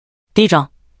第一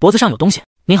章，脖子上有东西。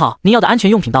您好，您要的安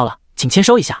全用品到了，请签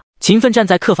收一下。秦奋站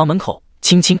在客房门口，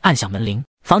轻轻按响门铃。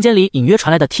房间里隐约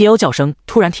传来的 TL 叫声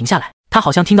突然停下来，他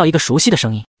好像听到一个熟悉的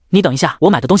声音。你等一下，我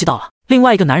买的东西到了。另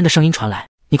外一个男人的声音传来，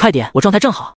你快点，我状态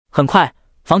正好。很快，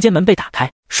房间门被打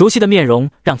开，熟悉的面容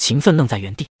让秦奋愣在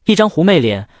原地，一张狐媚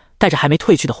脸带着还没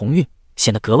褪去的红晕，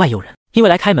显得格外诱人。因为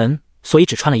来开门，所以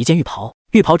只穿了一件浴袍，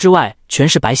浴袍之外全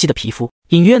是白皙的皮肤，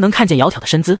隐约能看见窈窕的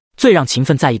身姿。最让秦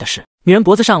奋在意的是，女人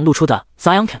脖子上露出的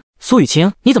Zionken。苏雨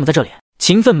晴，你怎么在这里？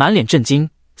秦奋满脸震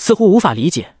惊，似乎无法理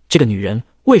解这个女人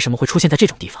为什么会出现在这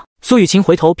种地方。苏雨晴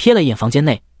回头瞥了一眼房间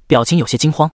内，表情有些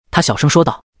惊慌，她小声说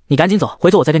道：“你赶紧走，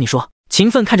回头我再跟你说。”秦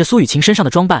奋看着苏雨晴身上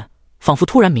的装扮，仿佛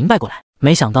突然明白过来，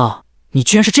没想到你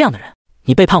居然是这样的人，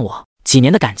你背叛我，几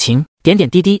年的感情点点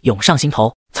滴滴涌上心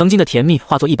头，曾经的甜蜜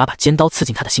化作一把把尖刀刺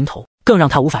进他的心头。更让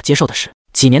他无法接受的是，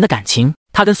几年的感情，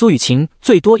他跟苏雨晴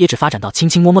最多也只发展到亲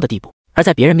亲摸摸的地步，而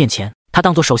在别人面前，他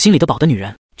当作手心里的宝的女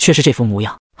人，却是这副模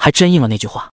样，还真应了那句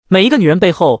话，每一个女人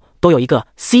背后都有一个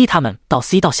C 他们到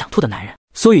C 到想吐的男人。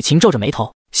苏雨晴皱着眉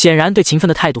头，显然对秦奋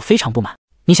的态度非常不满。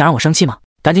你想让我生气吗？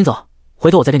赶紧走，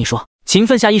回头我再跟你说。秦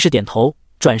奋下意识点头，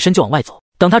转身就往外走。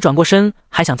等他转过身，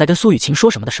还想再跟苏雨晴说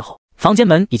什么的时候，房间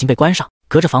门已经被关上，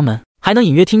隔着房门还能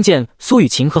隐约听见苏雨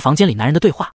晴和房间里男人的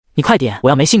对话。你快点，我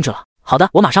要没兴致了。好的，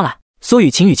我马上来。苏雨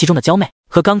晴语气中的娇媚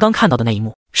和刚刚看到的那一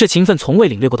幕是秦奋从未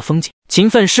领略过的风景。秦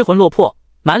奋失魂落魄，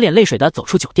满脸泪水地走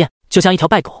出酒店，就像一条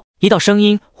败狗。一道声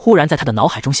音忽然在他的脑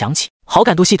海中响起：好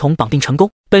感度系统绑定成功。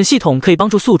本系统可以帮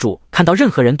助宿主看到任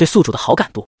何人对宿主的好感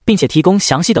度，并且提供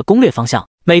详细的攻略方向，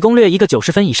每攻略一个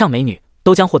90分以上美女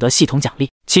都将获得系统奖励。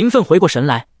秦奋回过神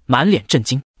来，满脸震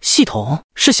惊，系统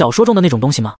是小说中的那种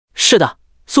东西吗？是的，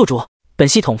宿主，本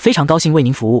系统非常高兴为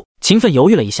您服务。秦奋犹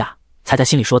豫了一下，才在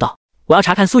心里说道：我要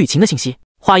查看苏雨晴的信息。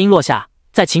话音落下，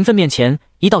在秦奋面前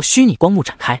一道虚拟光幕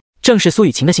展开，正是苏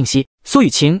雨晴的信息。苏雨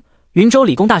晴，云州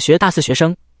理工大学大4学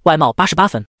生，外貌88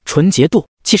分，纯洁度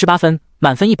78分，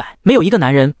满分100，没有一个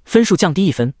男人分数降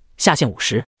低1分，下限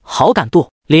50，好感度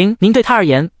0。您对他而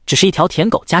言只是一条舔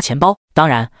狗加钱包，当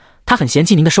然他很嫌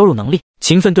弃您的收入能力。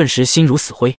秦奋顿时心如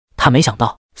死灰，他没想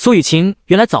到苏雨晴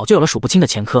原来早就有了数不清的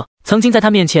前科，曾经在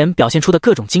他面前表现出的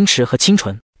各种矜持和清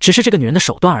纯，只是这个女人的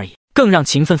手段而已。更让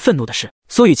秦奋愤怒的是，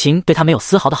苏雨晴对他没有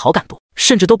丝毫的好感度，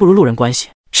甚至都不如路人关系。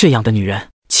这样的女人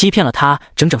欺骗了他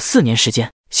整整4年时间。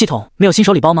系统没有新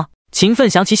手礼包吗？秦奋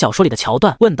想起小说里的桥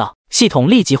段，问道。系统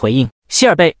立即回应：希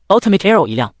尔贝 Ultimate Arrow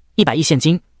一辆，100亿现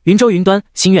金，云州云端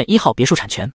新苑1号别墅产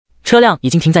权，车辆已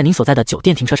经停在您所在的酒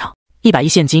店停车场，100亿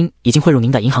现金已经汇入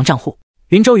您的银行账户，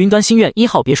云州云端新苑1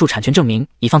号别墅产权证明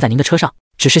已放在您的车上，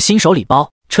只是新手礼包，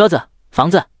车子、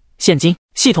房子、现金，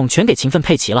系统全给秦奋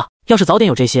配齐了。要是早点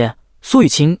有这些，苏雨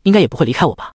晴应该也不会离开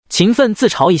我吧。秦奋自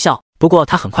嘲一笑，不过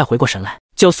他很快回过神来，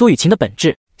就苏雨晴的本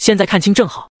质，现在看清正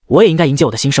好，我也应该迎接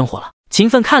我的新生活了。秦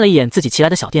奋看了一眼自己骑来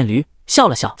的小电驴，笑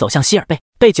了笑，走向希尔贝。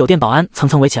被酒店保安层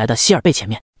层围起来的希尔贝前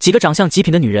面，几个长相极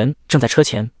品的女人正在车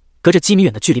前隔着几米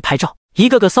远的距离拍照，一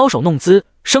个个搔首弄姿，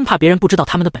生怕别人不知道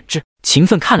她们的本质。秦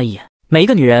奋看了一眼，每一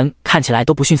个女人看起来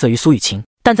都不逊色于苏雨晴，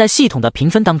但在系统的评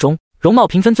分当中，容貌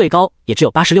评分最高也只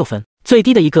有86分，最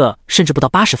低的一个甚至不到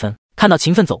80分。看到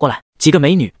秦奋走过来，几个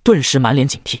美女顿时满脸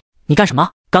警惕。你干什么？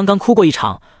刚刚哭过一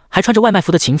场还穿着外卖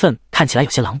服的秦奋看起来有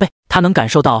些狼狈，他能感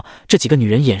受到这几个女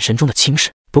人眼神中的轻视，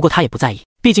不过他也不在意，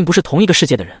毕竟不是同一个世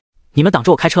界的人。你们挡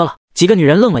着我开车了。几个女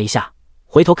人愣了一下，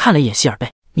回头看了一眼希尔贝。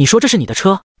你说这是你的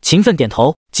车？秦奋点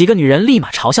头。几个女人立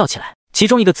马嘲笑起来，其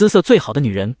中一个姿色最好的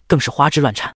女人更是花枝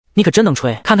乱颤。你可真能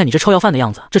吹，看看你这臭要饭的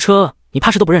样子，这车你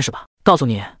怕是都不认识吧？告诉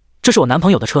你，这是我男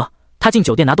朋友的车，他进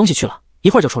酒店拿东西去了，一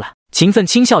会儿就出来。秦奋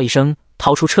轻笑一声，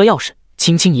掏出车钥匙，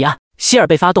轻轻一按，希尔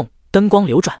贝发动，灯光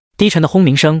流转，低沉的轰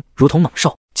鸣声如同猛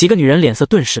兽。几个女人脸色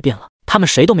顿时变了，她们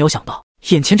谁都没有想到，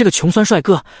眼前这个穷酸帅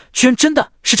哥居然真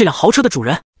的是这辆豪车的主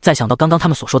人。再想到刚刚他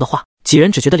们所说的话，几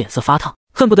人只觉得脸色发烫，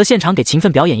恨不得现场给秦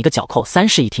奋表演一个脚扣3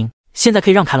室一厅。现在可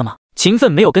以让开了吗？秦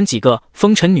奋没有跟几个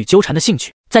风尘女纠缠的兴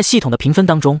趣，在系统的评分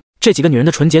当中，这几个女人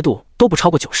的纯洁度都不超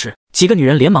过90。几个女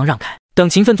人连忙让开。等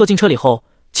秦奋坐进车里后，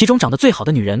其中长得最好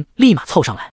的女人立马凑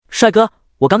上来：帅哥，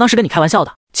我刚刚是跟你开玩笑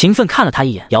的。秦奋看了他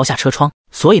一眼，摇下车窗。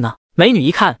所以呢？美女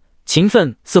一看秦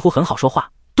奋似乎很好说话，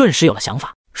顿时有了想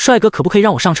法。帅哥，可不可以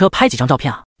让我上车拍几张照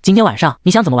片啊？今天晚上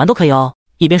你想怎么玩都可以哦。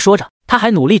一边说着，他还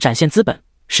努力展现资本，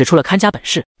使出了看家本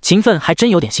事。秦奋还真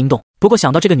有点心动，不过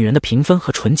想到这个女人的评分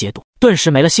和纯洁度，顿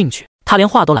时没了兴趣。他连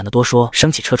话都懒得多说，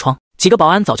升起车窗。几个保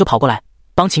安早就跑过来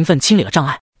帮秦奋清理了障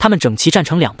碍，他们整齐站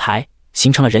成2排，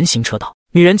形成了人行车道。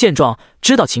女人见状，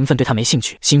知道秦奋对她没兴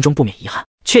趣，心中不免遗憾，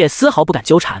却也丝毫不敢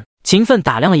纠缠。秦奋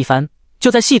打量了一番，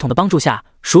就在系统的帮助下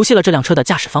熟悉了这辆车的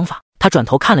驾驶方法。他转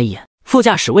头看了一眼，副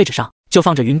驾驶位置上就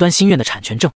放着云端新苑的产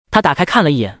权证。他打开看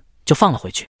了一眼，就放了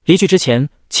回去。离去之前，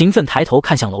秦奋抬头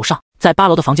看向楼上，在8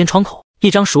楼的房间窗口，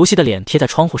一张熟悉的脸贴在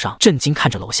窗户上，震惊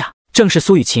看着楼下，正是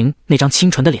苏雨晴那张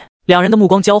清纯的脸。两人的目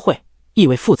光交汇，意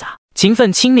味复杂。秦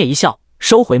奋轻蔑一笑，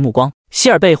收回目光。希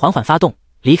尔贝缓缓发动，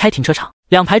离开停车场。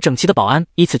2排整齐的保安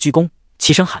依次鞠躬，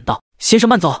齐声喊道：“先生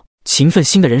慢走！”秦奋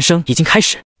新的人生已经开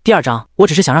始。第2章，我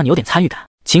只是想让你有点参与感。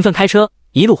秦奋开车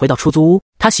一路回到出租屋，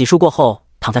他洗漱过后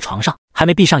躺在床上，还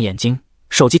没闭上眼睛，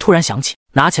手机突然响起，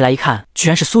拿起来一看，居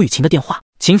然是苏雨晴的电话。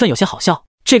秦奋有些好笑，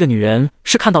这个女人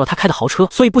是看到了他开的豪车，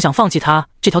所以不想放弃他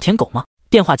这条舔狗吗？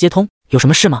电话接通，有什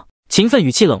么事吗？秦奋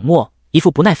语气冷漠，一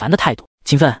副不耐烦的态度。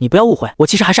秦奋，你不要误会，我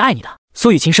其实还是爱你的。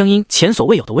苏雨晴声音前所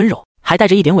未有的温柔，还带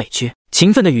着一点委屈。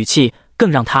秦奋的语气更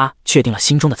让他确定了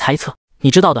心中的猜测。你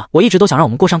知道的，我一直都想让我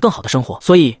们过上更好的生活，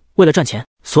所以为了赚钱，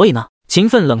所以呢？秦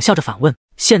奋冷笑着反问。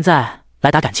现在来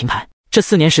打感情牌，这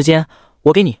4年时间，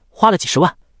我给你花了几十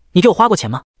万，你给我花过钱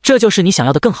吗？这就是你想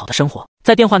要的更好的生活。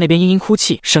在电话那边嘤嘤哭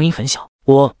泣，声音很小。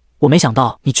我没想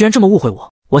到你居然这么误会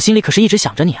我，我心里可是一直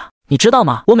想着你啊，你知道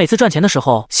吗？我每次赚钱的时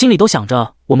候，心里都想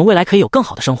着我们未来可以有更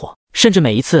好的生活，甚至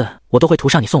每一次我都会涂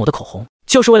上你送我的口红，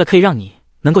就是为了可以让你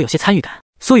能够有些参与感。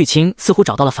苏雨晴似乎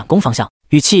找到了反攻方向，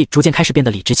语气逐渐开始变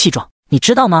得理直气壮。你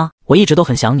知道吗？我一直都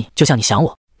很想你，就像你想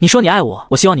我。你说你爱我，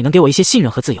我希望你能给我一些信任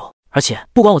和自由，而且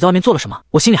不管我在外面做了什么，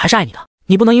我心里还是爱你的。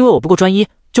你不能因为我不够专一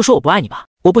就说我不爱你吧？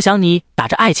我不想你打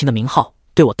着爱情的名号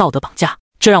对我道德绑架，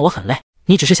这让我很累。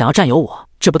你只是想要占有我，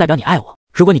这不代表你爱我。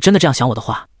如果你真的这样想我的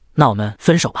话，那我们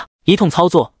分手吧。一通操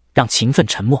作让秦奋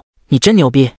沉默。你真牛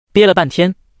逼！憋了半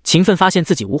天，秦奋发现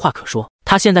自己无话可说，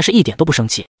他现在是一点都不生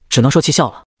气，只能说气笑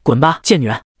了。滚吧，贱女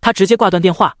人！他直接挂断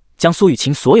电话，将苏雨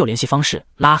晴所有联系方式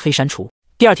拉黑删除。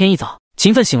第2天一早，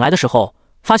秦奋醒来的时候，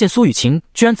发现苏雨晴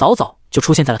居然早早就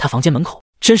出现在了他房间门口，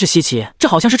真是稀奇，这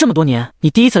好像是这么多年你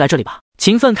第一次来这里吧？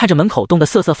秦奋看着门口冻得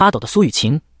瑟瑟发抖的苏雨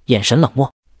晴，眼神冷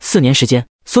漠。4年时间，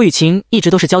苏雨晴一直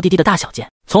都是娇滴滴的大小姐，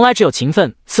从来只有秦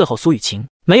奋伺候苏雨晴，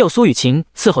没有苏雨晴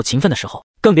伺候秦奋的时候，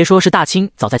更别说是大清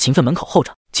早在秦奋门口候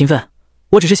着。秦奋，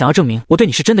我只是想要证明我对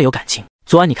你是真的有感情，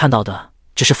昨晚你看到的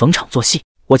只是逢场作戏，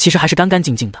我其实还是干干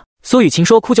净净的。苏雨晴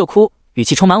说哭就哭，语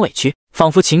气充满委屈，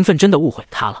仿佛秦奋真的误会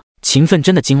他了。秦奋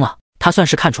真的惊了，他算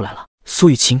是看出来了，苏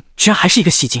雨晴居然还是一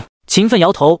个戏精。秦奋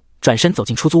摇头，转身走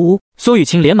进出租屋，苏雨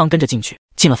晴连忙跟着进去。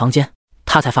进了房间，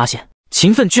他才发现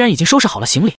秦奋居然已经收拾好了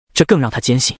行李，这更让他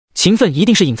坚信秦奋一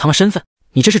定是隐藏了身份。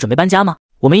你这是准备搬家吗？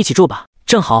我们一起住吧，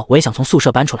正好我也想从宿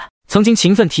舍搬出来。曾经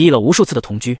秦奋提议了无数次的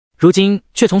同居，如今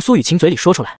却从苏雨晴嘴里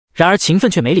说出来，然而秦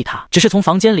奋却没理他，只是从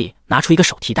房间里拿出一个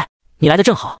手提袋。你来的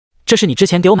正好，这是你之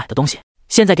前给我买的东西，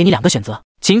现在给你2个选择。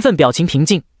秦奋表情平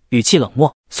静，语气冷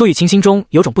漠。苏雨晴心中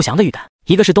有种不祥的预感，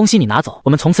一个是东西你拿走，我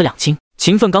们从此两清。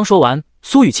秦奋刚说完，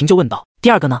苏雨晴就问道：第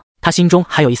2个呢？他心中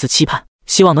还有一丝期盼，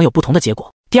希望能有不同的结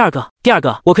果。第二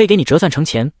个，我可以给你折算成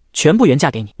钱，全部原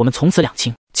价给你，我们从此两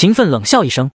清。秦奋冷笑一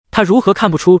声，他如何看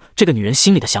不出这个女人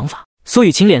心里的想法？苏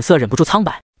雨晴脸色忍不住苍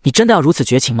白，你真的要如此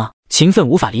绝情吗？秦奋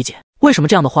无法理解，为什么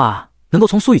这样的话能够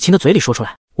从苏雨晴的嘴里说出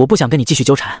来？我不想跟你继续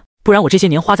纠缠，不然我这些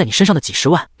年花在你身上的几十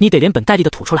万，你得连本带利的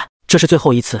吐出来。这是最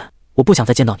后一次，我不想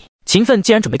再见到你。秦奋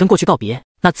既然准备跟过去告别，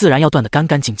那自然要断得干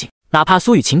干净净，哪怕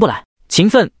苏雨晴不来，秦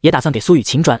奋也打算给苏雨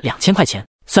晴转2000块钱，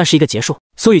算是一个结束。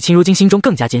苏雨晴如今心中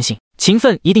更加坚信，秦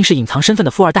奋一定是隐藏身份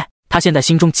的富二代，他现在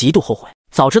心中极度后悔，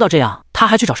早知道这样，他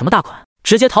还去找什么大款，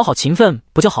直接讨好秦奋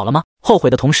不就好了吗？后悔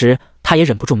的同时，他也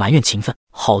忍不住埋怨秦奋，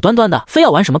好端端的非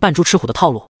要玩什么扮猪吃虎的套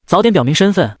路，早点表明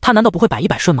身份，他难道不会百依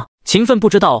百顺吗？秦奋不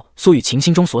知道苏雨晴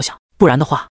心中所想，不然的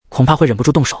话，恐怕会忍不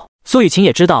住动手。苏雨晴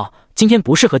也知道今天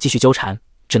不适合继续纠缠，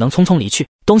只能匆匆离去，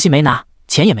东西没拿，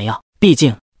钱也没要，毕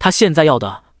竟他现在要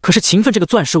的可是秦奋这个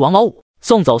钻石王老五。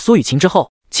送走苏雨晴之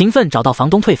后，秦奋找到房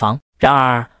东退房，然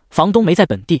而房东没在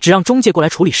本地，只让中介过来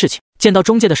处理事情。见到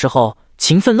中介的时候，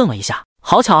秦奋愣了一下，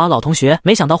好巧啊，老同学，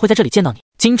没想到会在这里见到你。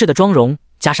精致的妆容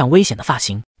加上危险的发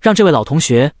型，让这位老同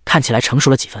学看起来成熟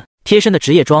了几分。贴身的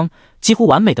职业装几乎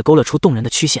完美的勾勒出动人的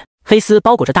曲线，黑丝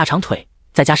包裹着大长腿，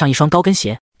再加上一双高跟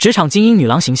鞋，职场精英女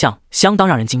郎形象相当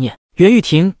让人惊艳。袁玉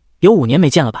婷，有5年没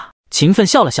见了吧？秦奋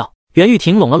笑了笑，袁玉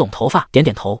婷拢了拢头发，点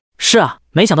点头，是啊，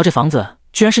没想到这房子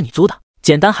居然是你租的。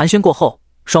简单寒暄过后，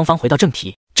双方回到正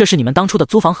题，这是你们当初的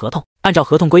租房合同，按照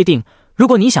合同规定，如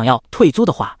果你想要退租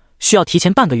的话，需要提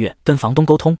前半个月跟房东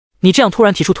沟通。你这样突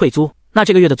然提出退租，那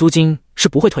这个月的租金是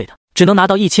不会退的，只能拿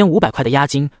到1500块的押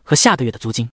金和下个月的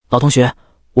租金。老同学，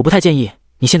我不太建议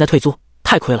你现在退租，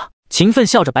太亏了。秦奋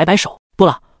笑着摆摆手，不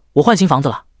了，我换新房子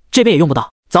了，这边也用不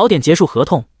到，早点结束合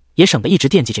同，也省得一直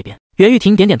惦记这边。袁玉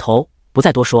婷点点头，不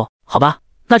再多说。好吧，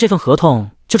那这份合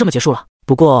同就这么结束了。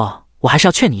不过我还是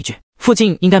要劝你一句，附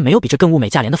近应该没有比这更物美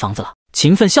价廉的房子了。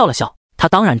秦奋笑了笑，他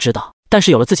当然知道，但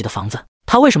是有了自己的房子，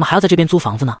他为什么还要在这边租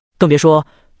房子呢？更别说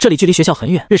这里距离学校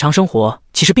很远，日常生活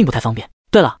其实并不太方便。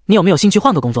对了，你有没有兴趣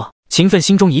换个工作？秦奋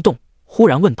心中一动，忽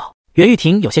然问道。袁玉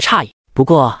婷有些诧异，不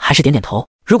过还是点点头。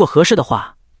如果合适的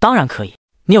话，当然可以。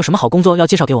你有什么好工作要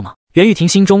介绍给我吗？袁玉婷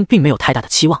心中并没有太大的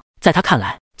期望，在她看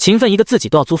来，秦奋一个自己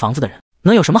都要租房子的人，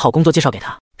能有什么好工作介绍给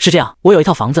他？是这样，我有一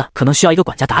套房子，可能需要一个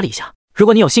管家打理一下。如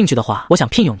果你有兴趣的话，我想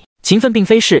聘用你。秦奋并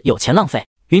非是有钱浪费，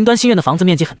云端新苑的房子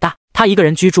面积很大，他一个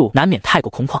人居住难免太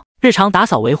过空旷，日常打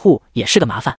扫维护也是个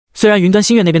麻烦。虽然云端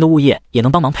新苑那边的物业也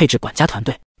能帮忙配置管家团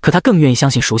队，可他更愿意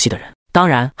相信熟悉的人。当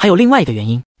然，还有另外一个原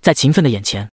因，在秦奋的眼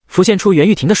前浮现出袁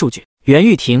玉婷的数据。袁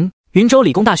玉婷，云州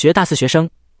理工大学大4学生，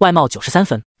外貌93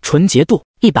分，纯洁度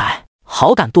100，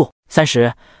好感度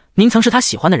30。您曾是他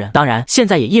喜欢的人，当然现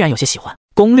在也依然有些喜欢。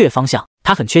攻略方向，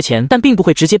他很缺钱，但并不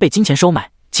会直接被金钱收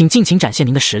买，请尽情展现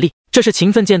您的实力。这是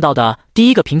秦奋见到的第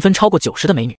一个评分超过90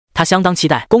的美女，他相当期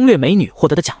待攻略美女获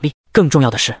得的奖励。更重要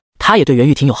的是，他也对袁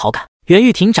玉婷有好感。袁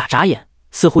玉婷眨眨眼，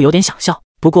似乎有点想笑，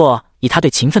不过以他对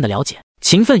秦奋的了解，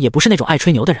秦奋也不是那种爱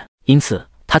吹牛的人，因此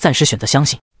他暂时选择相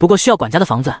信。不过需要管家的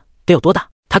房子得有多大？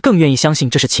他更愿意相信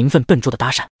这是秦奋笨拙的搭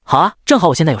讪。好啊，正好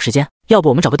我现在有时间，要不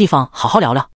我们找个地方好好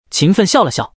聊聊。秦奋笑了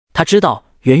笑，他知道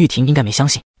袁玉婷应该没相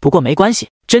信，不过没关系，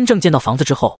真正见到房子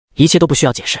之后，一切都不需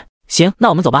要解释。行，那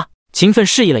我们走吧。秦奋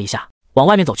示意了一下，往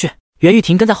外面走去。袁玉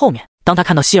婷跟在后面。当他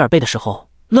看到希尔贝的时候，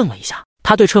愣了一下。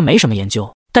他对车没什么研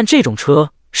究，但这种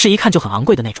车是一看就很昂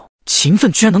贵的那种。秦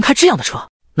奋居然能开这样的车，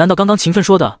难道刚刚秦奋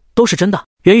说的都是真的？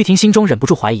袁玉婷心中忍不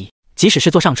住怀疑，即使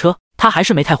是坐上车，他还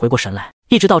是没太回过神来。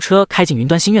一直到车开进云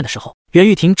端新苑的时候，袁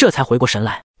玉婷这才回过神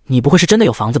来。你不会是真的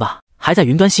有房子吧？还在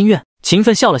云端新苑？秦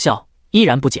奋笑了笑，依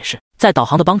然不解释。在导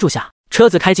航的帮助下，车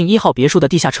子开进1号别墅的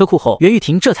地下车库后，袁玉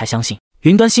婷这才相信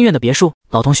云端新苑的别墅。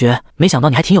老同学，没想到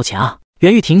你还挺有钱啊。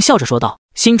袁玉婷笑着说道，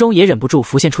心中也忍不住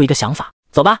浮现出一个想法。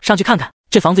走吧，上去看看。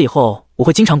这房子以后我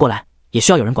会经常过来，也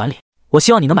需要有人管理。我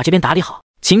希望你能把这边打理好。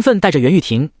秦奋带着袁玉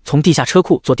婷从地下车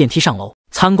库坐电梯上楼，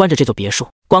参观着这座别墅。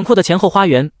广阔的前后花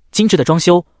园，精致的装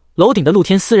修，楼顶的露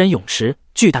天私人泳池，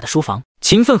巨大的书房。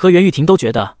秦奋和袁玉婷都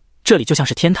觉得这里就像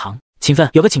是天堂。秦奋，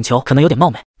有个请求，可能有点冒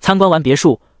昧。参观完别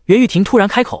墅，袁玉婷突然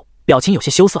开口，表情有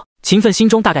些羞涩。秦奋心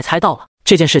中大概猜到了，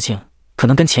这件事情可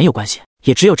能跟钱有关系，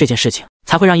也只有这件事情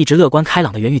才会让一直乐观开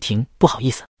朗的袁玉婷不好意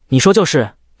思。你说就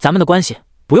是，咱们的关系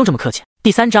不用这么客气。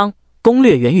第3章攻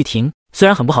略袁玉婷，虽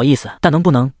然很不好意思，但能不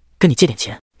能跟你借点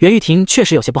钱？袁玉婷确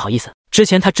实有些不好意思，之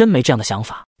前她真没这样的想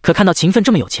法，可看到秦奋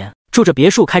这么有钱，住着别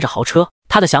墅，开着豪车，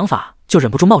她的想法就忍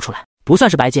不住冒出来。不算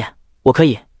是白借，我可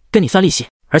以跟你算利息，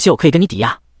而且我可以跟你抵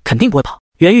押，肯定不会跑。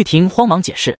袁玉婷慌忙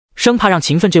解释，生怕让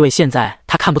秦奋这位现在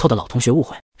他看不透的老同学误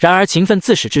会。然而秦奋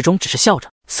自始至终只是笑着，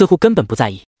似乎根本不在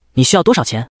意。你需要多少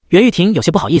钱？袁玉婷有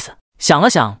些不好意思，想了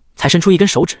想，才伸出一根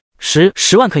手指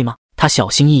，10万可以吗？他小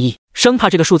心翼翼，生怕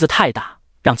这个数字太大，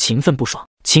让秦奋不爽。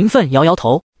秦奋摇摇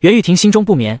头，袁玉婷心中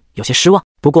不免有些失望，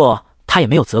不过他也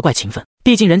没有责怪秦奋，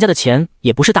毕竟人家的钱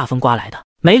也不是大风刮来的，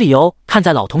没理由看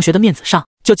在老同学的面子上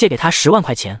就借给他10万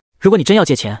块钱。如果你真要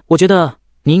借钱，我觉得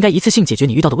你应该一次性解决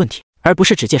你遇到的问题，而不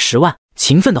是只借10万。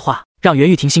秦奋的话让袁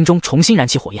玉婷心中重新燃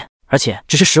起火焰，而且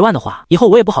只是10万的话，以后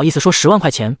我也不好意思说10万块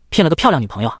钱骗了个漂亮女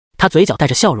朋友啊。他嘴角带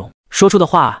着笑容，说出的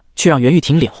话却让袁玉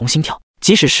婷脸红心跳。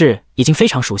即使是已经非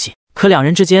常熟悉，可两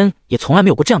人之间也从来没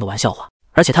有过这样的玩笑话，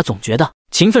而且他总觉得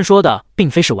秦奋说的并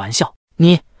非是玩笑。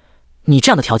你这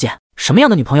样的条件，什么样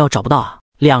的女朋友找不到啊？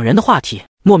两人的话题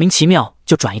莫名其妙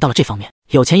就转移到了这方面。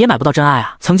有钱也买不到真爱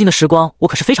啊！曾经的时光我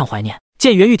可是非常怀念。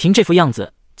见袁玉婷这副样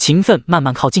子，秦奋慢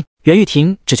慢靠近，袁玉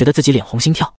婷只觉得自己脸红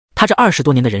心跳。她这20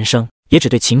多年的人生，也只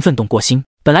对秦奋动过心。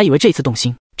本来以为这次动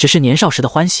心只是年少时的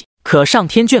欢喜，可上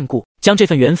天眷顾，将这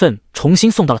份缘分重新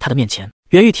送到了他的面前。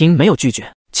袁玉婷没有拒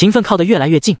绝，秦奋靠得越来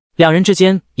越近，两人之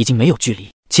间已经没有距离。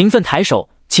秦奋抬手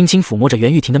轻轻抚摸着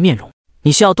袁玉婷的面容，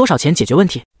你需要多少钱解决问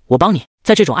题？我帮你。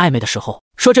在这种暧昧的时候，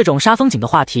说这种杀风景的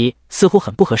话题似乎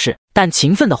很不合适，但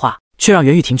秦奋的话却让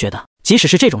袁玉婷觉得，即使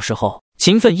是这种时候，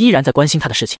秦奋依然在关心她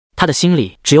的事情，她的心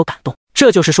里只有感动。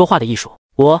这就是说话的艺术。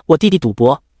我弟弟赌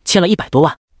博欠了100多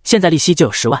万，现在利息就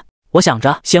有10万，我想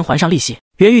着先还上利息。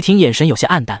袁玉婷眼神有些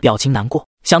黯淡，表情难过，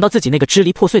想到自己那个支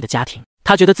离破碎的家庭，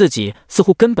她觉得自己似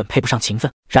乎根本配不上秦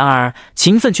奋。然而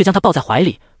秦奋却将她抱在怀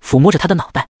里，抚摸着她的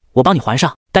脑袋，我帮你还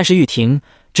上。但是玉婷，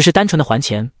只是单纯的还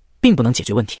钱并不能解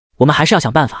决问题，我们还是要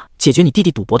想办法解决你弟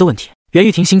弟赌博的问题。袁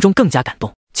玉婷心中更加感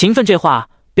动，秦奋这话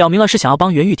表明了是想要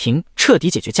帮袁玉婷彻底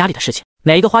解决家里的事情。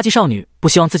哪一个花季少女不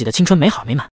希望自己的青春美好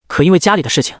美满？可因为家里的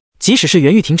事情，即使是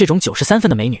袁玉婷这种93分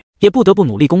的美女，也不得不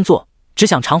努力工作，只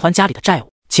想偿还家里的债务。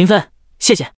秦奋，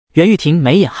谢谢。袁玉婷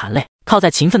眉眼含泪，靠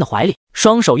在秦奋的怀里，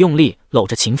双手用力搂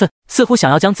着秦奋，似乎想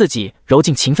要将自己揉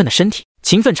进秦奋的身体。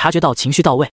秦奋察觉到情绪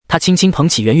到位，他轻轻捧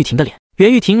起袁玉婷的脸，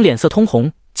袁玉婷脸色通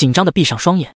红，紧张地闭上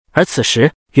双眼。而此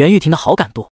时袁玉婷的好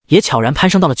感度也悄然攀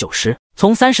升到了90，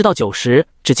从30到90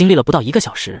只经历了不到1个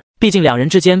小时。毕竟两人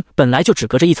之间本来就只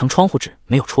隔着一层窗户纸，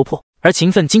没有戳破。而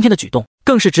秦奋今天的举动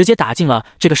更是直接打进了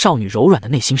这个少女柔软的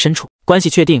内心深处。关系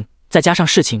确定，再加上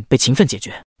事情被秦奋解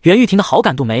决，袁玉婷的好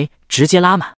感度没直接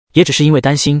拉满，也只是因为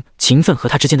担心秦奋和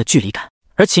她之间的距离感。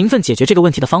而秦奋解决这个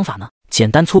问题的方法呢，简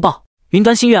单粗暴。云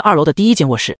端新苑2楼的第一间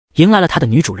卧室迎来了他的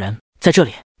女主人，在这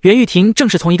里，袁玉婷正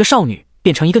式从一个少女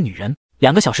变成一个女人。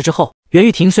2个小时之后，袁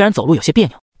玉婷虽然走路有些别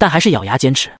扭，但还是咬牙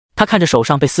坚持。她看着手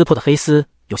上被撕破的黑丝，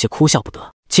有些哭笑不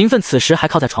得。秦奋此时还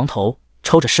靠在床头，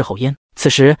抽着事后烟。此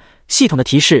时，系统的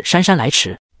提示姗姗来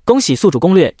迟，恭喜宿主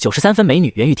攻略93分美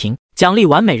女袁玉婷，奖励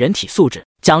完美人体素质，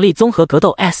奖励综合格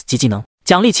斗 S 级技能，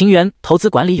奖励秦源投资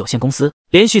管理有限公司，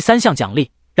连续3项奖励，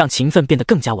让秦奋变得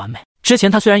更加完美。之前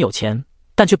他虽然有钱，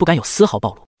但却不敢有丝毫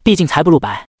暴露，毕竟财不露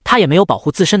白，他也没有保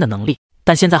护自身的能力。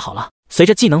但现在好了，随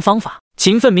着技能方法，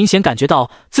秦奋明显感觉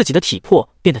到自己的体魄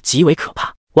变得极为可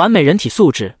怕。完美人体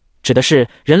素质指的是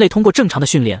人类通过正常的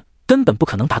训练根本不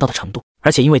可能达到的程度，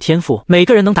而且因为天赋，每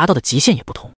个人能达到的极限也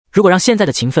不同。如果让现在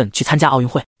的秦奋去参加奥运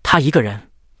会，他一个人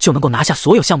就能够拿下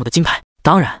所有项目的金牌，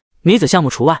当然女子项目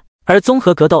除外。而综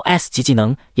合格斗 S 级技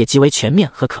能也极为全面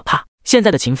和可怕，现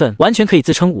在的秦奋完全可以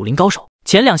自称武林高手。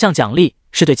前2项奖励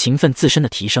是对秦奋自身的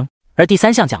提升，而第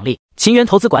3项奖励秦源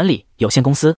投资管理有限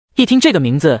公司，一听这个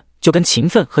名字就跟秦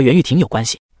奋和袁玉婷有关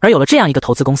系。而有了这样一个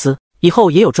投资公司，以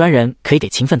后也有专人可以给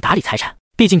秦奋打理财产，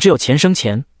毕竟只有钱生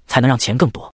钱，才能让钱更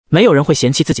多，没有人会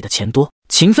嫌弃自己的钱多。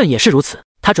秦奋也是如此，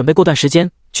他准备过段时间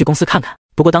去公司看看，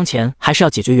不过当前还是要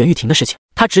解决袁玉婷的事情。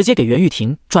他直接给袁玉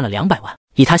婷赚了200万，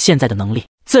以他现在的能力，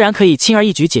自然可以轻而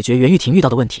易举解决袁玉婷遇到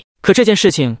的问题。可这件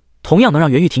事情同样能让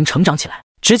袁玉婷成长起来，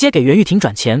直接给袁玉婷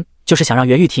转钱，就是想让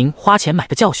袁玉婷花钱买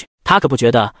个教训。他可不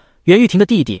觉得袁玉婷的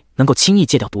弟弟能够轻易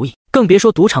戒掉毒瘾，更别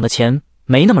说赌场的钱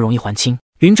没那么容易还清。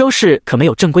云州市可没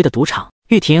有正规的赌场。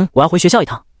玉婷，我要回学校一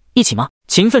趟，一起吗？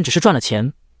秦奋只是赚了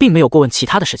钱，并没有过问其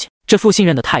他的事情，这负信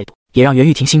任的态度也让袁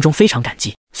玉婷心中非常感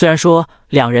激。虽然说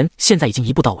两人现在已经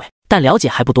一步到位，但了解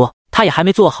还不多，他也还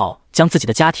没做好将自己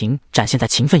的家庭展现在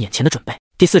秦奋眼前的准备。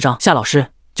第4章，夏老师，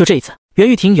就这一次。袁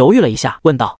玉婷犹豫了一下，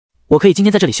问道：我可以今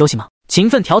天在这里休息吗？秦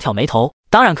奋挑挑眉头，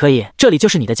当然可以，这里就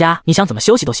是你的家，你想怎么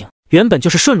休息都行。原本就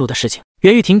是顺路的事情，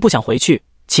袁玉婷不想回去，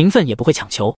秦奋也不会强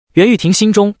求。袁玉婷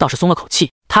心中倒是松了口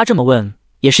气，他这么问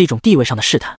也是一种地位上的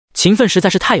试探。秦奋实在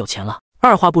是太有钱了，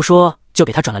二话不说就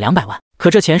给他转了200万，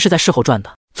可这钱是在事后赚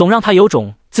的，总让他有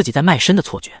种自己在卖身的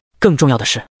错觉。更重要的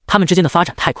是，他们之间的发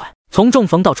展太快，从中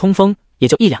逢到冲锋也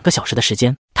就1-2个小时的时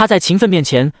间，他在秦奋面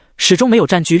前始终没有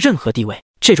占据任何地位，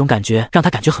这种感觉让他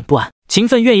感觉很不安。秦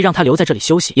奋愿意让他留在这里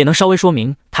休息，也能稍微说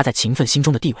明他在秦奋心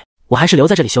中的地位。我还是留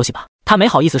在这里休息吧。他没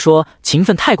好意思说秦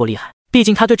奋太过厉害，毕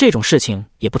竟他对这种事情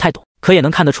也不太懂，可也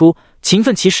能看得出秦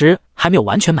奋其实还没有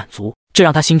完全满足，这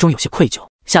让他心中有些愧疚。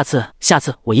下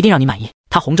次我一定让你满意。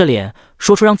他红着脸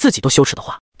说出让自己都羞耻的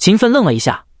话。秦奋愣了一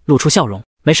下，露出笑容，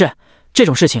没事，这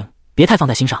种事情别太放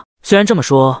在心上。虽然这么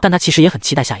说，但他其实也很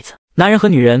期待下一次。男人和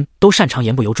女人都擅长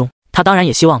言不由衷，他当然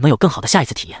也希望能有更好的下一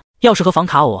次体验。钥匙和房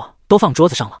卡我都放桌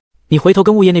子上了，你回头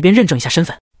跟物业那边认证一下身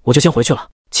份，我就先回去了。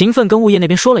秦奋跟物业那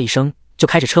边说了一声，就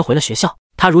开着车回了学校。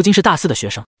他如今是大4的学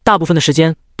生，大部分的时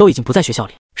间都已经不在学校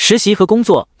里，实习和工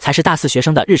作才是大4学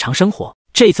生的日常生活。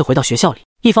这一次回到学校里，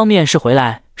一方面是回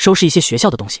来收拾一些学校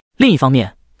的东西，另一方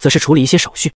面则是处理一些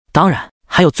手续。当然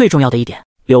还有最重要的一点，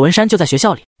柳文山就在学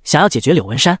校里，想要解决柳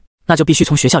文山，那就必须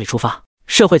从学校里出发。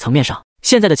社会层面上，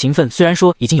现在的秦奋虽然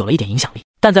说已经有了一点影响力，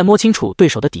但在摸清楚对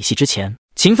手的底细之前，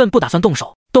秦奋不打算动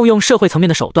手。动用社会层面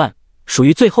的手段属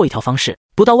于最后一条方式，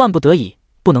不到万不得已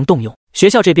不能动用。学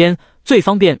校这边最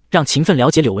方便让秦奋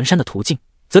了解柳文山的途径，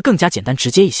则更加简单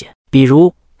直接一些，比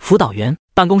如辅导员。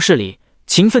办公室里，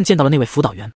秦奋见到了那位辅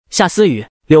导员夏思雨，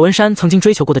柳文山曾经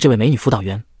追求过的这位美女辅导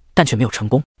员，但却没有成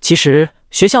功。其实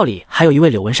学校里还有一位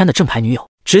柳文山的正牌女友，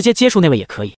直接接触那位也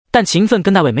可以，但秦奋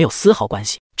跟那位没有丝毫关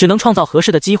系，只能创造合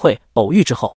适的机会偶遇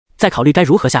之后再考虑该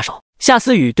如何下手。夏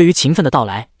思雨对于秦奋的到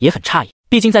来也很诧异，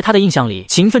毕竟在他的印象里，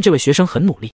秦奋这位学生很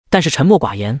努力，但是沉默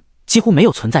寡言，几乎没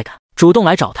有存在感，主动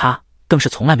来找他更是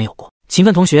从来没有过。秦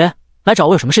奋同学，来找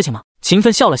我有什么事情吗？秦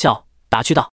奋笑了笑，打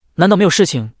趣道，难道没有事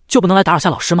情就不能来打扰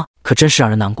夏老师吗？可真是让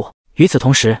人难过。与此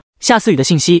同时，夏思雨的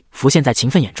信息浮现在秦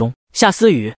奋眼中。夏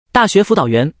思雨，大学辅导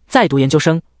员，在读研究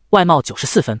生，外貌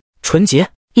94分，纯洁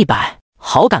100，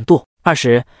好感度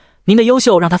20，您的优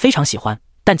秀让他非常喜欢，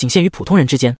但仅限于普通人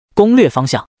之间。攻略方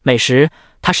向，美食，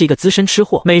他是一个资深吃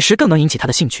货，美食更能引起他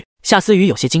的兴趣。夏思雨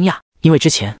有些惊讶，因为之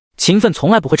前秦奋从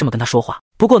来不会这么跟他说话，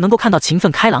不过能够看到秦奋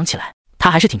开朗起来，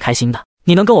他还是挺开心的。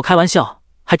你能跟我开玩笑，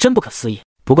还真不可思议，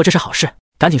不过这是好事，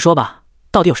赶紧说吧，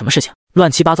到底有什么事情？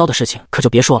乱七八糟的事情可就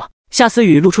别说了。夏思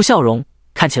雨露出笑容，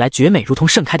看起来绝美如同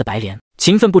盛开的白莲。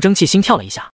秦奋不争气，心跳了一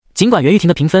下。尽管袁玉婷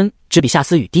的评分只比夏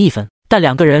思雨低1分，但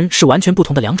两个人是完全不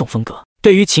同的两种风格，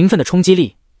对于秦奋的冲击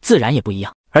力自然也不一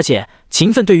样。而且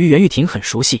秦奋对于袁玉婷很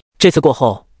熟悉，这次过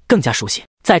后更加熟悉，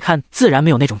再看自然没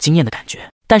有那种惊艳的感觉。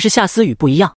但是夏思雨不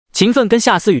一样，秦奋跟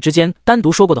夏思雨之间单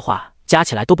独说过的话加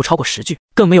起来都不超过10句，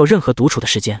更没有任何独处的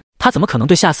时间，他怎么可能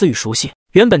对夏思雨熟悉？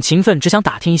原本秦奋只想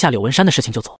打听一下柳文山的事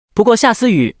情就走，不过夏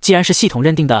思雨既然是系统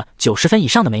认定的90分以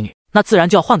上的美女，那自然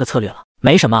就要换个策略了。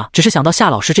没什么，只是想到夏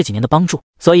老师这几年的帮助，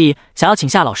所以想要请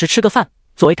夏老师吃个饭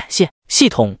作为感谢。系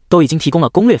统都已经提供了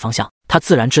攻略方向，他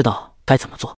自然知道该怎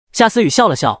么做。夏思雨笑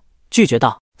了笑，拒绝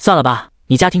道：算了吧，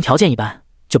你家庭条件一般，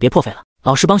就别破费了。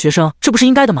老师帮学生，这不是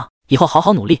应该的吗？以后好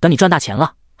好努力，等你赚大钱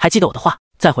了，还记得我的话，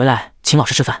再回来请老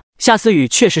师吃饭。夏思雨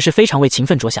确实是非常为秦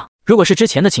奋着想，如果是之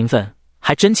前的秦奋，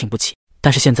还真请不起。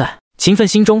但是现在，秦奋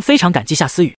心中非常感激夏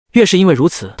思雨，越是因为如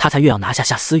此，他才越要拿下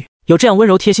夏思雨。有这样温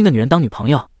柔贴心的女人当女朋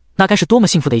友，那该是多么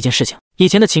幸福的一件事情。以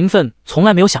前的秦奋从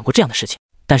来没有想过这样的事情，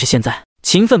但是现在，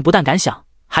秦奋不但敢想，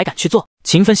还敢去做。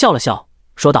秦奋笑了笑，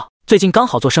说道：最近刚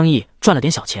好做生意赚了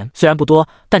点小钱，虽然不多，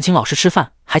但请老师吃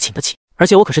饭还请得起。而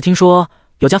且我可是听说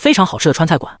有家非常好吃的川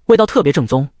菜馆，味道特别正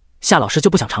宗，夏老师就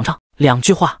不想尝尝？2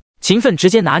句话，秦奋直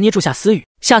接拿捏住夏思雨。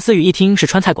夏思雨一听是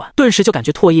川菜馆，顿时就感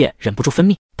觉唾液忍不住分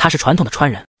泌。她是传统的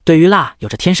川人，对于辣有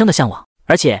着天生的向往，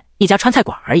而且一家川菜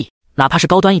馆而已，哪怕是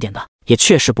高端一点的，也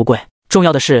确实不贵。重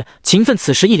要的是，秦奋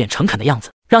此时一脸诚恳的样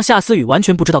子，让夏思雨完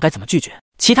全不知道该怎么拒绝。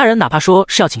其他人哪怕说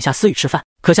是要请夏思雨吃饭，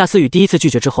可夏思雨第一次拒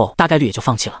绝之后，大概率也就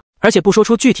放弃了，而且不说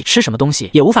出具体吃什么东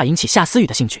西，也无法引起夏思雨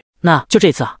的兴趣。那就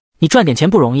这次啊，你赚点钱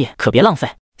不容易，可别浪费。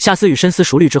夏思雨深思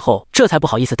熟虑之后，这才不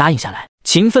好意思答应下来。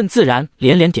秦奋自然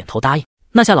连连点头答应。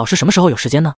那夏老师什么时候有时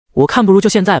间呢？我看不如就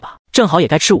现在吧，正好也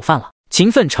该吃午饭了。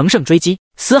秦奋乘胜追击，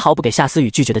丝毫不给夏思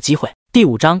雨拒绝的机会。第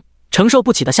5章，承受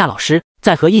不起的夏老师。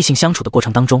在和异性相处的过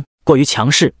程当中，过于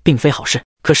强势并非好事，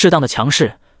可适当的强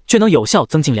势却能有效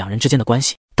增进两人之间的关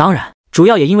系。当然，主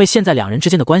要也因为现在两人之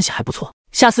间的关系还不错，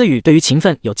夏思雨对于秦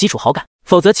奋有基础好感，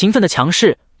否则秦奋的强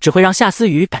势只会让夏思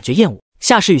雨感觉厌恶。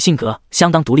夏思雨性格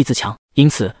相当独立自强，因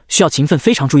此需要秦奋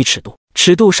非常注意尺度，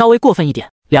尺度稍微过分一点，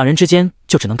两人之间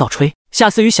就只能告吹。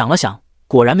夏思雨想了想，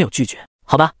果然没有拒绝。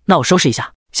好吧，那我收拾一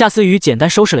下。夏思雨简单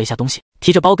收拾了一下东西，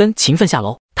提着包跟秦奋下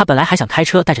楼。他本来还想开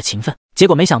车带着秦奋，结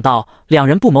果没想到两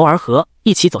人不谋而合，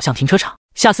一起走向停车场。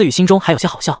夏思雨心中还有些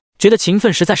好笑，觉得秦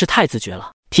奋实在是太自觉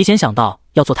了，提前想到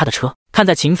要坐他的车。看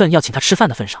在秦奋要请他吃饭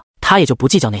的份上，他也就不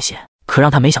计较那些。可让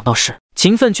他没想到是，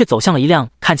秦奋却走向了一辆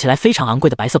看起来非常昂贵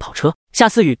的白色跑车。夏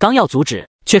思雨刚要阻止，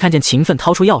却看见秦奋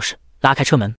掏出钥匙拉开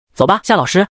车门，走吧，夏老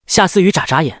师。夏思雨眨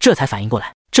眨眼，这才反应过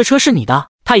来，这车是你的。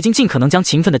他已经尽可能将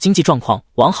秦奋的经济状况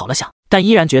往好了想，但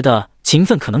依然觉得秦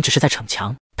奋可能只是在逞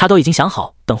强。他都已经想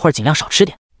好，等会儿尽量少吃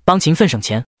点，帮秦奋省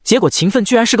钱。结果秦奋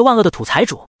居然是个万恶的土财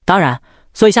主。当然，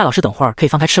所以夏老师等会儿可以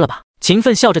放开吃了吧？秦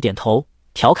奋笑着点头，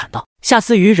调侃道。夏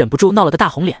思雨忍不住闹了个大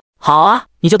红脸。好啊，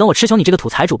你就等我吃穷你这个土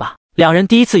财主吧。两人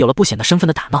第一次有了不显得生分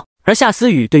的打闹，而夏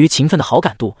思雨对于秦奋的好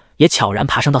感度也悄然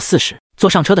爬升到40。坐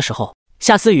上车的时候，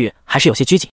夏思雨还是有些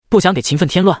拘谨，不想给秦奋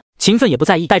添乱。秦奋也不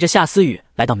在意，带着夏思雨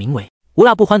来到名为无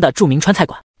辣不欢的著名川菜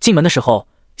馆。进门的时候，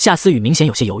夏思雨明显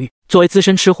有些犹豫。作为资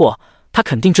深吃货，他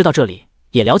肯定知道这里，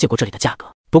也了解过这里的价格。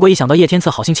不过一想到叶天策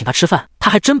好心请他吃饭，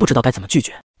他还真不知道该怎么拒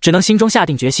绝，只能心中下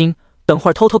定决心，等会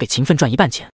儿偷偷给秦奋赚一半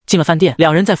钱。进了饭店，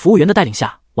两人在服务员的带领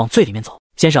下往最里面走。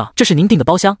先生，这是您订的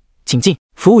包厢，请进。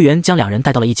服务员将两人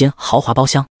带到了一间豪华包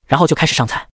厢，然后就开始上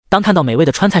菜。当看到美味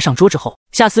的川菜上桌之后，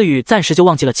夏思雨暂时就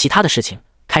忘记了其他的事情，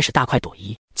开始大快朵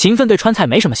颐。秦奋对川菜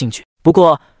没什么兴趣，不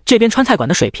过这边川菜馆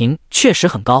的水平确实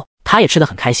很高，他也吃得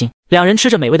很开心。两人吃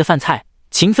着美味的饭菜，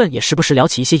秦奋也时不时聊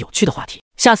起一些有趣的话题。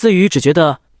夏思雨只觉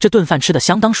得这顿饭吃得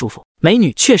相当舒服，美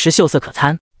女确实秀色可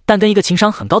餐，但跟一个情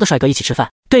商很高的帅哥一起吃饭，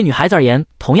对女孩子而言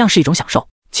同样是一种享受。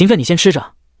秦奋，你先吃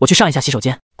着，我去上一下洗手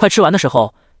间。快吃完的时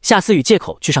候，夏思雨借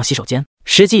口去上洗手间，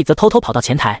实际则偷偷跑到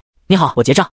前台。你好，我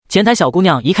结账。前台小姑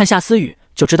娘一看夏思雨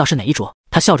就知道是哪一桌，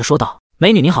她笑着说道：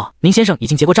美女您好，您先生已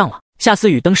经结过账了。夏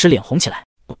思雨登时脸红起来。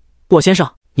我先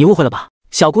生，你误会了吧？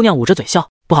小姑娘捂着嘴笑，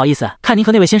不好意思，看您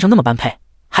和那位先生那么般配，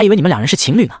还以为你们两人是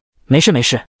情侣呢。没事没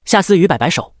事。夏思雨摆摆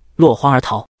手，落荒而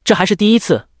逃。这还是第一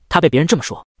次他被别人这么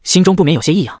说，心中不免有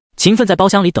些异样。秦奋在包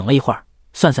厢里等了一会儿，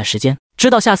算算时间，知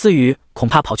道夏思雨恐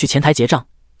怕跑去前台结账，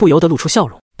不由得露出笑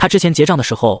容。他之前结账的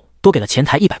时候多给了前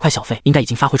台100块小费，应该已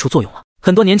经发挥出作用了。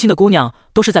很多年轻的姑娘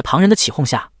都是在旁人的起哄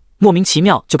下，莫名其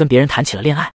妙就跟别人谈起了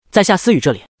恋爱。在夏思雨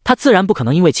这里，她自然不可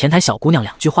能因为前台小姑娘2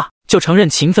句话就承认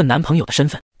秦奋男朋友的身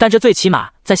份，但这最起码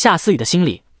在夏思雨的心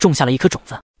里种下了一颗种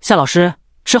子。夏老师，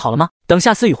吃好了吗？等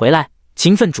夏思雨回来，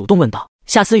秦奋主动问道。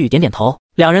夏思雨点点头，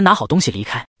两人拿好东西离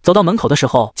开。走到门口的时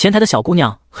候，前台的小姑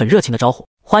娘很热情的招呼：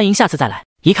欢迎下次再来。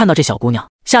一看到这小姑娘，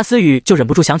夏思雨就忍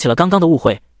不住想起了刚刚的误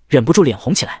会，忍不住脸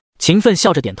红起来。秦奋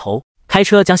笑着点头，开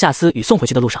车将夏思雨送回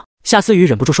去的路上，夏思雨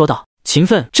忍不住说道：秦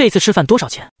奋，这次吃饭多少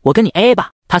钱？我跟你 AA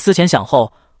吧。他思前想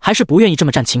后，还是不愿意这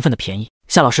么占秦奋的便宜。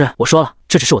夏老师，我说了，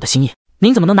这只是我的心意，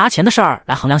您怎么能拿钱的事儿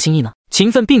来衡量心意呢？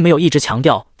秦奋并没有一直强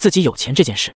调自己有钱这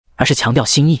件事，而是强调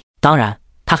心意。当然，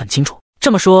他很清楚，这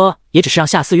么说也只是让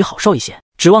夏思雨好受一些，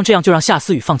指望这样就让夏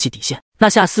思雨放弃底线，那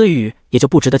夏思雨也就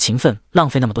不值得秦奋浪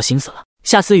费那么多心思了。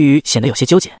夏思雨显得有些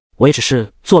纠结，我也只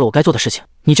是做了我该做的事情，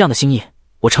你这样的心意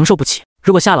我承受不起。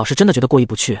如果夏老师真的觉得过意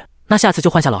不去，那下次就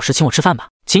换夏老师请我吃饭吧。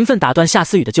秦奋打断夏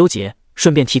思雨的纠结，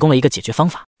顺便提供了一个解决方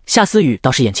法。夏思雨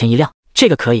倒是眼前一亮，这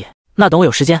个可以，那等我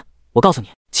有时间我告诉你。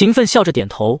秦奋笑着点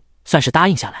头，算是答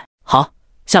应下来。好，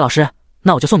夏老师，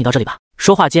那我就送你到这里吧。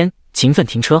说话间，秦奋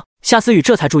停车，夏思雨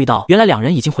这才注意到原来两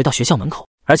人已经回到学校门口，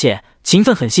而且秦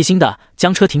奋很细心的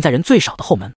将车停在人最少的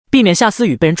后门，避免夏思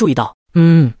雨被人注意到。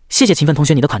谢谢秦奋同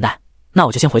学你的款待，那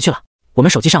我就先回去了，我们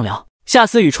手机上聊。夏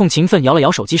思雨冲秦奋摇了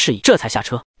摇手机示意，这才下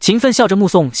车。秦奋笑着目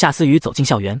送夏思雨走进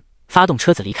校园，发动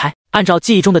车子离开。按照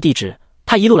记忆中的地址，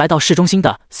他一路来到市中心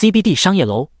的 CBD 商业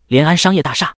楼联安商业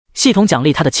大厦，系统奖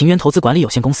励他的秦源投资管理有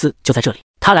限公司就在这里。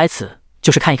他来此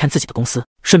就是看一看自己的公司，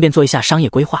顺便做一下商业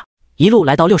规划。一路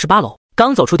来到68楼，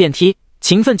刚走出电梯，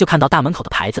秦奋就看到大门口的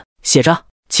牌子，写着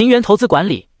秦源投资管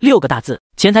理6个大字。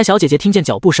前台小姐姐听见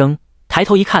脚步声，抬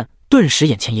头一看，顿时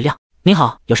眼前一亮。您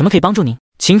好，有什么可以帮助您？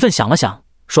秦奋想了想，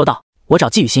说道：我找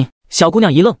季雨欣。小姑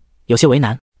娘一愣，有些为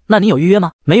难。那你有预约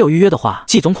吗？没有预约的话，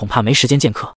季总恐怕没时间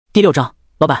见客。第6章，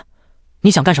老板，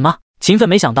你想干什么？秦奋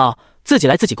没想到自己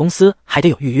来自己公司还得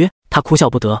有预约，他哭笑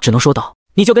不得，只能说道：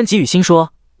你就跟季雨欣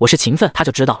说我是秦奋，他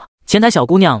就知道了。前台小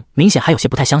姑娘明显还有些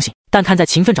不太相信，但看在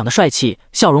秦奋长得帅气、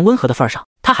笑容温和的份上，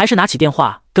她还是拿起电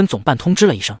话跟总办通知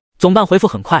了一声。总办回复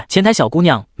很快，前台小姑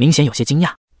娘明显有些惊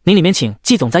讶。您里面请，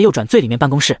季总在右转最里面办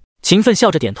公室。秦奋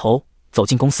笑着点头，走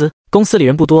进公司。公司里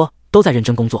人不多，都在认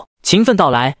真工作。秦奋到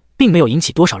来并没有引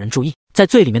起多少人注意。在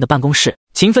最里面的办公室，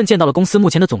秦奋见到了公司目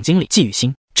前的总经理季雨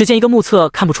欣。只见一个目测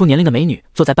看不出年龄的美女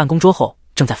坐在办公桌后，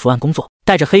正在伏案工作，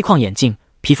戴着黑框眼镜，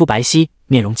皮肤白皙，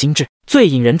面容精致。最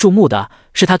引人注目的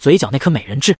是她嘴角那颗美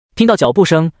人痣。听到脚步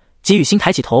声，季雨欣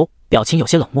抬起头，表情有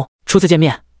些冷漠。初次见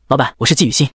面，老板，我是季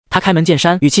雨欣。她开门见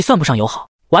山，语气算不上友好，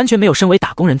完全没有身为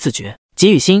打工人自觉。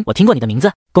季雨欣，我听过你的名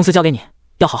字，公司交给你，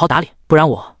要好好打理，不然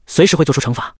我随时会做出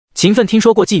惩罚。秦奋听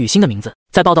说过季雨欣的名字，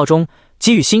在报道中，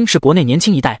季雨欣是国内年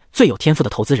轻一代最有天赋的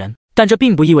投资人，但这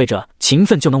并不意味着秦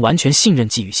奋就能完全信任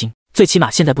季雨欣，最起码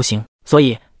现在不行，所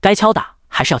以该敲打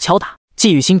还是要敲打。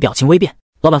季雨欣表情微变，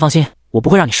老板放心，我不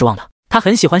会让你失望的。他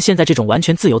很喜欢现在这种完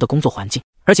全自由的工作环境，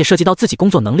而且涉及到自己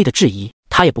工作能力的质疑，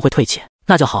他也不会退怯。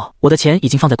那就好，我的钱已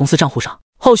经放在公司账户上，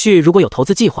后续如果有投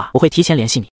资计划，我会提前联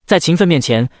系你。在秦奋面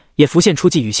前也浮现出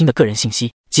季雨欣的个人信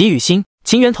息：季雨欣，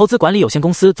秦源投资管理有限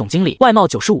公司总经理，外貌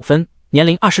95分，年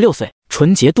龄26岁，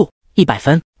纯洁度100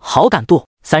分，好感度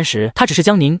30。他只是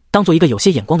将您当做一个有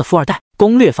些眼光的富二代。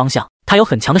攻略方向，他有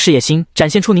很强的事业心，展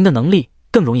现出您的能力，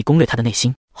更容易攻略他的内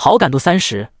心。好感度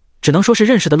30，只能说是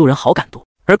认识的路人好感度。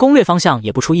而攻略方向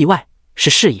也不出意外，是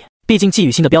事业。毕竟季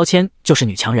雨欣的标签就是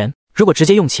女强人，如果直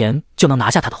接用钱就能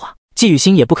拿下她的话，季雨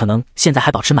欣也不可能现在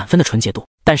还保持满分的纯洁度。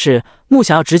但是木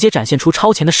想要直接展现出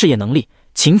超前的事业能力，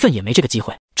秦奋也没这个机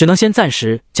会，只能先暂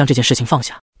时将这件事情放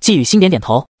下。季雨欣点点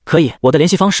头，可以，我的联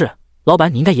系方式，老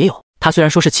板你应该也有。他虽然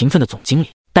说是秦奋的总经理，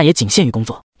但也仅限于工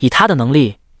作，以他的能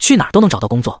力去哪儿都能找到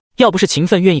工作。要不是秦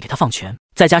奋愿意给他放权，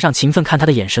再加上秦奋看他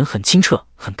的眼神很清澈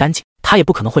很干净，他也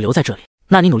不可能会留在这里。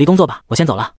那你努力工作吧，我先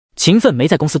走了。秦奋没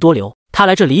在公司多留，他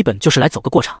来这里本就是来走个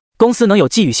过场。公司能有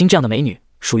季雨欣这样的美女，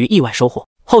属于意外收获，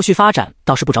后续发展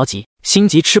倒是不着急，心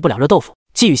急吃不了热豆腐。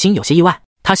季雨欣有些意外，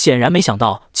他显然没想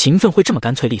到秦奋会这么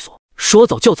干脆利索，说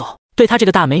走就走，对他这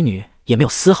个大美女也没有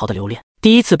丝毫的留恋。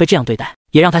第一次被这样对待，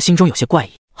也让他心中有些怪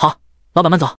异。好，老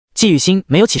板慢走。季雨欣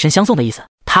没有起身相送的意思，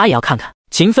他也要看看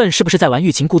秦奋是不是在玩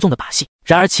欲擒故纵的把戏。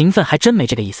然而秦奋还真没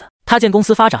这个意思，他见公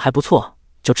司发展还不错，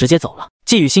就直接走了。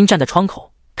季雨欣站在窗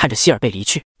口，看着希尔贝离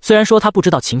去。虽然说他不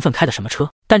知道秦奋开的什么车，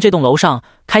但这栋楼上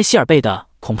开希尔贝的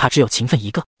恐怕只有秦奋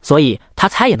一个，所以他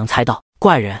猜也能猜到。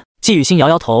怪人。季雨欣摇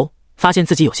摇头，发现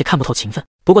自己有些看不透秦奋，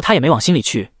不过他也没往心里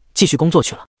去，继续工作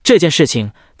去了。这件事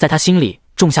情在他心里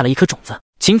种下了一颗种子。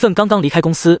秦奋刚刚离开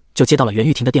公司，就接到了袁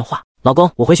玉婷的电话：老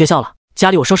公，我回学校了，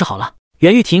家里我收拾好了。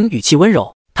袁玉婷语气温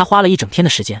柔，她花了一整天的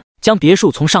时间，将别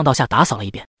墅从上到下打扫了一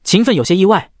遍。秦奋有些意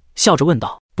外，笑着问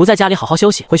道：不在家里好好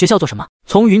休息，回学校做什么？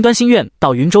从云端新院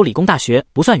到云州理工大学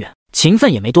不算远。秦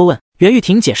奋也没多问，袁玉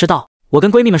婷解释道：我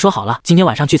跟闺蜜们说好了，今天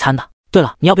晚上聚餐的。对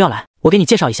了，你要不要来？我给你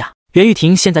介绍一下。袁玉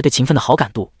婷现在对秦奋的好感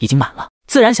度已经满了，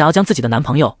自然想要将自己的男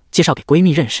朋友介绍给闺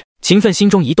蜜认识。秦奋心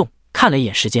中一动，看了一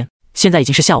眼时间，现在已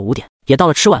经是下午5点，也到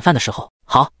了吃晚饭的时候。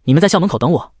好，你们在校门口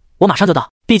等我，我马上就到。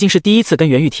毕竟是第一次跟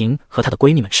袁玉婷和她的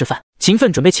闺蜜们吃饭，秦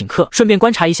奋准备请客，顺便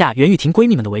观察一下袁玉婷闺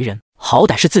蜜们的为人，好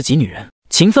歹是自己女人，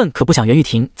秦奋可不想袁玉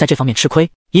婷在这方面吃亏。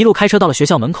一路开车到了学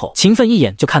校门口，秦奋一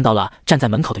眼就看到了站在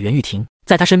门口的袁玉婷，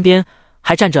在她身边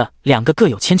还站着2个各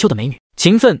有千秋的美女。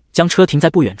秦奋将车停在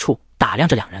不远处，打量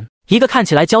着2人，一个看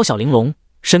起来娇小玲珑，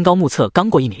身高目测刚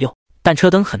过1.6米，但车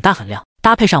灯很大很亮，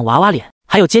搭配上娃娃脸，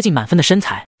还有接近满分的身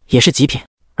材，也是极品。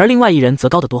而另外一人则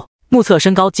高得多，目测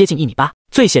身高接近1.8米，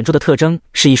最显著的特征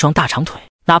是一双大长腿，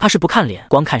哪怕是不看脸，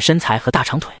光看身材和大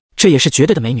长腿，这也是绝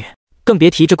对的美女。更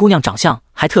别提这姑娘长相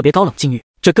还特别高冷禁欲，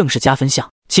这更是加分项。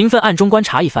秦奋暗中观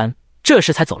察一番，这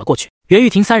时才走了过去。袁玉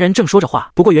婷3人正说着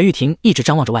话，不过袁玉婷一直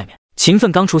张望着外面，秦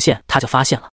奋刚出现，她就发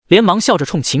现了，连忙笑着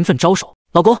冲秦奋招手：“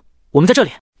老公，我们在这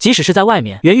里。”即使是在外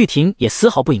面，袁玉婷也丝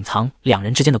毫不隐藏2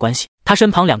人之间的关系。她身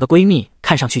旁2个闺蜜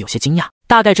看上去有些惊讶，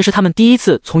大概这是她们第一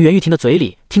次从袁玉婷的嘴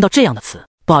里听到这样的词。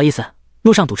不好意思，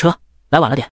路上堵车，来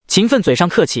晚了点。秦奋嘴上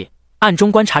客气，暗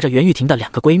中观察着袁玉婷的2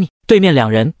个闺蜜，对面2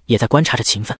人也在观察着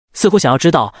秦奋，似乎想要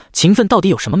知道秦奋到底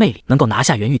有什么魅力能够拿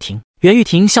下袁玉婷。袁玉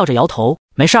婷笑着摇头：“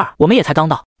没事儿，我们也才刚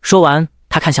到。”说完，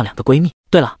她看向2个闺蜜：“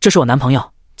对了，这是我男朋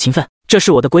友秦奋，这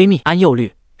是我的闺蜜安幼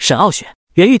绿、沈傲雪。”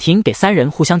袁玉婷给3人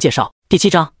互相介绍：“第7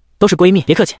章，都是闺蜜，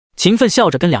别客气。”秦奋笑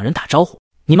着跟2人打招呼：“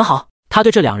你们好。”他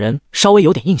对这2人稍微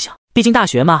有点印象，毕竟大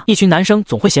学嘛，一群男生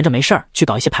总会闲着没事儿去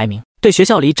搞一些排名，对学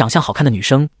校里长相好看的女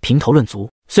生评头论足。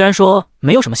虽然说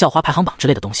没有什么校花排行榜之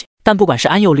类的东西，但不管是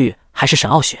安幼绿还是沈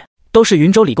傲雪，都是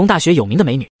云州理工大学有名的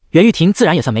美女。袁玉婷自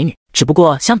然也算美女，只不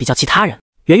过相比较其他人，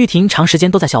袁玉婷长时间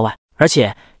都在校外，而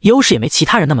且优势也没其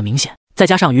他人那么明显。再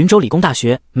加上云州理工大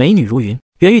学美女如云，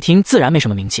袁玉婷自然没什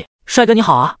么名气。帅哥你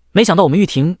好啊，没想到我们玉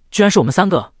婷居然是我们3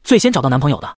个最先找到男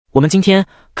朋友的，我们今天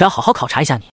可要好好考察一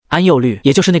下你。安幼绿，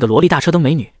也就是那个萝莉大车灯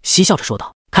美女，嬉笑着说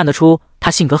道，看得出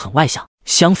她性格很外向。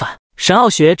相反，沈傲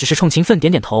雪只是冲秦奋点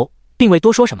点头，并未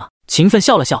多说什么。秦奋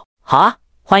笑了笑：“好啊，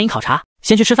欢迎考察，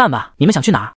先去吃饭吧，你们想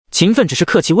去哪儿？”秦奋只是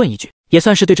客气问一句，也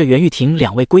算是对这袁玉婷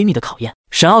2位闺蜜的考验。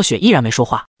沈傲雪依然没说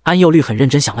话，安幼绿很认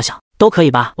真想了想：“都可以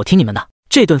吧，我听你们的。”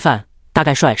这顿饭大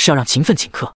概帅是要让秦奋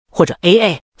请客，或者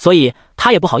AA， 所以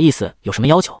他也不好意思有什么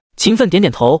要求。秦奋点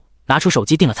点头，拿出手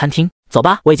机订了餐厅。走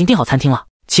吧，我已经订好餐厅了。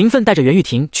秦奋带着袁玉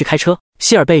婷去开车，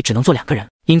希尔贝只能坐2个人，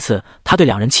因此他对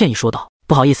2人歉意说道：“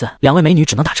不好意思，2位美女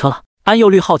只能打车了。”安幼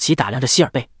绿好奇打量着希尔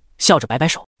贝，笑着摆摆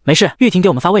手：“没事，玉婷给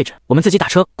我们发位置，我们自己打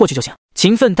车过去就行。”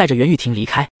秦奋带着袁玉婷离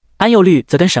开，安幼绿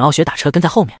则跟沈傲雪打车跟在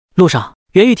后面。路上，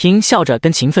袁玉婷笑着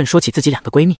跟秦奋说起自己2个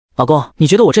闺蜜：“老公，你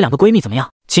觉得我这2个闺蜜怎么样？”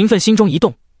秦奋心中一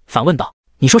动，反问道：“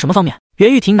你说什么方面？”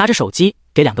袁玉婷拿着手机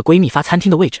给2个闺蜜发餐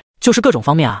厅的位置，就是各种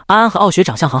方面啊。安安和傲雪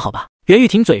长相很好吧？袁玉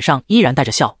婷嘴上依然带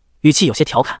着笑，语气有些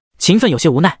调侃。秦奋有些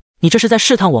无奈：“你这是在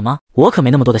试探我吗？我可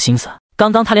没那么多的心思。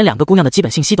刚刚他连2个姑娘的基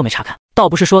本信息都没查看，倒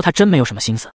不是说他真没有什么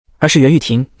心思，而是袁玉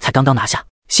婷才刚刚拿下，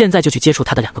现在就去接触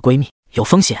他的2个闺蜜，有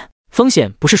风险。风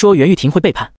险不是说袁玉婷会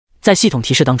背叛，在系统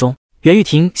提示当中，袁玉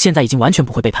婷现在已经完全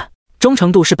不会背叛，忠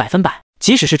诚度是100%，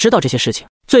即使是知道这些事情，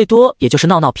最多也就是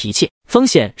闹闹脾气。风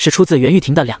险是出自袁玉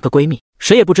婷的2个闺蜜，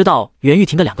谁也不知道袁玉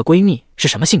婷的2个闺蜜是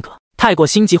什么性格，太过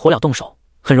心急火燎动手，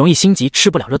很容易心急吃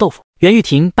不了热豆腐。袁玉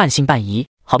婷半信半疑：“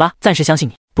好吧，暂时相信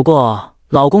你。不过，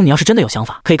老公，你要是真的有想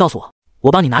法，可以告诉我，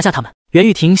我帮你拿下他们。”袁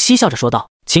玉婷嬉笑着说道。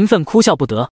秦奋哭笑不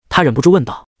得，他忍不住问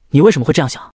道：“你为什么会这样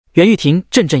想？”袁玉婷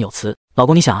振振有词：“老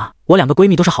公，你想啊，我2个闺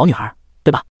蜜都是好女孩，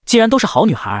对吧？既然都是好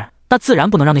女孩，那自然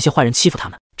不能让那些坏人欺负她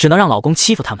们，只能让老公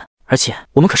欺负她们。而且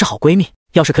我们可是好闺蜜，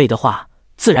要是可以的话，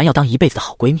自然要当一辈子的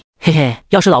好闺蜜。嘿嘿，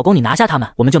要是老公你拿下她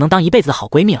们，我们就能当一辈子的好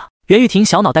闺蜜了。”袁玉婷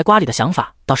小脑袋瓜里的想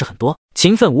法倒是很多，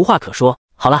秦奋无话可说。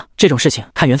好了，这种事情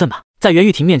看缘分吧。在袁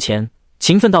玉婷面前，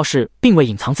秦奋倒是并未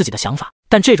隐藏自己的想法，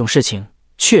但这种事情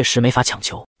确实没法强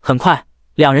求。很快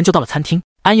，2人就到了餐厅，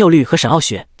安幼绿和沈傲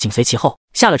雪紧随其后。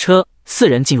下了车，4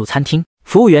人进入餐厅，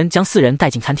服务员将4人带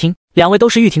进餐厅。2位都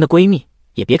是玉婷的闺蜜，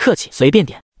也别客气，随便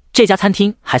点。这家餐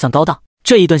厅还算高档，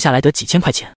这一顿下来得几千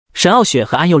块钱。沈傲雪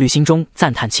和安幼绿心中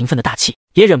赞叹秦奋的大气，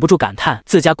也忍不住感叹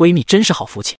自家闺蜜真是好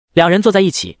福气。2人坐在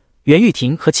一起，袁玉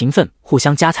婷和秦奋互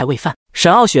相夹菜喂饭。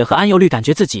沈傲雪和安幼绿感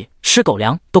觉自己吃狗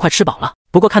粮都快吃饱了，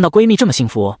不过看到闺蜜这么幸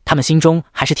福，她们心中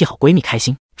还是替好闺蜜开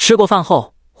心。吃过饭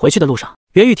后，回去的路上，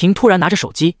袁玉婷突然拿着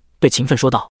手机对秦奋说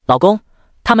道：“老公，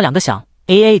他们2个想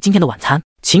AA 今天的晚餐。”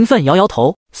秦奋摇摇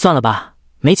头：“算了吧，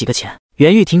没几个钱。”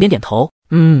袁玉婷点点头：“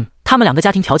他们2个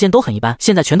家庭条件都很一般，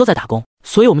现在全都在打工，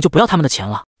所以我们就不要他们的钱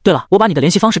了。对了，我把你的联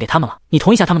系方式给他们了，你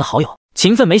同意下他们的好友。”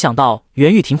秦奋没想到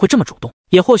袁玉婷会这么主动，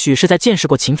也或许是在见识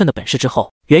过秦奋的本事之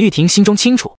后，袁玉婷心中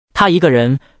清楚，她一个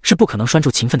人是不可能拴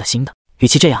住秦奋的心的。与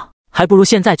其这样，还不如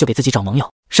现在就给自己找盟友，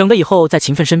省得以后在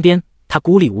秦奋身边，她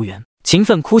孤立无援。秦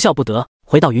奋哭笑不得，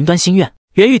回到云端新院，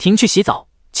袁玉婷去洗澡，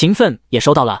秦奋也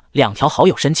收到了2条好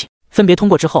友申请，分别通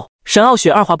过之后，沈傲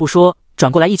雪二话不说转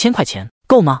过来1000块钱，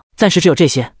够吗？暂时只有这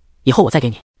些，以后我再给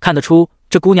你。看得出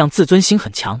这姑娘自尊心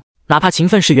很强，哪怕秦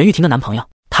奋是袁玉婷的男朋友，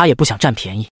她也不想占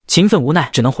便宜。秦奋无奈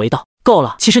只能回道：够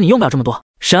了，其实你用不了这么多。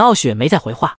沈傲雪没再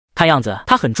回话，看样子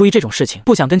她很注意这种事情，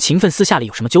不想跟秦奋私下里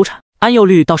有什么纠缠。安佑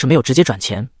绿倒是没有直接转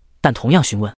钱，但同样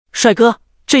询问：帅哥，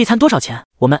这一餐多少钱？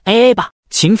我们 AA 吧。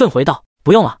秦奋回道：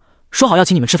不用了，说好要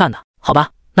请你们吃饭的。好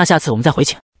吧，那下次我们再回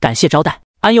请，感谢招待。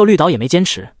安佑绿倒也没坚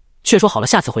持，却说好了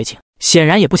下次回请，显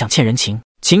然也不想欠人情。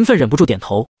秦奋忍不住点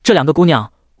头，这2个姑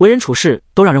娘为人处事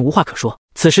都让人无话可说。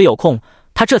此时有空，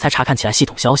他这才查看起来系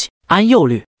统消息。安佑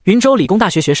绿，云州理工大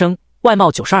学学生，外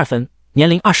貌92分，年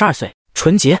龄22岁，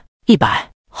纯洁100，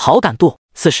好感度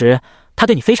40，她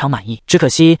对你非常满意，只可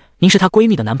惜您是她闺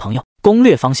蜜的男朋友。攻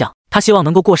略方向，她希望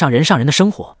能够过上人上人的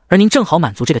生活，而您正好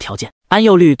满足这个条件。安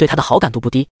佑绿对她的好感度不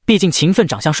低，毕竟秦奋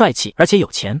长相帅气，而且有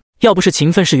钱，要不是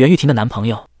秦奋是袁玉婷的男朋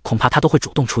友，恐怕她都会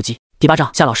主动出击。第8章，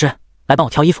夏老师来帮我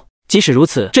挑衣服。即使如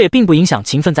此，这也并不影响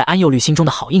秦奋在安佑绿心中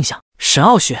的好印象。沈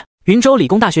傲雪，云州理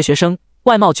工大学学生，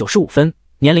外貌95分，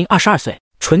年龄22岁，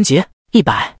纯洁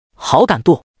100，好感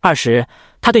度20，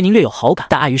他对您略有好感，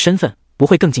但碍于身份不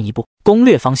会更进一步。攻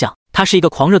略方向，他是一个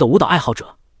狂热的舞蹈爱好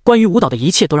者，关于舞蹈的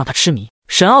一切都让他痴迷。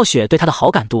沈傲雪对他的好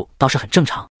感度倒是很正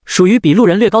常，属于比路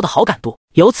人略高的好感度。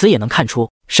由此也能看出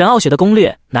沈傲雪的攻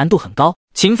略难度很高。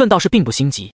秦奋倒是并不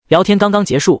心急，聊天刚刚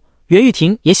结束，袁玉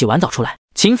婷也洗完澡出来。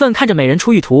秦奋看着美人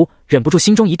出浴图，忍不住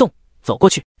心中一动，走过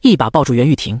去一把抱住袁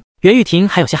玉婷。袁玉婷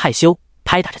还有些害羞，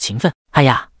拍打着秦奋：哎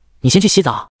呀，你先去洗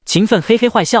澡。秦奋嘿嘿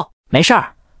坏笑：没事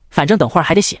儿，反正等会儿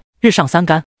还得洗，日上3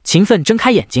竿。秦奋睁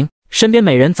开眼睛，身边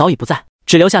美人早已不在，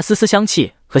只留下丝丝香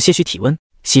气和些许体温。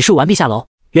洗漱完毕下楼，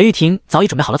袁玉婷早已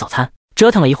准备好了早餐，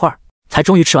折腾了一会儿，才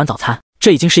终于吃完早餐。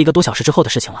这已经是1个多小时之后的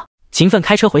事情了。秦奋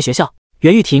开车回学校，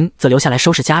袁玉婷则留下来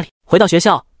收拾家里。回到学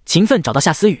校，秦奋找到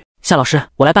夏思雨：夏老师，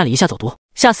我来办理一下走读。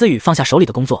夏思雨放下手里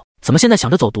的工作，怎么现在想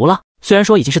着走读了？虽然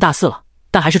说已经是大4了，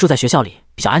但还是住在学校里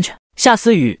比较安全。夏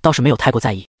思雨倒是没有太过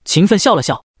在意。秦奋笑了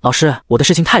笑：老师，我的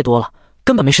事情太多了，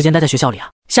根本没时间待在学校里啊。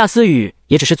夏思雨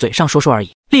也只是嘴上说说而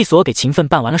已，利索给秦奋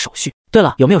办完了手续。对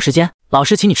了，有没有时间？老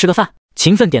师请你吃个饭。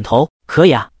秦奋点头：可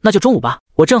以啊，那就中午吧，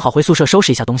我正好回宿舍收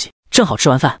拾一下东西，正好吃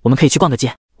完饭我们可以去逛个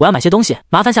街，我要买些东西，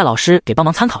麻烦夏老师给帮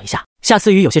忙参考一下。夏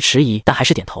思雨有些迟疑，但还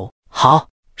是点头：好。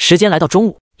时间来到中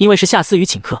午，因为是夏思雨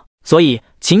请客，所以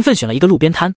秦奋选了一个路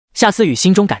边摊。夏思雨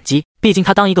心中感激，毕竟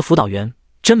他当一个辅导员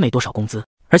真没多少工资，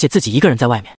而且自己一个人在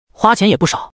外面花钱也不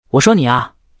少。我说你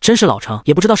啊，真是老成，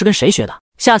也不知道是跟谁学的。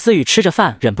夏思雨吃着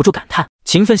饭忍不住感叹。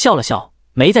秦奋笑了笑，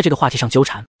没在这个话题上纠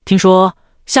缠。听说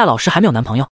夏老师还没有男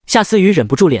朋友？夏思雨忍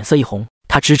不住脸色一红，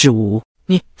他支支吾吾：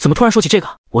你怎么突然说起这个？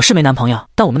我是没男朋友，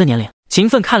但我们的年龄……秦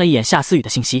奋看了一眼夏思雨的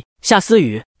信息：夏思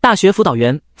雨，大学辅导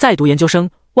员，在读研究生，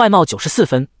外貌94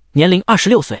分，年龄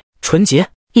26岁，纯洁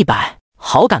100，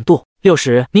好感度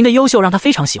60。您的优秀让他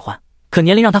非常喜欢，可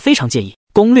年龄让他非常介意。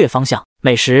攻略方向，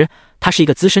美食，他是一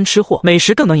个资深吃货，美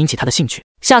食更能引起他的兴趣。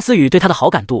夏思雨对他的好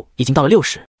感度已经到了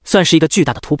60，算是一个巨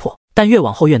大的突破，但越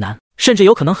往后越难，甚至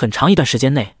有可能很长一段时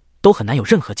间内都很难有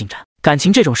任何进展。感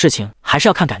情这种事情还是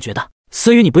要看感觉的。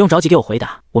思雨，你不用着急给我回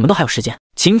答，我们都还有时间。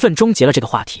秦奋终结了这个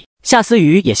话题，夏思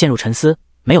雨也陷入沉思，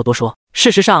没有多说。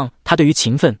事实上，他对于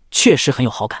秦奋确实很有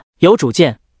好感，有主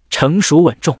见，成熟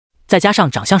稳重，再加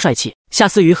上长相帅气，夏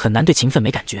思雨很难对秦奋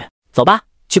没感觉。走吧，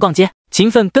去逛街。秦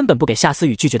奋根本不给夏思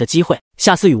雨拒绝的机会。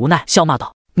夏思雨无奈笑骂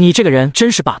道：你这个人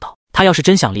真是霸道。他要是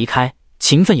真想离开，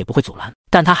秦奋也不会阻拦，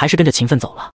但他还是跟着秦奋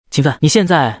走了。秦奋，你现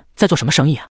在在做什么生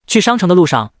意啊？去商城的路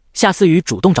上，夏思雨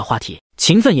主动找话题，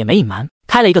秦奋也没隐瞒，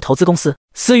开了一个投资公司。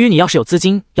思雨，你要是有资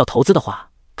金要投资的话，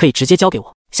可以直接交给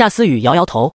我。夏思雨摇摇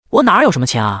头：我哪有什么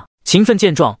钱啊？秦奋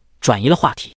见状转移了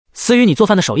话题：思雨，你做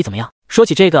饭的手艺怎么样？说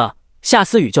起这个，夏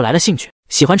思雨就来了兴趣。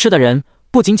喜欢吃的人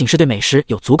不仅仅是对美食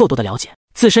有足够多的了解，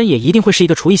自身也一定会是一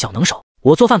个厨艺小能手。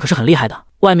我做饭可是很厉害的，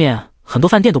外面很多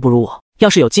饭店都不如我，要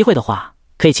是有机会的话，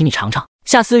可以请你尝尝。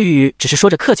夏思雨只是说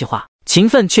着客气话，秦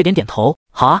奋却点点头：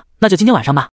好啊，那就今天晚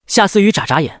上吧。夏思雨眨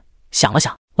眨眼，想了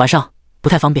想，晚上不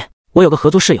太方便，我有个合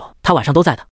租室友，他晚上都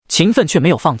在的。秦奋却没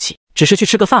有放弃，只是去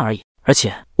吃个饭而已，而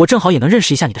且我正好也能认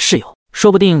识一下你的室友，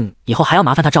说不定以后还要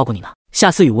麻烦他照顾你呢。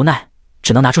夏思雨无奈，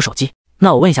只能拿出手机：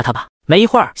那我问一下他吧。没一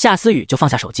会儿，夏思雨就放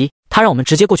下手机，他让我们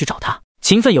直接过去找他。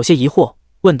秦奋有些疑惑，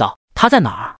问道：他在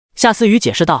哪儿？夏思雨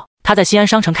解释道：他在新安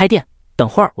商城开店，等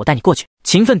会儿我带你过去。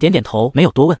秦奋点点头，没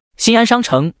有多问。新安商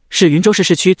城是云州市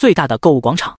市区最大的购物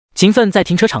广场。秦奋在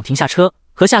停车场停下车，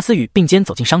和夏思雨并肩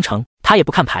走进商城。他也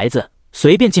不看牌子，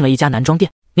随便进了一家男装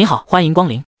店。您好，欢迎光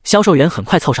临。销售员很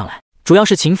快凑上来，主要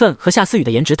是秦奋和夏思雨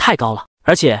的颜值太高了，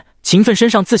而且秦奋身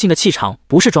上自信的气场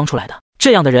不是装出来的，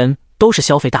这样的人都是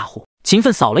消费大户。秦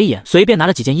奋扫了一眼，随便拿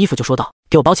了几件衣服就说道：“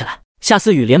给我包起来。”夏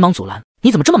思雨连忙阻拦：“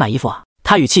你怎么这么买衣服啊？”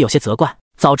他语气有些责怪：“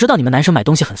早知道你们男生买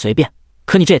东西很随便，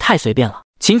可你这也太随便了。”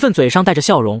秦奋嘴上带着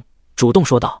笑容，主动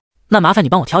说道：“那麻烦你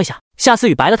帮我挑一下。”夏思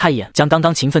雨白了他一眼，将刚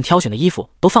刚秦奋挑选的衣服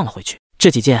都放了回去。这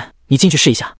几件你进去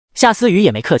试一下。夏思雨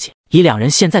也没客气，以两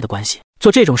人现在的关系，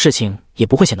做这种事情也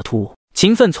不会显得突兀。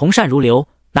秦奋从善如流，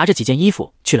拿着几件衣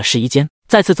服去了试衣间。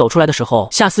再次走出来的时候，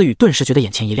夏思雨顿时觉得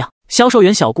眼前一亮。销售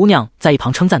员小姑娘在一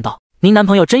旁称赞道：“您男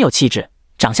朋友真有气质，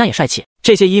长相也帅气，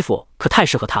这些衣服可太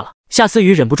适合他了。”夏思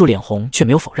雨忍不住脸红，却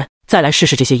没有否认。再来试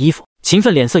试这些衣服。秦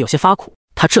奋脸色有些发苦，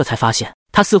他这才发现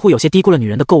他似乎有些低估了女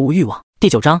人的购物欲望。第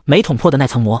9章没捅破的那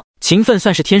层膜。秦奋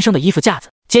算是天生的衣服架子，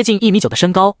接近1.9米的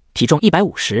身高，体重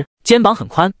150，肩膀很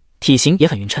宽，体型也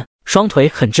很匀称，双腿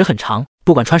很直很长，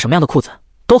不管穿什么样的裤子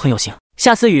都很有型。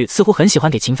夏思雨似乎很喜欢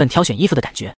给秦奋挑选衣服的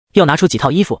感觉，又拿出几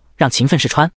套衣服让秦奋试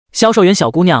穿。销售员小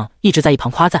姑娘一直在一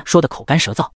旁夸赞，说得口干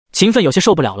舌燥。秦奋有些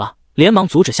受不了了，连忙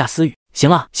阻止夏思雨：“行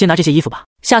了，先拿这些衣服吧。”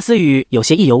夏思雨有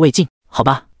些意犹未尽：“好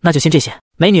吧，那就先这些。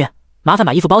美女，麻烦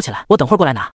把衣服包起来，我等会儿过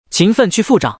来拿。”秦奋去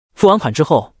付账，付完款之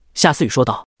后，夏思雨说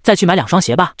道：“再去买2双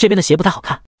鞋吧，这边的鞋不太好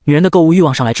看。”女人的购物欲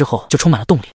望上来之后就充满了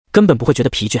动力，根本不会觉得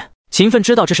疲倦。秦奋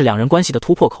知道这是两人关系的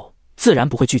突破口，自然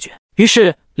不会拒绝。于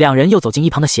是两人又走进一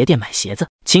旁的鞋店买鞋子，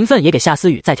秦奋也给夏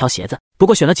思雨再挑鞋子，不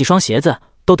过选了几双鞋子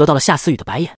都得到了夏思雨的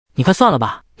白眼：“你快算了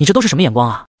吧，你这都是什么眼光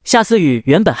啊？”夏思雨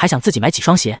原本还想自己买几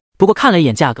双鞋，不过看了一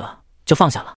眼价格就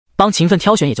放下了，帮秦奋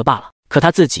挑选也就罢了，可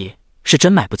他自己是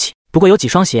真买不起。不过有几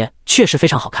双鞋确实非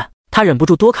常好看，他忍不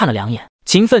住多看了2眼。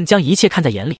秦奋将一切看在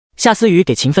眼里。夏思雨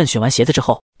给秦奋选完鞋子之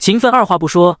后，秦奋二话不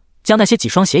说将那些几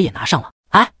双鞋也拿上了。“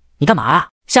哎，你干嘛啊？”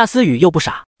夏思雨又不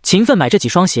傻，秦奋买这几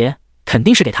双鞋肯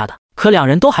定是给他的，可两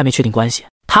人都还没确定关系，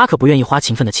他可不愿意花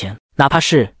秦奋的钱，哪怕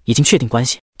是已经确定关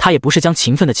系，他也不是将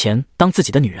秦奋的钱当自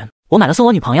己的女人。“我买了送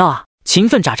我女朋友啊。”秦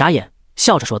奋眨眨眼，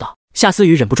笑着说道。夏思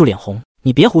雨忍不住脸红：“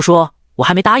你别胡说，我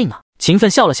还没答应呢。”秦奋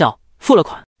笑了笑，付了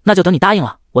款：“那就等你答应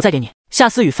了，我再给你。”夏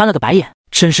思雨翻了个白眼，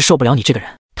真是受不了你这个人。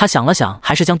他想了想，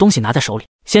还是将东西拿在手里：“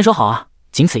先说好啊，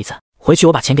仅此一次，回去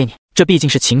我把钱给你。”这毕竟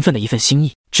是秦奋的一份心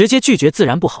意，直接拒绝自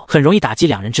然不好，很容易打击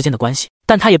两人之间的关系。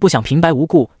但他也不想平白无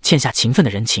故欠下秦奋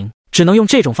的人情，只能用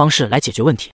这种方式来解决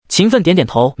问题。秦奋点点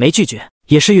头，没拒绝，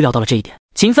也是预料到了这一点。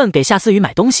秦奋给夏思雨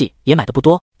买东西也买的不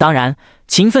多，当然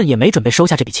秦奋也没准备收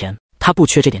下这笔钱，他不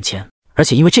缺这点钱，而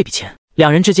且因为这笔钱，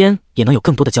两人之间也能有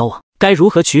更多的交往。该如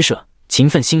何取舍，秦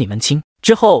奋心里门清。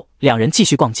之后两人继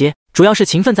续逛街，主要是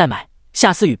秦奋在买，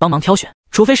夏思雨帮忙挑选，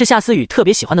除非是夏思雨特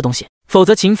别喜欢的东西，否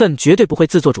则秦奋绝对不会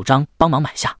自作主张帮忙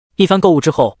买下。一番购物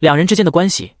之后，两人之间的关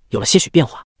系有了些许变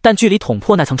化，但距离捅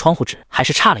破那层窗户纸还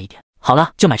是差了一点。好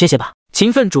了，就买这些吧。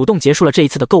秦奋主动结束了这一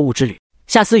次的购物之旅。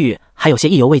夏思雨还有些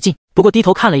意犹未尽，不过低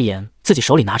头看了一眼自己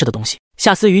手里拿着的东西，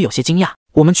夏思雨有些惊讶：“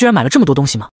我们居然买了这么多东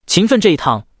西吗？”秦奋这一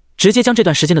趟直接将这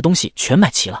段时间的东西全买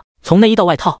齐了，从内衣到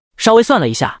外套。稍微算了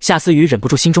一下，夏思雨忍不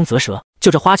住心中啧舌，就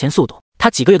这花钱速度，他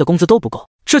几个月的工资都不够，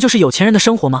这就是有钱人的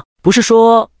生活吗？不是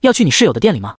说要去你室友的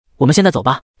店里吗？我们现在走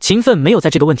吧。秦奋没有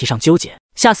在这个问题上纠结，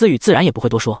夏思雨自然也不会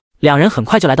多说。两人很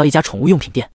快就来到一家宠物用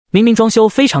品店，明明装修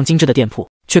非常精致的店铺，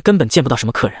却根本见不到什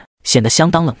么客人，显得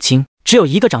相当冷清，只有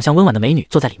一个长相温婉的美女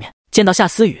坐在里面。见到夏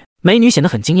思雨，美女显得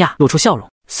很惊讶，露出笑容：“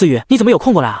思雨，你怎么有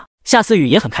空过来啊？”夏思雨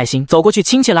也很开心，走过去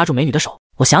亲切拉住美女的手：“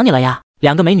我想你了呀。”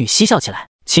两个美女嬉笑起来。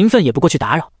秦奋也不过去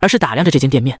打扰，而是打量着这间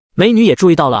店面。美女也注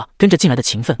意到了跟着进来的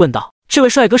秦奋，问道：“这位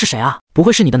帅哥是谁啊？不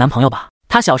会是你的男朋友吧？”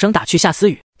他小声打趣夏思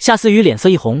雨。夏思雨脸色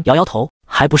一红，摇摇头：“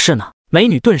还不是呢。”美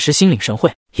女顿时心领神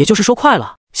会，也就是说快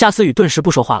了。夏思雨顿时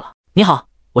不说话了：“你好，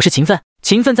我是秦奋。”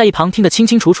秦奋在一旁听得清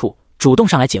清楚楚，主动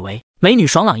上来解围。美女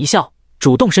爽朗一笑，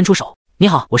主动伸出手：“你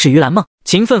好，我是于兰梦。”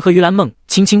秦奋和于兰梦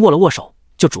轻轻握了握手，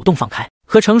就主动放开。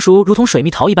和成熟如同水蜜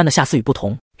桃一般的夏思雨不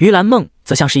同，于兰梦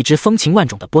则像是一只风情万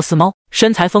种的波斯猫，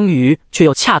身材丰腴却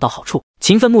又恰到好处。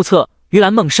秦奋目测于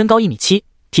兰梦身高1.7米，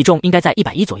体重应该在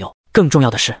110左右。更重要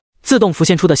的是，自动浮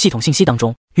现出的系统信息当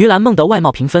中，于兰梦的外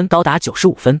貌评分高达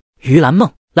95分。于兰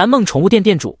梦，蓝梦宠物店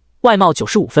店主，外貌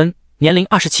95分，年龄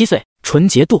27岁，纯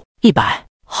洁度100，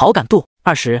好感度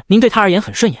20，您对他而言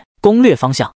很顺眼。攻略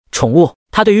方向：宠物，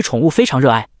他对于宠物非常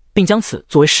热爱，并将此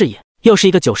作为事业。又是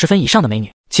一个90分以上的美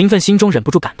女，秦奋心中忍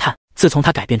不住感叹，自从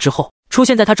他改变之后，出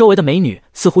现在他周围的美女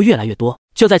似乎越来越多。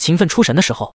就在秦奋出神的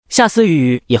时候，夏思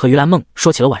雨也和于兰梦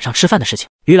说起了晚上吃饭的事情。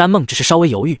于兰梦只是稍微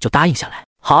犹豫就答应下来。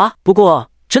好啊，不过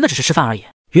真的只是吃饭而已。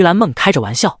于兰梦开着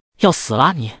玩笑，要死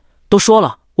啦你！都说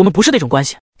了，我们不是那种关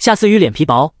系。夏思雨脸皮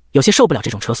薄，有些受不了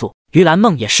这种车速。于兰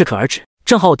梦也适可而止，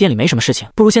正好我店里没什么事情，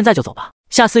不如现在就走吧。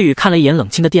夏思雨看了一眼冷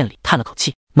清的店里，叹了口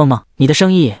气：梦梦，你的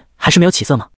生意还是没有起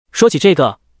色吗？说起这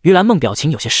个，于兰梦表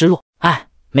情有些失落。哎，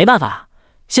没办法，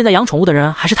现在养宠物的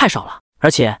人还是太少了，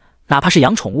而且哪怕是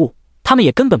养宠物，他们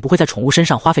也根本不会在宠物身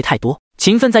上花费太多。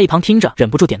秦奋在一旁听着，忍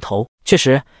不住点头。确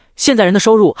实，现在人的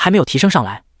收入还没有提升上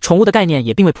来，宠物的概念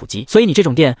也并未普及，所以你这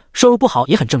种店收入不好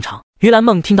也很正常。于兰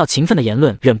梦听到秦奋的言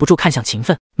论，忍不住看向秦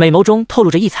奋，美眸中透露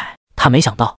着异彩。他没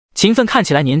想到秦奋看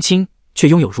起来年轻，却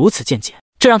拥有如此见解，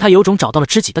这让他有种找到了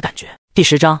知己的感觉。第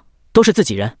10章，都是自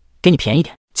己人，给你便宜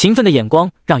点。秦奋的眼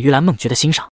光让于兰梦觉得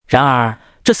欣赏，然而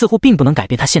这似乎并不能改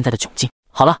变他现在的窘境。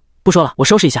好了，不说了，我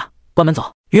收拾一下，关门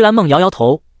走。于兰梦摇摇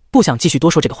头，不想继续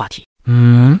多说这个话题。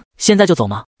现在就走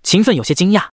吗？秦奋有些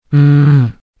惊讶。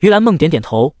于兰梦点点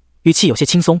头，语气有些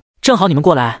轻松。正好你们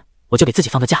过来，我就给自己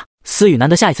放个假。思雨难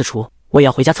得下一次厨，我也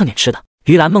要回家蹭点吃的。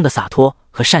于兰梦的洒脱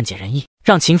和善解人意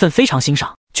让秦奋非常欣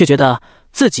赏，却觉得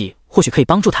自己或许可以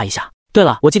帮助他一下。对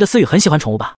了，我记得思雨很喜欢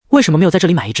宠物吧？为什么没有在这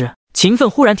里买一只？秦奋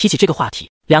忽然提起这个话题，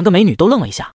两个美女都愣了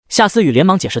一下。夏思雨连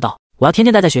忙解释道：“我要天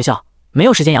天待在学校，没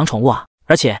有时间养宠物啊，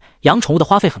而且养宠物的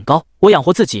花费很高，我养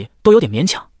活自己都有点勉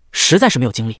强，实在是没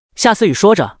有精力。”夏思雨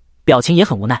说着，表情也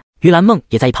很无奈。于兰梦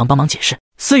也在一旁帮忙解释，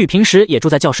思雨平时也住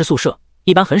在教师宿舍，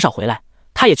一般很少回来，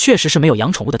她也确实是没有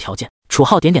养宠物的条件。楚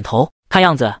浩点点头，看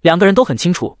样子两个人都很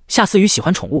清楚夏思雨喜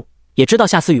欢宠物，也知道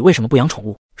夏思雨为什么不养宠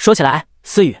物。说起来，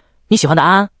思雨，你喜欢的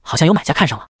安安好像有买家看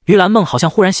上了。于兰梦好像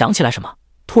忽然想起来什么，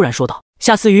突然说道。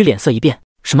夏思雨脸色一变，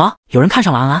什么？有人看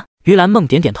上了安安？于兰梦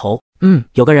点点头，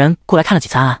有个人过来看了几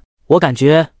次安安，我感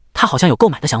觉他好像有购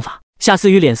买的想法。夏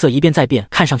思雨脸色一变再变，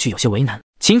看上去有些为难。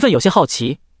秦奋有些好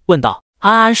奇，问道：“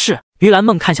安安是？”于兰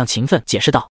梦看向秦奋，解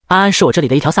释道：“安安是我这里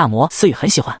的一条萨摩，思雨很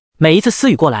喜欢，每一次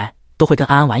思雨过来都会跟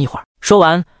安安玩一会儿。”说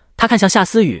完，他看向夏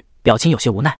思雨，表情有些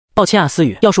无奈：“抱歉啊，思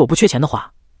雨，要是我不缺钱的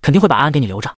话，肯定会把安安给你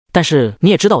留着，但是你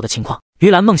也知道我的情况。”于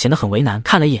兰梦显得很为难，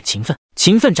看了一眼秦奋，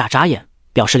秦奋眨眨眼，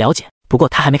表示了解。不过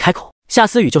他还没开口，夏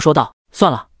思雨就说道：“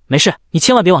算了，没事，你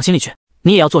千万别往心里去，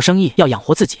你也要做生意，要养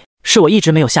活自己，是我一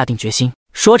直没有下定决心。”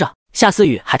说着，夏思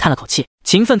雨还叹了口气。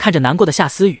秦奋看着难过的夏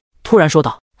思雨，突然说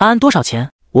道：“安安多少钱？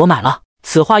我买了。”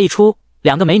此话一出，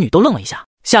两个美女都愣了一下。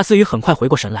夏思雨很快回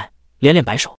过神来，连连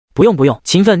摆手：“不用不用，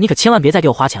秦奋你可千万别再给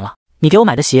我花钱了，你给我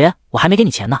买的鞋我还没给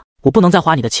你钱呢，我不能再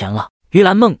花你的钱了。”于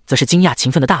兰梦则是惊讶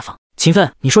秦奋的大方：“秦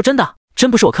奋，你说真的？真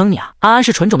不是我坑你啊？安安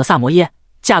是纯种的萨摩耶，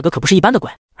价格可不是一般的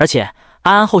贵，而且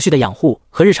安安后续的养护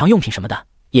和日常用品什么的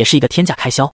也是一个天价开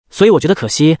销，所以我觉得可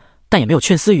惜，但也没有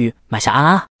劝思雨买下安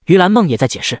安啊。”于兰梦也在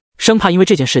解释，生怕因为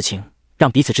这件事情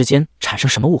让彼此之间产生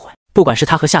什么误会，不管是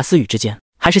他和夏思雨之间，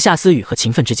还是夏思雨和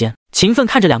秦奋之间。秦奋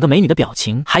看着两个美女的表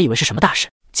情，还以为是什么大事，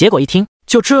结果一听，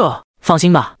就这，放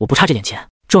心吧，我不差这点钱，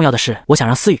重要的是我想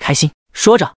让思雨开心。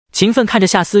说着，秦奋看着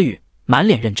夏思雨，满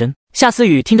脸认真。夏思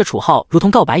雨听着楚浩如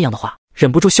同告白一样的话，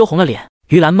忍不住羞红了脸。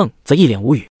于兰梦则一脸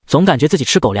无语，总感觉自己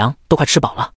吃狗粮都快吃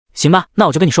饱了。行吧，那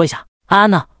我就跟你说一下，安安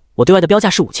呢，我对外的标价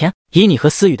是5000，以你和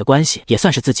思雨的关系也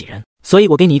算是自己人，所以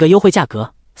我给你一个优惠价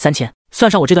格，3000，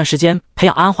算上我这段时间培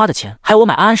养安安花的钱，还有我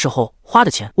买安安时候花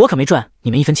的钱，我可没赚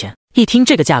你们一分钱。一听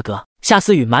这个价格，夏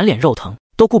思雨满脸肉疼，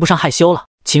都顾不上害羞了。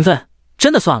秦奋，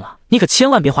真的算了，你可千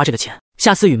万别花这个钱。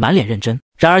夏思雨满脸认真，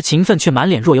然而秦奋却满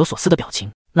脸若有所思的表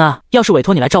情。那要是委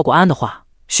托你来照顾安安的话，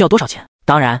需要多少钱？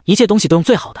当然，一切东西都用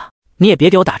最好的，你也别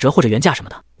给我打折或者原价什么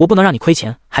的，我不能让你亏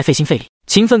钱还费心费力。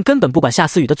秦奋根本不管夏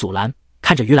思雨的阻拦，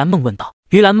看着于兰梦问道。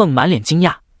于兰梦满脸惊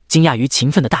讶，惊讶于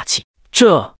秦奋的大气。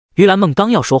于兰梦刚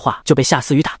要说话，就被夏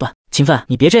思雨打断。秦奋，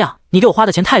你别这样，你给我花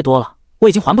的钱太多了，我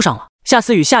已经还不上了。夏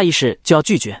思雨下意识就要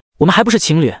拒绝，我们还不是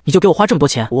情侣，你就给我花这么多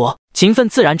钱？秦奋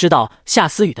自然知道夏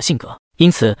思雨的性格，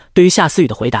因此对于夏思雨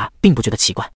的回答并不觉得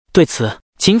奇怪。对此，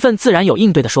秦奋自然有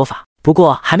应对的说法。不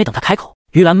过还没等他开口，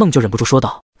于兰梦就忍不住说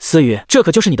道：“思雨，这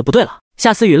可就是你的不对了。”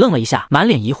夏思雨愣了一下，满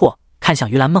脸疑惑，看向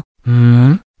于兰梦：“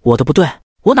我的不对？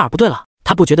我哪儿不对了？”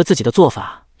他不觉得自己的做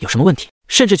法有什么问题，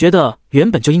甚至觉得原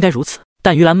本就应该如此。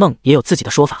但于兰梦也有自己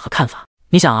的说法和看法。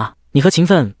你想啊，你和秦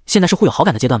奋现在是互有好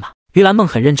感的阶段吧？于兰梦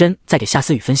很认真在给夏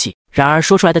思雨分析，然而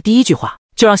说出来的第一句话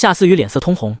就让夏思雨脸色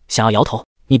通红，想要摇头。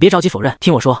你别着急否认，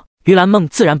听我说。于兰梦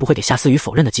自然不会给夏思雨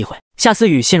否认的机会。夏思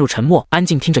雨陷入沉默，安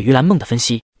静听着于兰梦的分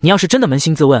析。你要是真的扪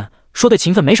心自问，说对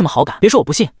秦奋没什么好感，别说我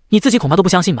不信，你自己恐怕都不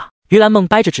相信吧。于兰梦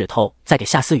掰着指头在给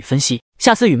夏思雨分析。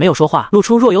夏思雨没有说话，露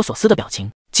出若有所思的表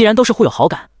情。既然都是互有好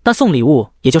感，那送礼物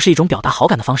也就是一种表达好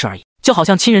感的方式而已，就好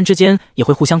像亲人之间也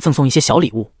会互相赠送一些小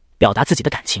礼物，表达自己的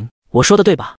感情。我说的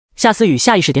对吧？夏思雨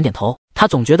下意识点点头，他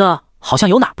总觉得好像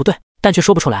有哪不对，但却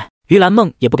说不出来。于兰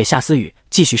梦也不给夏思雨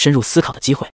继续深入思考的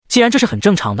机会。既然这是很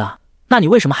正常的，那你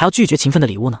为什么还要拒绝秦奋的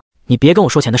礼物呢？你别跟我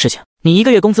说钱的事情，你一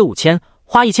个月工资5000，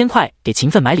花1000块给秦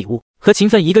奋买礼物，和秦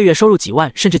奋一个月收入几万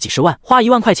甚至几十万，花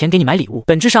1万块钱给你买礼物，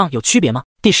本质上有区别吗？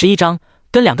第11章，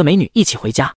跟两个美女一起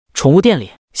回家。宠物店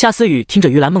里，夏思雨听着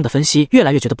于兰梦的分析，越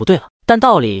来越觉得不对了，但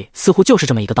道理似乎就是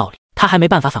这么一个道理，他还没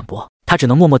办法反驳，他只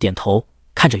能默默点头，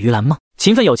看着于兰梦，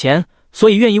秦奋有钱，所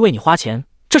以愿意为你花钱，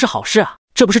这是好事啊，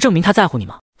这不是证明他在乎你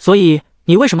吗？所以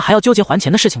你为什么还要纠结还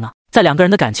钱的事情呢？在两个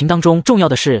人的感情当中，重要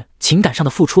的是情感上的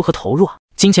付出和投入啊，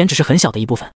金钱只是很小的一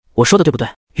部分。我说的对不对？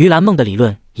于兰梦的理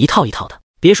论一套一套的，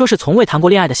别说是从未谈过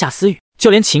恋爱的夏思雨，就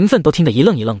连秦奋都听得一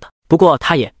愣一愣的。不过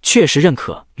他也确实认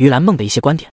可于兰梦的一些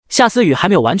观点。夏思雨还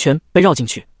没有完全被绕进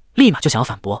去，立马就想要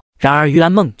反驳，然而于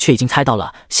兰梦却已经猜到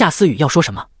了夏思雨要说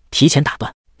什么，提前打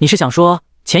断。你是想说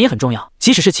钱也很重要，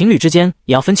即使是情侣之间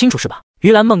也要分清楚是吧？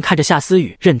于兰梦看着夏思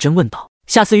雨认真问道。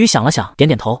夏思雨想了想，点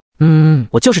点头，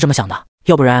我就是这么想的，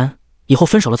要不然以后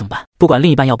分手了怎么办？不管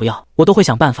另一半要不要，我都会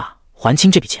想办法还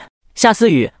清这笔钱。夏思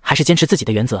雨还是坚持自己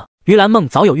的原则。于兰梦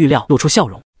早有预料，露出笑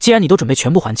容。既然你都准备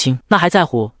全部还清，那还在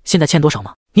乎现在欠多少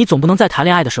吗？你总不能在谈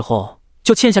恋爱的时候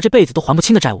就欠下这辈子都还不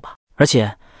清的债务吧？而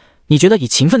且你觉得以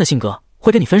秦奋的性格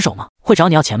会跟你分手吗？会找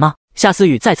你要钱吗？夏思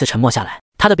雨再次沉默下来，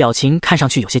他的表情看上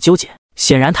去有些纠结，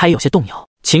显然他也有些动摇。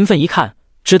秦奋一看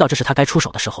知道这是他该出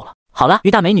手的时候了。好了，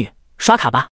于大美女，刷卡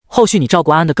吧，后续你照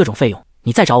顾安安的各种费用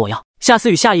你再找我要。夏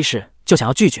思雨下意识就想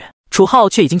要拒绝，楚浩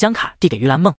却已经将卡递给于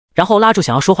兰梦，然后拉住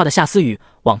想要说话的夏思雨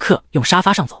往客用沙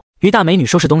发上走。于大美女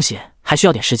收拾东西还需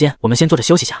要点时间，我们先坐着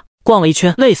休息下。逛了一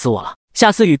圈累死我了。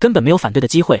夏思雨根本没有反对的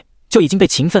机会，就已经被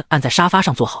秦奋按在沙发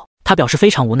上坐好。他表示非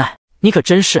常无奈，你可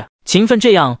真是，秦奋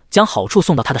这样将好处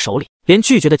送到他的手里，连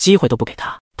拒绝的机会都不给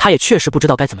他，他也确实不知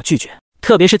道该怎么拒绝，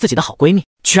特别是自己的好闺蜜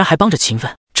居然还帮着秦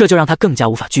奋，这就让他更加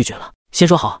无法拒绝了。先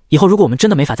说好，以后如果我们真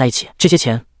的没法在一起，这些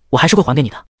钱我还是会还给你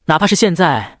的，哪怕是现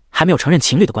在还没有承认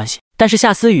情侣的关系。但是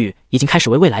夏思雨已经开始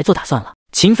为未来做打算了，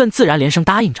秦奋自然连声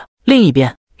答应着。另一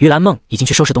边，于兰梦已经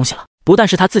去收拾东西了，不但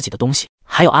是她自己的东西，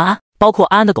还有安安，包括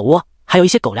安安的狗窝，还有一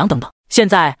些狗粮等等。现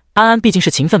在安安毕竟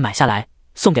是秦奋买下来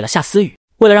送给了夏思雨，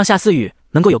为了让夏思雨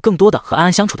能够有更多的和安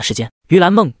安相处的时间，于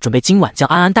兰梦准备今晚将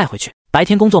安安带回去，白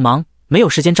天工作忙没有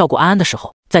时间照顾安安的时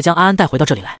候，再将安安带回到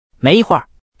这里来。没一会儿，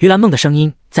于兰梦的声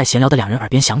音在闲聊的两人耳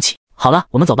边响起。好了，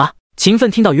我们走吧。秦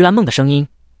奋听到于兰梦的声音，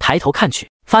抬头看去，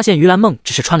发现于兰梦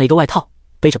只是穿了一个外套，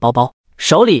背着包包，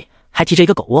手里还提着一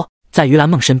个狗窝。在于兰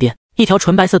梦身边，一条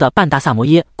纯白色的半大萨摩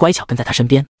耶乖巧跟在她身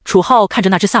边。楚浩看着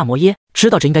那只萨摩耶，知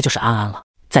道这应该就是安安了。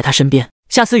在她身边，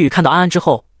夏思雨看到安安之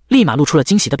后，立马露出了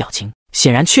惊喜的表情，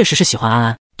显然确实是喜欢安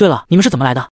安。对了，你们是怎么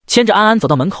来的？牵着安安走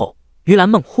到门口，于兰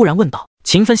梦忽然问道。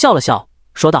秦奋笑了笑，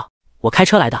说道：我开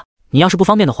车来的，你要是不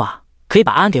方便的话，可以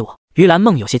把安安给我。于兰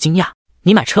梦有些惊讶，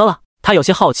你买车了？她有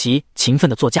些好奇秦奋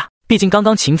的座驾，毕竟刚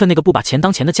刚秦奋那个不把钱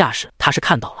当钱的架势，她是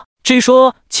看到了。至于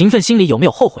说秦奋心里有没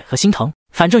有后悔和心疼，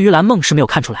反正于兰梦是没有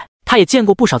看出来。她也见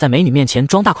过不少在美女面前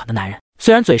装大款的男人，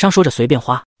虽然嘴上说着随便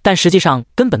花，但实际上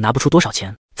根本拿不出多少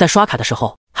钱，在刷卡的时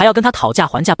候还要跟他讨价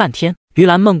还价半天。于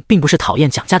兰梦并不是讨厌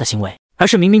讲价的行为，而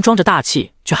是明明装着大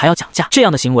气却还要讲价，这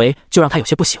样的行为就让她有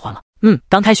些不喜欢了。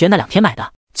刚开学那2天买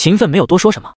的。秦奋没有多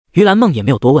说什么，于兰梦也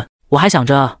没有多问。我还想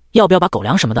着要不要把狗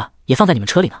粮什么的也放在你们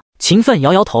车里呢。秦奋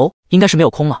摇摇头，应该是没有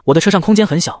空了，我的车上空间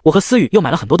很小，我和思雨又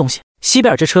买了很多东西。西贝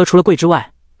尔这车除了贵之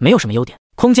外没有什么优点，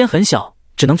空间很小，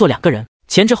只能坐2个人，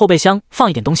前置后备箱放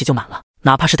一点东西就满了，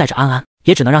哪怕是带着安安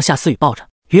也只能让夏思雨抱着。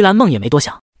于兰梦也没多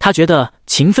想，她觉得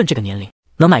秦奋这个年龄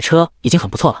能买车已经很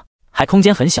不错了，还空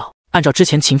间很小，按照之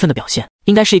前秦奋的表现，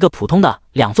应该是一个普通的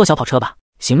2座小跑车吧。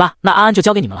行吧，那安安就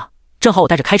交给你们了，正好我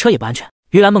带着开车也不安全。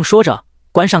于兰梦说着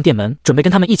关上店门，准备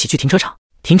跟他们一起去停车场。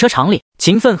停车场里，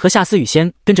秦奋和夏思雨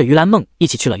先跟着于兰梦一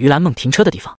起去了于兰梦停车的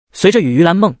地方。随着于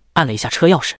兰梦按了一下车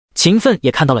钥匙，秦奋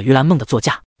也看到了于兰梦的座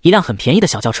驾，一辆很便宜的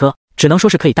小轿车，只能说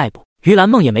是可以代步。于兰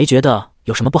梦也没觉得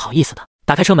有什么不好意思的，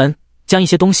打开车门，将一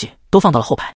些东西都放到了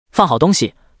后排。放好东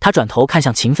西，他转头看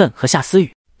向秦奋和夏思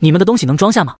雨，你们的东西能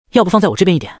装下吗？要不放在我这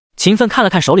边一点。秦奋看了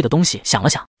看手里的东西，想了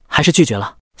想，还是拒绝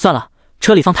了。算了，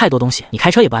车里放太多东西，你开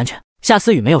车也不安全。夏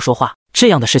思雨没有说话，这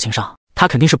样的事情上他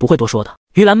肯定是不会多说的。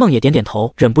于兰梦也点点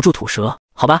头，忍不住吐舌。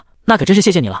好吧，那可真是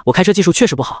谢谢你了，我开车技术确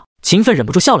实不好。秦奋忍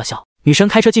不住笑了笑，女生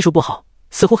开车技术不好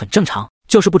似乎很正常，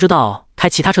就是不知道开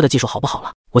其他车的技术好不好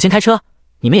了。我先开车，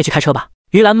你们也去开车吧。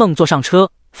于兰梦坐上车，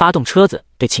发动车子，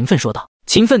对秦奋说道。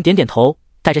秦奋点点头，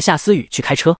带着夏思雨去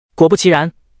开车。果不其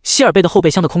然，希尔贝的后备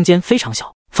箱的空间非常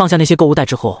小，放下那些购物袋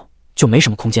之后就没什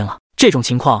么空间了。这种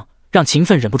情况让秦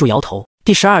奋忍不住摇头。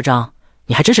第12章，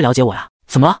你还真是了解我呀，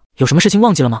怎么了？有什么事情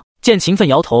忘记了吗？见秦奋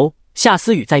摇头，夏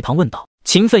思雨在一旁问道。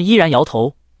秦奋依然摇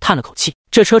头，叹了口气，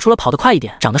这车除了跑得快一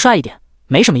点，长得帅一点，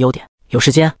没什么优点。有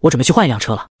时间我准备去换一辆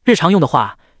车了，日常用的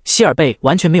话，希尔贝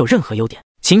完全没有任何优点。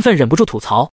秦奋忍不住吐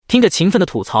槽。听着秦奋的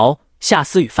吐槽，夏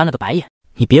思雨翻了个白眼，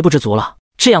你别不知足了，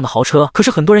这样的豪车可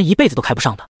是很多人一辈子都开不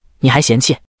上的，你还嫌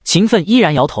弃？秦奋依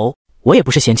然摇头，我也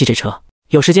不是嫌弃这车，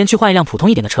有时间去换一辆普通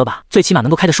一点的车吧，最起码能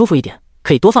够开得舒服一点，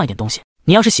可以多放一点东西。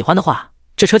你要是喜欢的话，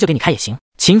这车就给你开也行。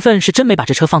秦奋是真没把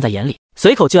这车放在眼里，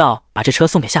随口就要把这车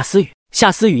送给夏思雨。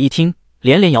夏思雨一听，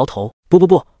连连摇头，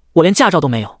不，我连驾照都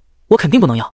没有，我肯定不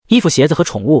能要。衣服鞋子和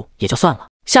宠物也就算了。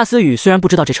夏思雨虽然不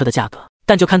知道这车的价格，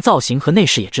但就看造型和内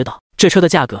饰也知道，这车的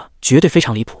价格绝对非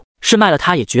常离谱，是卖了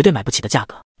他也绝对买不起的价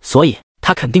格，所以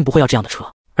他肯定不会要这样的车。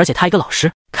而且他一个老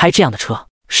师开这样的车，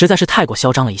实在是太过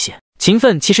嚣张了一些。秦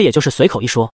奋其实也就是随口一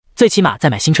说，最起码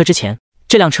在买新车之前，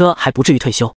这辆车还不至于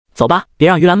退休。走吧，别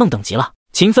让于兰梦等急了。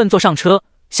秦奋坐上车，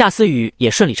夏思雨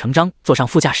也顺理成章坐上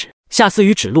副驾驶。夏思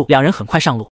雨指路，两人很快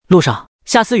上路。路上，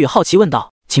夏思雨好奇问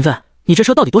道：“秦奋，你这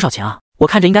车到底多少钱啊？我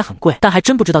看着应该很贵，但还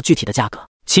真不知道具体的价格。”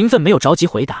秦奋没有着急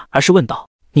回答，而是问道：“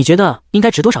你觉得应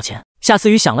该值多少钱？”夏思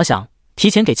雨想了想，提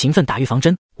前给秦奋打预防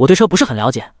针：“我对车不是很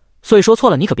了解，所以说错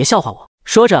了你可别笑话我。”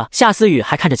说着，夏思雨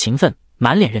还看着秦奋，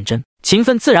满脸认真。秦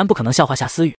奋自然不可能笑话夏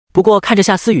思雨，不过看着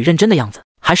夏思雨认真的样子，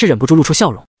还是忍不住露出笑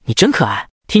容：“你真可爱。”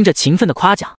听着秦奋的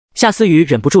夸奖，夏思雨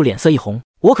忍不住脸色一红：“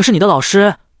我可是你的老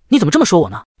师，你怎么这么说我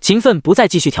呢？”秦奋不再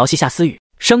继续调戏夏思雨，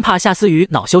生怕夏思雨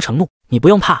恼羞成怒：“你不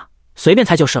用怕，随便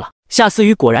猜就是了。”夏思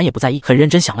雨果然也不在意，很认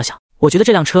真想了想：“我觉得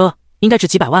这辆车应该值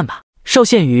几百万吧。”受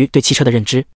限于对汽车的认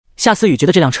知，夏思雨觉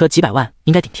得这辆车几百万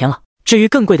应该顶天了。至于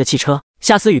更贵的汽车，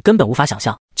夏思雨根本无法想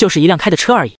象，就是一辆开的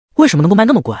车而已，为什么能够卖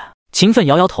那么贵？秦奋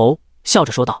摇摇头，笑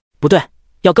着说道：“不对，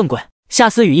要更贵。”夏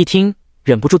思雨一听，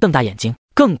忍不住瞪大眼睛：“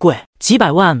更贵？几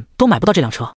百万都买不到这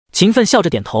辆车？”秦奋笑着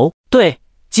点头：“对，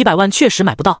几百万确实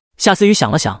买不到。”夏思雨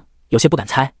想了想，有些不敢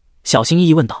猜，小心翼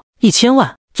翼问道：“1000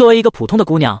万？”作为一个普通的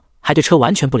姑娘，还对车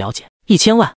完全不了解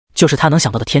，1000万就是她能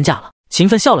想到的天价了。秦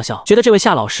奋笑了笑，觉得这位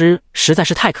夏老师实在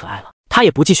是太可爱了，他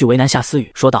也不继续为难夏思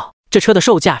雨，说道：“这车的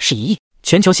售价是1亿，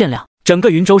全球限量，整个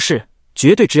云州市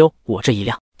绝对只有我这一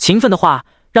辆。”秦奋的话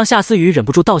让夏思雨忍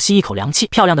不住倒吸一口凉气，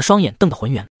漂亮的双眼瞪得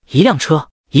浑圆。一辆车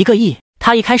1个亿，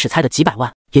他一开始猜的几百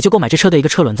万也就够买这车的一个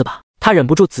车轮子吧。他忍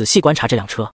不住仔细观察这辆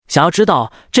车，想要知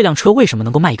道这辆车为什么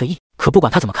能够卖1个亿。可不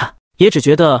管他怎么看，也只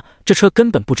觉得这车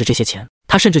根本不值这些钱。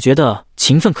他甚至觉得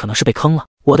秦奋可能是被坑了。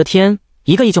我的天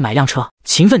，1个亿就买一辆车，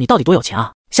秦奋你到底多有钱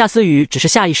啊？夏思雨只是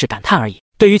下意识感叹而已，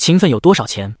对于秦奋有多少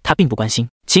钱他并不关心。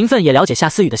秦奋也了解夏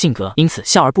思雨的性格，因此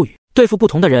笑而不语。对付不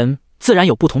同的人自然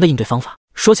有不同的应对方法。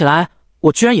说起来，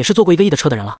我居然也是坐过1个亿的车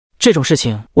的人了，这种事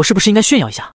情我是不是应该炫耀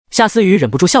一下？夏思雨忍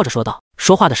不住笑着说道。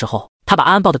说话的时候，他把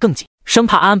安安抱得更紧，生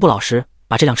怕安安不老实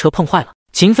把这辆车碰坏了。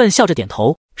秦奋笑着点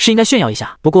头，是应该炫耀一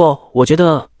下，不过我觉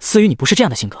得思雨你不是这样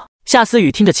的性格。夏思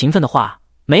雨听着秦奋的话，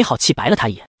没好气白了他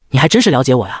一眼：“你还真是了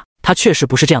解我呀。”他确实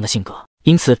不是这样的性格，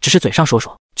因此只是嘴上说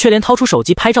说，却连掏出手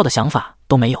机拍照的想法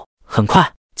都没有。很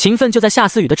快，秦奋就在夏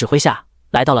思雨的指挥下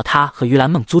来到了他和于兰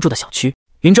梦租住的小区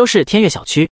——云州市天悦小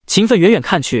区。秦奋远远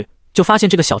看去，就发现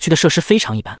这个小区的设施非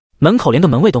常一般，门口连个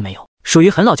门卫都没有，属于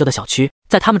很老旧的小区。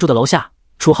在他们住的楼下，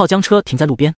楚浩将车停在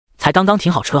路边，才刚刚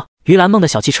停好车，于兰梦的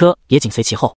小汽车也紧随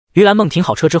其后。于兰梦停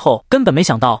好车之后，根本没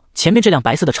想到前面这辆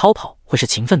白色的超跑会是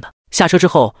秦奋的。下车之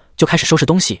后就开始收拾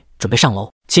东西，准备上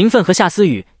楼。秦奋和夏思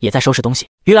雨也在收拾东西。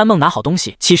于兰梦拿好东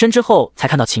西起身之后，才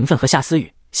看到秦奋和夏思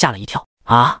雨，吓了一跳：“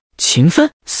啊，秦奋、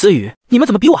思雨，你们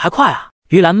怎么比我还快啊？”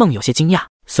于兰梦有些惊讶，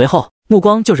随后目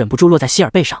光就忍不住落在希尔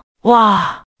贝上。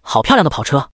哇，好漂亮的跑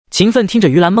车！秦奋听着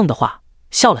于兰梦的话，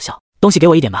笑了笑：“东西给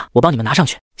我一点吧，我帮你们拿上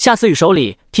去。”夏思雨手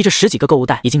里提着10几个购物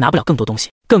袋，已经拿不了更多东西，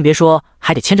更别说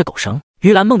还得牵着狗绳。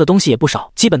于兰梦的东西也不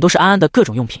少，基本都是安安的各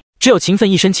种用品，只有秦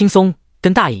奋一身轻松，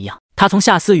跟大爷一样。他从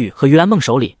夏思雨和于兰梦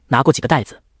手里拿过几个袋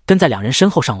子，跟在两人身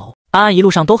后上楼。安安一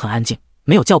路上都很安静，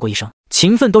没有叫过一声。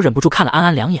秦奋都忍不住看了安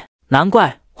安2眼，难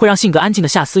怪会让性格安静的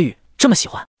夏思雨这么喜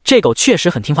欢，这狗确实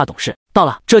很听话懂事。到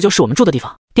了，这就是我们住的地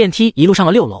方。电梯一路上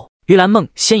了6楼，于兰梦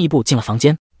先一步进了房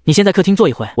间。你先在客厅坐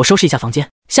一会，我收拾一下房间。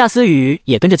夏思雨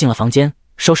也跟着进了房间，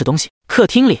收拾东西。客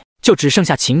厅里就只剩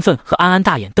下秦奋和安安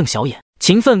大眼瞪小眼。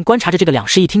秦奋观察着这个2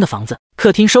室1厅的房子，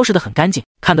客厅收拾得很干净，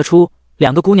看得出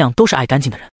2个姑娘都是爱干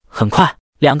净的人。很快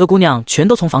，2个姑娘全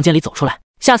都从房间里走出来。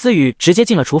夏思雨直接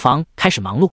进了厨房，开始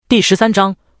忙碌。第13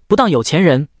章，不当有钱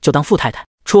人就当富太太。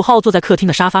楚浩坐在客厅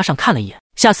的沙发上看了一眼，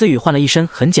夏思雨换了一身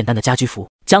很简单的家居服，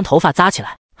将头发扎起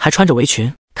来，还穿着围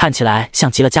裙，看起来像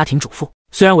极了家庭主妇。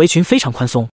虽然围裙非常宽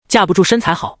松，架不住身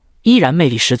材好，依然魅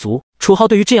力十足。楚浩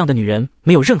对于这样的女人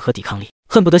没有任何抵抗力，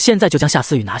恨不得现在就将夏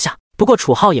思雨拿下。不过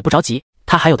楚浩也不着急，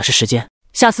他还有的是时间。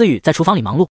夏思雨在厨房里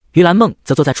忙碌，于兰梦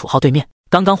则坐在楚浩对面。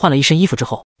刚刚换了一身衣服之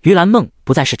后，于兰梦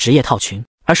不再是职业套裙，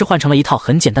而是换成了一套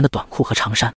很简单的短裤和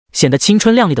长衫，显得青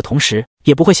春靓丽的同时，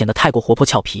也不会显得太过活泼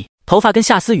俏皮。头发跟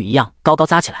夏思雨一样高高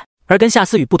扎起来，而跟夏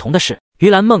思雨不同的是，于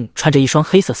兰梦穿着一双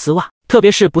黑色丝袜，特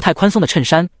别是不太宽松的衬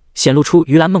衫，显露出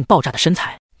于兰梦爆炸的身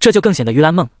材，这就更显得于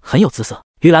兰梦很有姿色。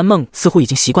于兰梦似乎已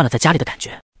经习惯了在家里的感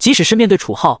觉，即使是面对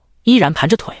楚浩，依然盘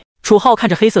着腿。楚浩看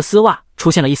着黑色丝袜，出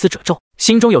现了一丝褶皱，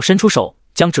心中有伸出手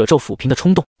将褶皱抚平的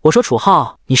冲动。我说楚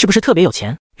浩，你是不是特别有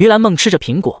钱？于兰梦吃着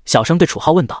苹果，小声对楚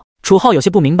浩问道。楚浩有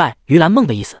些不明白于兰梦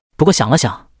的意思，不过想了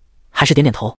想，还是点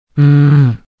点头。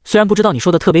虽然不知道你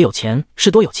说的特别有钱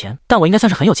是多有钱，但我应该算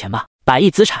是很有钱吧，100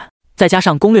亿资产，再加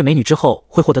上攻略美女之后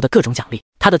会获得的各种奖励，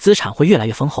他的资产会越来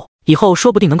越丰厚，以后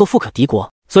说不定能够富可敌国。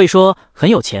所以说很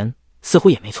有钱，似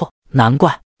乎也没错。难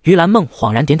怪。于兰梦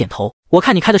恍然点点头。我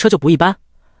看你开的车就不一般，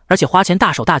而且花钱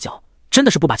大手大脚，真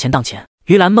的是不把钱当钱。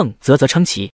于兰梦啧啧称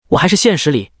奇，我还是现实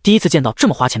里第一次见到这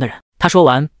么花钱的人。他说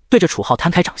完，对着楚浩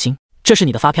摊开掌心，这是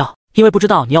你的发票，因为不知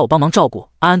道你要我帮忙照顾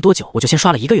安安多久，我就先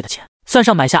刷了1个月的钱，算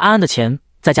上买下安安的钱，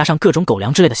再加上各种狗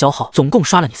粮之类的消耗，总共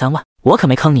刷了你3万，我可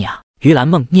没坑你啊。于兰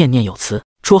梦念念有词。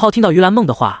楚浩听到于兰梦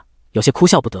的话，有些哭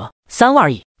笑不得，3万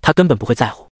而已，他根本不会在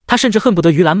乎，他甚至恨不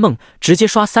得于兰梦直接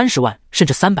刷30万甚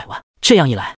至300万，这样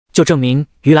一来就证明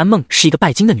于兰梦是一个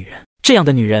拜金的女人，这样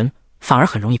的女人反而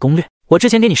很容易攻略。我之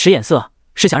前给你使眼色，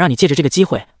是想让你借着这个机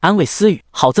会安慰思雨，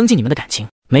好增进你们的感情，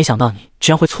没想到你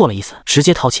居然会错了意思，直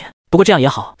接掏钱。不过这样也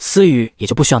好，思雨也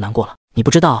就不需要难过了。你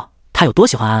不知道她有多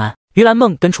喜欢安安。于兰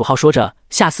梦跟楚浩说着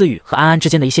夏思雨和安安之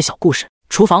间的一些小故事。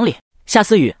厨房里，夏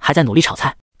思雨还在努力炒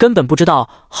菜，根本不知道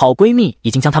好闺蜜已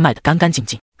经将她卖得干干净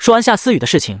净。说完夏思雨的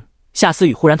事情，夏思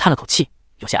雨忽然叹了口气，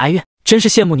有些哀怨，真是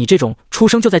羡慕你这种出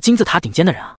生就在金字塔顶尖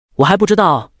的人啊，我还不知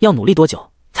道要努力多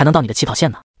久才能到你的起跑线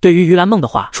呢。对于于兰梦的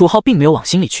话，楚浩并没有往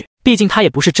心里去，毕竟他也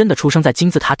不是真的出生在金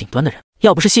字塔顶端的人，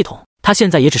要不是系统，他现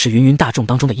在也只是芸芸大众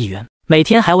当中的一员，每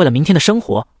天还为了明天的生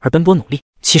活而奔波努力。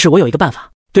其实我有一个办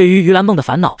法。对于于兰梦的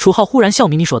烦恼，楚浩忽然笑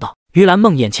眯眯说道。于兰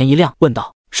梦眼前一亮，问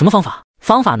道，什么方法？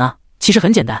方法呢？其实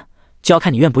很简单，就要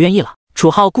看你愿不愿意了。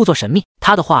楚浩故作神秘，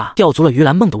他的话吊足了于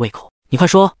兰梦的胃口。你快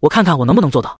说，我看看我能不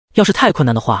能做到，要是太困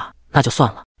难的话那就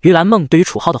算了。于兰梦对于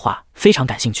楚浩的话非常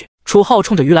感兴趣。楚浩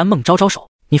冲着于兰梦招招手，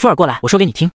你附耳过来，我说给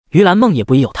你听。于兰梦也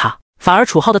不疑有他，反而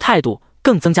楚浩的态度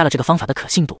更增加了这个方法的可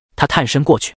信度。他探身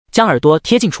过去，将耳朵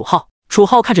贴近楚浩。楚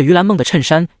浩看着于兰梦的衬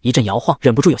衫一阵摇晃，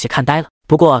忍不住有些看呆了，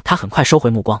不过他很快收回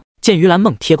目光，见于兰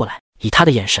梦贴过来，以他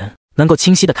的眼神能够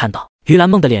清晰地看到于兰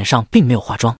梦的脸上并没有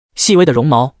化妆，细微的绒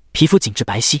毛，皮肤紧致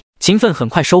白皙。秦奋很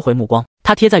快收回目光，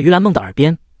他贴在于兰梦的耳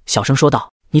边小声说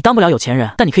道，你当不了有钱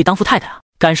人，但你可以当富太太啊。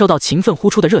感受到秦奋呼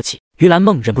出的热气，于兰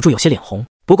梦忍不住有些脸红，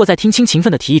不过在听清秦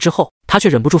奋的提议之后，他却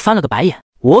忍不住翻了个白眼，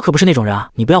我可不是那种人啊，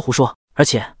你不要胡说，而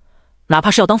且哪怕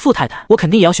是要当富太太，我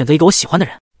肯定也要选择一个我喜欢的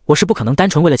人，我是不可能单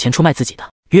纯为了钱出卖自己的。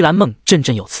于兰梦振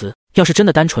振有词，要是真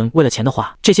的单纯为了钱的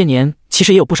话，这些年其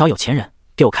实也有不少有钱人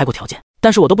给我开过条件，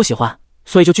但是我都不喜欢，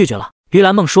所以就拒绝了。于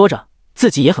兰梦说着，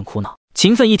自己也很苦恼。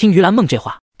秦奋一听于兰梦这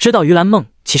话，知道于兰梦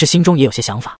其实心中也有些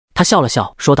想法，他笑了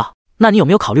笑说道，那你有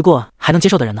没有考虑过还能接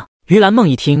受的人呢？于兰梦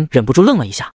一听忍不住愣了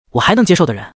一下，我还能接受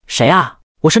的人？谁啊？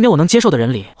我身边我能接受的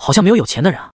人里好像没有有钱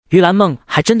的人啊。于兰梦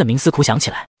还真的冥思苦想起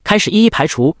来，开始一一排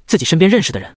除自己身边认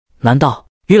识的人。难道？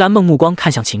于兰梦目光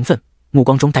看向秦奋，目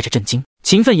光中带着震惊，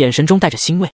秦奋眼神中带着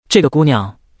欣慰，这个姑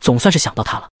娘总算是想到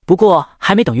他了。不过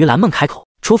还没等于兰梦开口，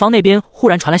厨房那边忽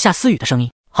然传来夏思雨的声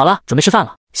音，好了，准备吃饭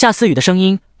了。夏思雨的声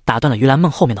音打断了于兰梦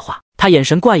后面的话，她眼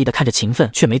神怪异的看着秦奋，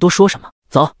却没多说什么。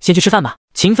走，先去吃饭吧。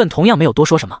秦奋同样没有多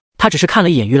说什么，他只是看了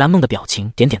一眼于兰梦的表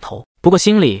情，点点头，不过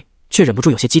心里却忍不住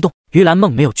有些激动。于兰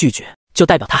梦没有拒绝，就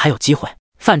代表她还有机会。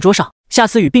饭桌上，夏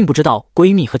思雨并不知道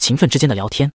闺蜜和秦奋之间的聊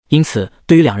天，因此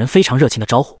对于两人非常热情的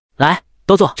招呼，来，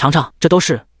都坐，尝尝，这都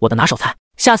是我的拿手菜。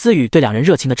夏思雨对两人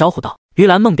热情的招呼道。于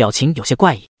兰梦表情有些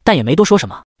怪异，但也没多说什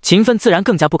么。秦奋自然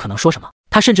更加不可能说什么，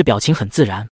他甚至表情很自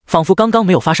然，仿佛刚刚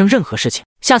没有发生任何事情。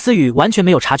夏思雨完全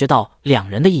没有察觉到两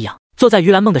人的异样，坐在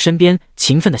于兰梦的身边，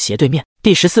秦奋的斜对面。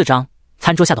第14章，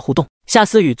餐桌下的互动。夏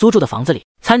思雨租住的房子里，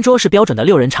餐桌是标准的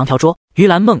6人长条桌，于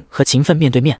兰梦和秦奋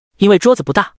面对面，因为桌子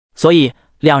不大，所以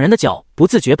两人的脚不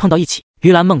自觉碰到一起。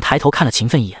于兰梦抬头看了秦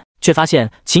奋一眼，却发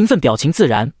现秦奋表情自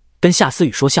然，跟夏思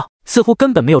雨说笑，似乎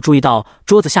根本没有注意到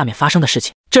桌子下面发生的事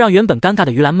情，这让原本尴尬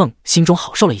的于兰梦心中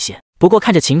好受了一些。不过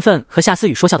看着秦奋和夏思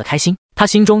雨说笑的开心，她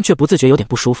心中却不自觉有点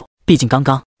不舒服，毕竟刚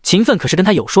刚秦奋可是跟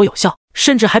她有说有笑，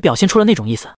甚至还表现出了那种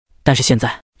意思，但是现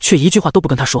在却一句话都不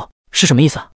跟她说，是什么意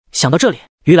思？想到这里，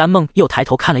于兰梦又抬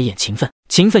头看了一眼秦奋，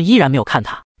秦奋依然没有看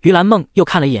她。于兰梦又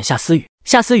看了一眼夏思雨，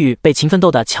夏思雨被秦奋逗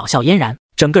得巧笑嫣然，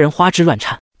整个人花枝乱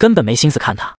颤，根本没心思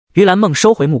看她。于兰梦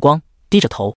收回目光，低着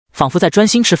头，仿佛在专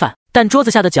心吃饭，但桌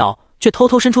子下的脚却偷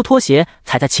偷伸出拖鞋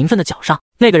踩在秦奋的脚上。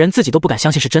那个人自己都不敢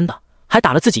相信是真的，还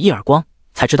打了自己一耳光，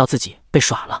才知道自己被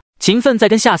耍了。秦奋在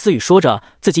跟夏思雨说着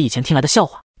自己以前听来的笑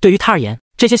话，对于他而言，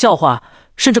这些笑话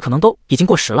甚至可能都已经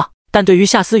过时了，但对于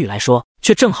夏思雨来说，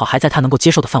却正好还在他能够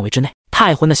接受的范围之内。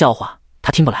太荤的笑话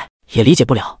他听不来，也理解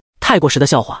不了，太过时的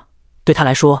笑话对他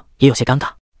来说也有些尴尬。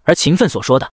而秦奋所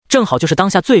说的正好就是当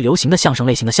下最流行的相声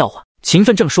类型的笑话。秦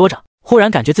奋正说着，忽然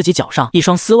感觉自己脚上一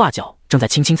双丝袜脚正在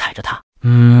轻轻踩着她。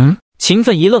秦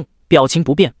奋一愣，表情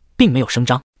不变，并没有声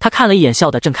张。他看了一眼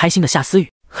笑得正开心的夏思雨，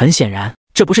很显然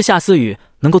这不是夏思雨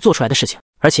能够做出来的事情，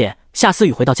而且夏思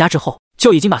雨回到家之后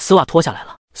就已经把丝袜脱下来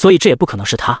了，所以这也不可能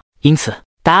是他。因此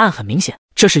答案很明显，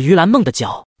这是于兰梦的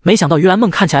脚。没想到于兰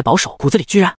梦看起来保守，骨子里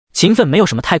居然……秦奋没有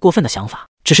什么太过分的想法，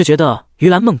只是觉得于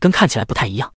兰梦跟看起来不太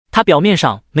一样。她表面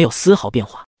上没有丝毫变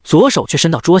化，左手却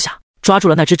伸到桌下，抓住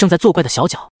了那只正在作怪的小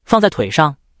脚，放在腿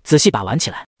上仔细把玩起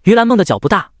来。于兰梦的脚不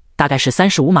大，大概是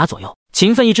35码左右，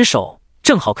秦奋一只手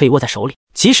正好可以握在手里，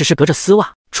即使是隔着丝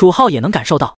袜，楚浩也能感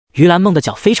受到于兰梦的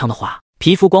脚非常的滑，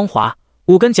皮肤光滑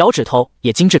，5根脚趾头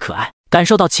也精致可爱。感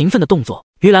受到秦奋的动作，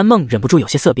于兰梦忍不住有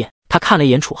些色变。她看了一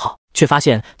眼楚浩，却发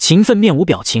现秦奋面无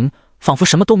表情，仿佛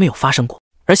什么都没有发生过。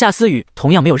而夏思雨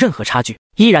同样没有任何差距，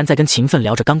依然在跟秦奋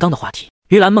聊着刚刚的话题。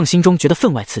于兰梦心中觉得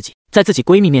分外刺激，在自己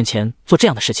闺蜜面前做这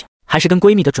样的事情，还是跟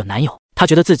闺蜜的准男友，她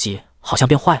觉得自己好像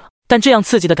变坏了。但这样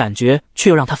刺激的感觉却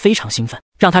又让她非常兴奋，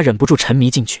让她忍不住沉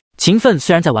迷进去。秦奋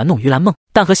虽然在玩弄于兰梦，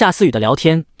但和夏思雨的聊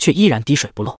天却依然滴水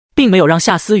不漏，并没有让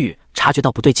夏思雨察觉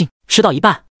到不对劲。吃到一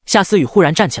半，夏思雨忽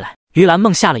然站起来，于兰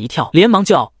梦吓了一跳，连忙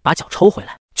就要把脚抽回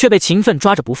来，却被秦奋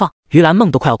抓着不放。于兰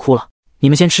梦都快要哭了，你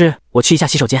们先吃，我去一下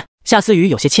洗手间。夏思雨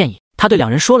有些歉意，她对两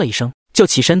人说了一声，就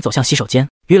起身走向洗手间。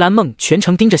于兰梦全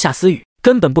程盯着夏思雨，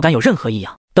根本不敢有任何异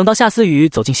样。等到夏思雨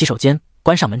走进洗手间，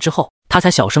关上门之后，她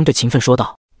才小声对秦奋说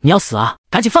道：“你要死啊，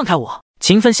赶紧放开我。”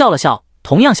秦奋笑了笑，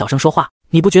同样小声说话：“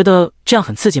你不觉得这样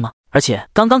很刺激吗？而且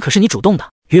刚刚可是你主动的。”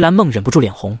于兰梦忍不住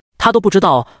脸红，她都不知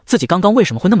道自己刚刚为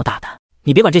什么会那么大胆。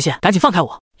你别管这些，赶紧放开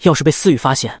我！要是被思雨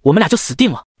发现，我们俩就死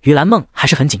定了。于兰梦还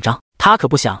是很紧张，她可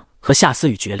不想和夏思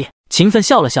雨决裂。秦奋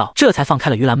笑了笑，这才放开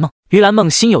了于兰梦。于兰梦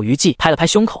心有余悸，拍了拍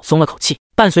胸口，松了口气。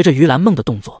伴随着于兰梦的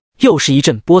动作，又是一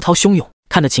阵波涛汹涌，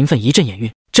看得秦奋一阵眼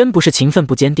晕。真不是秦奋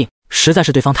不坚定，实在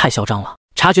是对方太嚣张了。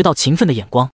察觉到秦奋的眼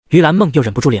光，于兰梦又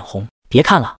忍不住脸红。别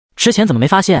看了，之前怎么没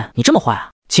发现你这么坏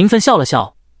啊？秦奋笑了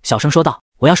笑，小声说道：“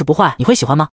我要是不坏，你会喜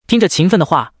欢吗？”听着秦奋的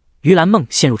话，于兰梦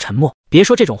陷入沉默。别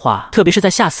说这种话，特别是在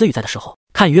夏思雨在的时候，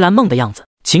看于兰梦的样子，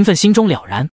秦奋心中了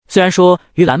然。虽然说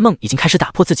于兰梦已经开始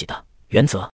打破自己的原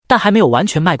则，但还没有完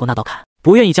全迈过那道坎，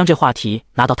不愿意将这话题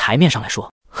拿到台面上来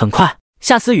说。很快，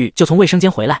夏思雨就从卫生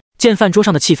间回来，见饭桌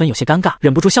上的气氛有些尴尬，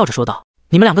忍不住笑着说道：“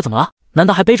你们两个怎么了？难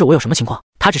道还背着我有什么情况？”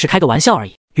他只是开个玩笑而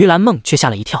已。于兰梦却吓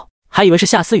了一跳，还以为是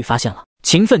夏思雨发现了。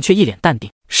秦奋却一脸淡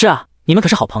定：“是啊，你们可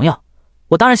是好朋友，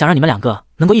我当然想让你们两个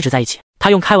能够一直在一起。”他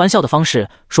用开玩笑的方式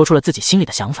说出了自己心里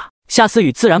的想法。夏思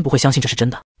雨自然不会相信这是真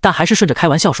的，但还是顺着开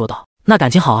玩笑说道：“那感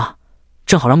情好啊，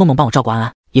正好让梦梦帮我照顾安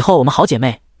安，以后我们好姐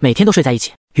妹每天都睡在一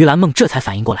起。”于兰梦这才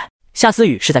反应过来，夏思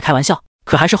雨是在开玩笑，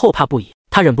可还是后怕不已。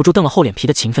她忍不住瞪了厚脸皮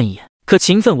的秦奋一眼，可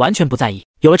秦奋完全不在意。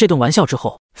有了这顿玩笑之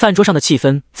后，饭桌上的气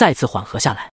氛再次缓和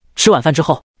下来。吃晚饭之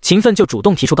后，秦奋就主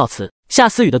动提出告辞，夏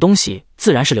思雨的东西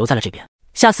自然是留在了这边。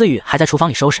夏思雨还在厨房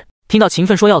里收拾，听到秦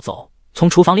奋说要走，从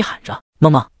厨房里喊着：“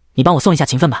梦梦，你帮我送一下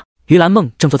秦奋吧。”于兰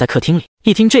梦正坐在客厅里，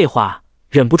一听这话，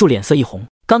忍不住脸色一红。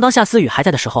刚刚夏思雨还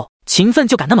在的时候，秦奋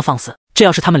就敢那么放肆，这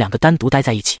要是他们两个单独待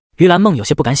在一起，于兰梦有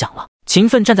些不敢想了。秦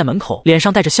奋站在门口，脸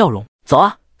上带着笑容：“走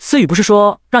啊，思雨不是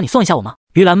说让你送一下我吗？”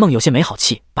于兰梦有些没好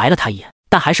气，白了他一眼，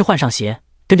但还是换上鞋，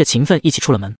跟着秦奋一起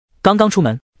出了门。刚刚出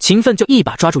门，秦奋就一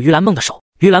把抓住于兰梦的手，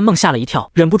于兰梦吓了一跳，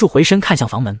忍不住回身看向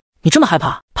房门：“你这么害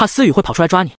怕，怕思雨会跑出来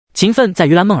抓你？”秦奋在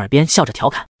于兰梦耳边笑着调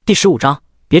侃。第15章，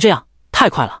别这样，太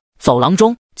快了。走廊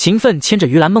中，秦奋牵着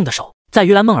于兰梦的手，在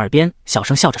于兰梦耳边小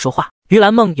声笑着说话。于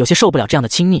兰梦有些受不了这样的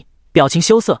亲昵，表情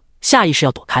羞涩，下意识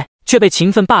要躲开，却被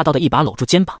秦奋霸道的一把搂住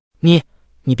肩膀：“你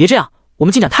别这样，我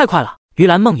们进展太快了。”于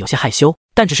兰梦有些害羞，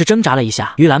但只是挣扎了一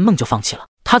下，于兰梦就放弃了。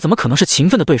她怎么可能是秦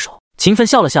奋的对手？秦奋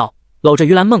笑了笑，搂着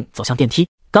于兰梦走向电梯。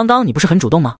刚刚你不是很主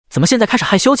动吗？怎么现在开始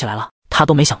害羞起来了？他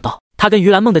都没想到，他跟于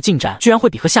兰梦的进展居然会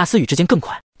比和夏思雨之间更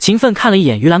快。秦奋看了一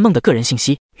眼于兰梦的个人信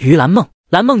息：于兰梦，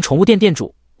蓝梦宠物店店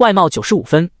主，外貌95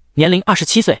分，年龄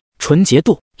27岁，纯洁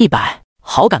度100，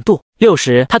好感度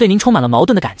60。他对您充满了矛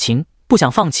盾的感情，不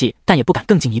想放弃，但也不敢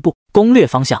更进一步。攻略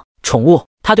方向：宠物，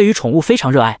他对于宠物非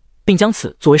常热爱，并将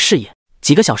此作为事业。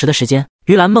几个小时的时间，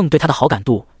于兰梦对他的好感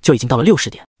度就已经到了60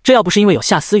点。这要不是因为有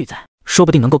夏思雨在，说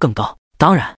不定能够更高。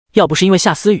当然，要不是因为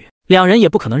夏思雨，两人也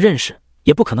不可能认识，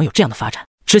也不可能有这样的发展。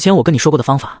之前我跟你说过的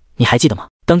方法，你还记得吗？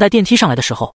等待电梯上来的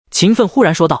时候，秦奋忽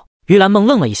然说道。于兰梦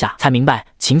愣了一下，才明白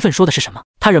秦奋说的是什么。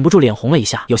她忍不住脸红了一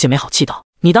下，有些没好气道：“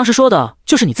你当时说的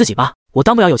就是你自己吧？我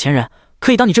当不了有钱人，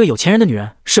可以当你这个有钱人的女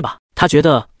人，是吧？”她觉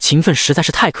得秦奋实在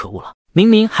是太可恶了，明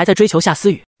明还在追求夏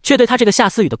思雨，却对她这个夏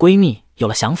思雨的闺蜜有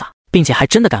了想法，并且还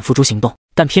真的敢付诸行动。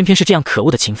但偏偏是这样可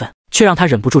恶的秦奋，却让她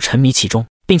忍不住沉迷其中，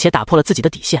并且打破了自己的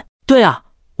底线。对啊，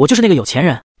我就是那个有钱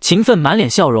人。秦奋满脸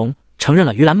笑容，承认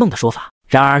了于兰梦的说法。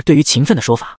然而对于秦奋的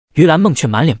说法，于兰梦却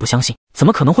满脸不相信，怎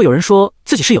么可能会有人说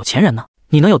自己是有钱人呢？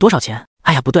你能有多少钱？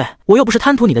哎呀，不对，我又不是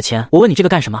贪图你的钱，我问你这个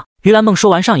干什么？于兰梦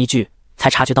说完上一句，才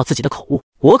察觉到自己的口误，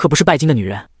我可不是拜金的女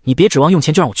人，你别指望用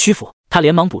钱就让我屈服。她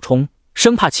连忙补充，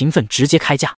生怕秦奋直接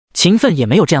开价。秦奋也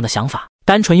没有这样的想法，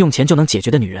单纯用钱就能解决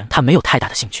的女人，他没有太大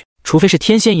的兴趣，除非是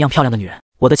天仙一样漂亮的女人。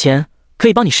我的钱可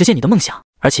以帮你实现你的梦想，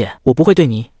而且我不会对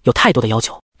你有太多的要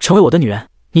求，成为我的女人，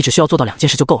你只需要做到2件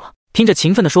事就够了。听着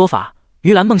秦奋的说法，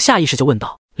于兰梦下意识就问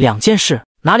道：2件事？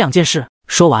哪2件事？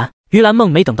说完，于兰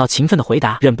梦没等到秦奋的回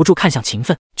答，忍不住看向秦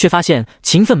奋，却发现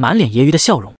秦奋满脸揶揄的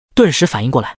笑容，顿时反应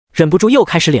过来，忍不住又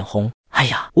开始脸红。哎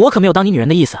呀，我可没有当你女人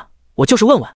的意思，我就是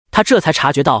问问。他这才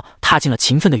察觉到踏进了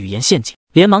秦奋的语言陷阱，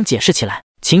连忙解释起来。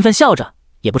秦奋笑着，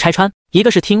也不拆穿，一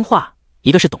个是听话，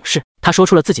一个是懂事。他说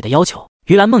出了自己的要求。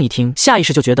于兰梦一听，下意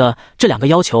识就觉得这2个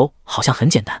要求好像很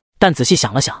简单，但仔细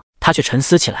想了想，他却沉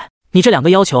思起来。你这2个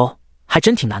要求还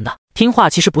真挺难的。听话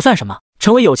其实不算什么，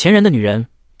成为有钱人的女人，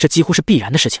这几乎是必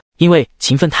然的事情，因为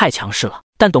秦奋太强势了。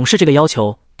但懂事这个要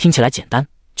求听起来简单，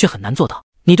却很难做到。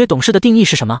你对懂事的定义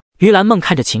是什么？于兰梦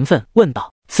看着秦奋问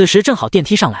道。此时正好电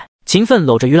梯上来，秦奋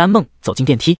搂着于兰梦走进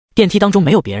电梯，电梯当中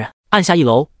没有别人，按下1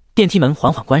楼，电梯门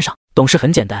缓缓关上。懂事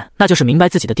很简单，那就是明白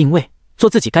自己的定位，做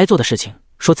自己该做的事情，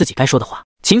说自己该说的话。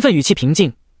秦奋语气平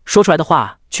静，说出来的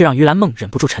话却让于兰梦忍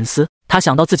不住沉思。他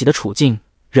想到自己的处境，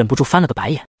忍不住翻了个白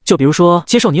眼。就比如说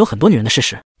接受你有很多女人的事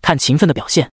实，看秦奋的表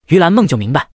现，于兰梦就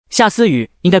明白夏思雨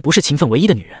应该不是秦奋唯一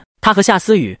的女人，她和夏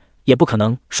思雨也不可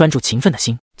能拴住秦奋的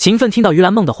心。秦奋听到于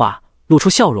兰梦的话，露出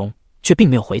笑容，却并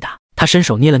没有回答。他伸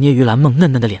手捏了捏于兰梦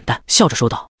嫩嫩的脸蛋，笑着说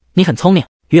道：你很聪明。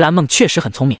于兰梦确实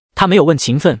很聪明，她没有问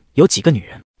秦奋有几个女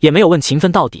人，也没有问秦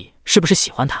奋到底是不是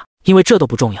喜欢他，因为这都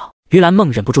不重要。于兰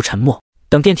梦忍不住沉默。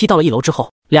等电梯到了1楼之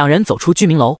后，2人走出居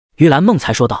民楼，于兰梦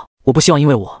才说道：我不希望因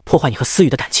为我破坏你和思雨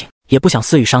的感情，也不想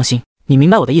思雨伤心，你明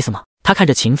白我的意思吗？他看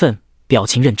着秦奋，表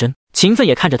情认真，秦奋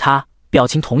也看着他，表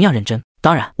情同样认真。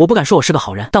当然，我不敢说我是个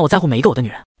好人，但我在乎每一个我的女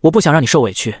人，我不想让你受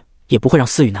委屈，也不会让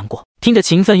思雨难过。听着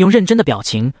秦奋用认真的表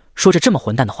情说着这么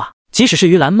混蛋的话，即使是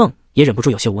于兰梦也忍不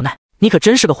住有些无奈。你可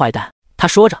真是个坏蛋，他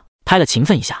说着拍了秦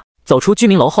奋一下。走出居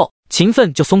民楼后，秦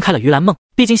奋就松开了于兰梦，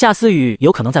毕竟夏思雨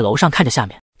有可能在楼上看着下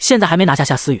面，现在还没拿下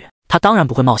夏思雨，他当然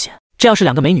不会冒险。这要是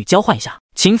2个美女交换一下，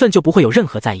秦奋就不会有任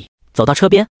何在意。走到车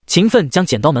边，秦奋将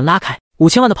剪刀门拉开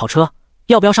，5000万的跑车，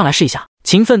要不要上来试一下？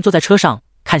秦奋坐在车上，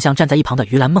看向站在一旁的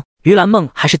于兰梦。于兰梦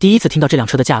还是第一次听到这辆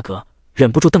车的价格，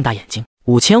忍不住瞪大眼睛。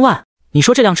5000万？你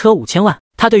说这辆车5000万？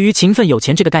他对于秦奋有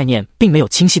钱这个概念并没有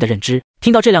清晰的认知，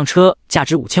听到这辆车价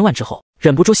值5000万之后，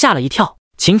忍不住吓了一跳。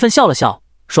秦奋笑了笑，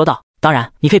说道：当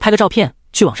然，你可以拍个照片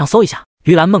去网上搜一下。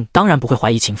于兰梦当然不会怀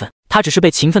疑秦奋，他只是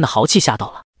被秦奋的豪气吓到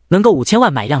了。能够5000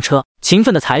万买一辆车，秦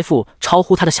奋的财富超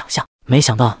乎他的想象，没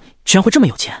想到居然会这么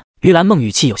有钱。于兰梦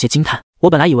语气有些惊叹，我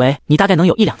本来以为你大概能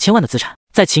有1-2千万的资产，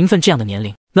在秦奋这样的年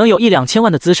龄，能有1-2千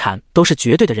万的资产都是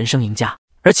绝对的人生赢家，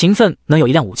而秦奋能有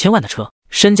一辆5000万的车，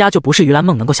身家就不是于兰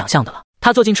梦能够想象的了。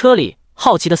他坐进车里，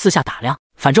好奇的四下打量，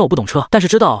反正我不懂车，但是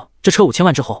知道这车5000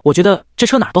万之后，我觉得这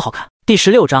车哪儿都好看。第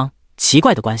16章奇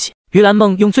怪的关系。于兰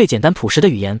梦用最简单朴实的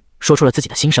语言说出了自己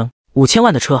的心声。5000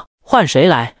万的车，换谁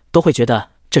来都会觉得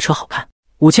这车好看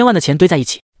，5000万的钱堆在一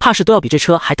起，怕是都要比这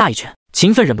车还大一圈。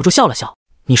秦奋忍不住笑了笑，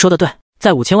你说的对，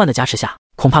在5000万的加持下，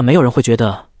恐怕没有人会觉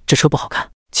得这车不好看。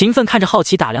秦奋看着好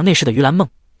奇打量内饰的于兰梦，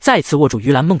再次握住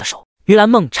于兰梦的手。于兰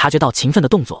梦察觉到秦奋的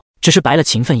动作，只是白了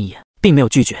秦奋一眼，并没有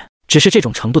拒绝，只是这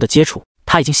种程度的接触，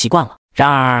他已经习惯了。然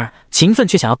而秦奋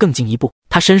却想要更进一步，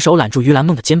他伸手揽住于兰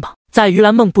梦的肩膀，在于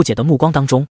兰梦不解的目光当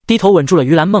中，低头吻住了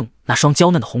于兰梦那双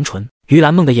娇嫩的红唇。于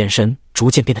兰梦的眼神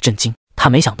逐渐变得震惊，她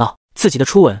没想到自己的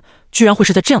初吻居然会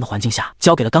是在这样的环境下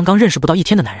交给了刚刚认识不到1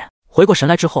天的男人。回过神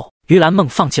来之后，于兰梦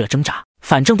放弃了挣扎，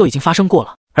反正都已经发生过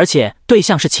了，而且对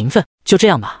象是秦奋，就这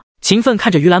样吧。秦奋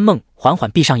看着于兰梦缓缓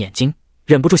闭上眼睛，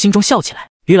忍不住心中笑起来。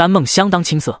于兰梦相当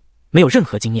青涩，没有任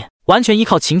何经验，完全依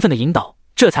靠秦奋的引导，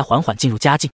这才缓缓进入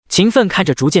佳境。秦奋看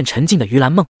着逐渐沉静的于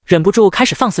兰梦，忍不住开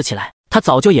始放肆起来。他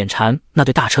早就眼馋那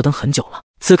对大车灯很久了，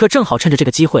此刻正好趁着这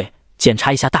个机会检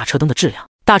查一下大车灯的质量。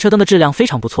大车灯的质量非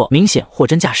常不错，明显货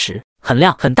真价实，很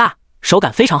亮很大，手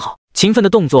感非常好。秦奋的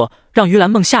动作让于兰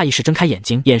梦下意识睁开眼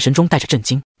睛，眼神中带着震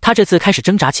惊。他这次开始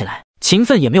挣扎起来，秦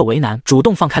奋也没有为难，主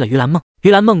动放开了于兰梦。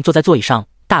于兰梦坐在座椅上，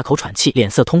大口喘气，脸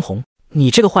色通红。你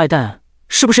这个坏蛋，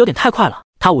是不是有点太快了？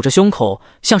他捂着胸口，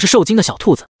像是受惊的小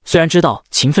兔子。虽然知道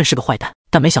秦奋是个坏蛋，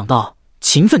但没想到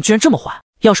秦奋居然这么坏。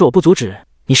要是我不阻止，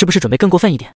你是不是准备更过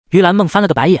分一点？于兰梦翻了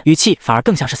个白眼，语气反而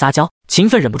更像是撒娇。秦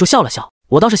奋忍不住笑了笑，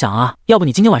我倒是想啊，要不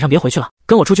你今天晚上别回去了，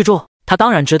跟我出去住。他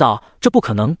当然知道这不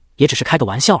可能，也只是开个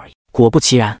玩笑而已。果不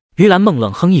其然，于兰梦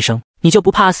冷哼一声，你就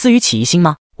不怕思雨起疑心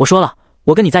吗？我说了，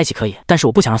我跟你在一起可以，但是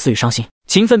我不想让思雨伤心。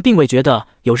秦奋并未觉得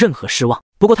有任何失望，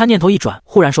不过他念头一转，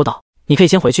忽然说道：“你可以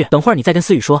先回去，等会儿你再跟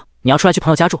思雨说你要出来去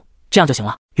朋友家住，这样就行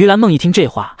了。”于兰梦一听这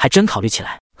话，还真考虑起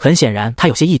来，很显然他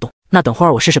有些异动。那等会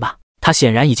儿我试试吧。他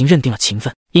显然已经认定了秦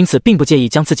奋，因此并不介意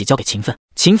将自己交给秦奋。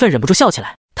秦奋忍不住笑起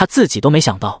来，他自己都没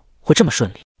想到会这么顺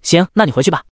利。行，那你回去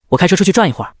吧，我开车出去转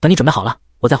一会儿，等你准备好了，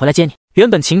我再回来接你。原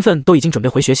本秦奋都已经准备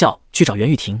回学校去找袁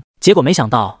玉婷，结果没想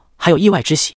到还有意外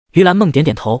之喜。于兰梦点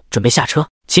点头，准备下车。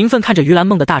秦奋看着于兰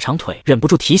梦的大长腿，忍不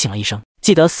住提醒了一声：“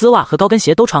记得丝袜和高跟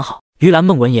鞋都穿好。”于兰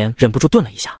梦闻言忍不住顿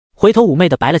了一下，回头妩媚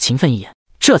地白了秦奋一眼，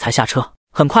这才下车。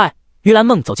很快，于兰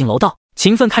梦走进楼道，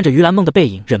秦奋看着于兰梦的背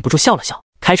影，忍不住笑了笑，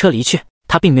开车离去。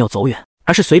他并没有走远，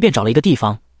而是随便找了一个地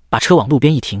方，把车往路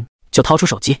边一停，就掏出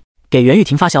手机给袁玉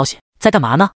婷发消息：“在干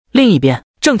嘛呢？”另一边，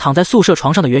正躺在宿舍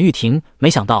床上的袁玉婷，没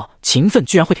想到秦奋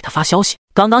居然会给她发消息。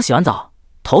刚刚洗完澡，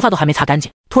头发都还没擦干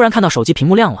净，突然看到手机屏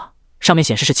幕亮了，上面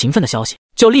显示是秦奋的消息，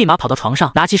就立马跑到床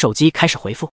上，拿起手机开始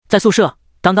回复：“在宿舍，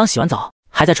刚刚洗完澡，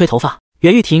还在吹头发。”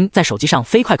袁玉婷在手机上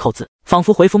飞快扣字，仿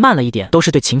佛回复慢了一点都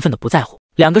是对秦奋的不在乎。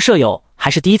两个舍友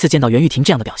还是第一次见到袁玉婷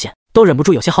这样的表现，都忍不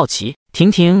住有些好奇：“婷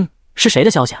婷，是谁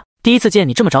的消息啊？第一次见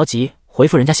你这么着急回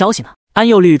复人家消息呢？”安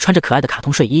幼绿穿着可爱的卡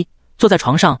通睡衣，坐在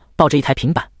床上抱着一台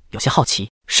平板，有些好奇。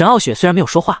沈傲雪虽然没有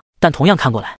说话，但同样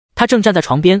看过来，她正站在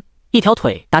床边，一条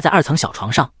腿搭在2层小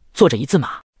床上，坐着一字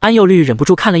马。安幼绿忍不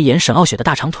住看了一眼沈傲雪的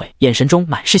大长腿，眼神中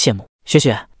满是羡慕：“雪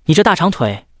雪，你这大长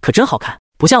腿可真好看，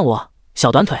不像我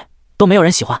小短腿都没有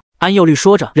人喜欢。”安幼绿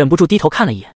说着，忍不住低头看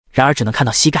了一眼，然而只能看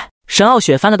到膝盖。沈傲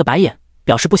雪翻了个白眼，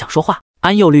表示不想说话。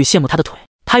安幼绿羡慕她的腿，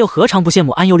她又何尝不羡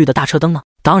慕安幼绿的大车灯呢？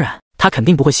当然，她肯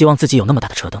定不会希望自己有那么大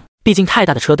的车灯，毕竟太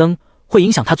大的车灯会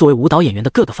影响她作为舞蹈演员的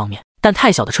各个方面，但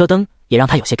太小的车灯也让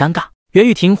她有些尴尬。袁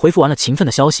玉婷回复完了秦奋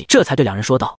的消息，这才对两人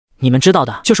说道：“你们知道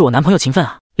的就是我男朋友秦奋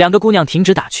啊。”两个姑娘停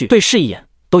止打趣，对视一眼，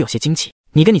都有些惊奇。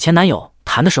你跟你前男友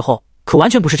谈的时候可完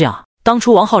全不是这样啊，当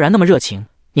初王浩然那么热情，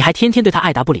你还天天对他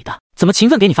爱答不理的，怎么秦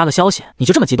奋给你发个消息你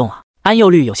就这么激动啊？安幼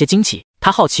绿有些惊奇，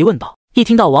她好奇问道。一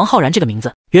听到王浩然这个名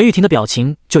字，袁玉婷的表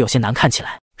情就有些难看起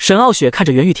来。沈傲雪看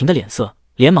着袁玉婷的脸色，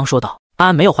连忙说道：“安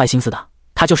安没有坏心思的，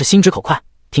他就是心直口快，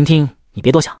婷婷你别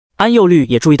多想。”安幼绿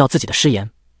也注意到自己的失言，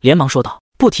连忙说道：“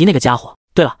不提那个家伙。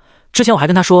对了，之前我还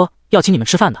跟他说要请你们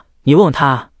吃饭的，你问问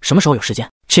他什么时候有时间。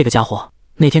这个家伙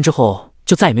那天之后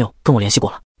就再也没有跟我联系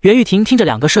过了。”袁玉婷听着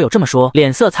两个舍友这么说，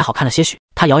脸色才好看了些许。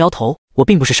她摇摇头：“我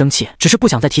并不是生气，只是不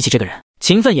想再提起这个人。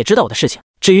秦奋也知道我的事情，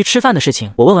至于吃饭的事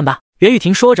情，我问问吧。”袁玉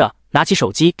婷说着，拿起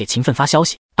手机给秦奋发消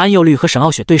息。安幼绿和沈傲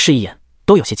雪对视一眼，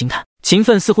都有些惊叹。秦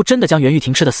奋似乎真的将袁玉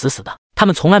婷吃得死死的，他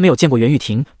们从来没有见过袁玉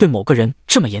婷对某个人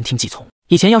这么言听计从。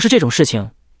以前要是这种事情，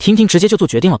婷婷直接就做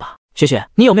决定了吧？雪雪，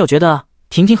你有没有觉得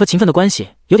婷婷和秦奋的关系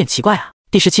有点奇怪啊？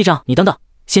第17章，你等等，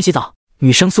先洗澡。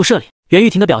女生宿舍里，袁玉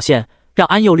婷的表现让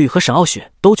安幼绿和沈傲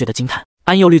雪都觉得惊叹。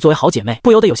安幼绿作为好姐妹，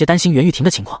不由得有些担心袁玉婷的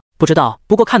情况。不知道，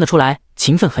不过看得出来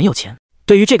秦奋很有钱。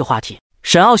对于这个话题，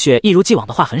沈傲雪一如既往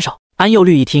的话很少。安幼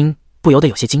绿一听，不由得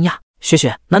有些惊讶：“雪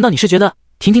雪，难道你是觉得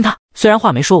婷婷她……”虽然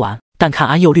话没说完，但看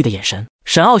安幼绿的眼神，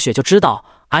沈傲雪就知道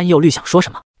安幼绿想说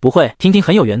什么。不会，婷婷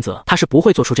很有原则，她是不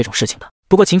会做出这种事情的。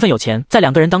不过秦奋有钱，在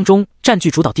两个人当中占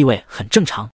据主导地位很正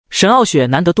常。沈傲雪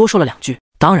难得多说了两句。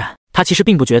当然，她其实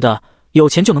并不觉得有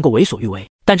钱就能够为所欲为，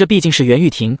但这毕竟是袁玉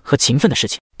婷和秦奋的事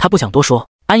情，她不想多说。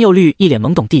安幼绿一脸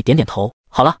懵懂地点点头：“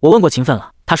好了，我问过秦奋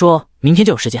了，他说明天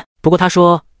就有时间。不过他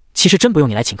说其实真不用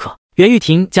你来请客。”袁玉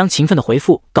婷将秦奋的回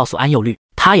复告诉安幼绿，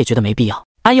她也觉得没必要。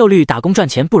安幼绿打工赚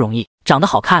钱不容易，长得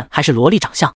好看还是萝莉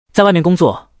长相，在外面工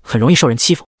作很容易受人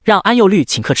欺负，让安幼绿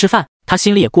请客吃饭，她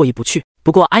心里也过意不去。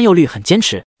不过安幼绿很坚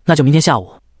持，那就明天下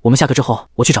午，我们下课之后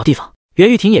我去找地方。袁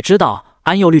玉婷也知道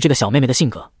安幼绿这个小妹妹的性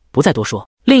格，不再多说。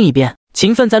另一边，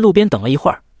秦奋在路边等了一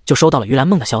会儿，就收到了于兰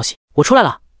梦的消息：“我出来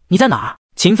了，你在哪儿？”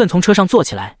秦奋从车上坐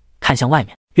起来，看向外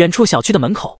面，远处小区的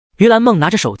门口，于兰梦拿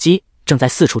着手机正在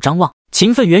四处张望。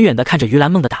秦奋远远地看着于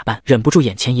兰梦的打扮，忍不住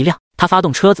眼前一亮。他发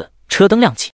动车子，车灯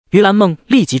亮起，于兰梦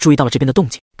立即注意到了这边的动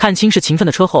静，看清是秦奋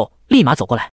的车后，立马走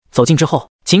过来。走近之后，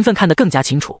秦奋看得更加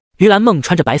清楚。于兰梦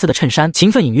穿着白色的衬衫，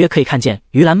秦奋隐约可以看见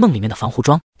于兰梦里面的防护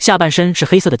装，下半身是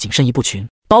黑色的紧身一步裙，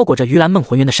包裹着于兰梦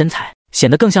浑圆的身材，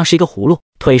显得更像是一个葫芦。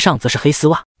腿上则是黑丝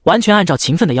袜，完全按照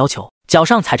秦奋的要求。脚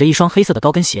上踩着一双黑色的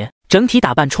高跟鞋，整体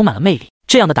打扮充满了魅力。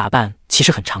这样的打扮其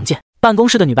实很常见，办公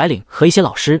室的女白领和一些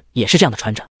老师也是这样的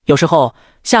穿着。有时候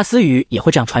夏思雨也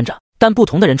会这样穿着，但不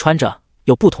同的人穿着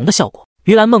有不同的效果。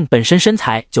于兰梦本身身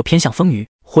材就偏向丰腴，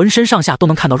浑身上下都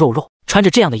能看到肉肉，穿着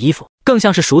这样的衣服更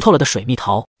像是熟透了的水蜜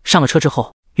桃。上了车之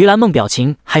后，于兰梦表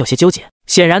情还有些纠结，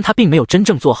显然她并没有真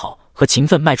正做好和秦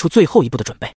奋迈出最后一步的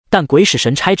准备。但鬼使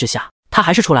神差之下，她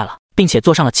还是出来了，并且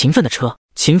坐上了秦奋的车。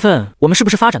秦奋，我们是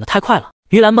不是发展的太快了？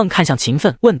于兰梦看向秦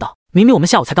奋问道：“明明我们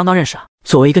下午才刚刚认识啊！”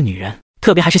作为一个女人，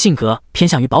特别还是性格偏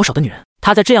向于保守的女人，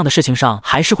她在这样的事情上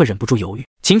还是会忍不住犹豫。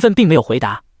秦奋并没有回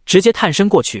答，直接探身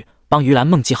过去帮于兰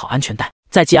梦系好安全带。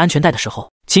在系安全带的时候，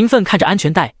秦奋看着安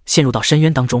全带陷入到深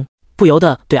渊当中，不由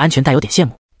得对安全带有点羡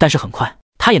慕。但是很快，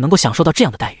他也能够享受到这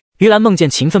样的待遇。于兰梦见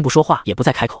秦奋不说话，也不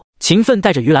再开口。秦奋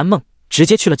带着于兰梦直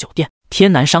接去了酒店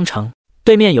天南商城，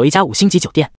对面有一家5星级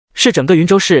酒店，是整个云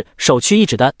州市首屈一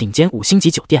指的顶尖5星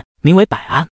级酒店，名为百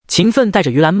安。秦奋带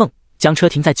着于兰梦将车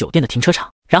停在酒店的停车场，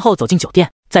然后走进酒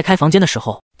店。在开房间的时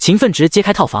候，秦奋直接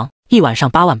开套房，1晚上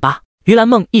8万8。于兰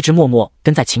梦一直默默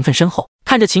跟在秦奋身后，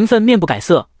看着秦奋面不改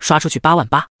色刷出去8万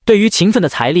8，对于秦奋的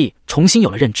财力重新有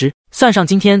了认知。算上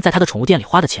今天在他的宠物店里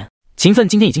花的钱，秦奋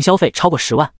今天已经消费超过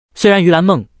10万。虽然于兰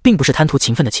梦并不是贪图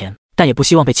秦奋的钱，但也不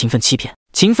希望被秦奋欺骗。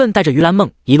秦奋带着于兰梦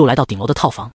一路来到顶楼的套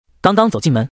房，刚刚走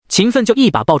进门，秦奋就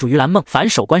一把抱住于兰梦，反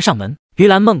手关上门。于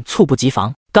兰梦猝不及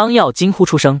防，刚要惊呼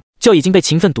出声，就已经被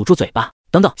秦奋堵住嘴巴。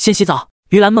等等，先洗澡。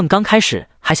于兰梦刚开始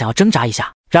还想要挣扎一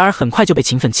下，然而很快就被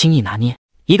秦奋轻易拿捏。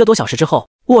1个多小时之后，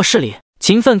卧室里，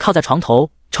秦奋靠在床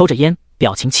头抽着烟，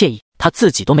表情惬意。他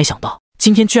自己都没想到，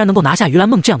今天居然能够拿下于兰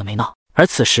梦这样的美脑。而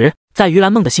此时，在于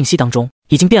兰梦的信息当中，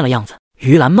已经变了样子。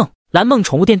于兰梦，蓝梦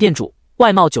宠物店店主，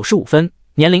外貌95分，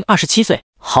年龄27岁，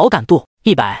好感度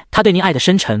100。他对您爱的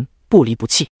深沉，不离不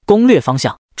弃。攻略方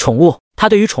向：宠物，他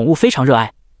对于宠物非常热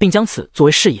爱，并将此作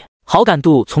为事业。好感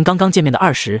度从刚刚见面的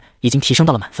20已经提升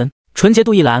到了满分。纯洁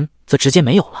度一栏则直接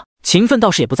没有了。秦奋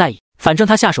倒是也不在意，反正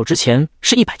他下手之前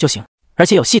是100就行，而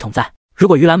且有系统在，如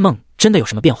果于兰梦真的有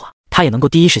什么变化，他也能够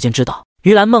第一时间知道。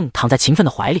于兰梦躺在秦奋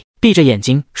的怀里，闭着眼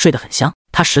睛睡得很香。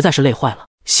他实在是累坏了，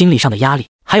心理上的压力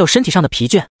还有身体上的疲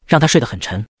倦让他睡得很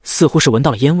沉，似乎是闻到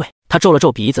了烟味。他皱了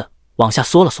皱鼻子，往下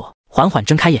缩了缩，缓缓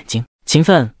睁开眼睛。秦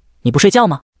奋，你不睡觉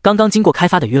吗？刚刚经过开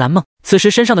发的于兰梦，此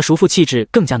时身上的熟妇气质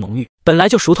更加浓郁，本来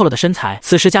就熟透了的身材，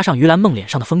此时加上于兰梦脸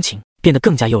上的风情，变得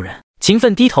更加诱人。秦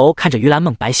奋低头看着于兰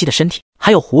梦白皙的身体，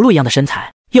还有葫芦一样的身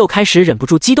材，又开始忍不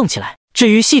住激动起来。至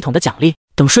于系统的奖励，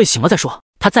等睡醒了再说。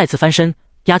他再次翻身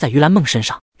压在于兰梦身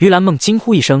上，于兰梦惊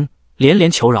呼一声，连连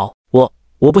求饶，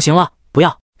我不行了，不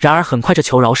要。然而很快这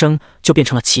求饶声就变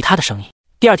成了其他的声音。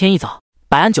第二天一早，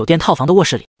百安酒店套房的卧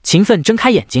室里，秦奋睁开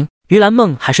眼睛，于兰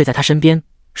梦还睡在他身边，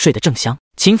睡得正香。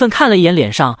秦奋看了一眼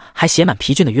脸上还写满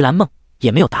疲倦的于兰梦，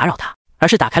也没有打扰他，而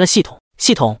是打开了系统。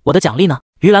系统，我的奖励呢？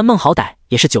于兰梦好歹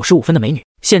也是95分的美女，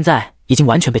现在已经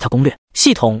完全被他攻略。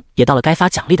系统也到了该发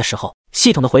奖励的时候，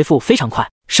系统的回复非常快，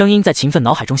声音在秦奋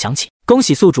脑海中响起：恭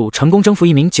喜宿主成功征服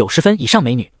一名90分以上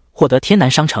美女，获得天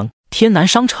南商城。天南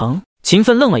商城？秦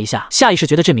奋愣了一下，下意识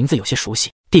觉得这名字有些熟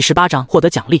悉。第18章获得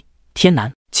奖励，天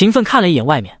南。秦奋看了一眼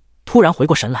外面，突然回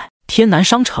过神来，天南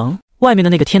商城，外面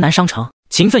的那个天南商城。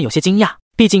秦奋有些惊讶，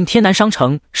毕竟天南商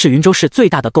城是云州市最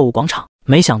大的购物广场，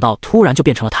没想到突然就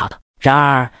变成了他的。然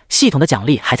而系统的奖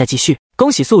励还在继续，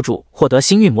恭喜宿主获得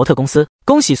星运模特公司，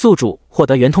恭喜宿主获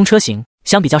得圆通车型。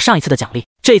相比较上一次的奖励，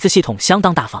这一次系统相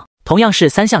当大方，同样是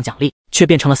3项奖励，却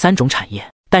变成了3种产业。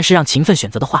但是让秦奋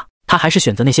选择的话，他还是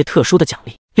选择那些特殊的奖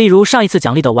励，例如上一次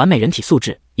奖励的完美人体素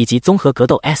质以及综合格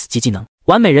斗 S 级技能。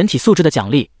完美人体素质的奖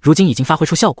励如今已经发挥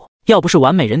出效果，要不是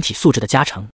完美人体素质的加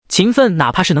成，秦奋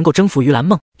哪怕是能够征服于兰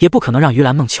梦，也不可能让于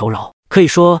兰梦求饶。可以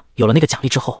说有了那个奖励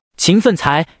之后，秦奋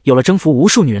才有了征服无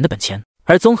数女人的本钱。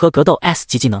而综合格斗 S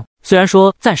级技能虽然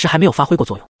说暂时还没有发挥过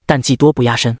作用，但技多不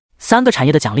压身，3个产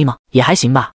业的奖励吗？也还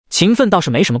行吧。秦奋倒是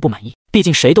没什么不满意，毕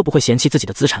竟谁都不会嫌弃自己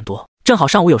的资产多。正好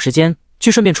上午有时间，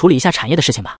去顺便处理一下产业的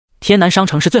事情吧。天南商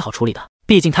城是最好处理的，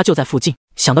毕竟它就在附近。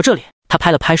想到这里，他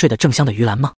拍了拍睡得正香的于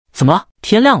兰梦，怎么了？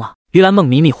天亮了。于兰梦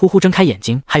迷迷糊糊睁开眼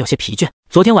睛，还有些疲倦。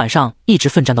昨天晚上一直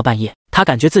奋战到半夜，他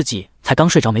感觉自己才刚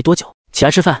睡着没多久。起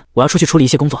来吃饭，我要出去处理一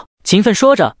些工作。秦奋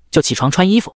说着就起床穿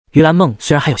衣服。于兰梦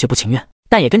虽然还有些不情愿，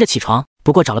但也跟着起床。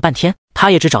不过找了半天，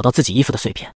他也只找到自己衣服的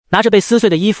碎片。拿着被撕碎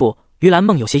的衣服，于兰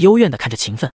梦有些幽怨地看着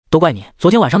秦奋，都怪你，昨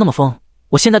天晚上那么疯，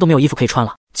我现在都没有衣服可以穿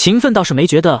了。秦奋倒是没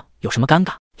觉得有什么尴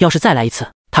尬，要是再来一次，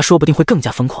他说不定会更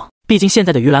加疯狂。毕竟现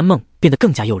在的于兰梦变得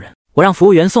更加诱人。我让服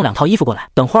务员送2套衣服过来，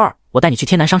等会儿我带你去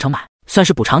天南商城买，算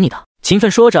是补偿你的。秦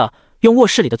奋说着，用卧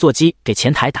室里的座机给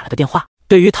前台打了个电话。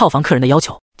对于套房客人的要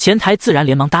求，前台自然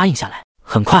连忙答应下来。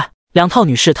很快，2套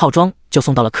女士套装就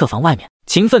送到了客房外面。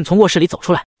秦奋从卧室里走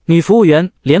出来，女服务员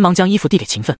连忙将衣服递给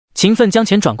秦奋。秦奋将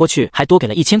钱转过去，还多给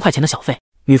了1000块钱的小费。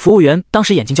女服务员当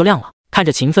时眼睛就亮了，看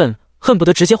着秦奋恨不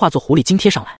得直接化作狐狸精贴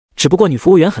上来。只不过女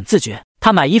服务员很自觉，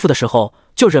她买衣服的时候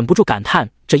就忍不住感叹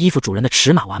这衣服主人的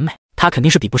尺码完美，她肯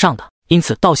定是比不上的，因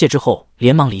此道谢之后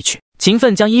连忙离去。秦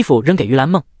奋将衣服扔给于兰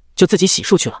梦，就自己洗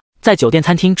漱去了。在酒店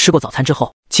餐厅吃过早餐之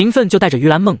后，秦奋就带着于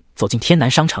兰梦走进天南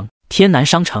商城。天南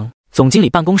商城总经理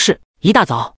办公室，一大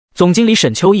早，总经理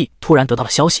沈秋意突然得到了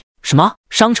消息，什么？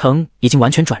商城已经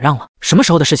完全转让了？什么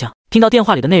时候的事情？听到电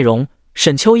话里的内容，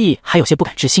沈秋意还有些不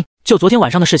敢置信。就昨天晚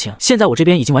上的事情，现在我这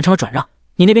边已经完成了转让，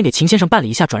你那边给秦先生办理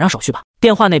一下转让手续吧。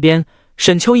电话那边，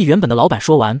沈秋意原本的老板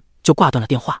说完就挂断了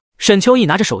电话。沈秋意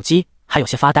拿着手机，还有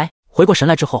些发呆。回过神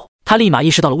来之后，他立马意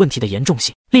识到了问题的严重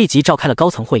性，立即召开了高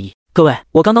层会议。各位，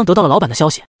我刚刚得到了老板的消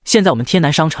息，现在我们天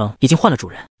南商城已经换了主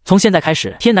人，从现在开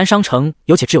始，天南商城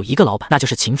有且只有一个老板，那就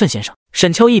是秦奋先生。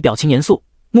沈秋意表情严肃，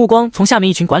目光从下面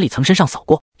一群管理层身上扫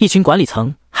过，一群管理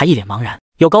层还一脸茫然，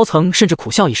有高层甚至苦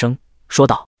笑一声，说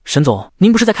道：“沈总，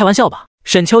您不是在开玩笑吧？”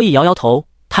沈秋意摇摇头，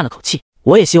叹了口气：“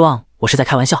我也希望我是在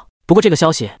开玩笑，不过这个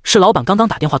消息是老板刚刚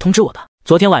打电话通知我的，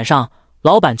昨天晚上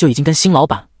老板就已经跟新老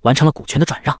板完成了股权的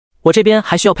转让。”我这边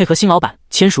还需要配合新老板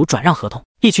签署转让合同。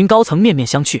一群高层面面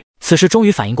相觑，此时终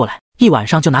于反应过来，一晚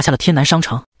上就拿下了天南商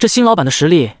城，这新老板的实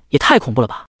力也太恐怖了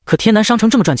吧！可天南商城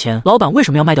这么赚钱，老板为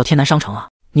什么要卖掉天南商城啊？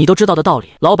你都知道的道理，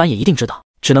老板也一定知道。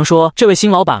只能说，这位新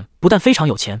老板不但非常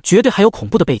有钱，绝对还有恐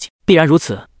怖的背景，必然如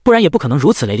此，不然也不可能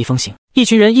如此雷厉风行。一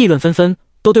群人议论纷纷，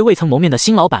都对未曾谋面的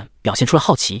新老板表现出了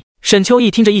好奇。沈秋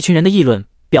意听着一群人的议论，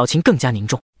表情更加凝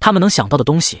重。他们能想到的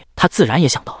东西，他自然也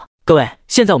想到了。各位，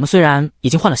现在我们虽然已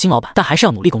经换了新老板，但还是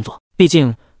要努力工作，毕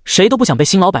竟谁都不想被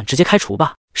新老板直接开除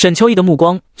吧。沈秋意的目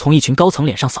光从一群高层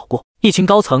脸上扫过，一群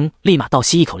高层立马倒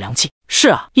吸一口凉气。是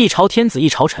啊，一朝天子一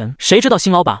朝臣，谁知道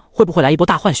新老板会不会来一波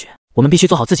大换血？我们必须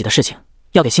做好自己的事情，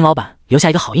要给新老板留下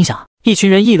一个好印象啊！一群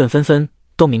人议论纷纷，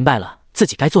都明白了自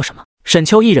己该做什么。沈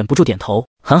秋意忍不住点头，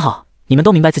很好，你们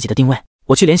都明白自己的定位，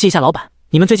我去联系一下老板，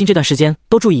你们最近这段时间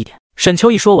都注意一点。沈秋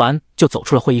意说完就走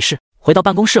出了会议室。回到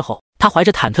办公室后，他怀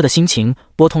着忐忑的心情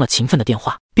拨通了秦奋的电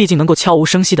话。毕竟能够悄无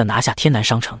声息地拿下天南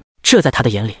商城，这在他的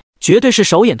眼里绝对是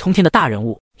手眼通天的大人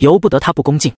物，由不得他不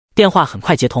恭敬。电话很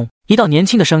快接通，一道年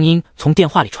轻的声音从电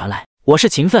话里传来：“我是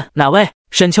秦奋，哪位？”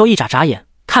沈秋意眨眨眼，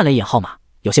看了一眼号码，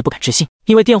有些不敢置信，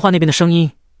因为电话那边的声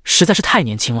音实在是太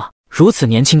年轻了。如此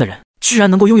年轻的人，居然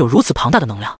能够拥有如此庞大的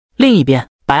能量。另一边，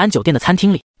百安酒店的餐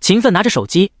厅里，秦奋拿着手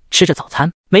机吃着早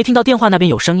餐，没听到电话那边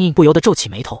有声音，不由得皱起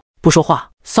眉头。不说话，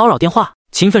骚扰电话。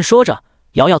秦奋说着，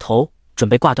摇摇头，准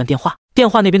备挂断电话。电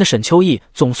话那边的沈秋意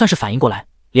总算是反应过来，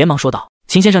连忙说道：“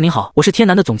秦先生您好，我是天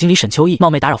南的总经理沈秋意，冒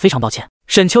昧打扰，非常抱歉。”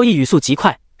沈秋意语速极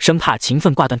快，生怕秦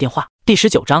奋挂断电话。第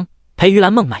19章陪于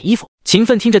兰梦买衣服。秦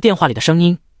奋听着电话里的声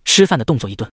音，吃饭的动作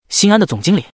一顿。新安的总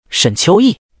经理沈秋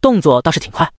意动作倒是挺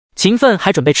快，秦奋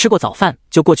还准备吃过早饭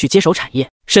就过去接手产业，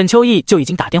沈秋意就已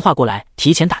经打电话过来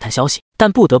提前打探消息。但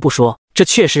不得不说，这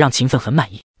确实让秦奋很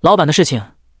满意。老板的事情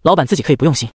老板自己可以不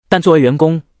用心，但作为员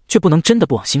工却不能真的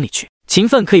不往心里去。秦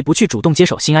奋可以不去主动接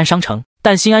手新安商城，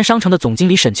但新安商城的总经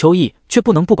理沈秋意却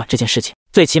不能不管这件事情，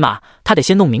最起码他得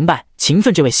先弄明白秦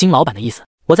奋这位新老板的意思。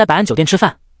我在百安酒店吃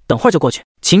饭，等会儿就过去。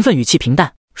秦奋语气平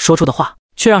淡，说出的话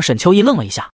却让沈秋意愣了一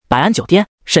下。百安酒店，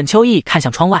沈秋意看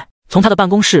向窗外，从他的办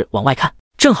公室往外看，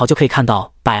正好就可以看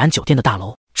到百安酒店的大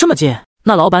楼。这么近，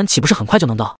那老板岂不是很快就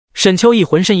能到？沈秋意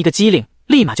浑身一个机灵，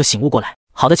立马就醒悟过来。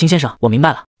好的，秦先生，我明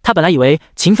白了。他本来以为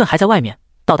秦奋还在外面，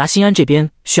到达新安这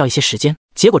边需要一些时间，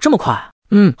结果这么快啊！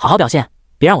好好表现，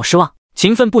别让我失望。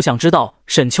秦奋不想知道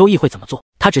沈秋意会怎么做，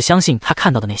他只相信他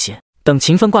看到的那些。等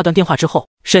秦奋挂断电话之后，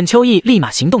沈秋意立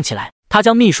马行动起来，他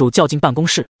将秘书叫进办公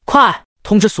室，快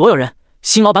通知所有人，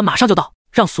新老板马上就到，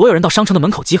让所有人到商城的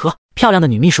门口集合。漂亮的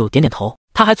女秘书点点头，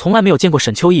她还从来没有见过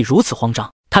沈秋意如此慌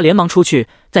张。她连忙出去，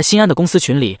在新安的公司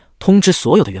群里通知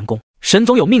所有的员工，沈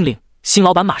总有命令，新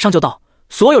老板马上就到，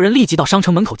所有人立即到商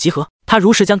城门口集合。他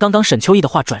如实将刚刚沈秋意的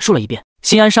话转述了一遍。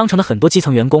新安商城的很多基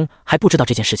层员工还不知道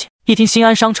这件事情，一听新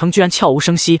安商城居然悄无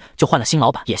声息就换了新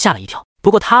老板，也吓了一跳。不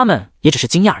过他们也只是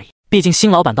惊讶而已，毕竟新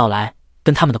老板到来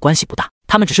跟他们的关系不大，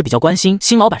他们只是比较关心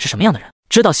新老板是什么样的人。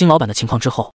知道新老板的情况之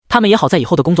后，他们也好在以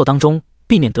后的工作当中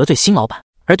避免得罪新老板。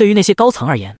而对于那些高层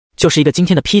而言，就是一个惊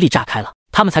天的霹雳炸开了。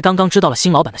他们才刚刚知道了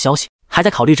新老板的消息，还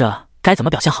在考虑着该怎么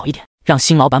表现好一点，让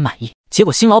新老板满意。结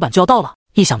果新老板就要到了，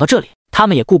一想到这里，他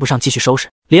们也顾不上继续收拾，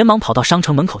连忙跑到商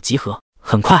城门口集合。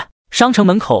很快，商城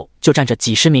门口就站着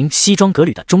几十名西装革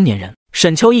履的中年人。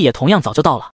沈秋意也同样早就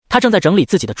到了，他正在整理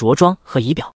自己的着装和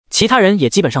仪表，其他人也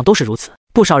基本上都是如此。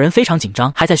不少人非常紧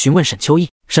张，还在询问沈秋意：“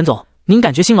沈总，您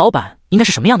感觉新老板应该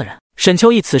是什么样的人？”沈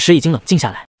秋意此时已经冷静下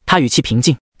来，他语气平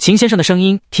静：“秦先生的声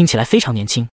音听起来非常年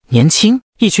轻。”年轻？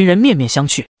一群人面面相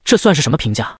觑，这算是什么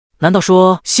评价？难道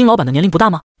说新老板的年龄不大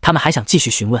吗？他们还想继续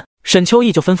询问，沈秋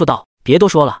意就吩咐道：“别多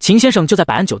说了，秦先生就在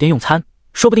百安酒店用餐，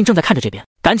说不定正在看着这边，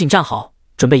赶紧站好，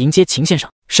准备迎接秦先生。”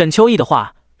沈秋意的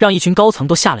话让一群高层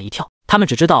都吓了一跳，他们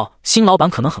只知道新老板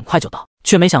可能很快就到，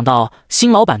却没想到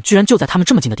新老板居然就在他们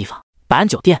这么近的地方。百安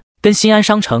酒店跟新安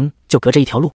商城就隔着一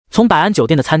条路，从百安酒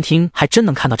店的餐厅还真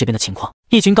能看到这边的情况。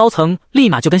一群高层立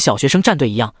马就跟小学生站队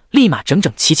一样，立马整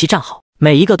整齐齐站好，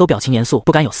每一个都表情严肃，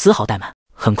不敢有丝毫怠慢。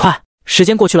很快，时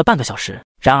间过去了半个小时，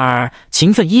然而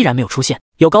秦奋依然没有出现，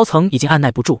有高层已经按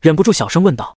耐不住，忍不住小声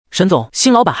问道：“沈总，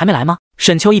新老板还没来吗？”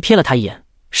沈秋意瞥了他一眼，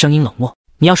声音冷漠：“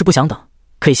你要是不想等，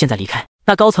可以现在离开。”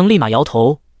那高层立马摇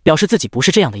头，表示自己不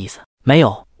是这样的意思。没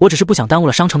有，我只是不想耽误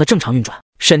了商城的正常运转。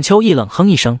沈秋意冷哼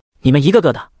一声：“你们一个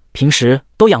个的，平时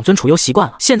都养尊处优习惯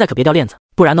了，现在可别掉链子，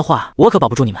不然的话，我可保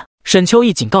不住你们。”沈秋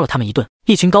意警告了他们一顿，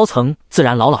一群高层自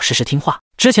然老老实实听话。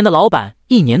之前的老板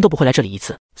1年都不会来这里一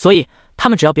次，所以他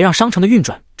们只要别让商城的运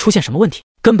转出现什么问题，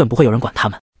根本不会有人管他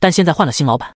们。但现在换了新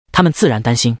老板，他们自然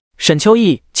担心。沈秋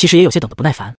意其实也有些等得不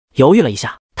耐烦，犹豫了一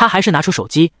下，他还是拿出手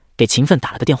机给秦奋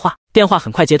打了个电话。电话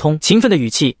很快接通，秦奋的语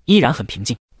气依然很平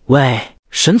静：“喂，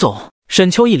沈总。”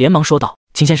沈秋意连忙说道：“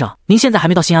秦先生，您现在还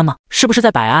没到新安吗？是不是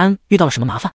在百安遇到了什么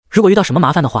麻烦？如果遇到什么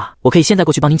麻烦的话，我可以现在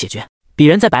过去帮您解决。”鄙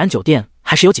人在百安酒店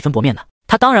还是有几分薄面的，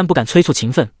他当然不敢催促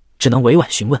秦奋，只能委婉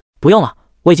询问：“不用了，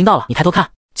我已经到了，你抬头看。”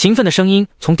秦奋的声音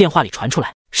从电话里传出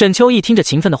来。沈秋意听着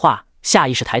秦奋的话，下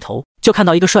意识抬头，就看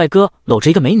到一个帅哥搂着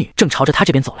一个美女，正朝着他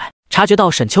这边走来。察觉到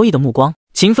沈秋意的目光，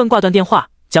秦奋挂断电话，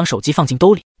将手机放进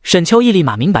兜里。沈秋意立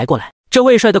马明白过来，这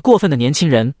位帅的过分的年轻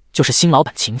人就是新老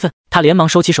板秦奋。他连忙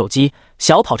收起手机，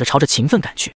小跑着朝着秦奋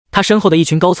赶去。他身后的一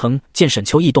群高层见沈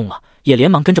秋意动了，也连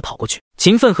忙跟着跑过去。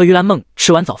秦奋和于兰梦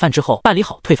吃完早饭之后，办理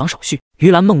好退房手续。于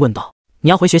兰梦问道：“你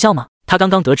要回学校吗？”他刚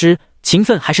刚得知秦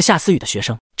奋还是夏思雨的学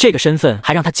生，这个身份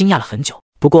还让他惊讶了很久。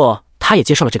不过他也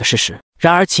接受了这个事实。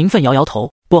然而秦奋摇摇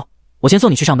头：“不，我先送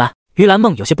你去上班。”于兰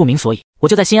梦有些不明所以：“我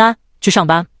就在新安，去上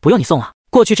班不用你送啊，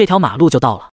过去这条马路就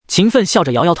到了。”秦奋笑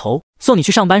着摇摇头：“送你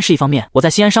去上班是一方面，我在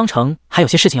新安商城还有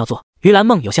些事情要做。”于兰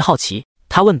梦有些好奇，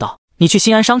他问道：“你去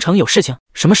新安商城有事情？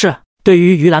什么事？”对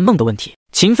于于兰梦的问题，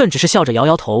秦奋只是笑着摇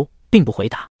摇头，并不回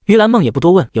答。于兰梦也不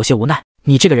多问，有些无奈：“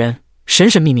你这个人神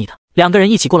神秘秘的。”两个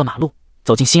人一起过了马路，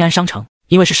走进新安商城。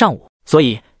因为是上午，所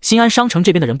以新安商城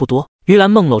这边的人不多。于兰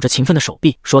梦搂着秦奋的手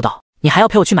臂说道：“你还要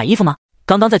陪我去买衣服吗？”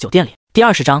刚刚在酒店里。第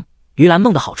20章于兰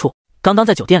梦的好处。刚刚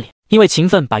在酒店里，因为秦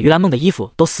奋把于兰梦的衣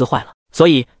服都撕坏了，所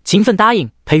以秦奋答应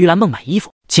陪于兰梦买衣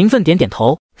服。秦奋点点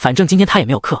头，反正今天他也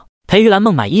没有课，陪于兰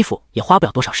梦买衣服也花不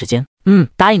了多少时间。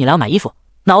答应你来买衣服，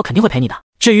那我肯定会陪你的。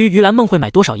至于于兰梦会买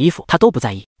多少衣服，他都不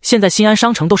在意。现在新安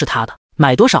商城都是他的，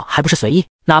买多少还不是随意，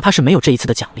哪怕是没有这一次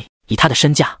的奖励，以他的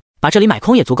身价，把这里买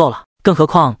空也足够了，更何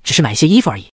况只是买一些衣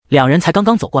服而已。两人才刚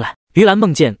刚走过来，于兰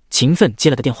梦见秦奋接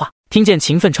了个电话，听见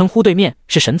秦奋称呼对面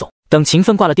是沈总。等秦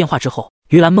奋挂了电话之后，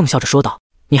于兰梦笑着说道：“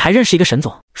你还认识一个沈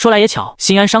总？说来也巧，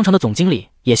新安商城的总经理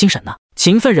也姓沈呢。”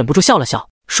秦奋忍不住笑了笑，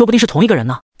说不定是同一个人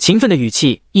呢。秦奋的语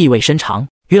气意味深长。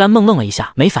于兰梦愣了一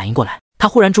下，没反应过来。他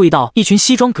忽然注意到一群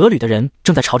西装革履的人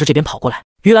正在朝着这边跑过来。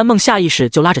于兰梦下意识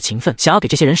就拉着秦奋，想要给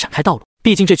这些人闪开道路，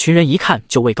毕竟这群人一看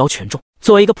就位高权重。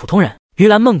作为一个普通人，于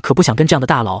兰梦可不想跟这样的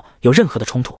大佬有任何的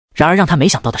冲突。然而让他没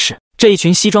想到的是，这一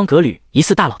群西装革履疑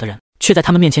似大佬的人却在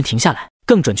他们面前停下来，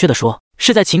更准确的说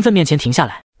是在秦奋面前停下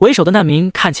来。为首的那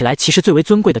名看起来其实最为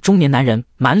尊贵的中年男人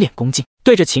满脸恭敬，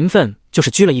对着秦奋就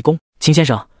是鞠了一躬：“秦先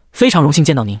生，非常荣幸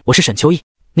见到您，我是沈秋意，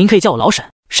您可以叫我老沈。”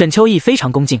沈秋意非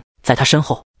常恭敬，在他身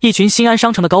后一群新安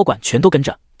商城的高管全都跟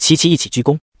着齐齐一起鞠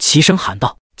躬，齐声喊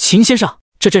道：“秦先生！”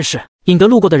这阵势引得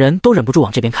路过的人都忍不住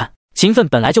往这边看。秦奋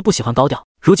本来就不喜欢高调，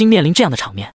如今面临这样的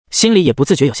场面，心里也不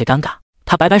自觉有些尴尬。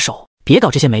他摆摆手：“别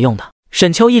搞这些没用的。”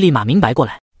沈秋意立马明白过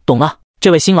来：“懂了，这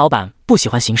位新老板不喜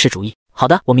欢形式主义。好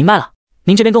的，我明白了。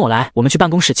您这边跟我来，我们去办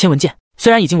公室签文件。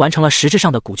虽然已经完成了实质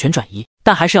上的股权转移，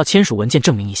但还是要签署文件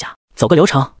证明一下，走个流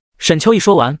程。”沈秋意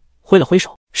说完，挥了挥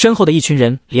手，身后的一群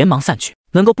人连忙散去。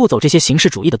能够不走这些形式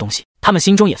主义的东西，他们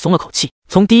心中也松了口气。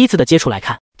从第一次的接触来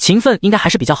看，秦奋应该还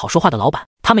是比较好说话的老板，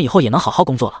他们以后也能好好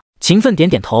工作了。秦奋点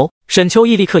点头，沈秋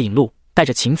意立刻引路，带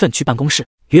着秦奋去办公室。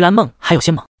于兰梦还有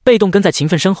些懵，被动跟在秦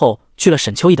奋身后去了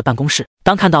沈秋意的办公室。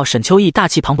当看到沈秋意大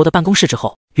气磅礴的办公室之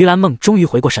后，于兰梦终于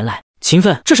回过神来：“秦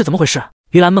奋，这是怎么回事？”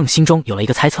于兰梦心中有了一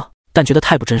个猜测，但觉得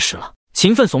太不真实了。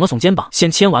秦奋耸了耸肩膀，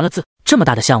先签完了字。这么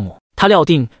大的项目，他料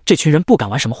定这群人不敢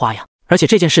玩什么花样，而且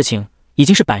这件事情已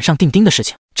经是板上钉钉的事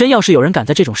情，真要是有人敢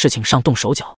在这种事情上动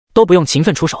手脚，都不用秦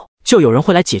奋出手，就有人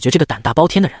会来解决这个胆大包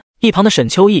天的人。一旁的沈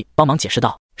秋意帮忙解释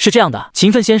道：“是这样的，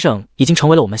秦奋先生已经成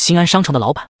为了我们新安商城的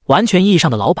老板，完全意义上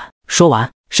的老板。”说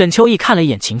完，沈秋意看了一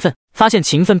眼秦奋，发现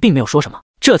秦奋并没有说什么，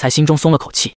这才心中松了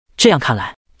口气。这样看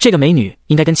来，这个美女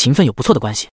应该跟秦奋有不错的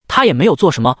关系，她也没有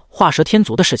做什么画蛇添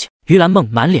足的事情。于兰梦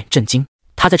满脸震惊，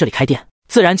她在这里开店，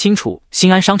自然清楚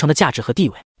新安商城的价值和地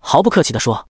位，毫不客气地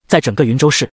说，在整个云州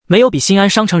市，没有比新安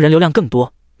商城人流量更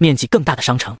多、面积更大的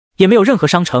商城，也没有任何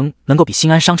商城能够比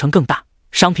新安商城更大，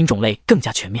商品种类更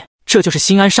加全面。这就是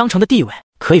新安商城的地位。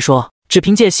可以说，只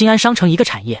凭借新安商城一个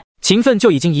产业，秦奋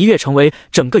就已经一跃成为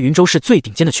整个云州市最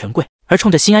顶尖的权贵。而冲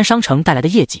着新安商城带来的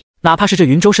业绩，哪怕是这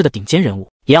云州市的顶尖人物，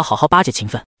也要好好巴结秦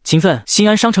奋。秦奋，新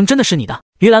安商城真的是你的？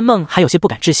于兰梦还有些不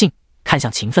敢置信，看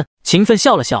向秦奋。秦奋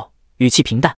笑了笑，语气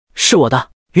平淡：是我的。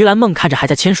于兰梦看着还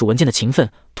在签署文件的秦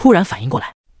奋，突然反应过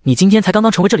来，你今天才刚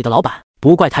刚成为这里的老板。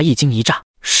不怪他一惊一乍，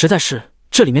实在是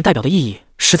这里面代表的意义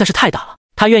实在是太大了。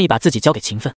他愿意把自己交给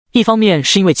秦奋，一方面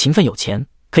是因为秦奋有钱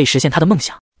可以实现他的梦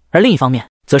想，而另一方面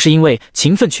则是因为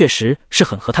秦奋确实是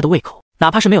很合他的胃口，哪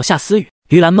怕是没有下私语，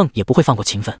于兰梦也不会放过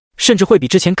秦奋，甚至会比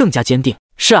之前更加坚定。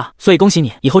是啊，所以恭喜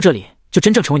你，以后这里就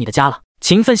真正成为你的家了。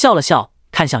秦奋笑了笑，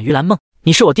看向于兰梦，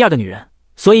你是我第二个女人，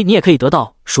所以你也可以得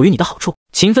到属于你的好处。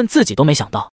秦奋自己都没想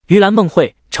到于兰梦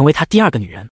会成为他第二个女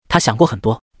人，他想过很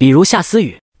多，比如夏思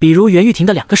雨，比如袁玉婷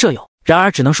的2个舍友，然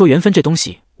而只能说缘分这东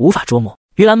西无法捉摸。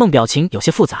于兰梦表情有些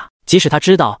复杂，即使她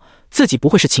知道自己不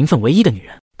会是秦奋唯一的女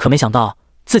人，可没想到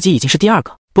自己已经是第二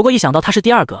个。不过一想到她是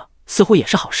第二个，似乎也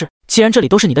是好事。既然这里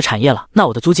都是你的产业了，那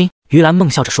我的租金……于兰梦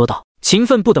笑着说道。秦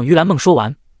奋不等于兰梦说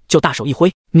完，就大手一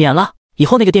挥，免了，以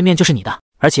后那个店面就是你的，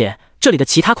而且这里的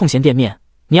其他空闲店面，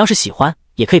你要是喜欢，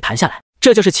也可以盘下来。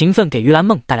这就是秦奋给于兰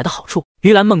梦带来的好处。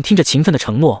于兰梦听着秦奋的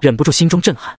承诺，忍不住心中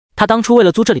震撼。他当初为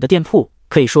了租这里的店铺，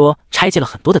可以说拆借了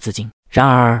很多的资金，然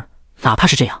而哪怕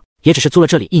是这样，也只是租了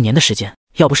这里1年的时间。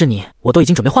要不是你，我都已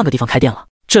经准备换个地方开店了。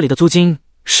这里的租金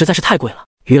实在是太贵了。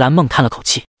于兰梦叹了口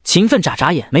气。秦奋眨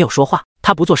眨眼，没有说话。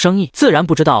他不做生意，自然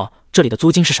不知道这里的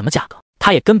租金是什么价格，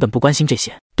他也根本不关心这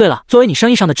些。对了，作为你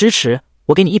生意上的支持，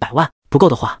我给你100万，不够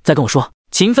的话再跟我说。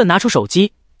秦奋拿出手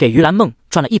机，给于兰梦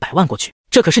转了100万过去。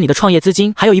这可是你的创业资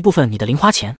金，还有一部分你的零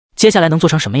花钱，接下来能做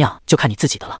成什么样，就看你自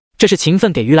己的了。这是秦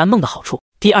奋给于兰梦的好处。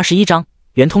第21章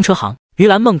圆通车行。于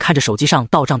兰梦看着手机上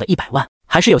到账的100万，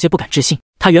还是有些不敢置信。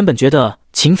他原本觉得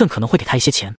秦奋可能会给他一些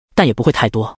钱，但也不会太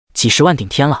多，几十万顶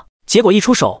天了。结果一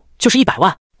出手就是100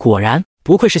万，果然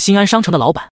不愧是新安商城的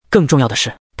老板。更重要的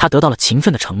是，他得到了秦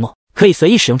奋的承诺，可以随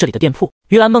意使用这里的店铺。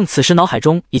于兰梦此时脑海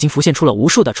中已经浮现出了无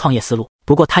数的创业思路，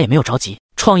不过他也没有着急。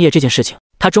创业这件事情，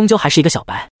他终究还是一个小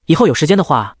白。以后有时间的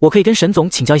话，我可以跟沈总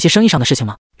请教一些生意上的事情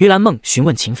吗？于兰梦询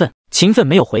问秦奋。秦奋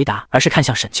没有回答，而是看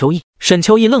向沈秋意。沈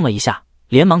秋意愣了一下，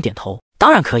连忙点头，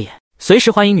当然可以，随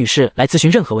时欢迎女士来咨询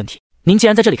任何问题。您既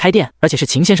然在这里开店，而且是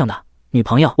秦先生的女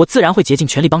朋友，我自然会竭尽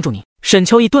全力帮助您。沈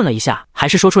秋意顿了一下，还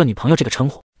是说出了女朋友这个称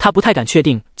呼。她不太敢确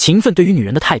定秦奋对于女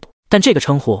人的态度，但这个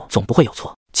称呼总不会有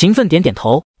错。秦奋点点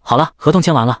头，好了，合同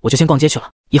签完了，我就先逛街去了，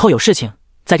以后有事情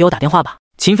再给我打电话吧。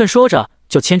秦奋说着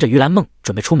就牵着于兰梦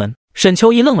准备出门。沈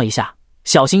秋意愣了一下，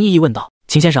小心翼翼问道，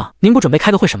秦先生，您不准备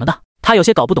开个会什么的？他有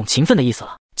些搞不懂秦奋的意思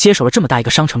了。接手了这么大一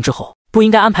个商城之后，不应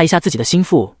该安排一下自己的心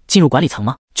腹进入管理层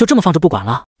吗？就这么放着不管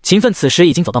了？秦奋此时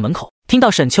已经走到门口，听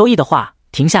到沈秋意的话，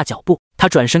停下脚步。他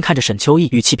转身看着沈秋意，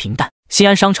语气平淡，新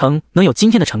安商城能有今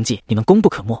天的成绩，你们功不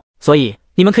可没，所以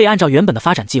你们可以按照原本的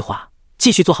发展计划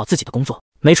继续做好自己的工作，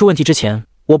没出问题之前，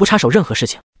我不插手任何事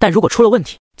情。但如果出了问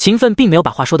题，秦奋并没有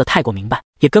把话说得太过明白，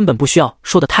也根本不需要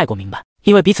说得太过明白，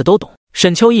因为彼此都懂。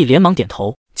沈秋意连忙点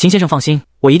头，秦先生放心，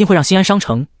我一定会让新安商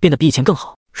城变得比以前更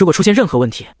好。如果出现任何问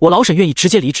题，我老沈愿意直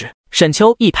接离职。沈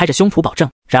秋意拍着胸脯保证。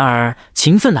然而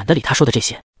秦奋懒得理他说的这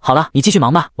些。好了，你继续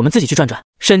忙吧，我们自己去转转。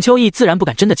沈秋意自然不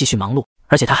敢真的继续忙碌，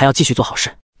而且他还要继续做好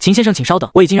事。秦先生请稍等，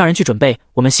我已经让人去准备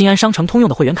我们新安商城通用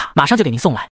的会员卡，马上就给您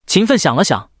送来。秦奋想了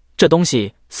想，这东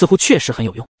西似乎确实很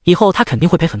有用，以后他肯定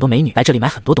会陪很多美女来这里买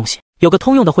很多东西，有个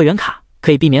通用的会员卡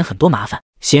可以避免很多麻烦。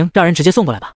行，让人直接送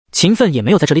过来吧。秦奋也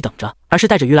没有在这里等着，而是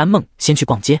带着于兰梦先去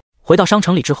逛街。回到商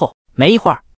城里之后，没一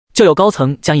会儿就有高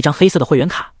层将一张黑色的会员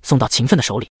卡送到秦奋的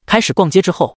手里。开始逛街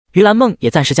之后，于兰梦也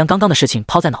暂时将刚刚的事情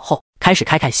抛在脑后，开始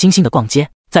开开心心的逛街。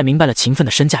在明白了秦奋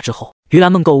的身价之后，于兰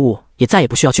梦购物也再也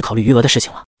不需要去考虑余额的事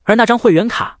情了，而那张会员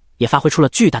卡也发挥出了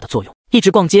巨大的作用。一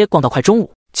直逛街逛到快中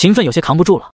午，秦奋有些扛不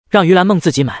住了，让于兰梦自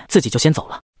己买，自己就先走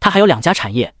了。他还有2家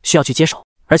产业需要去接手，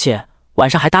而且晚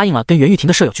上还答应了跟袁玉婷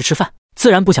的舍友去吃饭，自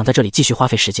然不想在这里继续花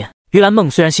费时间。于兰梦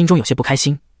虽然心中有些不开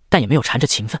心，但也没有缠着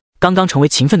秦奋。刚刚成为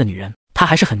秦奋的女人，她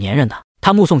还是很粘人的。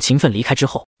她目送秦奋离开之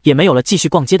后，也没有了继续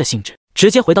逛街的兴致，直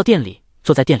接回到店里，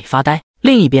坐在店里发呆。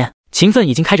另一边，秦奋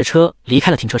已经开着车离开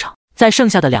了停车场。在剩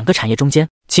下的2个产业中间，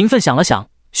秦奋想了想，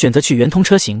选择去圆通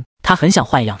车型。他很想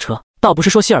换一辆车，倒不是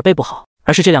说希尔贝不好，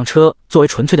而是这辆车作为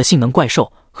纯粹的性能怪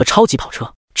兽和超级跑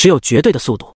车，只有绝对的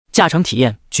速度，驾乘体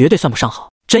验绝对算不上好。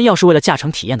真要是为了驾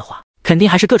乘体验的话，肯定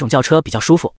还是各种轿车比较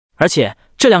舒服。而且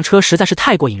这辆车实在是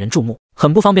太过引人注目，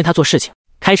很不方便他做事情。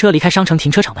开车离开商城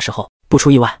停车场的时候，不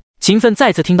出意外，秦奋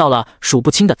再次听到了数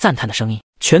不清的赞叹的声音，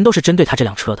全都是针对他这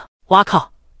辆车的。哇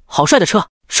靠，好帅的车，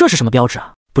这是什么标志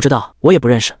啊？不知道，我也不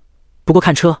认识。不过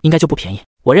看车应该就不便宜。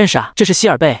我认识啊，这是希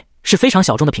尔贝，是非常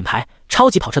小众的品牌，超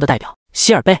级跑车的代表。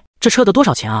希尔贝，这车得多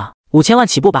少钱啊？5000万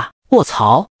起步吧。卧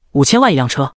槽，5000万一辆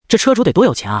车，这车主得多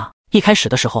有钱啊！一开始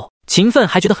的时候，秦奋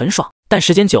还觉得很爽，但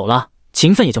时间久了，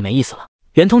秦奋也就没意思了。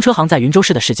圆通车行在云州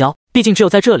市的市郊，毕竟只有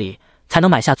在这里才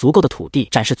能买下足够的土地，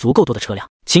展示足够多的车辆。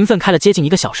秦奋开了接近1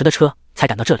个小时的车，才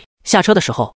赶到这里。下车的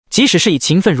时候，即使是以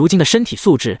秦奋如今的身体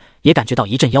素质，也感觉到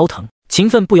一阵腰疼。秦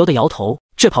奋不由得摇头，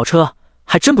这跑车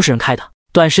还真不是人开的。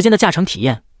短时间的驾乘体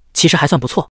验其实还算不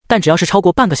错，但只要是超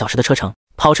过半个小时的车程，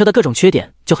跑车的各种缺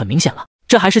点就很明显了。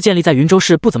这还是建立在云州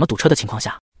市不怎么堵车的情况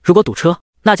下，如果堵车，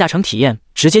那驾乘体验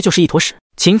直接就是一坨屎。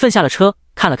秦奋下了车，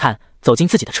看了看，走进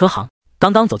自己的车行。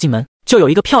刚刚走进门，就有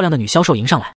一个漂亮的女销售迎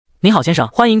上来。您好先生，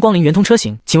欢迎光临圆通车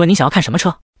行，请问您想要看什么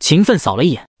车？秦奋扫了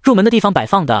一眼，入门的地方摆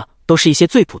放的都是一些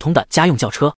最普通的家用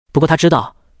轿车，不过他知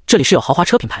道这里是有豪华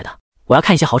车品牌的，我要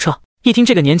看一些豪车。一听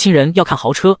这个年轻人要看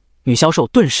豪车，女销售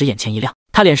顿时眼前一亮，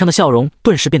她脸上的笑容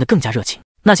顿时变得更加热情。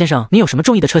那先生，您有什么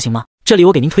中意的车型吗？这里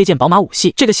我给您推荐宝马5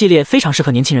系，这个系列非常适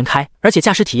合年轻人开，而且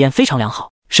驾驶体验非常良好，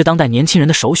是当代年轻人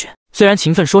的首选。虽然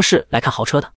秦奋说是来看豪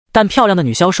车的，但漂亮的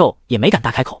女销售也没敢大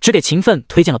开口，只给秦奋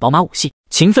推荐了宝马5系。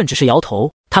秦奋只是摇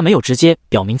头，他没有直接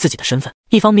表明自己的身份，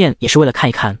一方面也是为了看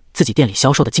一看自己店里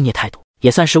销售的敬业态度，也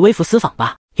算是微服私访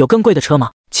吧。有更贵的车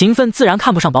吗？秦奋自然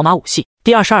看不上宝马5系。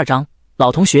第22章，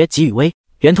老同学吉宇威。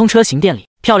圆通车行店里，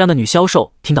漂亮的女销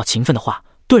售听到秦奋的话，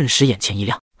顿时眼前一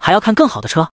亮，还要看更好的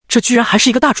车，这居然还是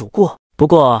一个大主顾。不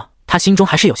过他心中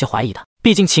还是有些怀疑的，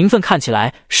毕竟秦奋看起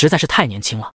来实在是太年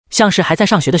轻了，像是还在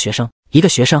上学的学生。一个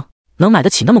学生能买得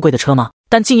起那么贵的车吗？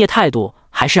但敬业态度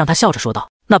还是让他笑着说道，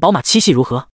那宝马7系如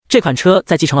何？这款车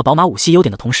在继承了宝马5系优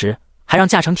点的同时，还让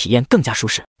驾乘体验更加舒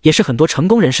适，也是很多成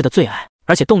功人士的最爱，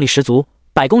而且动力十足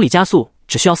，100公里加速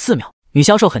只需要4秒。女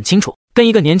销售很清楚，跟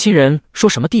一个年轻人说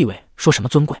什么地位，说什么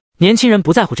尊贵，年轻人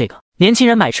不在乎这个，年轻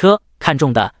人买车看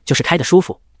重的就是开得舒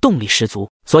服，动力十足，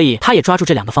所以他也抓住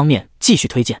这2个方面继续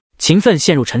推荐。秦奋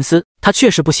陷入沉思，他确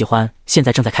实不喜欢现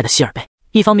在正在开的希尔贝，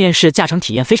一方面是驾乘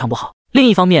体验非常不好，另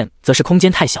一方面则是空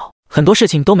间太小，很多事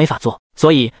情都没法做，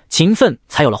所以秦奋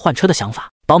才有了换车的想法。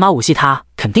宝马5系他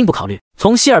肯定不考虑，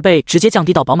从希尔贝直接降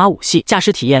低到宝马5系，驾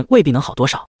驶体验未必能好多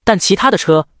少，但其他的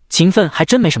车秦奋还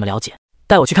真没什么了解。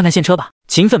带我去看看现车吧。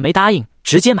秦奋没答应，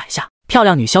直接买下。漂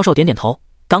亮女销售点点头，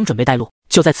刚准备带路，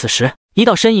就在此时，一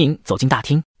道身影走进大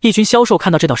厅。一群销售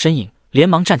看到这道身影，连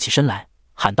忙站起身来，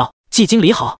喊道：季经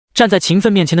理好。站在秦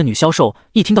奋面前的女销售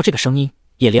一听到这个声音，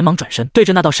也连忙转身对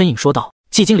着那道身影说道：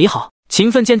季经理好。秦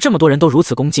奋见这么多人都如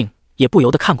此恭敬，也不由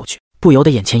得看过去，不由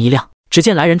得眼前一亮。只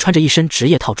见来人穿着一身职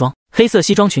业套装，黑色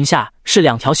西装裙下是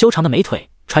2条修长的美腿，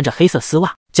穿着黑色丝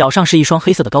袜，脚上是一双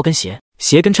黑色的高跟鞋，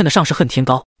鞋跟衬得上是恨天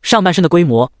高，上半身的规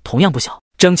模同样不小，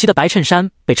整齐的白衬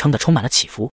衫被撑得充满了起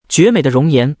伏，绝美的容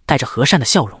颜带着和善的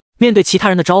笑容。面对其他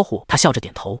人的招呼，他笑着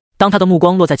点头。当他的目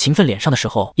光落在秦奋脸上的时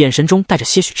候，眼神中带着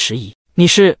些许迟疑。你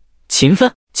是秦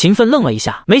奋？秦奋愣了一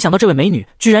下，没想到这位美女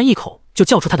居然一口就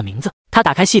叫出他的名字。他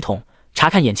打开系统，查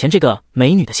看眼前这个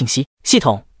美女的信息。系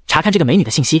统查看这个美女的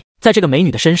信息，在这个美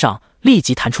女的身上立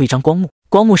即弹出一张光幕，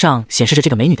光幕上显示着这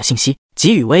个美女的信息：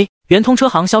吉宇威，圆通车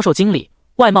行销售经理，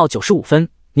外貌95分，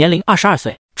年龄22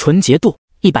岁，纯洁度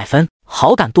100分，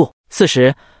好感度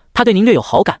40，他对您略有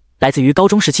好感，来自于高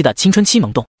中时期的青春期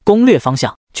萌动。攻略方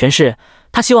向：诠释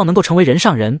他希望能够成为人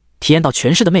上人，体验到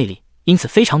诠释的魅力，因此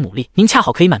非常努力，您恰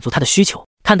好可以满足他的需求。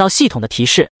看到系统的提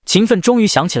示，秦奋终于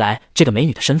想起来这个美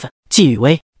女的身份，季宇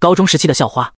威，高中时期的校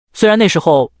花。虽然那时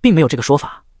候并没有这个说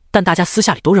法，但大家私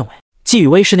下里都认为季宇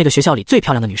威是那个学校里最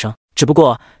漂亮的女生。只不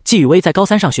过季宇威在高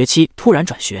3上学期突然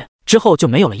转学之后就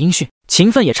没有了音讯，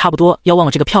秦奋也差不多要忘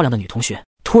了这个漂亮的女同学，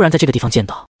突然在这个地方见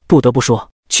到，不得不说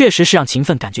确实是让秦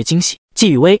奋感觉惊喜。季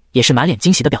宇威也是满脸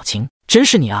惊喜的表情，真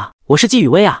是你啊，我是季宇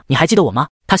威啊，你还记得我吗？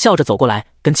他笑着走过来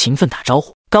跟秦奋打招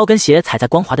呼，高跟鞋踩在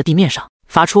光滑的地面上，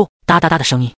发出哒哒哒的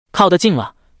声音。靠得近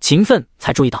了，秦奋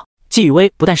才注意到季宇威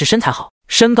不但是身材好，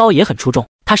身高也很出众，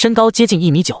他身高接近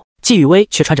1.9米，季宇威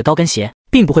却穿着高跟鞋，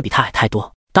并不会比他矮太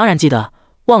多。当然记得，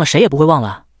忘了谁也不会忘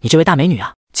了你这位大美女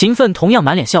啊。秦奋同样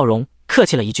满脸笑容，客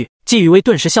气了一句。季宇威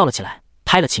顿时笑了起来，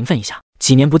拍了秦奋一下，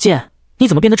几年不见，你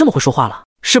怎么变得这么会说话了？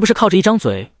是不是靠着一张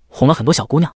嘴哄了很多小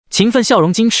姑娘？秦奋笑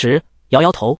容矜持，摇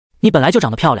摇头，你本来就长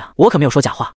得漂亮，我可没有说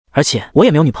假话，而且我也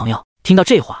没有女朋友。听到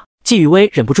这话，季宇威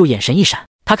忍不住眼神一闪，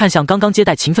他看向刚刚接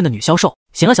待秦奋的女销售，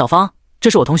行了，小芳，这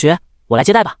是我同学，我来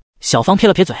接待吧。小芳撇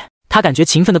了撇嘴，她感觉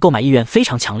秦奋的购买意愿非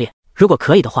常强烈，如果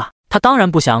可以的话，她当然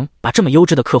不想把这么优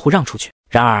质的客户让出去。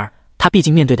然而她毕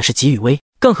竟面对的是季宇威，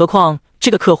更何况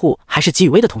这个客户还是季宇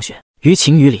威的同学，于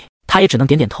情于理，她也只能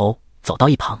点点头，走到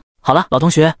一旁。好了，老同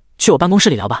学，去我办公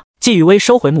室里聊吧。季宇威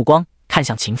收回目光，看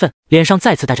向秦奋，脸上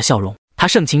再次带着笑容，他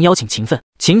盛情邀请秦奋。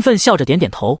秦奋笑着点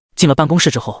点头。进了办公室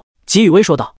之后，季宇威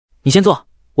说道：你先坐，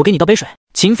我给你倒杯水。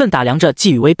秦奋打量着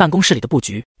季宇威办公室里的布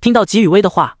局，听到季宇威的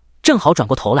话，正好转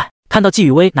过头来，看到季宇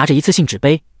威拿着一次性纸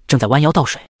杯，正在弯腰倒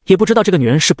水。也不知道这个女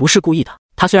人是不是故意的。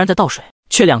她虽然在倒水，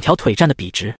却两条腿站得笔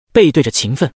直，背对着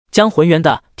秦奋，将浑圆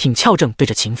的挺翘正对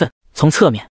着秦奋。从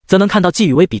侧面则能看到季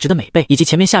雨薇笔直的美背，以及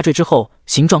前面下坠之后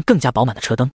形状更加饱满的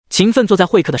车灯。秦奋坐在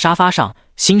会客的沙发上，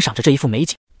欣赏着这一幅美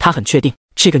景。他很确定，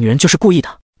这个女人就是故意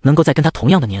的。能够在跟他同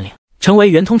样的年龄，成为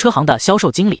圆通车行的销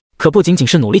售经理，可不仅仅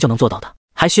是努力就能做到的，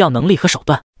还需要能力和手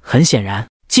段。很显然，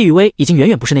季雨薇已经远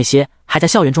远不是那些还在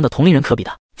校园中的同龄人可比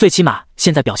的，最起码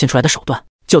现在表现出来的手段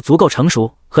就足够成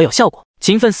熟和有效果。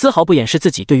秦奋丝毫不掩饰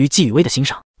自己对于季雨薇的欣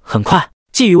赏。很快，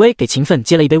季雨薇给秦奋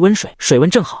接了一杯温水，水温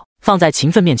正好，放在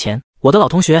秦奋面前。我的老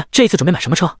同学这一次准备买什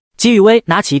么车？季雨薇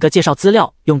拿起一个介绍资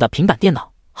料用的平板电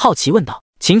脑，好奇问道。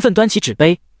秦奋端起纸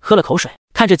杯，喝了口水，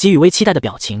看着季雨薇期待的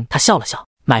表情，他笑了笑。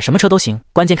买什么车都行，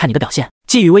关键看你的表现。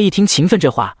季雨薇一听秦奋这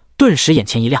话，顿时眼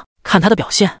前一亮，看他的表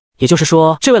现，也就是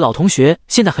说，这位老同学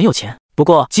现在很有钱。不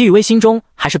过，季雨薇心中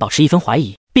还是保持一分怀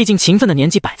疑，毕竟秦奋的年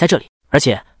纪摆在这里，而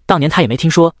且当年他也没听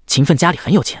说秦奋家里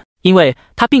很有钱，因为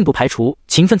他并不排除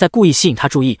秦奋在故意吸引他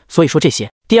注意，所以说这些。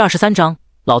第23章，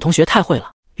老同学太会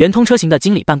了。圆通车型的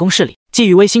经理办公室里，季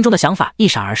雨薇心中的想法一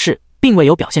闪而逝，并未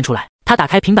有表现出来。他打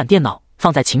开平板电脑，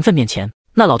放在秦奋面前。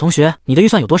那老同学，你的预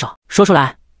算有多少？说出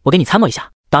来，我给你参谋一下。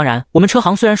当然，我们车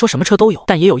行虽然说什么车都有，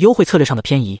但也有优惠策略上的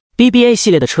偏移。BBA 系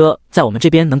列的车在我们这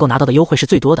边能够拿到的优惠是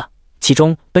最多的，其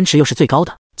中奔驰又是最高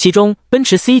的，其中奔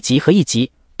驰 C 级和 E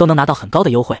级都能拿到很高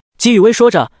的优惠。季雨薇说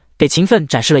着，给秦奋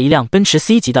展示了一辆奔驰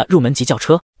C 级的入门级轿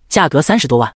车，价格30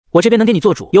多万，我这边能给你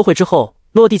做主，优惠之后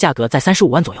落地价格在35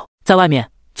万左右，在外面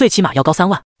最起码要高3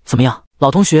万，怎么样，老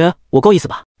同学，我够意思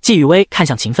吧？季雨薇看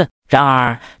向秦奋，然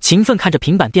而秦奋看着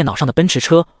平板电脑上的奔驰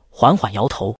车，缓缓摇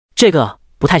头，这个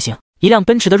不太行。一辆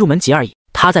奔驰的入门级而已，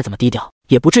他再怎么低调，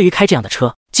也不至于开这样的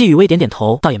车。季雨薇点点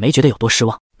头，倒也没觉得有多失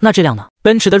望。那这辆呢？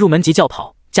奔驰的入门级轿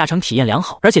跑，驾乘体验良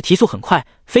好，而且提速很快，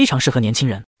非常适合年轻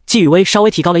人。季雨薇稍微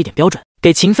提高了一点标准，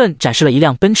给秦奋展示了一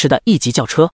辆奔驰的 E 级轿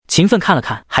车。秦奋看了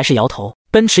看，还是摇头，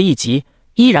奔驰 E 级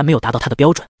依然没有达到他的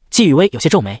标准。季雨薇有些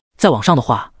皱眉，再往上的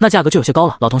话，那价格就有些高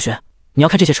了。老同学，你要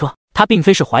看这些车？他并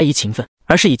非是怀疑秦奋，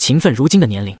而是以秦奋如今的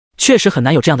年龄，确实很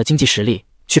难有这样的经济实力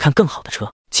去看更好的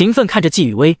车。秦奋看着季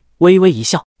雨薇，微微一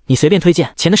笑，你随便推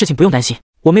荐，钱的事情不用担心，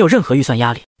我没有任何预算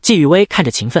压力。季雨薇看着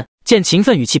秦奋，见秦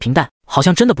奋语气平淡，好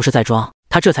像真的不是在装，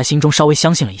他这才心中稍微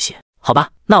相信了一些。好吧，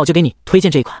那我就给你推荐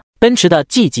这一款奔驰的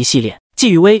G 级系列。季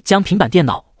雨薇将平板电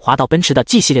脑滑到奔驰的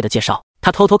G 系列的介绍，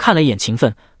他偷偷看了一眼秦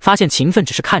奋，发现秦奋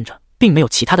只是看着，并没有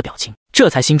其他的表情，这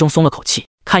才心中松了口气。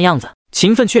看样子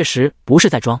秦奋确实不是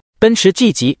在装，奔驰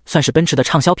G 级算是奔驰的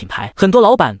畅销品牌，很多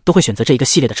老板都会选择这一个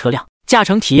系列的车辆，驾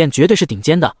乘体验绝对是顶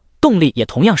尖的，动力也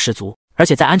同样十足，而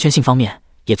且在安全性方面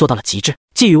也做到了极致。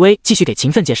季雨薇继续给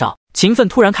秦奋介绍，秦奋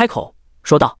突然开口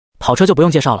说道，跑车就不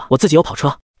用介绍了，我自己有跑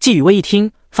车。季雨薇一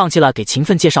听，放弃了给秦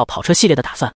奋介绍跑车系列的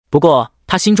打算，不过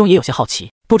他心中也有些好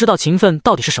奇，不知道秦奋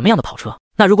到底是什么样的跑车。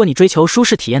那如果你追求舒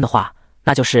适体验的话，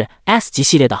那就是 S 级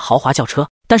系列的豪华轿车，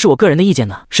但是我个人的意见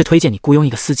呢，是推荐你雇佣一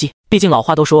个司机，毕竟老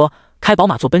话都说开宝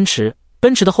马坐奔驰，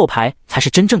奔驰的后排才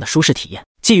是真正的舒适体验。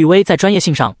季雨薇在专业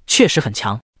性上确实很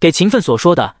强，给秦奋所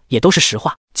说的也都是实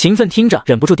话。秦奋听着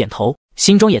忍不住点头，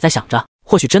心中也在想着，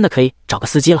或许真的可以找个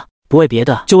司机了，不为别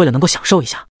的，就为了能够享受一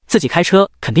下，自己开车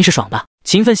肯定是爽的。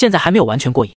秦奋现在还没有完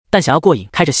全过瘾，但想要过瘾，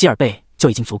开着希尔贝就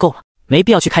已经足够了，没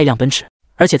必要去开一辆奔驰，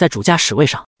而且在主驾驶位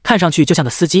上看上去就像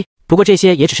个司机。不过这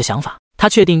些也只是想法，他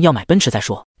确定要买奔驰再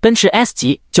说，奔驰 S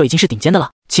级就已经是顶尖的了。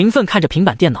秦奋看着平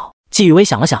板电脑，季雨薇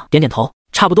想了想，点点头，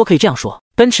差不多可以这样说，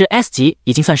奔驰 S 级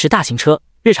已经算是大型车，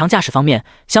日常驾驶方面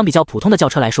相比较普通的轿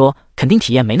车来说，肯定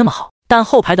体验没那么好，但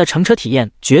后排的乘车体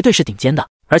验绝对是顶尖的，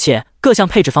而且各项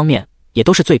配置方面也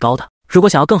都是最高的。如果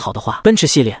想要更好的话，奔驰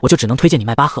系列我就只能推荐你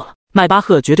迈巴赫了，迈巴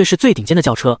赫绝对是最顶尖的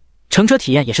轿车，乘车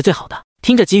体验也是最好的。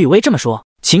听着季雨薇这么说，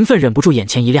秦奋忍不住眼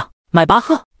前一亮，迈巴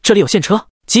赫这里有现车？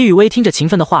季雨薇听着秦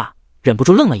奋的话，忍不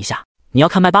住愣了一下，你要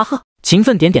看迈巴赫？秦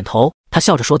奋点点头，他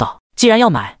笑着说道，既然要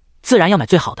买，自然要买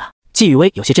最好的。季雨薇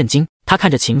有些震惊，他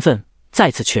看着秦奋，再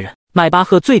次确认，迈巴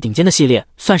赫最顶尖的系列，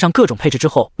算上各种配置之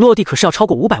后，落地可是要超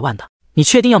过500万的。你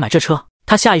确定要买这车？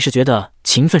他下意识觉得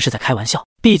秦奋是在开玩笑，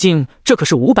毕竟这可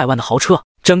是500万的豪车，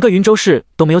整个云州市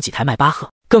都没有几台迈巴赫，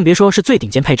更别说是最顶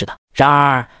尖配置的。然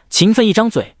而秦奋一张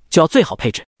嘴就要最好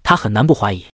配置，他很难不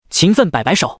怀疑。秦奋摆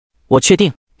摆手，我确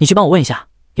定，你去帮我问一下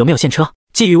有没有现车。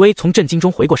季雨薇从震惊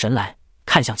中回过神来，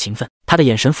看向秦奋，他的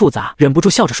眼神复杂，忍不住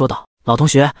笑着说道，老同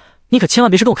学，你可千万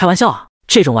别是跟我开玩笑啊，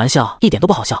这种玩笑一点都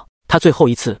不好笑。他最后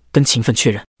一次跟秦奋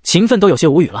确认，秦奋都有些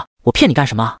无语了，我骗你干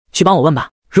什么？去帮我问吧，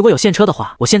如果有现车的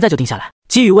话，我现在就定下来。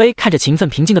季雨薇看着秦奋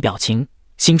平静的表情，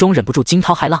心中忍不住惊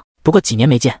涛骇浪。不过几年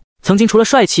没见，曾经除了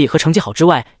帅气和成绩好之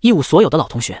外一无所有的老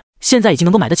同学，现在已经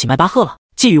能够买得起迈巴赫了。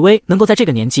季雨薇能够在这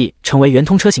个年纪成为圆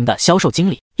通车型的销售经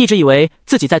理，一直以为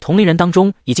自己在同龄人当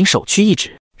中已经首屈一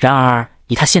指。然而，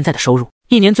以他现在的收入，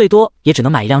一年最多也只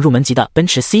能买一辆入门级的奔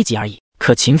驰 C 级而已。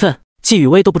可勤奋，季雨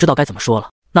薇都不知道该怎么说了。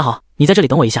那好，你在这里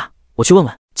等我一下，我去问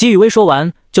问。季雨薇说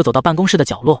完，就走到办公室的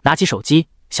角落，拿起手机，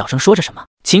小声说着什么。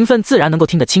勤奋自然能够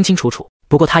听得清清楚楚，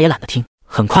不过他也懒得听。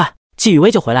很快，季雨薇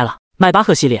就回来了。迈巴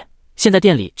赫系列，现在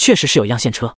店里确实是有一辆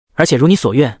现车，而且如你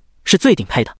所愿，是最顶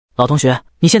配的。老同学，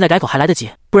你现在改口还来得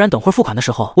及，不然等会儿付款的时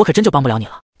候，我可真就帮不了你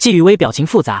了。季雨薇表情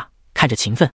复杂，看着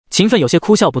勤奋，勤奋有些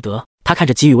哭笑不得。他看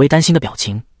着季雨薇担心的表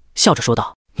情，笑着说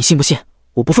道：“你信不信，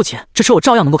我不付钱，这车我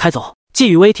照样能够开走。”季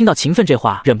雨薇听到勤奋这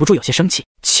话，忍不住有些生气。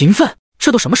勤奋，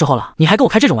这都什么时候了，你还跟我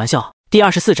开这种玩笑？第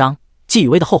24章，季雨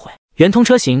薇的后悔。圆通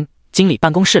车型经理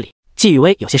办公室里，季雨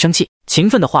薇有些生气。勤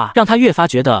奋的话让他越发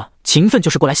觉得勤奋就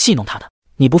是过来戏弄他的。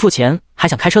你不付钱还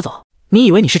想开车走？你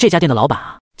以为你是这家店的老板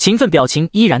啊？勤奋表情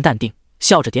依然淡定，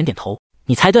笑着点点头。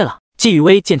你猜对了。季雨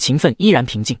薇见勤奋依然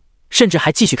平静，甚至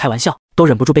还继续开玩笑，都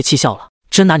忍不住被气笑了。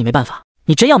真拿你没办法，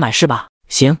你真要买是吧？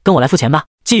行，跟我来付钱吧。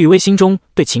季雨薇心中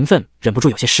对勤奋忍不住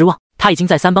有些失望，他已经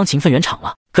再三帮勤奋圆场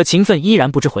了，可勤奋依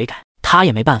然不知悔改。他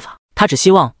也没办法，他只希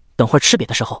望等会儿吃瘪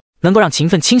的时候能够让勤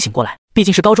奋清醒过来，毕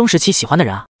竟是高中时期喜欢的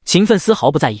人啊。勤奋丝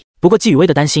毫不在意，不过季雨薇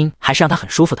的担心还是让他很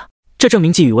舒服的，这证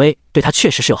明季雨薇对他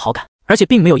确实是有好感，而且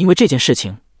并没有因为这件事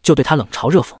情就对他冷嘲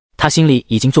热讽。他心里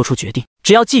已经做出决定，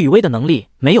只要季雨薇的能力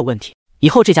没有问题，以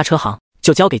后这家车行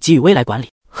就交给季雨薇来管理。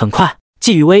很快，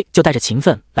季雨薇就带着勤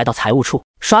奋来到财务处，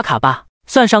刷卡吧，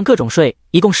算上各种税，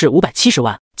一共是570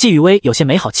万。季雨薇有些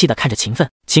没好气地看着勤奋，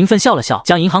勤奋笑了笑，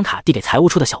将银行卡递给财务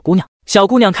处的小姑娘。小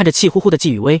姑娘看着气呼呼的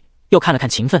季雨薇，又看了看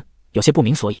勤奋，有些不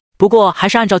明所以，不过还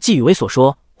是按照季雨薇所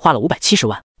说，花了570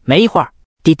万。没一会儿，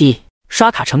滴滴，刷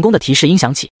卡成功的提示音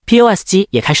响起 ，POS 机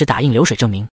也开始打印流水证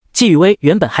明。季雨薇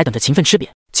原本还等着勤奋吃瘪，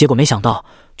结果没想到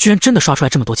居然真的刷出来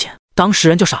这么多钱，当时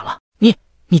人就傻了。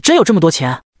你真有这么多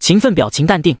钱？勤奋表情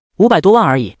淡定，500多万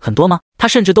而已，很多吗？他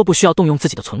甚至都不需要动用自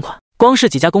己的存款，光是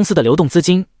几家公司的流动资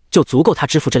金就足够他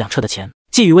支付这辆车的钱。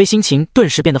季雨薇心情顿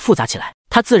时变得复杂起来，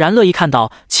他自然乐意看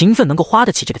到勤奋能够花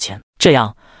得起这个钱，这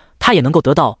样他也能够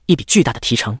得到一笔巨大的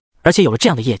提成，而且有了这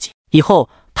样的业绩，以后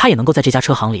他也能够在这家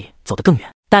车行里走得更远。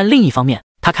但另一方面，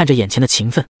他看着眼前的勤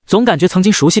奋，总感觉曾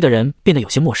经熟悉的人变得有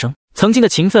些陌生。曾经的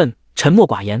勤奋沉默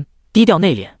寡言，低调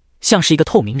内敛，像是一个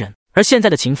透明人，而现在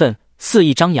的勤奋肆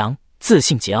意张扬，自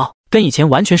信桀骜，跟以前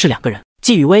完全是两个人。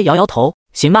季雨薇摇摇头，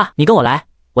行吧，你跟我来，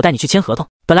我带你去签合同。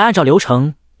本来按照流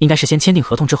程应该是先签订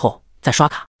合同之后再刷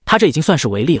卡，他这已经算是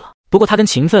违例了。不过他跟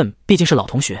勤奋毕竟是老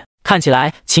同学，看起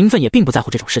来勤奋也并不在乎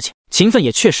这种事情，勤奋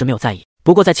也确实没有在意。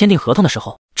不过在签订合同的时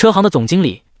候，车行的总经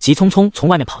理急匆匆从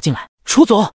外面跑进来，楚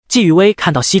总。季雨薇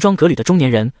看到西装革履的中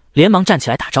年人，连忙站起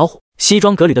来打招呼。西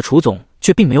装革履的楚总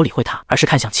却并没有理会他，而是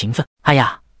看向勤奋。哎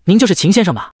呀，您就是秦先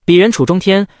生吧？鄙人楚中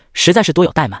天实在是多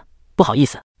有怠慢，不好意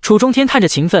思。楚中天看着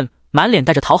勤奋，满脸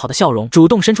带着讨好的笑容，主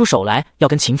动伸出手来要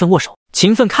跟勤奋握手。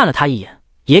勤奋看了他一眼，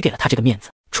也给了他这个面子。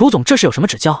楚总这是有什么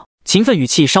指教？勤奋语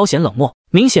气稍显冷漠，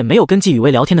明显没有跟季雨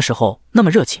薇聊天的时候那么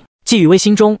热情。季雨薇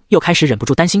心中又开始忍不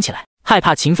住担心起来，害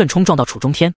怕勤奋冲撞到楚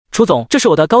中天。楚总，这是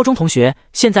我的高中同学，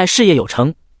现在事业有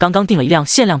成，刚刚订了一辆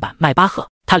限量版迈巴赫。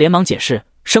他连忙解释，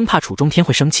生怕楚中天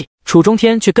会生气。楚中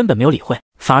天却根本没有理会，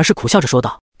反而是苦笑着说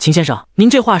道：“秦先生，您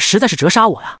这话实在是折杀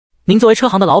我呀！您作为车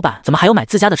行的老板，怎么还有买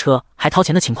自家的车还掏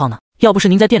钱的情况呢？要不是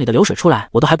您在店里的流水出来，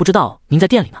我都还不知道您在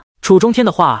店里呢。”楚中天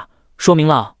的话说明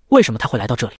了为什么他会来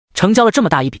到这里，成交了这么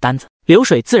大一笔单子，流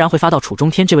水自然会发到楚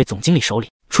中天这位总经理手里。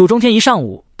楚中天一上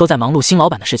午都在忙碌新老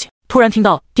板的事情，突然听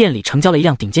到店里成交了一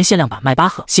辆顶尖限量版迈巴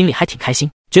赫，心里还挺开心，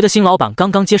觉得新老板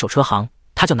刚刚接手车行，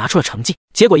他就拿出了成绩。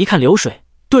结果一看流水，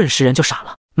顿时人就傻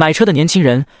了，买车的年轻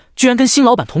人居然跟新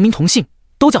老板同名同姓，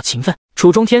都叫勤奋。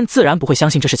楚中天自然不会相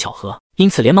信这是巧合，因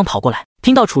此连忙跑过来。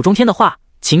听到楚中天的话，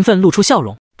勤奋露出笑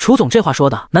容。楚总这话说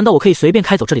的，难道我可以随便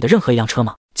开走这里的任何一辆车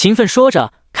吗？勤奋说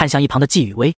着，看向一旁的季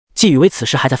雨薇。季雨薇此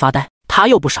时还在发呆，他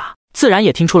又不傻，自然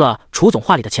也听出了楚总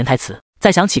话里的潜台词。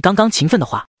再想起刚刚勤奋的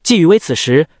话，季雨薇此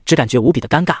时只感觉无比的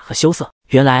尴尬和羞涩。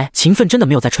原来勤奋真的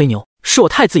没有在吹牛，是我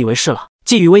太自以为是了。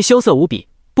季雨薇羞涩无比，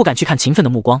不敢去看勤奋的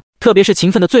目光，特别是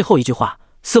勤奋的最后一句话，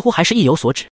似乎还是意有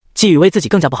所指。季雨薇自己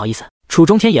更加不好意思。楚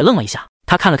中天也愣了一下，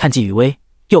他看了看季雨薇，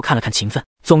又看了看勤奋，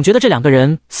总觉得这两个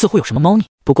人似乎有什么猫腻。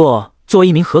不过作为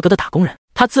一名合格的打工人，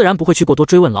他自然不会去过多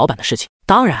追问老板的事情。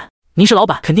当然，您是老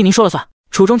板，肯定您说了算。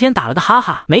楚中天打了个哈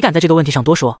哈，没敢在这个问题上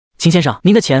多说。秦先生，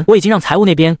您的钱我已经让财务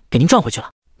那边给您赚回去了，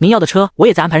您要的车我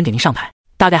也再安排人给您上牌，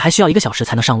大概还需要1个小时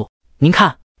才能上路。您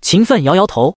看。勤奋摇摇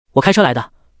头，我开车来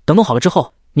的，等弄好了之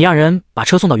后，你让人把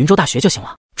车送到云州大学就行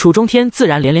了。楚中天自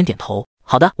然连连点头，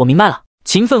好的，我明白了。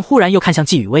勤奋忽然又看向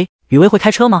季雨薇，雨薇会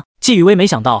开车吗？季雨薇没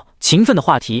想到秦奋的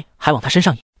话题还往他身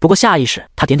上引，不过下意识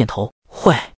他点点头，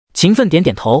会。秦奋点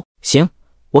点头，行，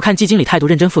我看季经理态度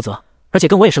认真负责，而且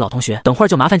跟我也是老同学，等会儿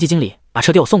就麻烦季经理把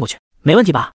车给我送过去，没问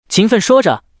题吧？秦奋说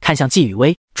着看向季雨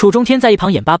薇，楚中天在一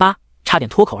旁眼巴巴，差点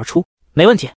脱口而出，没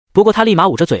问题。不过他立马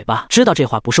捂着嘴巴，知道这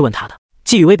话不是问他的。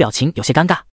季雨薇表情有些尴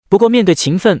尬，不过面对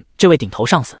秦奋这位顶头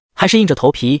上司，还是硬着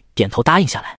头皮点头答应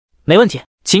下来，没问题。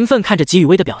秦奋看着季雨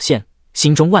薇的表现，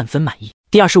心中万分满意。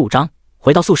第25章，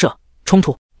回到宿舍，冲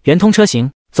突，圆通车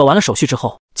型。走完了手续之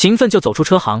后，秦奋就走出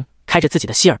车行，开着自己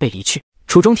的希尔贝离去。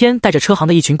楚中天带着车行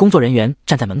的一群工作人员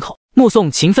站在门口，目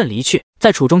送秦奋离去。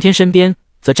在楚中天身边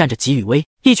则站着季雨薇。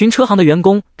一群车行的员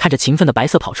工看着秦奋的白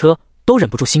色跑车，都忍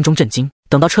不住心中震惊。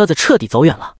等到车子彻底走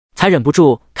远了，才忍不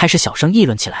住开始小声议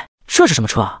论起来，这是什么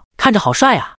车啊？看着好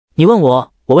帅啊！你问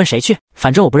我，我问谁去？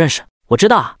反正我不认识。我知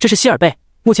道啊，这是希尔贝，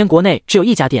目前国内只有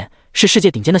一家店，是世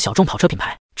界顶尖的小众跑车品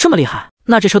牌。这么厉害，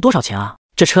那这车多少钱啊？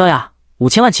这车呀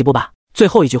，5000万起步吧。最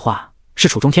后一句话是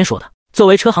楚中天说的。作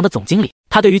为车行的总经理，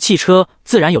他对于汽车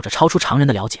自然有着超出常人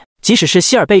的了解，即使是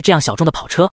希尔贝这样小众的跑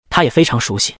车，他也非常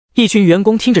熟悉。一群员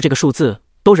工听着这个数字，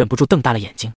都忍不住瞪大了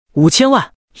眼睛。5000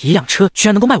万，一辆车居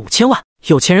然能够卖5000万，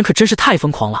有钱人可真是太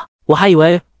疯狂了。我还以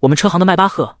为我们车行的迈巴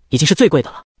赫已经是最贵的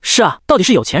了。是啊，到底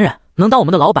是有钱人，能当我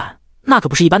们的老板，那可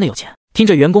不是一般的有钱。听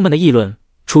着员工们的议论，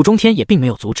楚中天也并没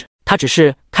有阻止，他只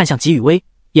是看向季雨薇，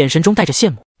眼神中带着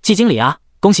羡慕。季经理啊，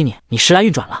恭喜你，你时来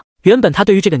运转了。原本他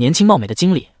对于这个年轻貌美的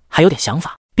经理还有点想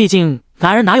法，毕竟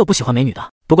男人哪有不喜欢美女的。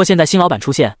不过现在新老板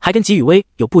出现，还跟季雨薇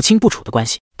有不清不楚的关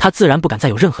系，他自然不敢再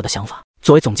有任何的想法。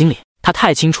作为总经理，他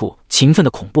太清楚秦奋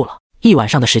的恐怖了。一晚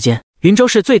上的时间，云州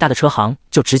市最大的车行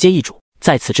就直接易主。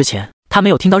在此之前，他没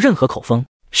有听到任何口风，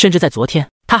甚至在昨天，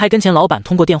他还跟前老板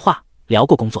通过电话聊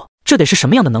过工作。这得是什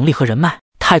么样的能力和人脉？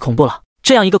太恐怖了！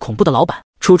这样一个恐怖的老板，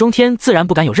楚中天自然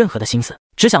不敢有任何的心思，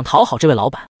只想讨好这位老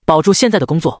板，保住现在的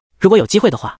工作。如果有机会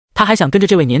的话，他还想跟着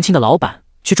这位年轻的老板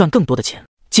去赚更多的钱。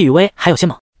季雨薇还有些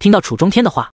懵，听到楚中天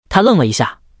的话，他愣了一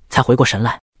下，才回过神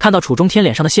来。看到楚中天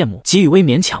脸上的羡慕，季雨薇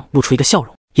勉强露出一个笑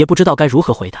容，也不知道该如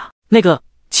何回答。那个，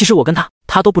其实我跟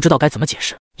他都不知道该怎么解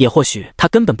释，也或许他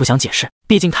根本不想解释，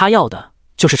毕竟他要的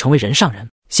就是成为人上人。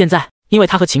现在，因为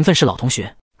他和秦奋是老同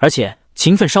学，而且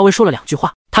秦奋稍微说了2句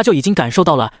话，他就已经感受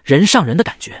到了人上人的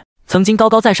感觉。曾经高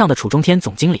高在上的楚中天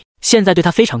总经理，现在对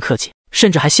他非常客气，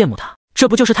甚至还羡慕他。这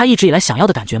不就是他一直以来想要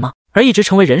的感觉吗？而一直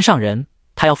成为人上人，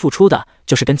他要付出的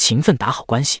就是跟秦奋打好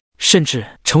关系，甚至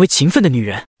成为秦奋的女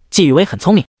人。季雨薇很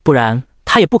聪明，不然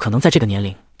他也不可能在这个年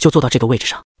龄就坐到这个位置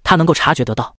上。他能够察觉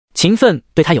得到秦奋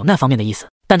对他有那方面的意思，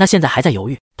但他现在还在犹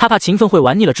豫。他怕秦奋会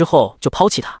玩腻了之后就抛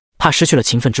弃他，怕失去了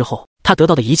秦奋之后，他得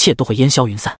到的一切都会烟消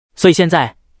云散。所以现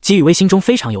在季雨薇心中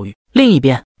非常犹豫。另一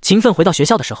边，秦奋回到学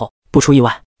校的时候，不出意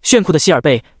外，炫酷的希尔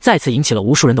贝再次引起了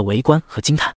无数人的围观和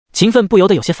惊叹。秦奋不由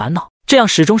得有些烦恼，这样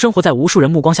始终生活在无数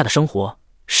人目光下的生活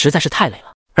实在是太累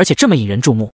了，而且这么引人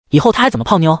注目，以后他还怎么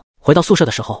泡妞？回到宿舍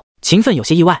的时候，秦奋有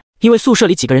些意外，因为宿舍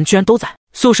里几个人居然都在。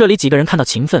宿舍里几个人看到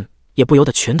秦奋，也不由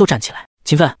得全都站起来。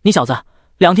秦奋，你小子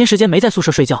2天时间没在宿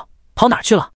舍睡觉，跑哪儿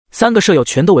去了？3个舍友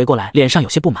全都围过来，脸上有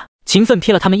些不满。秦奋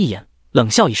瞥了他们一眼，冷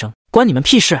笑一声，关你们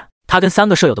屁事。他跟3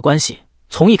个舍友的关系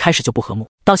从一开始就不和睦，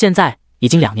到现在已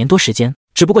经2年多时间，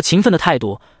只不过秦奋的态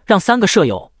度让3个舍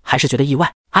友还是觉得意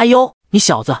外。哎呦，你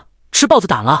小子吃豹子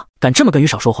胆了，敢这么跟于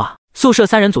少说话？宿舍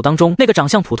3人组当中，那个长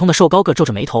相普通的瘦高个皱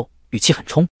着眉头，语气很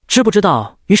冲。知不知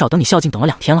道于少等你孝敬等了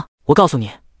2天了？我告诉你，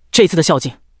这次的孝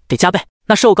敬得加倍。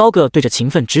那瘦高个对着秦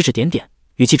奋指指点点，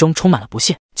语气中充满了不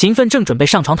屑。秦奋正准备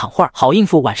上床躺会儿，好应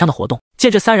付晚上的活动，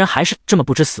见这3人还是这么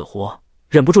不知死活，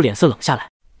忍不住脸色冷下来。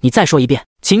你再说一遍。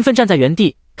秦奋站在原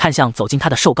地，看向走近他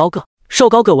的瘦高个。瘦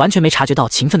高个完全没察觉到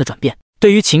秦奋的转变，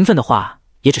对于秦奋的话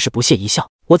也只是不屑一笑。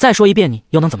我再说一遍，你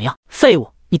又能怎么样？废物，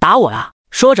你打我呀！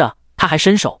说着，他还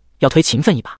伸手要推秦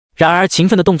奋一把。然而秦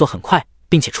奋的动作很快，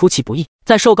并且出其不意，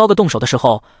在瘦高个动手的时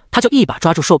候，他就一把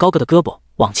抓住瘦高个的胳膊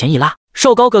往前一拉。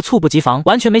瘦高个猝不及防，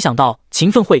完全没想到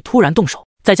秦奋会突然动手，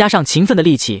再加上秦奋的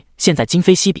力气现在今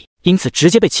非昔比，因此直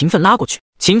接被秦奋拉过去。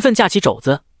秦奋架起肘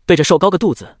子，对着瘦高个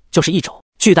肚子就是一肘，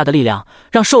巨大的力量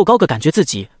让瘦高个感觉自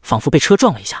己仿佛被车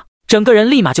撞了一下，整个人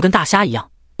立马就跟大虾一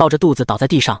样，抱着肚子倒在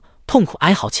地上，痛苦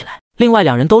哀嚎起来。另外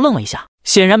2人都愣了一下，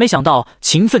显然没想到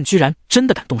秦奋居然真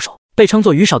的敢动手。被称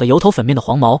作鱼少的油头粉面的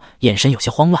黄毛眼神有些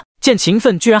慌乱，见秦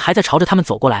奋居然还在朝着他们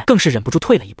走过来，更是忍不住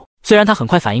退了一步。虽然他很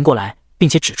快反应过来，并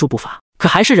且止住步伐，可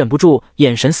还是忍不住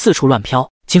眼神四处乱飘。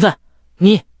秦奋，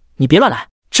你别乱来，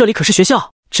这里可是学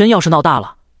校，真要是闹大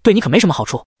了，对你可没什么好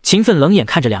处。秦奋冷眼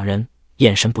看着2人，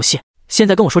眼神不屑。现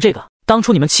在跟我说这个，当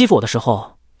初你们欺负我的时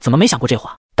候，怎么没想过这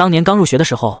话？当年刚入学的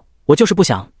时候，我就是不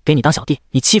想给你当小弟，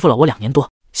你欺负了我2年多，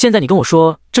现在你跟我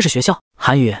说这是学校，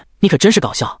韩宇，你可真是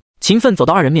搞笑。秦奋走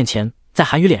到二人面前，在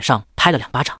韩宇脸上拍了2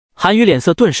巴掌。韩宇脸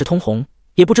色顿时通红，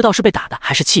也不知道是被打的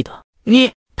还是气得。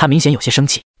他明显有些生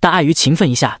气，但碍于秦奋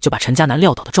一下就把陈家南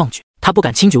撂倒的壮举，他不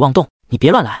敢轻举妄动。你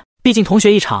别乱来，毕竟同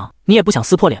学一场，你也不想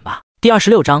撕破脸吧。第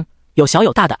26章，有小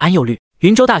有大的安幼绿。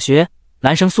云州大学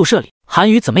男生宿舍里，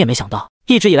韩宇怎么也没想到，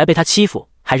一直以来被他欺负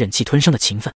还忍气吞声的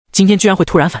秦奋，今天居然会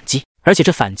突然反击，而且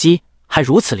这反击还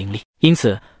如此凌厉。因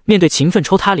此，面对秦奋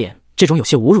抽他脸这种有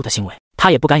些侮辱的行为，他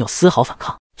也不敢有丝毫反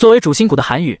抗。作为主心骨的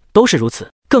韩宇都是如此，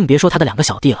更别说他的2个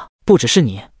小弟了。不只是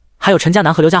你，还有陈家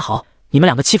南和刘家豪，你们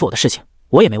2个欺负我的事情，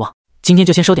我也没忘。今天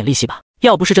就先收点利息吧。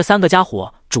要不是这3个家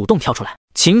伙主动跳出来，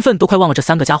秦奋都快忘了这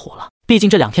3个家伙了。毕竟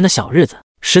这2天的小日子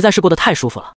实在是过得太舒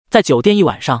服了，在酒店一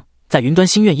晚上，在云端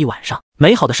新苑一晚上，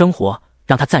美好的生活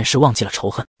让他暂时忘记了仇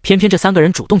恨。偏偏这3个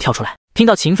人主动跳出来，听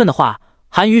到秦奋的话，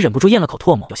韩宇忍不住咽了口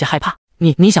唾沫，有些害怕。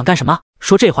你想干什么？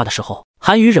说这话的时候，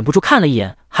韩宇忍不住看了一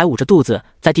眼还捂着肚子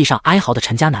在地上哀嚎的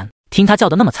陈家南，听他叫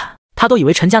得那么惨，他都以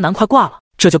为陈家南快挂了，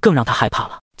这就更让他害怕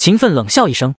了。秦奋冷笑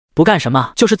一声，不干什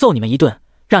么，就是揍你们一顿，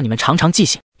让你们尝尝记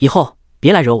性，以后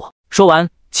别来惹我。说完，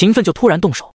秦奋就突然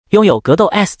动手，拥有格斗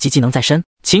S 级技能在身。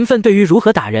秦奋对于如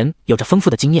何打人有着丰富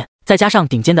的经验，再加上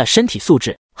顶尖的身体素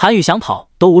质，韩宇想跑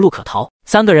都无路可逃。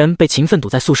3个人被秦奋堵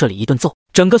在宿舍里一顿揍，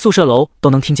整个宿舍楼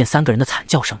都能听见3个人的惨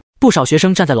叫声。不少学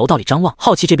生站在楼道里张望，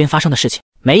好奇这边发生的事情。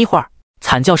没一会儿，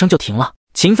惨叫声就停了。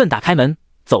秦奋打开门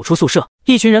走出宿舍，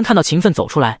一群人看到秦奋走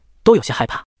出来都有些害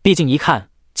怕，毕竟一看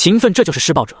秦奋这就是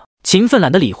施暴者。秦奋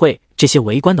懒得理会这些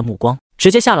围观的目光，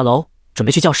直接下了楼准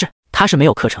备去教室。他是没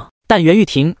有课程，但袁玉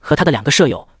婷和他的2个舍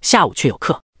友下午却有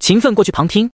课。秦奋过去旁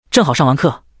听，正好上完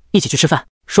课一起去吃饭。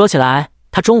说起来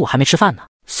他中午还没吃饭呢。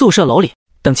宿舍楼里，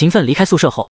等秦奋离开宿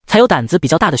舍后，才有胆子比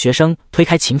较大的学生推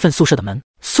开秦奋宿舍的门。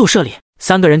宿舍里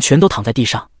3个人全都躺在地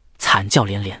上惨叫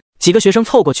连连。几个学生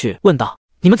凑过去问道：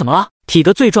你们怎么了？体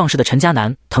格最壮实的陈家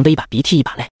南疼得一把鼻涕一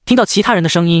把泪，听到其他人的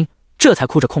声音，这才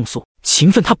哭着控诉：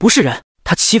秦奋他不是人，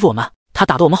他欺负我们，他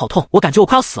打得我们好痛，我感觉我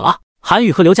快要死了。韩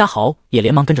宇和刘家豪也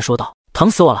连忙跟着说道：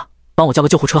疼死我了，帮我叫个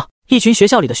救护车。一群学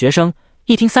校里的学生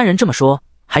一听3人这么说，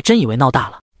还真以为闹大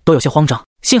了，都有些慌张。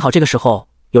幸好这个时候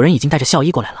有人已经带着校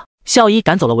医过来了，校医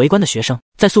赶走了围观的学生，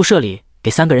在宿舍里给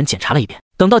3个人检查了一遍。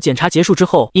等到检查结束之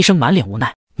后，医生满脸无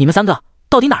奈：你们3个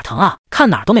到底哪儿疼啊？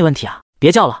看哪儿都没问题啊，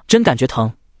别叫了，真感觉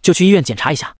疼就去医院检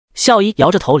查一下。校医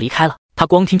摇着头离开了。他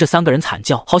光听这3个人惨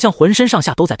叫，好像浑身上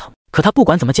下都在疼，可他不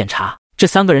管怎么检查，这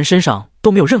3个人身上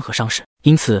都没有任何伤势，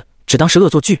因此只当是恶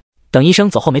作剧。等医生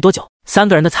走后没多久，3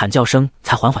个人的惨叫声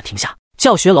才缓缓停下。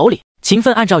教学楼里，秦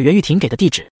奋按照袁玉婷给的地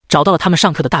址找到了他们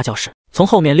上课的大教室，从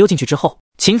后面溜进去之后，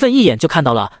秦奋一眼就看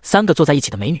到了3个坐在一起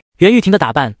的美女。袁玉婷的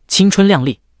打扮青春靓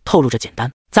丽，透露着简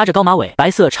单，扎着高马尾，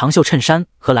白色长袖衬衫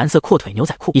和蓝色阔腿牛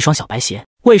仔裤，一双小白鞋，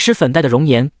未施粉黛的容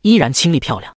颜依然清丽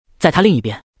漂亮。在她另一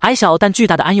边，矮小但巨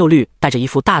大的安幼绿戴着一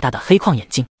副大大的黑框眼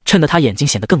镜，衬得她眼睛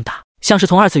显得更大，像是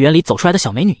从2次元里走出来的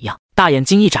小美女一样，大眼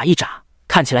睛一眨一眨，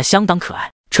看起来相当可爱。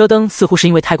车灯似乎是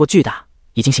因为太过巨大，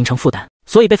已经形成负担，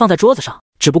所以被放在桌子上。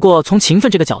只不过从秦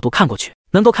奋这个角度看过去，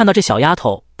能够看到这小丫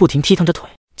头不停踢腾着腿，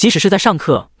即使是在上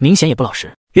课，明显也不老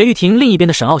实。袁玉婷另一边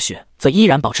的沈傲雪则依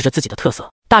然保持着自己的特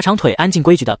色，大长腿安静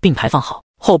规矩的并排放好，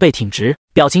后背挺直，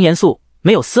表情严肃，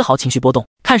没有丝毫情绪波动，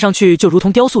看上去就如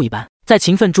同雕塑一般。在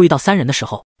秦奋注意到3人的时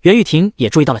候，袁玉婷也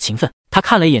注意到了秦奋，她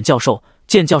看了一眼教授，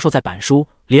见教授在板书，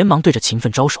连忙对着秦奋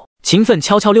招手。秦奋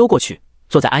悄悄溜过去，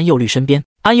坐在安幼绿身边。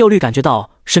安幼绿感觉到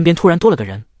身边突然多了个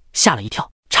人，吓了一跳，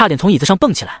差点从椅子上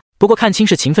蹦起来。不过看清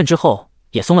是秦奋之后，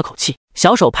也松了口气，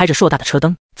小手拍着硕大的车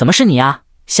灯：怎么是你啊？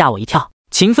吓我一跳。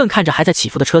秦奋看着还在起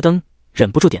伏的车灯，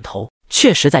忍不住点头，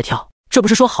确实在跳，这不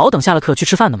是说好等下了课去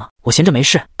吃饭的吗？我闲着没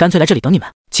事，干脆来这里等你们。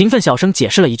秦奋小声解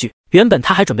释了一句，原本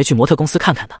他还准备去模特公司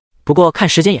看看的，不过看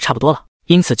时间也差不多了，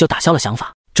因此就打消了想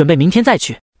法，准备明天再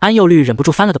去。安幼绿忍不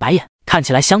住翻了个白眼，看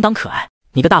起来相当可爱。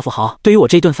你个大富豪，对于我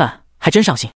这一顿饭还真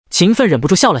上心。秦奋忍不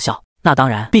住笑了笑，那当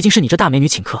然，毕竟是你这大美女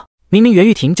请客。明明袁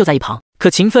玉婷就在一旁，可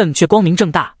秦奋却光明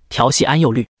正大调戏安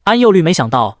幼绿。安幼绿没想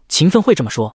到秦奋会这么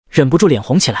说，忍不住脸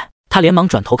红起来。他连忙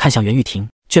转头看向袁玉婷，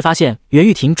却发现袁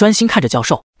玉婷专心看着教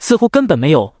授，似乎根本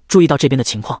没有注意到这边的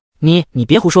情况。你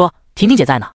别胡说，婷婷姐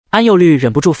在呢。安幼绿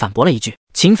忍不住反驳了一句。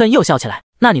秦奋又笑起来，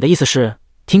那你的意思是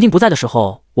婷婷不在的时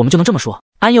候我们就能这么说？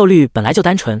安幼绿本来就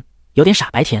单纯，有点傻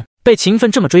白甜，被秦奋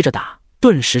这么追着打，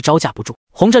顿时招架不住，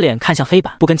红着脸看向黑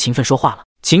板，不跟秦奋说话了。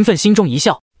秦奋心中一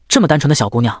笑，这么单纯的小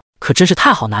姑娘可真是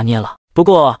太好拿捏了。不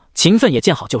过秦奋也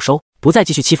见好就收，不再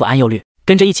继续欺负安幼绿，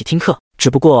跟着一起听课。只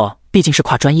不过毕竟是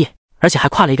跨专业，而且还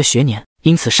跨了一个学年，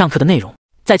因此上课的内容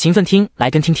在秦奋听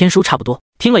来跟听天书差不多。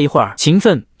听了一会儿，秦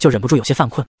奋就忍不住有些犯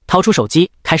困，掏出手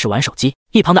机开始玩手机。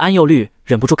一旁的安幼绿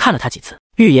忍不住看了他几次，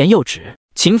欲言又止。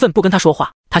秦奋不跟他说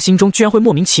话，他心中居然会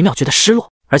莫名其妙觉得失落，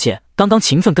而且刚刚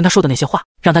秦奋跟他说的那些话，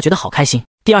让他觉得好开心。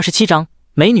第27章，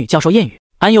美女教授艳遇。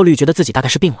安幼绿觉得自己大概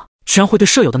是病了，居然会对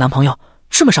舍友的男朋友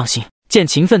这么上心。见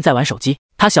秦奋在玩手机，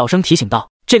他小声提醒道：“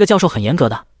这个教授很严格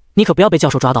的，你可不要被教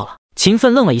授抓到了。”秦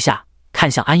奋愣了一下，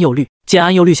看向安幼绿，见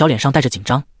安幼绿小脸上带着紧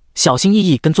张，小心翼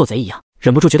翼跟做贼一样，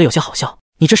忍不住觉得有些好笑。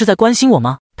你这是在关心我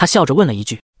吗？他笑着问了一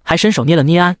句，还伸手捏了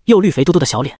捏安幼绿肥嘟嘟的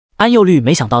小脸。安幼绿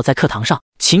没想到在课堂上，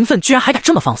秦奋居然还敢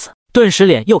这么放肆，顿时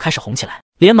脸又开始红起来，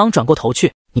连忙转过头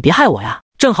去：“你别害我呀！”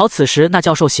正好此时那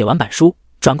教授写完板书，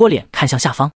转过脸看向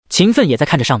下方，秦奋也在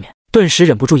看着上面，顿时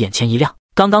忍不住眼前一亮。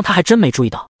刚刚他还真没注意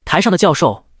到，台上的教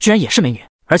授居然也是美女，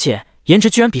而且颜值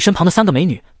居然比身旁的3个美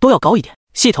女都要高一点。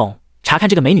系统查看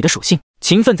这个美女的属性，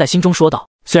秦奋在心中说道。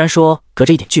虽然说隔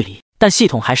着一点距离，但系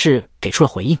统还是给出了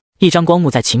回应。一张光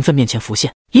幕在秦奋面前浮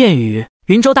现，谚语：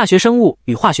云州大学生物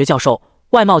与化学教授，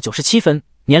外貌97分，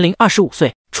年龄25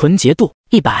岁，纯洁度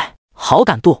100，好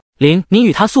感度0，您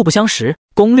与他素不相识。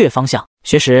攻略方向：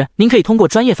学时您可以通过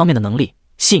专业方面的能力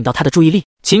吸引到他的注意力。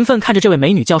秦奋看着这位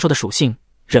美女教授的属性，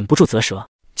忍不住啧舌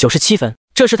，97分，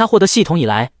这是他获得系统以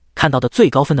来看到的最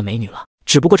高分的美女了。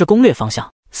只不过这攻略方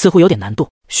向似乎有点难度，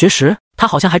学时他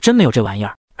好像还真没有这玩意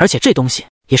儿，而且这东西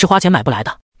也是花钱买不来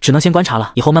的，只能先观察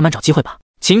了，以后慢慢找机会吧。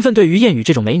秦奋对于谚语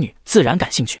这种美女自然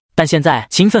感兴趣，但现在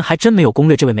秦奋还真没有攻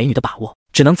略这位美女的把握，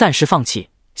只能暂时放弃，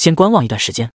先观望一段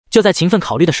时间。就在秦奋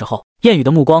考虑的时候，谚语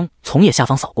的目光从叶下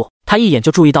方扫过，他一眼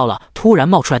就注意到了突然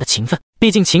冒出来的秦奋。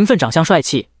毕竟秦奋长相帅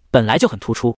气，本来就很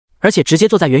突出，而且直接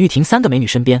坐在袁玉婷3个美女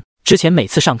身边。之前每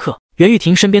次上课，袁玉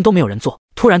婷身边都没有人坐，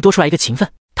突然多出来一个秦奋，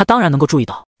他当然能够注意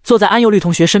到。坐在安幼绿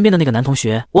同学身边的那个男同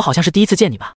学，我好像是第一次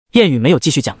见你吧？谚语没有继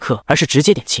续讲课，而是直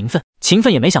接点秦奋。秦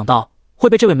奋也没想到会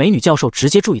被这位美女教授直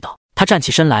接注意到，他站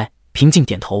起身来，平静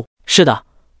点头：“是的，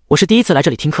我是第一次来这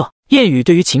里听课。”谚语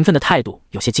对于秦奋的态度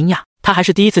有些惊讶，他还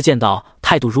是第一次见到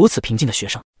态度如此平静的学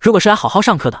生。如果是来好好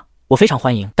上课的，我非常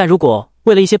欢迎；但如果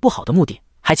为了一些不好的目的，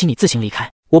还请你自行离开。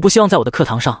我不希望在我的课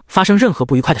堂上发生任何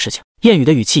不愉快的事情。谚语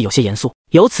的语气有些严肃，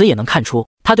由此也能看出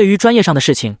他对于专业上的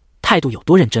事情态度有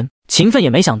多认真。秦奋也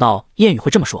没想到谚语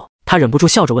会这么说，他忍不住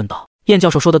笑着问道：“燕教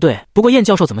授说的对，不过燕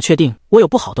教授怎么确定我有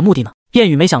不好的目的呢？”谚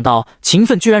语没想到秦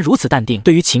奋居然如此淡定，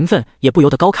对于秦奋也不由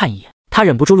得高看一眼，他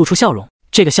忍不住露出笑容，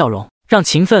这个笑容让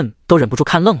秦奋都忍不住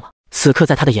看愣了。此刻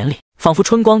在他的眼里，仿佛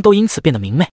春光都因此变得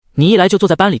明媚。你一来就坐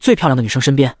在班里最漂亮的女生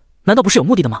身边，难道不是有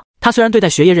目的的吗？他虽然对待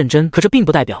学业认真，可这并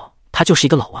不代表他就是一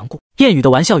个老顽固。谚语的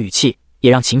玩笑语气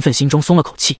也让秦奋心中松了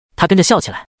口气，他跟着笑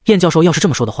起来。燕教授要是这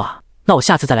么说的话，那我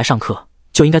下次再来上课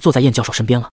就应该坐在燕教授身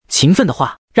边了。秦奋的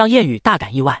话让谚语大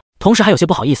感意外，同时还有些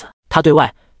不好意思。他对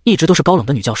外一直都是高冷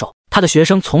的女教授，他的学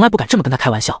生从来不敢这么跟他开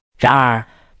玩笑。然而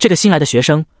这个新来的学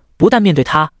生不但面对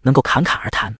他能够侃侃而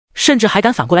谈，甚至还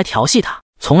敢反过来调戏他，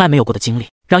从来没有过的经历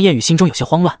让谚语心中有些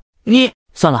慌乱。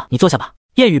算了，你坐下吧。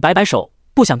谚语摆摆手，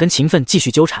不想跟秦奋继续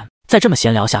纠缠，再这么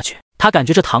闲聊下去，他感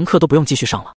觉这堂课都不用继续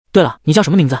上了。对了，你叫什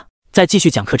么名字？在继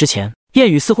续讲课之前，谚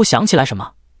语似乎想起来什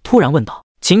么，突然问道。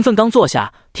秦奋刚坐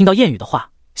下，听到谚语的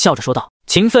话，笑着说道：“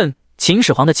秦奋，秦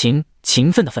始皇的秦，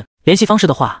勤奋的奋。联系方式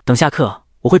的话，等下课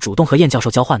我会主动和燕教授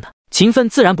交换的。”秦奋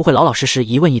自然不会老老实实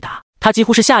一问一答，他几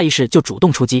乎是下意识就主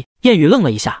动出击。谚语愣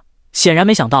了一下，显然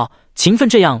没想到秦奋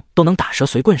这样都能打蛇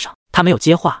随棍上，他没有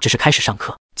接话，只是开始上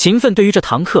课。秦奋对于这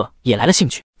堂课也来了兴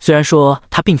趣，虽然说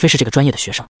他并非是这个专业的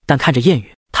学生，但看着谚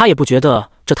语，他也不觉得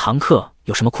这堂课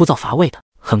有什么枯燥乏味的。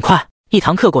很快一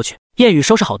堂课过去，谚语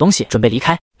收拾好东西准备离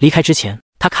开。离开之前，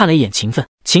他看了一眼秦奋，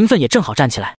秦奋也正好站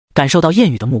起来，感受到谚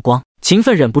语的目光，秦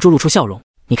奋忍不住露出笑容。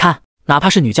你看，哪怕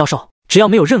是女教授，只要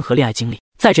没有任何恋爱经历，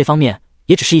在这方面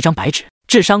也只是一张白纸。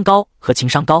智商高和情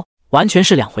商高完全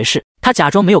是两回事。他假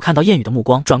装没有看到谚语的目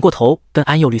光，转过头跟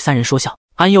安幼绿3人说笑。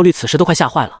安幼绿此时都快吓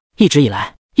坏了，一直以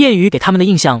来谚语给他们的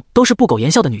印象都是不苟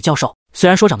言笑的女教授，虽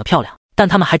然说长得漂亮，但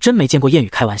他们还真没见过谚语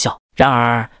开玩笑。然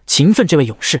而秦奋这位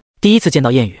勇士第一次见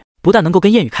到谚语，不但能够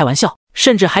跟谚语开玩笑，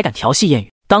甚至还敢调戏谚语。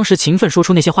当时秦奋说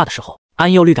出那些话的时候，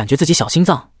安幼绿感觉自己小心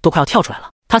脏都快要跳出来了，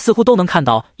他似乎都能看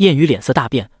到谚语脸色大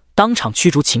变，当场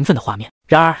驱逐秦奋的画面。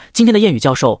然而今天的谚语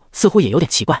教授似乎也有点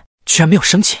奇怪，居然没有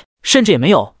生气，甚至也没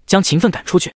有将秦奋赶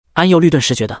出去。安幼绿顿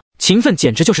时觉得秦奋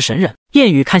简直就是神人。谚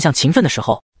语看向秦奋的时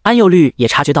候，安幼绿也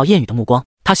察觉到谚语的目光，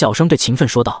他小声对秦奋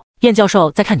说道：“燕教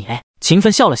授在看你哎。”秦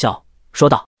奋笑了笑，说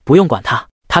道：“不用管他，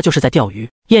他就是在钓鱼。”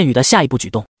谚语的下一步举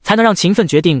动才能让秦奋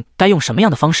决定该用什么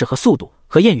样的方式和速度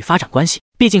和谚语发展关系。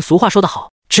毕竟俗话说得好，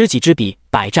知己知彼，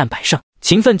百战百胜。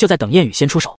秦奋就在等谚语先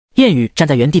出手。谚语站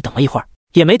在原地等了一会儿，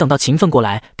也没等到秦奋过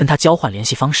来跟他交换联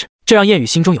系方式，这让谚语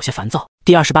心中有些烦躁。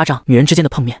第28章女人之间的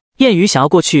碰面。谚语想要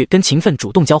过去跟秦奋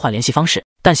主动交换联系方式，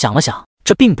但想了想，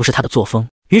这并不是他的作风，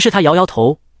于是他摇摇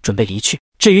头，准备离去。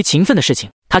至于秦奋的事情，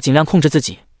他尽量控制自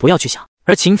己不要去想。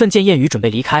而秦奋见谚语准备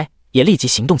离开，也立即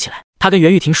行动起来。他跟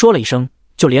袁玉婷说了一声，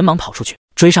就连忙跑出去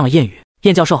追上了燕语。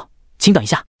燕教授，请等一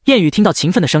下。燕语听到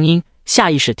秦奋的声音，下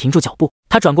意识停住脚步。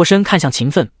他转过身看向秦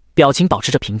奋，表情保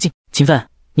持着平静。秦奋，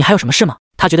你还有什么事吗？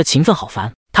他觉得秦奋好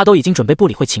烦，他都已经准备不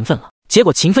理会秦奋了，结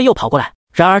果秦奋又跑过来。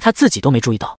然而他自己都没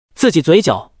注意到，自己嘴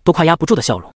角都快压不住的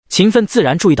笑容。秦奋自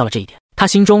然注意到了这一点，他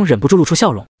心中忍不住露出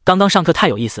笑容。刚刚上课太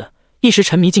有意思，一时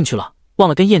沉迷进去了，忘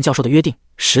了跟燕教授的约定，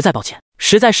实在抱歉。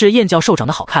实在是燕教授长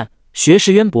得好看，学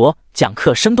识渊博，讲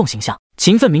课生动形象。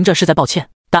秦奋明着是在抱歉，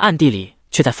但暗地里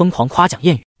却在疯狂夸奖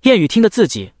燕语。燕语听得自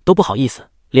己都不好意思，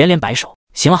连连摆手。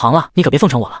行了行了，你可别奉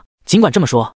承我了。尽管这么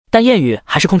说，但燕语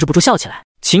还是控制不住笑起来。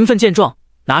秦奋见状，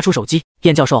拿出手机，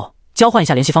燕教授，交换一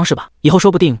下联系方式吧，以后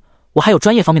说不定我还有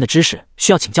专业方面的知识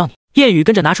需要请教你。燕语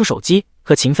跟着拿出手机，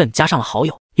和秦奋加上了好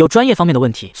友。有专业方面的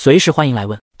问题，随时欢迎来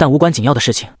问，但无关紧要的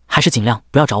事情，还是尽量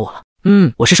不要找我了。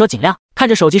我是说尽量。看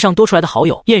着手机上多出来的好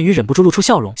友，燕语忍不住露出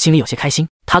笑容，心里有些开心。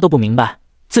他都不明白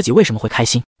自己为什么会开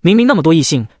心，明明那么多异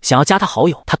性想要加他好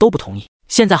友，他都不同意。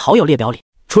现在好友列表里，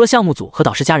除了项目组和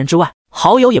导师家人之外，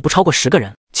好友也不超过10个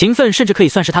人。秦奋甚至可以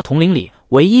算是他同龄里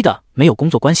唯一的没有工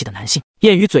作关系的男性。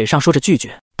燕语嘴上说着拒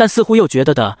绝，但似乎又觉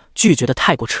得拒绝的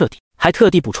太过彻底，还特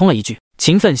地补充了一句。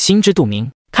秦奋心知肚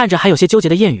明，看着还有些纠结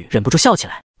的燕语，忍不住笑起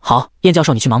来。好，燕教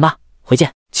授你去忙吧，回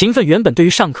见。秦奋原本对于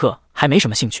上课还没什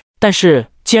么兴趣，但是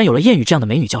既然有了燕语这样的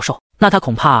美女教授，那他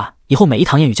恐怕以后每一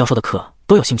堂燕语教授的课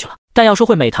都有兴趣了。但要说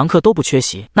会每堂课都不缺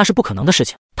席，那是不可能的事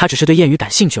情。他只是对燕语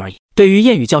感兴趣而已，对于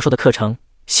燕语教授的课程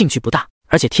兴趣不大，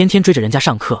而且天天追着人家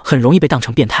上课，很容易被当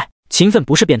成变态。秦奋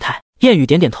不是变态。燕语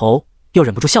点点头，又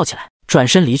忍不住笑起来，转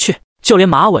身离去，就连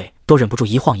马尾都忍不住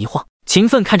一晃一晃。秦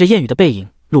奋看着燕语的背影，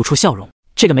露出笑容。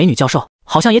这个美女教授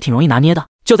好像也挺容易拿捏的。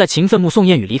就在秦奋目送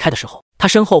燕语离开的时候，他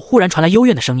身后忽然传来幽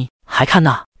怨的声音：还看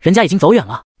呐，人家已经走远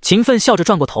了。秦奋笑着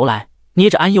转过头来，捏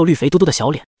着安幼绿肥嘟嘟的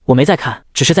小脸。我没在看，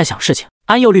只是在想事情。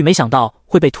安幼绿没想到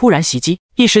会被突然袭击，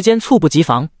一时间猝不及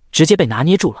防，直接被拿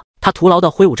捏住了。他徒劳地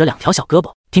挥舞着2条小胳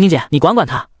膊：婷婷姐，你管管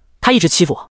他，他一直欺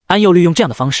负我。安幼绿用这样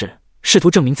的方式试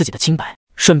图证明自己的清白，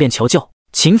顺便求救。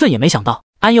秦奋也没想到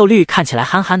安幼绿看起来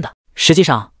憨憨的，实际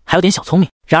上还有点小聪明。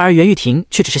然而袁玉婷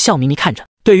却只是笑眯眯看着。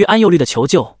对于安幼绿的求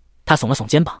救，他耸了耸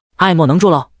肩膀：爱莫能助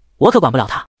喽，我可管不了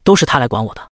他，都是他来管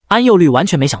我的。安幼绿完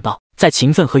全没想到，在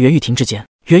秦奋和袁玉婷之间，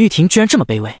袁玉婷居然这么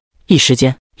卑微，一时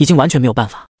间已经完全没有办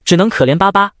法，只能可怜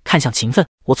巴巴看向秦奋：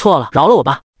我错了，饶了我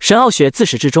吧。沈傲雪自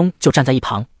始至终就站在一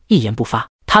旁，一言不发。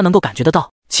他能够感觉得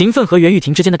到秦奋和袁玉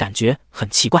婷之间的感觉很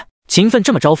奇怪。秦奋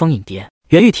这么招蜂引蝶，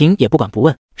袁玉婷也不管不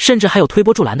问，甚至还有推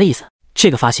波助澜的意思。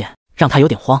这个发现让他有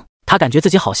点慌，他感觉自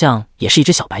己好像也是一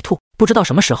只小白兔，不知道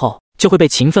什么时候就会被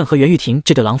秦奋和袁玉婷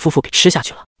这对狼夫妇给吃下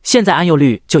去了。现在安幼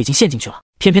绿就已经陷进去了，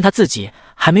偏偏他自己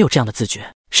还没有这样的自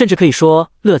觉，甚至可以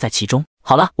说乐在其中。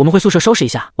好了，我们回宿舍收拾一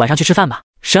下，晚上去吃饭吧。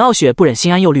沈傲雪不忍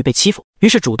心安幼绿被欺负，于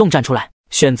是主动站出来，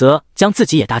选择将自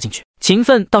己也搭进去。秦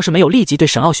奋倒是没有立即对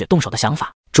沈傲雪动手的想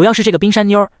法，主要是这个冰山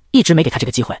妞一直没给他这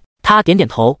个机会。他点点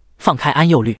头，放开安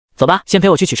幼绿：走吧，先陪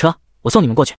我去取车，我送你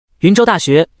们过去。云州大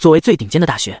学作为最顶尖的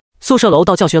大学，宿舍楼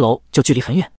到教学楼就距离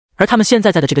很远，而他们现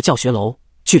在在的这个教学楼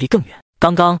距离更远。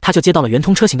刚刚他就接到了圆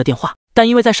通车型的电话，但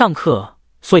因为在上课，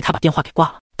所以他把电话给挂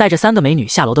了。带着3个美女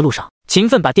下楼的路上，秦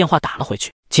奋把电话打了回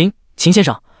去：秦先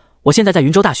生，我现在在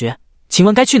云州大学，请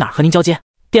问该去哪儿和您交接？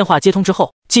电话接通之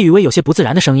后，季雨薇有些不自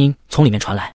然的声音从里面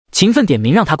传来。秦奋点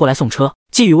名让他过来送车，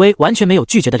季雨薇完全没有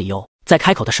拒绝的理由。在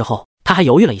开口的时候，他还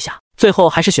犹豫了一下，最后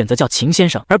还是选择叫秦先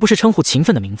生，而不是称呼秦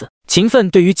奋的名字。秦奋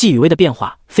对于季雨薇的变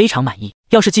化非常满意，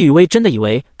要是季雨薇真的以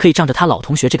为可以仗着他老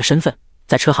同学这个身份，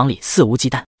在车行里肆无忌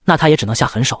惮，那他也只能下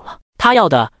狠手了。他要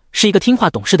的是一个听话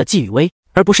懂事的季雨薇，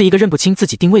而不是一个认不清自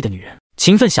己定位的女人。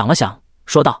秦奋想了想，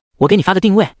说道：我给你发个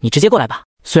定位，你直接过来吧。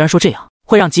虽然说这样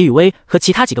会让季雨薇和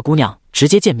其他几个姑娘直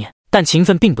接见面，但秦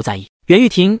奋并不在意。袁玉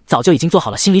婷早就已经做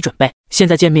好了心理准备，现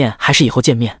在见面还是以后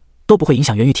见面都不会影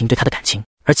响袁玉婷对他的感情，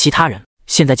而其他人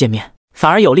现在见面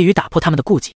反而有利于打破他们的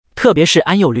顾忌，特别是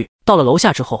安幼绿。到了楼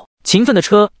下之后，秦奋的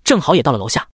车正好也到了楼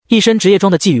下，一身职业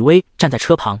装的季雨薇站在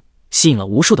车旁，吸引了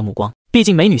无数的目光。毕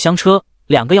竟美女相车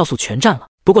，2个要素全占了，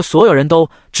不过所有人都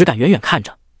只敢远远看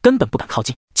着，根本不敢靠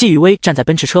近。季雨薇站在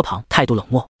奔驰车旁，态度冷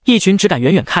漠，一群只敢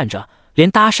远远看着，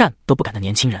连搭讪都不敢的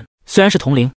年轻人。虽然是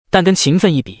同龄，但跟秦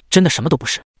奋一比，真的什么都不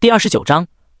是。第29章，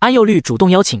安幼绿主动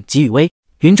邀请季雨薇。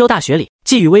云州大学里，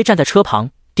季雨薇站在车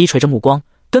旁，低垂着目光，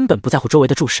根本不在乎周围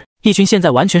的注视，一群现在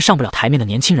完全上不了台面的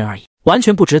年轻人而已，完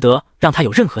全不值得让他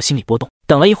有任何心理波动。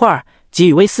等了一会儿，季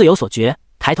雨薇似有所觉，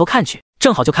抬头看去，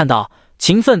正好就看到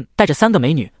秦奋带着3个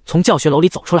美女从教学楼里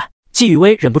走出来。季雨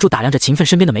薇忍不住打量着秦奋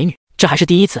身边的美女，这还是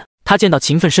第一次他见到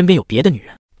秦奋身边有别的女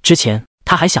人。之前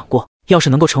他还想过，要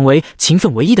是能够成为秦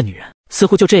奋唯一的女人，似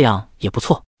乎就这样也不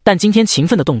错。但今天秦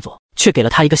奋的动作却给了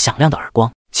他一个响亮的耳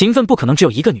光。秦奋不可能只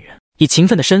有一个女人，以秦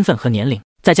奋的身份和年龄，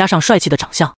再加上帅气的长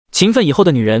相，秦奋以后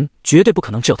的女人绝对不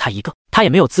可能只有他一个，他也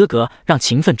没有资格让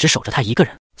秦奋只守着他一个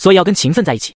人，所以要跟秦奋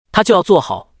在一起，他就要做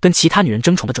好跟其他女人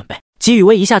争宠的准备。纪雨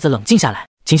薇一下子冷静下来，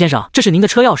秦先生，这是您的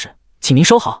车钥匙，请您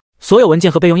收好，所有文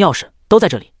件和备用钥匙都在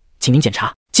这里，请您检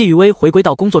查。纪雨薇回归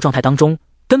到工作状态当中，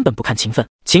根本不看秦奋。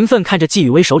秦奋看着纪雨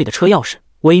薇手里的车钥匙，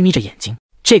微眯着眼睛，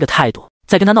这个态度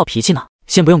在跟他闹脾气呢。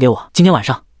先不用给我，今天晚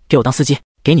上给我当司机，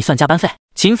给你算加班费。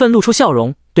秦奋露出笑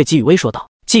容，对纪雨薇说道。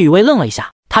纪雨薇愣了一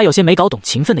下，他有些没搞懂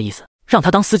秦奋的意思，让他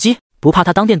当司机，不怕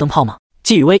他当电灯泡吗？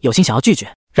纪雨薇有心想要拒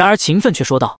绝，然而秦奋却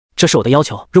说道，这是我的要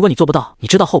求，如果你做不到，你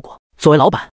知道后果。作为老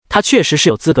板，他确实是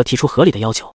有资格提出合理的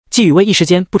要求。纪雨薇一时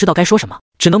间不知道该说什么，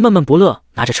只能闷闷不乐，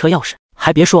拿着车钥匙。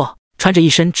还别说，穿着一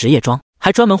身职业装，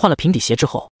还专门换了平底鞋之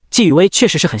后，纪雨薇确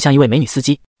实是很像一位美女司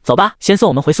机。走吧，先送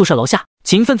我们回宿舍楼下。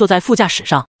秦奋坐在副驾驶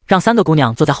上，让3个姑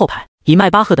娘坐在后排，以迈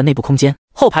巴赫的内部空间，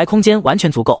后排空间完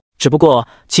全足够。只不过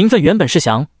秦奋原本是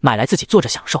想买来自己坐着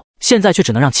享受，现在却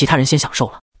只能让其他人先享受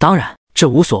了。当然这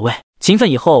无所谓，秦奋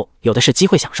以后有的是机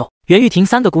会享受。袁玉婷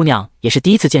3个姑娘也是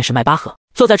第一次见识迈巴赫，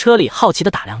坐在车里好奇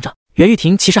地打量着。袁玉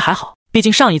婷其实还好，毕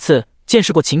竟上一次见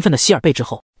识过秦奋的希尔贝之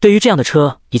后，对于这样的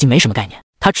车已经没什么概念。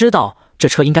她知道这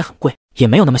车应该很贵，也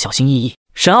没有那么小心翼翼。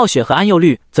沈傲雪和安幼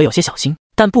绿则有些小心，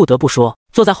但不得不说，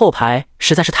坐在后排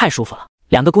实在是太舒服了。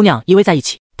2个姑娘依偎在一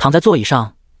起，躺在座椅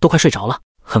上都快睡着了。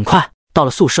很快到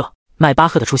了宿舍，迈巴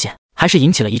赫的出现还是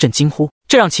引起了一阵惊呼，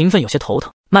这让秦奋有些头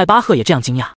疼。迈巴赫也这样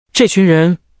惊讶，这群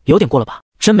人有点过了吧，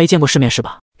真没见过世面是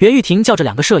吧？袁玉婷叫着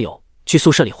2个舍友去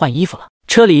宿舍里换衣服了，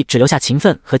车里只留下秦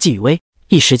奋和纪雨薇。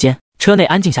一时间车内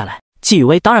安静下来，纪雨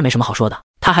薇当然没什么好说的，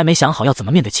她还没想好要怎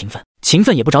么面对秦奋。秦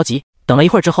奋也不着急，等了一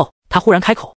会儿之后，他忽然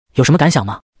开口，有什么感想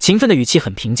吗？秦奋的语气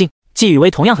很平静，纪雨薇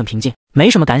同样很平静，没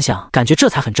什么感想，感觉这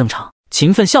才很正常。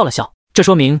秦奋笑了笑，这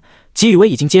说明纪雨薇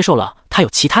已经接受了他有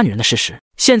其他女人的事实，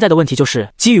现在的问题就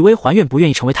是纪雨薇还愿不愿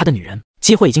意成为他的女人。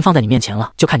机会已经放在你面前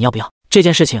了，就看你要不要。这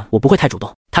件事情我不会太主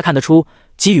动。他看得出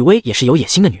纪雨薇也是有野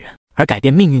心的女人，而改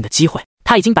变命运的机会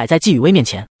他已经摆在纪雨薇面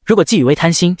前，如果纪雨薇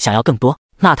贪心想要更多，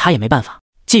那他也没办法。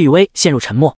纪雨薇陷入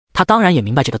沉默，他当然也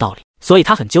明白这个道理，所以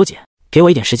他很纠结，给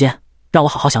我一点时间，让我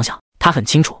好好想想。他很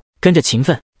清楚，跟着秦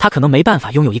奋，他可能没办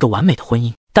法拥有一个完美的婚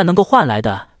姻，但能够换来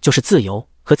的就是自由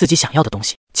和自己想要的东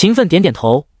西。秦奋点点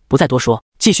头，不再多说，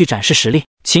继续展示实力。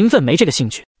秦奋没这个兴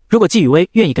趣，如果纪雨薇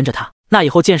愿意跟着他，那以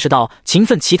后见识到秦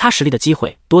奋其他实力的机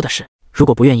会多的是，如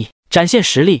果不愿意，展现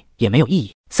实力也没有意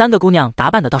义。3个姑娘打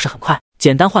扮的倒是很快，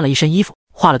简单换了一身衣服，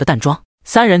化了个淡妆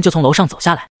，3人就从楼上走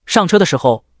下来。上车的时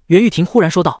候，袁玉婷忽然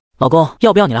说道，老公，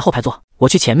要不要你来后排坐，我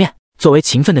去前面。作为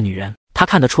秦奋的女人，她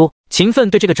看得出秦奋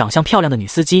对这个长相漂亮的女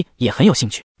司机也很有兴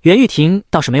趣。袁玉婷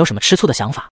倒是没有什么吃醋的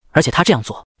想法，而且她这样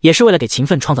做也是为了给秦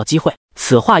奋创造机会。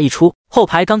此话一出，后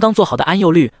排刚刚坐好的安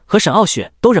幼绿和沈傲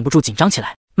雪都忍不住紧张起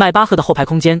来。迈巴赫的后排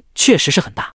空间确实是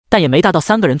很大，但也没大到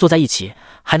3个人坐在一起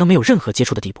还能没有任何接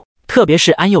触的地步。特别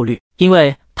是安幼绿，因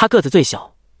为她个子最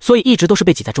小，所以一直都是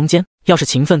被挤在中间。要是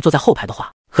秦奋坐在后排的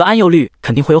话，和安幼绿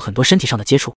肯定会有很多身体上的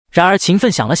接触。然而秦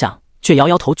奋想了想，却摇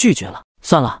摇头拒绝了。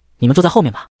算了，你们坐在后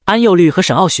面吧。安幼绿和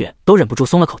沈傲雪都忍不住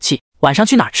松了口气。晚上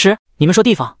去哪儿吃？你们说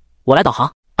地方，我来导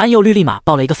航。安幼绿立马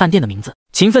报了一个饭店的名字。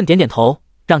秦奋点点头，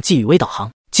让纪雨薇导航。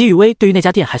纪雨薇对于那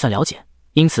家店还算了解，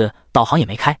因此导航也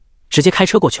没开，直接开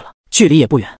车过去了。距离也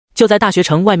不远，就在大学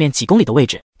城外面几公里的位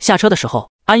置。下车的时候，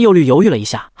安幼绿犹豫了一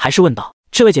下，还是问道，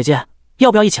这位姐姐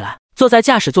要不要一起来？坐在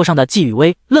驾驶座上的纪雨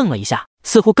薇愣了一下，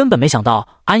似乎根本没想到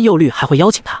安幼绿还会邀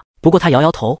请她。不过她摇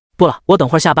摇头，不了，我等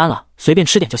会儿下班了，随便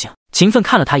吃点就行。秦奋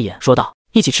看了她一眼，说道，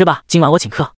一起吃吧，今晚我请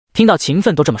客。听到秦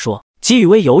奋都这么说，纪雨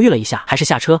薇犹豫了一下，还是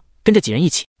下车跟着几人一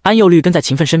起。安幼绿跟在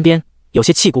秦奋身边，有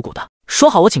些气鼓鼓的，说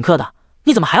好我请客的，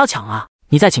你怎么还要抢啊？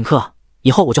你再请客，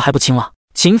以后我就还不亲了。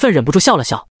秦奋忍不住笑了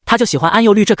笑，他就喜欢安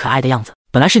幼绿这可爱的样子。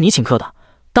本来是你请客的，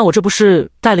但我这不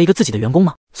是带了一个自己的员工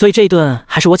吗？所以这一顿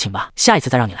还是我请吧，下一次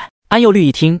再让你来。安幼绿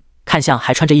一听，看向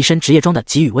还穿着一身职业装的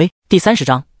纪雨薇。第30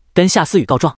章跟夏思雨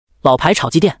告状。老牌炒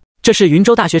鸡店，这是云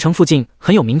州大学城附近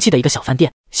很有名气的一个小饭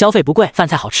店，消费不贵，饭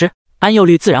菜好吃，安幼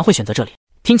绿自然会选择这里。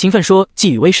听秦奋说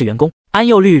纪雨薇是员工，安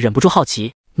幼绿忍不住好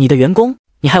奇，你的员工？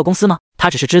你还有公司吗？他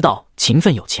只是知道秦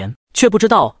奋有钱，却不知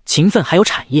道秦奋还有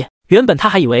产业。原本他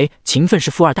还以为秦奋是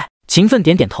富二代。秦奋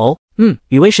点点头，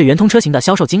雨薇是圆通车型的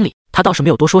销售经理。他倒是没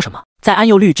有多说什么，在安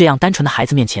幼绿这样单纯的孩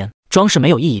子面前装是没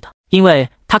有意义的，因为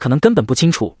他可能根本不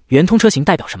清楚圆通车型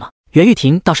代表什么。袁玉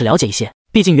婷倒是了解一些，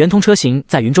毕竟圆通车型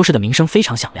在云州市的名声非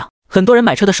常响亮，很多人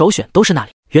买车的首选都是那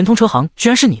里。圆通车行居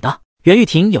然是你的？袁玉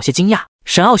婷有些惊讶。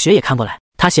沈傲雪也看过来，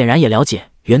他显然也了解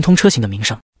圆通车型的名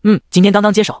声。今天刚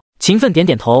刚接手。秦奋点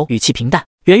点头，语气平淡。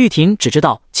袁玉婷只知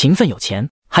道秦奋有钱，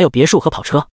还有别墅和跑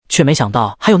车，却没想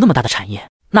到还有那么大的产业，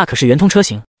那可是圆通车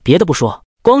型。别的不说，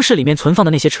光是里面存放的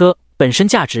那些车本身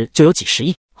价值就有几十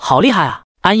亿，好厉害啊！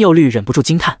安幼绿忍不住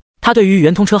惊叹，他对于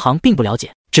圆通车行并不了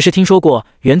解，只是听说过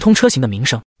圆通车型的名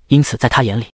声，因此在他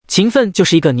眼里，秦奋就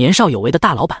是一个年少有为的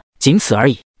大老板，仅此而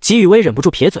已。纪宇威忍不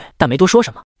住撇嘴，但没多说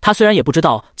什么。他虽然也不知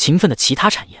道秦奋的其他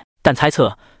产业，但猜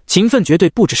测秦奋绝对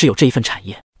不只是有这一份产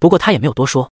业。不过他也没有多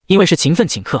说，因为是秦奋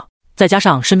请客，再加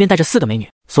上身边带着4个美女，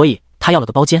所以他要了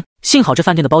个包间。幸好这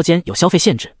饭店的包间有消费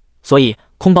限制，所以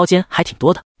空包间还挺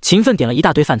多的。秦奋点了一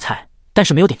大堆饭菜，但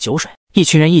是没有点酒水。一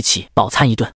群人一起饱餐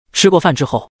一顿，吃过饭之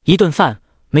后，一顿饭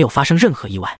没有发生任何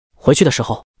意外。回去的时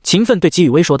候，秦奋对纪宇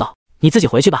威说道：“你自己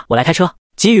回去吧，我来开车。”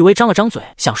纪宇威张了张嘴，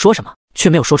想说什么，却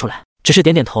没有说出来，只是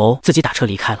点点头，自己打车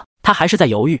离开了。他还是在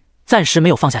犹豫，暂时没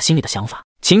有放下心里的想法。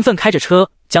秦奋开着车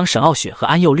将沈傲雪和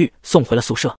安幼绿送回了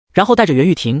宿舍，然后带着袁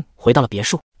玉婷回到了别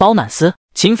墅。包满司，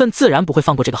秦奋自然不会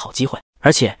放过这个好机会，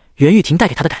而且袁玉婷带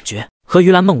给他的感觉和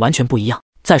于兰梦完全不一样。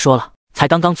再说了，才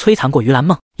刚刚摧残过于兰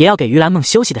梦，也要给于兰梦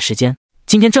休息的时间。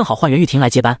今天正好换袁玉婷来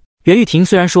接班。袁玉婷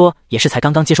虽然说也是才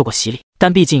刚刚接受过洗礼，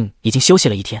但毕竟已经休息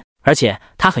了一天，而且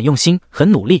她很用心、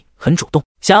很努力、很主动，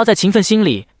想要在秦奋心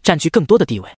里占据更多的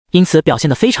地位，因此表现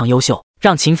得非常优秀，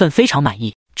让秦奋非常满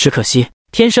意。只可惜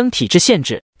天生体质限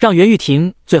制，让袁玉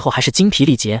婷最后还是精疲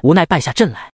力竭，无奈败下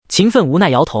阵来。秦奋无奈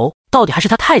摇头，到底还是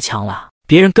他太强了，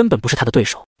别人根本不是他的对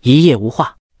手。一夜无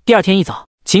话。第二天一早，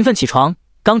秦奋起床，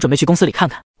刚准备去公司里看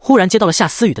看，忽然接到了夏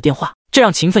思雨的电话，这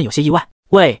让秦奋有些意外。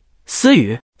喂，思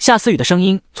雨。夏思雨的声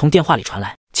音从电话里传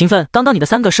来。秦奋，刚刚你的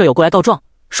3个舍友过来告状，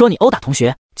说你殴打同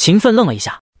学。秦奋愣了一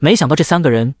下，没想到这3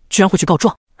个人居然会去告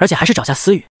状，而且还是找夏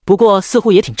思雨。不过似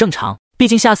乎也挺正常，毕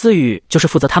竟夏思雨就是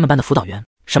负责他们班的辅导员，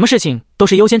什么事情都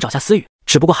是优先找夏思雨。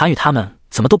只不过韩宇他们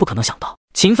怎么都不可能想到，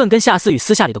秦奋跟夏思雨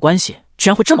私下里的关系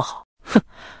居然会这么好。哼，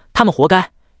他们活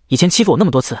该，以前欺负我那么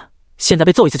多次，现在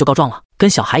被揍一次就告状了，跟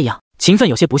小孩一样。秦奋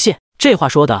有些不屑，这话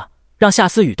说的让夏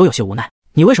思雨都有些无奈。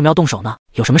你为什么要动手呢？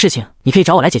有什么事情你可以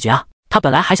找我来解决啊。他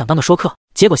本来还想当个说客，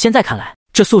结果现在看来，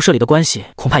这宿舍里的关系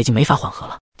恐怕已经没法缓和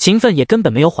了。秦奋也根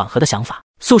本没有缓和的想法，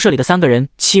宿舍里的3个人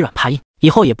欺软怕硬，以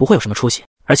后也不会有什么出息，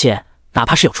而且哪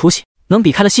怕是有出息，能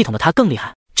比开了系统的他更厉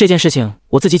害。这件事情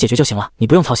我自己解决就行了，你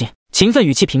不用操心。秦奋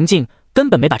语气平静，根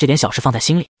本没把这点小事放在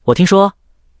心里。我听说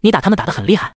你打他们打得很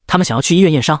厉害，他们想要去医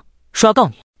院验伤，说要告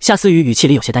你。夏思雨语气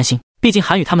里有些担心，毕竟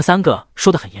韩宇他们3个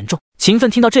说得很严重。秦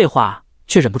奋听到这话，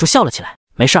却忍不住笑了起来。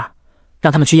没事儿，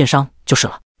让他们去验伤就是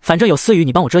了，反正有思雨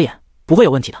你帮我遮掩，不会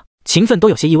有问题的。秦奋都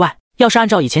有些意外，要是按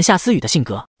照以前夏思雨的性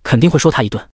格，肯定会说他一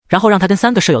顿，然后让他跟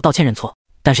3个舍友道歉认错。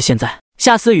但是现在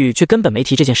夏思雨却根本没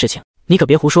提这件事情。你可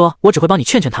别胡说，我只会帮你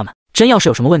劝劝他们，真要是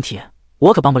有什么问题，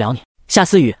我可帮不了你。夏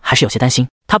思雨还是有些担心，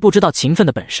他不知道秦奋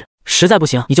的本事，实在不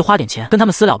行你就花点钱跟他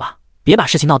们私了吧，别把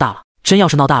事情闹大了，真要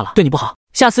是闹大了对你不好。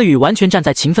夏思雨完全站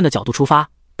在秦奋的角度出发，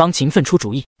帮秦奋出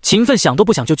主意。秦奋想都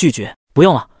不想就拒绝，不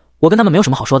用了，我跟他们没有什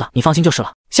么好说的，你放心就是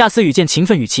了。夏思雨见秦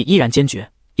奋语气依然坚决，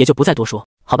也就不再多说。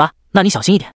好吧，那你小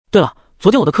心一点。对了，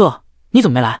昨天我的课你怎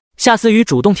么没来？夏思雨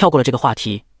主动跳过了这个话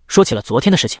题，说起了昨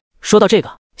天的事情。说到这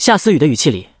个，夏思雨的语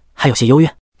气里还有些幽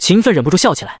怨。秦奋忍不住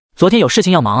笑起来，昨天有事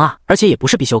情要忙啊，而且也不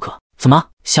是必修课。怎么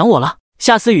想我了？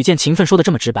夏思雨见秦奋说的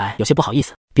这么直白，有些不好意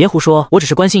思。别胡说，我只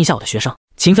是关心一下我的学生。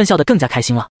秦奋笑得更加开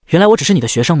心了。原来我只是你的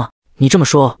学生吗？你这么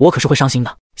说，我可是会伤心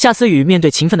的。夏思雨面对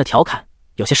秦奋的调侃，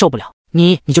有些受不了。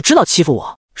你就知道欺负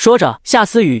我？说着，夏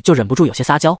思雨就忍不住有些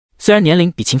撒娇。虽然年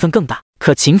龄比秦奋更大，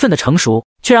可秦奋的成熟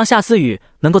却让夏思雨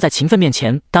能够在秦奋面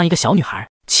前当一个小女孩。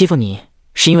欺负你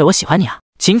是因为我喜欢你啊？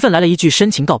秦奋来了一句深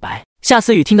情告白。夏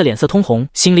思雨听得脸色通红，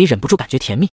心里忍不住感觉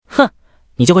甜蜜。哼，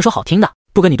你就会说好听的，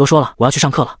不跟你多说了，我要去上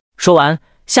课了。说完，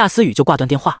夏思雨就挂断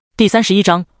电话。第31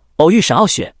章偶遇沈傲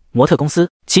雪，模特公司。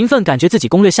秦奋感觉自己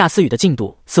攻略夏思雨的进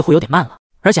度似乎有点慢了，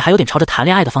而且还有点朝着谈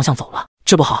恋爱的方向走了，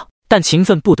这不好。但秦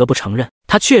奋不得不承认，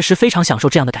他确实非常享受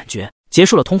这样的感觉。结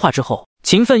束了通话之后，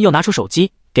秦奋又拿出手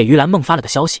机给于兰梦发了个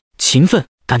消息。秦奋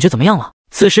感觉怎么样了？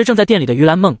此时正在店里的于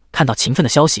兰梦看到秦奋的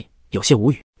消息，有些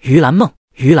无语。于兰梦，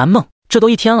这都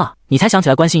1天了，你才想起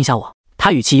来关心一下我？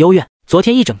他语气幽怨。昨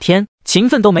天一整天，秦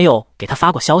奋都没有给他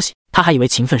发过消息，他还以为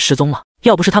秦奋失踪了。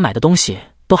要不是他买的东西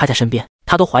都还在身边，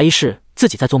他都怀疑是自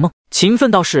己在做梦。秦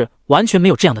奋倒是完全没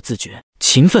有这样的自觉。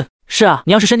秦奋，是啊，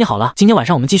你要是身体好了，今天晚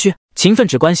上我们继续。秦奋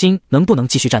只关心能不能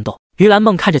继续战斗。于兰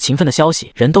梦看着秦奋的消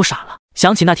息，人都傻了。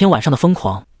想起那天晚上的疯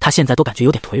狂，他现在都感觉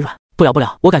有点腿软。不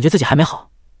了，我感觉自己还没好，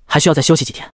还需要再休息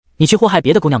几天。你去祸害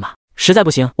别的姑娘吧，实在不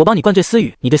行，我帮你灌醉思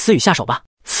雨，你对思雨下手吧。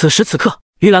此时此刻，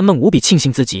于兰梦无比庆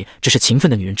幸自己只是秦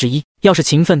奋的女人之一。要是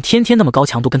秦奋天天那么高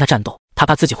强度跟他战斗，她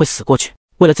怕自己会死过去。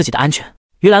为了自己的安全，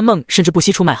于兰梦甚至不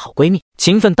惜出卖好闺蜜。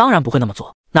秦奋当然不会那么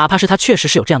做，哪怕是他确实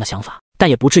是有这样的想法，但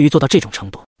也不至于做到这种程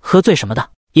度。喝醉什么的，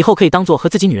以后可以当做和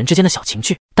自己女人之间的小情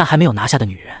趣，但还没有拿下的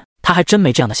女人，他还真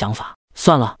没这样的想法。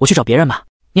算了，我去找别人吧，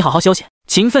你好好休息。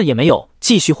秦奋也没有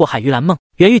继续祸害于兰梦。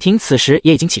袁玉婷此时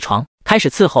也已经起床，开始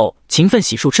伺候秦奋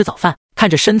洗漱吃早饭。看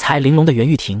着身材玲珑的袁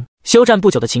玉婷，休战不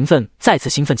久的秦奋再次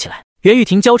兴奋起来。袁玉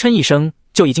婷娇嗔一声，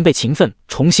就已经被秦奋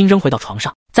重新扔回到床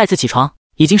上。再次起床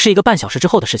已经是1个半小时之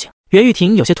后的事情。袁玉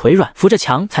婷有些腿软，扶着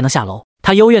墙才能下楼。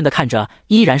她幽怨地看着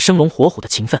依然生龙活虎的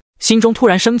秦奋，心中突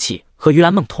然升起和于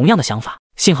兰梦同样的想法。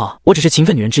幸好我只是秦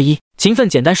奋女人之一。秦奋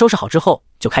简单收拾好之后，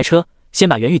就开车先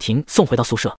把袁玉婷送回到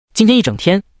宿舍。今天一整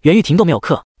天袁玉婷都没有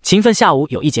课，秦奋下午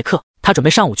有1节课，他准备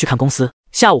上午去看公司，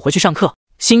下午回去上课。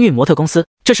新运模特公司，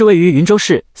这是位于云州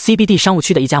市 CBD 商务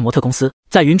区的一家模特公司，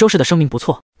在云州市的声名不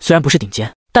错，虽然不是顶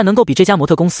尖，但能够比这家模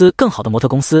特公司更好的模特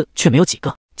公司却没有几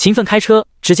个。秦奋开车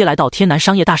直接来到天南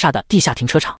商业大厦的地下停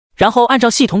车场，然后按照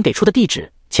系统给出的地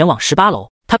址前往18楼。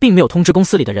他并没有通知公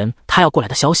司里的人他要过来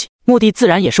的消息，目的自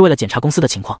然也是为了检查公司的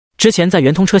情况。之前在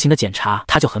圆通车型的检查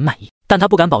他就很满意，但他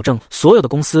不敢保证所有的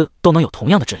公司都能有同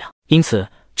样的质量，因此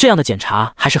这样的检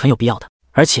查还是很有必要的。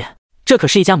而且这可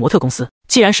是一家模特公司，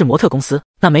既然是模特公司，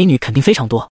那美女肯定非常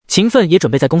多。秦奋也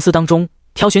准备在公司当中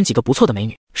挑选几个不错的美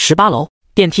女。18楼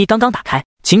电梯刚刚打开，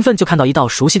秦奋就看到一道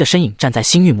熟悉的身影站在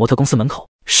新运模特公司门口。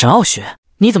沈傲雪，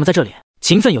你怎么在这里？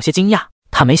秦奋有些惊讶，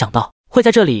他没想到会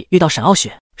在这里遇到沈傲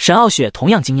雪。沈傲雪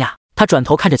同样惊讶，他转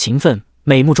头看着秦奋，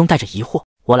美目中带着疑惑。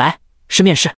我来是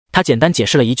面试。他简单解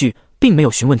释了一句，并没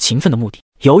有询问秦奋的目的。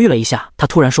犹豫了一下，他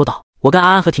突然说道，我跟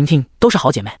安安和婷婷都是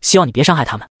好姐妹，希望你别伤害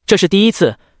她们。这是第一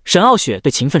次沈傲雪对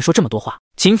秦奋说这么多话。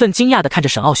秦奋惊讶地看着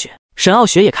沈傲雪，沈傲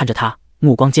雪也看着他，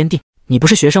目光坚定。你不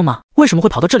是学生吗？为什么会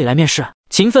跑到这里来面试？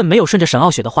秦奋没有顺着沈傲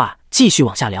雪的话继续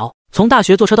往下聊。从大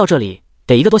学坐车到这里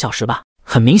得1个多小时吧。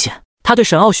很明显，他对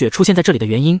沈傲雪出现在这里的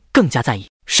原因更加在意。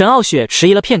沈傲雪迟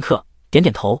疑了片刻，点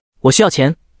点头，我需要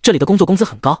钱，这里的工作工资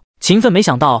很高。秦奋没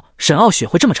想到沈傲雪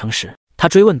会这么诚实，他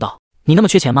追问道，你那么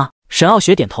缺钱吗？沈傲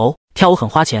雪点头，跳舞很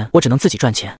花钱，我只能自己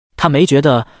赚钱。他没觉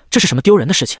得这是什么丢人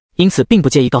的事情，因此并不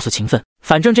介意告诉秦奋，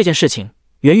反正这件事情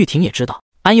袁玉婷也知道，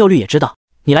安幼绿也知道。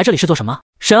你来这里是做什么？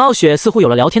沈傲雪似乎有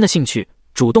了聊天的兴趣，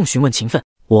主动询问秦奋。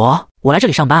我来这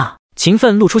里上班啊。秦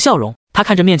奋露出笑容，他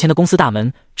看着面前的公司大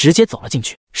门，直接走了进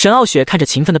去。沈傲雪看着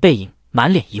秦奋的背影，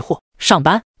满脸疑惑。上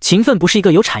班？秦奋不是一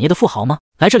个有产业的富豪吗？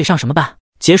来这里上什么班？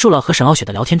结束了和沈傲雪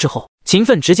的聊天之后，秦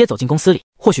奋直接走进公司里。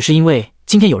或许是因为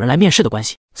今天有人来面试的关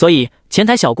系，所以前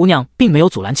台小姑娘并没有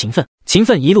阻拦秦奋。秦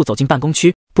奋一路走进办公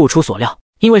区，不出所料，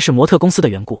因为是模特公司的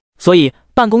缘故，所以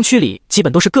办公区里基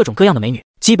本都是各种各样的美女，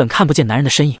基本看不见男人的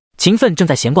身影。秦奋正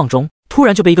在闲逛中，突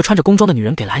然就被一个穿着工装的女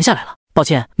人给拦下来了。抱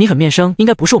歉，你很面生，应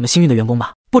该不是我们幸运的员工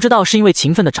吧？不知道是因为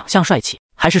秦奋的长相帅气，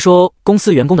还是说公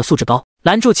司员工的素质高。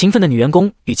拦住秦奋的女员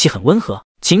工语气很温和。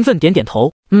秦奋点点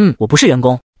头，我不是员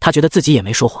工。他觉得自己也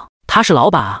没说谎，他是老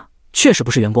板啊，确实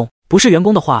不是员工。不是员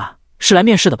工的话，是来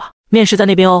面试的吧？面试在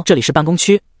那边哦，这里是办公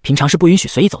区，平常是不允许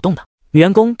随意走动的。女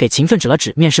员工给秦奋指了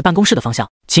指面试办公室的方向。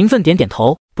秦奋点点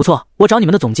头，不错，我找你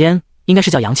们的总监应该是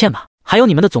叫杨倩吧？还有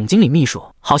你们的总经理秘书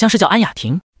好像是叫安雅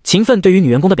婷。秦奋对于女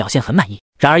员工的表现很满意，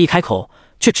然而一开口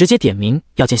却直接点名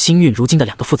要见新运如今的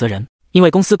2个负责人。因为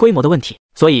公司规模的问题，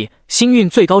所以新运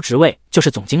最高职位就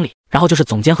是总经理，然后就是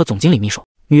总监和总经理秘书。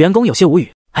女员工有些无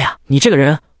语，哎呀，你这个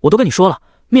人，我都跟你说了，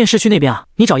面试区那边啊，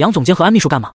你找杨总监和安秘书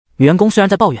干嘛？女员工虽然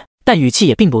在抱怨，但语气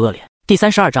也并不恶劣。第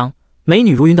32章，美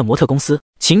女如云的模特公司。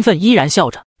秦奋依然笑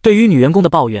着，对于女员工的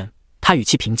抱怨，他语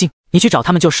气平静，你去找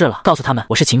他们就是了，告诉他们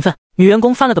我是秦奋。女员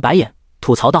工翻了个白眼，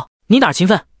吐槽道，你哪儿秦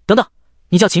奋？等等，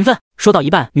你叫秦奋？说到一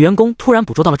半，女员工突然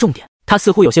捕捉到了重点，她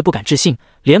似乎有些不敢置信，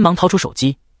连忙掏出手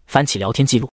机翻起聊天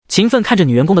记录。秦奋看着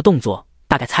女员工的动作，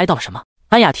大概猜到了什么。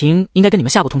安雅婷应该跟你们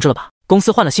下过通知了吧？公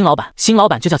司换了新老板，新老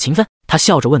板就叫秦奋。他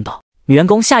笑着问道。女员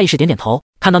工下意识点点头，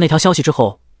看到那条消息之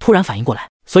后，突然反应过来，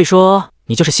所以说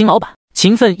你就是新老板？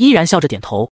秦奋依然笑着点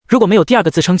头。如果没有第2个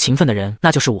自称秦奋的人，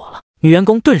那就是我了。女员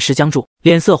工顿时僵住，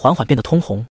脸色缓缓变得通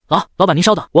红。老板您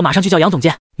稍等，我马上去叫杨总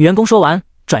监。女员工说完，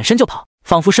转身就跑，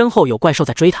仿佛身后有怪兽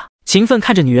在追她。秦奋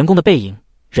看着女员工的背影，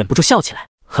忍不住笑起来。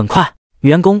很快，女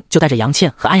员工就带着杨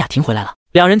倩和安雅婷回来了。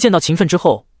2人见到秦奋之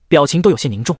后，表情都有些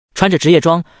凝重。穿着职业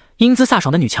装，英姿飒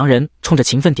爽的女强人冲着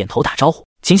秦奋点头打招呼。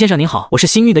秦先生您好，我是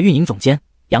新运的运营总监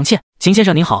杨倩。秦先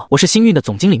生您好，我是新运的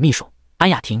总经理秘书安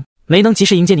雅婷。没能及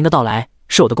时迎接您的到来，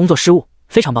是我的工作失误，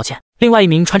非常抱歉。另外一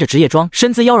名穿着职业装、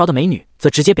身姿妖娆的美女则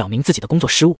直接表明自己的工作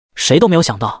失误。谁都没有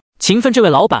想到秦奋这位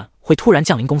老板会突然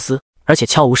降临公司，而且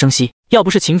悄无声息。要不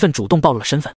是秦奋主动暴露了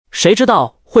身份，谁知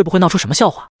道会不会闹出什么笑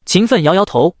话？秦奋摇摇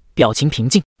头，表情平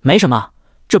静，没什么，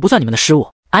这不算你们的失误。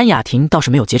安雅婷倒是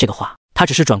没有接这个话，她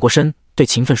只是转过身对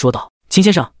秦奋说道，秦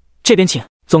先生，这边请，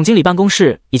总经理办公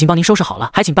室已经帮您收拾好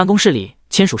了，还请办公室里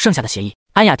签署剩下的协议。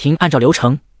安雅婷按照流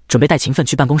程准备带秦奋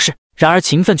去办公室，然而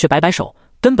秦奋却摆摆手，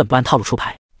根本不按套路出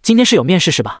牌。今天是有面试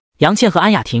是吧？杨倩和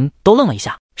安雅婷都愣了一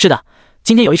下。是的，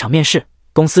今天有一场面试，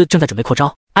公司正在准备扩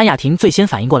招。安雅婷最先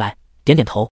反应过来，点点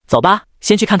头。走吧，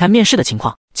先去看看面试的情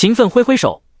况。秦奋挥挥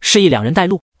手，示意两人带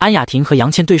路。安雅婷和杨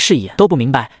倩对视一眼，都不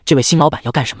明白这位新老板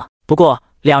要干什么。不过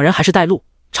两人还是带路，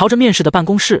朝着面试的办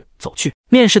公室走去。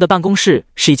面试的办公室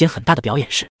是一间很大的表演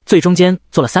室，最中间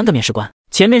坐了3个面试官，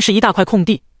前面是一大块空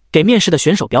地，给面试的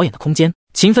选手表演的空间。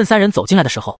秦奋3人走进来的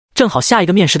时候，正好下一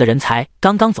个面试的人才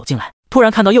刚刚走进来，突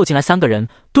然看到又进来3个人，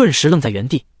顿时愣在原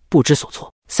地，不知所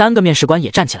措。3个面试官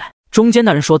也站起来，中间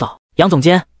那人说道：“杨总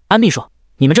监，安秘书，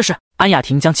你们这是？”安雅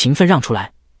婷将秦奋让出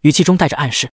来，语气中带着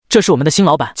暗示：“这是我们的新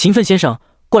老板，秦奋先生，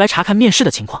过来查看面试的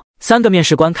情况。”3个面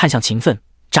试官看向秦奋，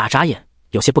眨眨眼，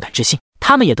有些不敢置信。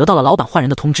他们也得到了老板换人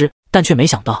的通知，但却没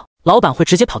想到老板会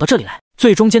直接跑到这里来。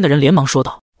最中间的人连忙说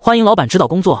道：“欢迎老板指导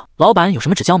工作，老板有什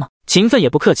么指教吗？”秦奋也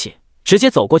不客气，直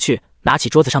接走过去，拿起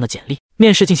桌子上的简历。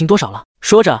面试进行多少了？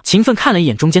说着，秦奋看了一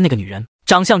眼中间那个女人，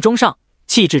长相中上，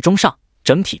气质中上，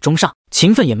整体中上。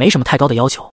秦奋也没什么太高的要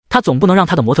求，他总不能让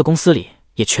他的模特公司里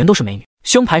也全都是美女。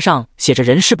胸牌上写着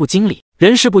人事部经理。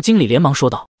人事部经理连忙说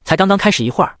道：“才刚刚开始一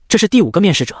会儿，这是第5个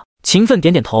面试者。”秦奋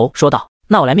点点头说道：“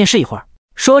那我来面试一会儿。”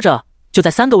说着就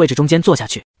在3个位置中间坐下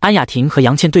去。安雅婷和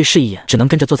杨倩对视一眼，只能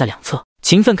跟着坐在2侧。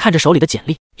秦奋看着手里的简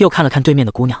历，又看了看对面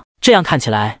的姑娘，这样看起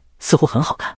来似乎很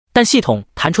好看，但系统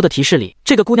弹出的提示里，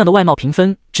这个姑娘的外貌评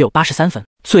分只有83分。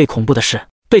最恐怖的是，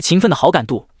对秦奋的好感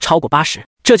度超过80，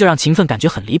这就让秦奋感觉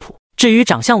很离谱。至于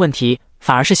长相问题，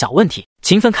反而是小问题。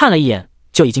秦奋看了一眼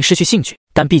就已经失去兴趣，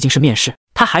但毕竟是面试，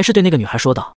他还是对那个女孩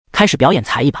说道：“开始表演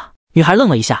才艺吧。”女孩愣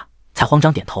了一下，才慌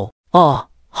张点头：“哦，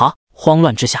好。”慌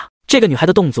乱之下，这个女孩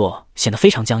的动作显得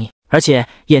非常僵硬，而且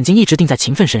眼睛一直定在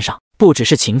秦奋身上。不只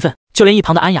是秦奋，就连一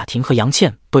旁的安雅婷和杨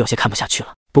倩都有些看不下去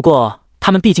了。不过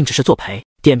他们毕竟只是作陪，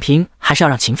点评还是要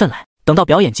让秦奋来。等到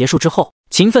表演结束之后，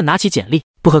秦奋拿起简历：“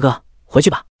不合格，回去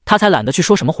吧。”他才懒得去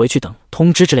说什么回去等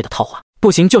通知之类的套话，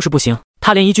不行就是不行，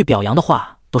他连一句表扬的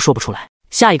话都说不出来。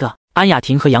下一个，安雅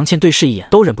婷和杨倩对视一眼，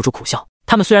都忍不住苦笑。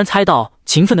他们虽然猜到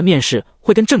秦奋的面试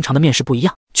会跟正常的面试不一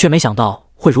样，却没想到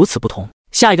会如此不同。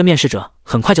下一个面试者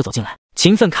很快就走进来，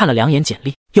秦奋看了2眼简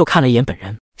历，又看了一眼本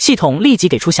人，系统立即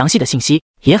给出详细的信息，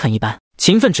也很一般。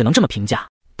秦奋只能这么评价。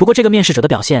不过这个面试者的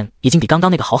表现已经比刚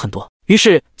刚那个好很多，于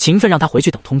是秦奋让他回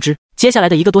去等通知。接下来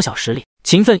的1个多小时里，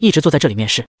秦奋一直坐在这里面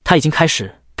试，他已经开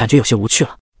始感觉有些无趣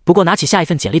了。不过拿起下一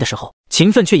份简历的时候，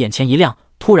秦奋却眼前一亮，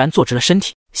突然坐直了身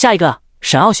体。下一个，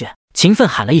沈傲雪。秦奋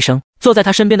喊了一声，坐在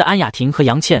他身边的安雅婷和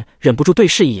杨倩忍不住对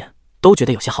视一眼，都觉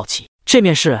得有些好奇，这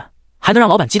面试还能让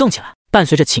老板激动起来。伴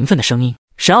随着秦奋的声音，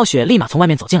沈傲雪立马从外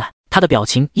面走进来，她的表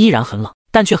情依然很冷，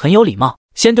但却很有礼貌，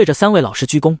先对着3位老师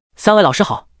鞠躬：“3位老师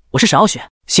好，我是沈傲雪。”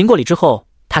行过礼之后，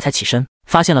他才起身，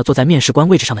发现了坐在面试官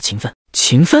位置上的秦奋。“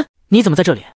秦奋，你怎么在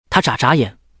这里？”他眨眨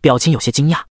眼，表情有些惊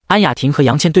讶。安雅婷和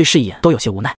杨倩对视一眼，都有些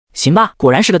无奈。行吧，果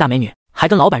然是个大美女，还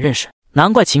跟老板认识，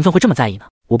难怪秦奋会这么在意呢。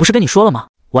我不是跟你说了吗？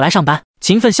我来上班。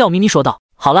秦奋笑眯眯说道。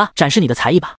好了，展示你的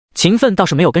才艺吧。秦奋倒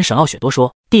是没有跟沈傲雪多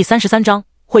说。第33章，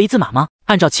会一字马吗？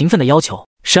按照秦奋的要求，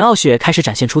沈傲雪开始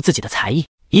展现出自己的才艺。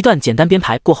一段简单编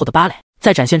排过后的芭蕾，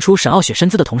在展现出沈傲雪身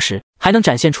姿的同时，还能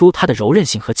展现出她的柔韧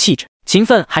性和气质。秦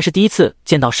奋还是第一次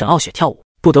见到沈傲雪跳舞，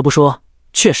不得不说，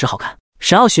确实好看。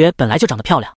沈傲雪本来就长得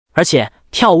漂亮，而且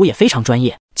跳舞也非常专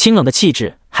业，清冷的气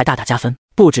质还大大加分。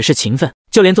不只是秦奋，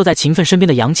就连坐在秦奋身边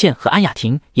的杨倩和安雅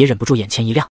婷也忍不住眼前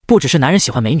一亮。不只是男人喜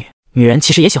欢美女，女人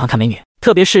其实也喜欢看美女，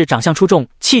特别是长相出众、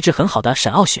气质很好的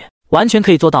沈傲雪，完全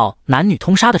可以做到男女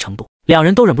通杀的程度。两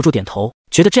人都忍不住点头，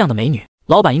觉得这样的美女，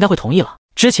老板应该会同意了。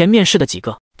之前面试的几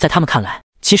个，在他们看来，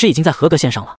其实已经在合格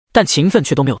线上了，但秦奋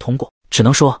却都没有通过。只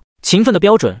能说，秦奋的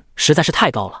标准实在是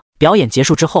太高了。表演结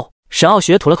束之后，沈傲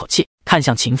雪吐了口气，看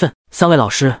向秦奋：“3位老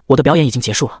师，我的表演已经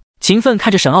结束了。”秦奋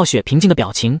看着沈傲雪平静的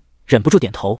表情，忍不住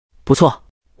点头：“不错，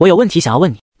我有问题想要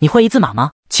问你，你会一字马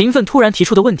吗？”秦奋突然提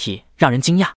出的问题让人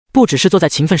惊讶，不只是坐在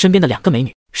秦奋身边的2个美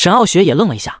女，沈傲雪也愣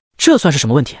了一下，这算是什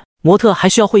么问题？模特还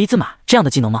需要会一字马这样的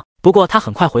技能吗？不过他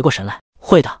很快回过神来，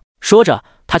会的。说着，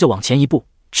他就往前一步，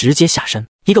直接下身，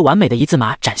一个完美的一字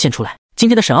马展现出来。今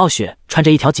天的沈傲雪穿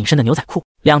着一条紧身的牛仔裤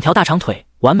，2条大长腿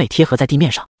完美贴合在地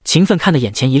面上。秦奋看得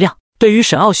眼前一亮，对于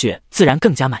沈傲雪自然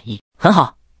更加满意。很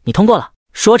好，你通过了。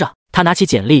说着，他拿起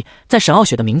简历，在沈傲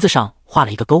雪的名字上画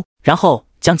了一个勾，然后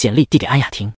将简历递给安雅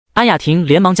婷。安雅婷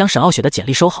连忙将沈傲雪的简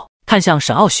历收好，看向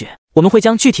沈傲雪：“我们会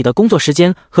将具体的工作时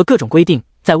间和各种规定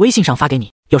在微信上发给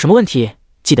你，有什么问题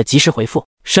记得及时回复。”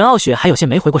沈傲雪还有些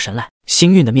没回过神来，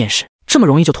幸运的面试这么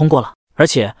容易就通过了，而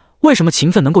且为什么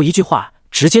秦奋能够一句话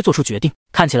直接做出决定？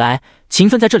看起来秦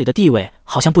奋在这里的地位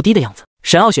好像不低的样子。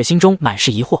沈傲雪心中满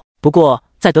是疑惑，不过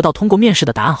在得到通过面试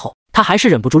的答案后，他还是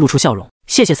忍不住露出笑容。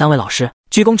谢谢3位老师。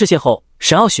鞠躬致谢后，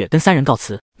沈傲雪跟3人告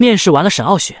辞。面试完了，沈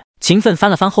傲雪勤奋翻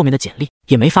了翻后面的简历，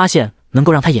也没发现能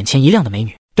够让他眼前一亮的美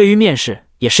女，对于面试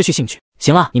也失去兴趣。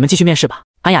行了，你们继续面试吧。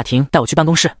安雅婷带我去办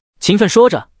公室。勤奋说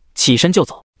着，起身就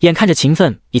走。眼看着勤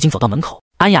奋已经走到门口，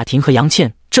安雅婷和杨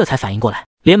倩这才反应过来，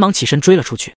连忙起身追了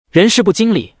出去。人事部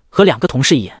经理和2个同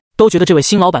事一眼，都觉得这位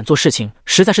新老板做事情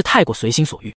实在是太过随心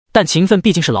所欲。但勤奋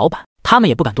毕竟是老板，他们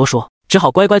也不敢多说，只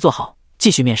好乖乖坐好，继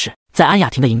续面试。在安雅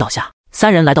婷的引导下，3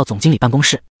人来到总经理办公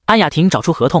室。安雅婷找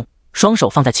出合同，双手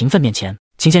放在勤奋面前。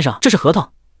秦先生，这是合同，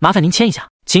麻烦您签一下。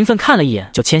勤奋看了一眼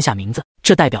就签下名字，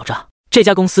这代表着这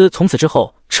家公司从此之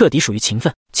后彻底属于勤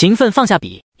奋。勤奋放下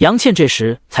笔，杨倩这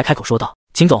时才开口说道：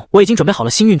秦总，我已经准备好了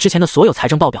新运之前的所有财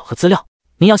政报表和资料，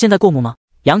您要现在过目吗？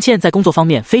杨倩在工作方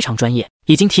面非常专业，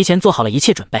已经提前做好了一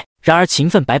切准备。然而勤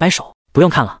奋摆摆手，不用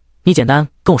看了，你简单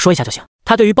跟我说一下就行。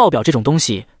他对于报表这种东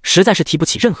西实在是提不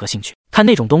起任何兴趣，看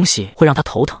那种东西会让他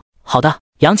头疼。好的，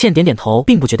杨倩点点头，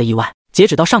并不觉得意外。截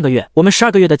止到上个月，我们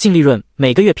12个月的净利润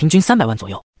每个月平均300万左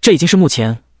右，这已经是目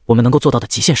前我们能够做到的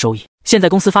极限收益。现在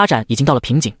公司发展已经到了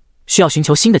瓶颈，需要寻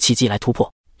求新的契机来突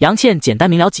破。杨倩简单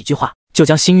明了几句话，就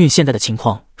将新运现在的情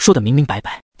况说得明明白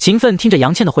白。勤奋听着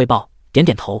杨倩的汇报，点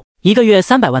点头。一个月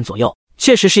300万左右，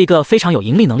确实是一个非常有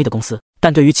盈利能力的公司，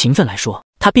但对于勤奋来说，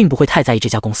他并不会太在意这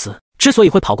家公司。之所以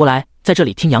会跑过来在这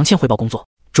里听杨倩汇报工作，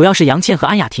主要是杨倩和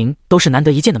安雅婷都是难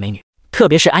得一见的美女，特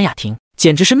别是安雅婷，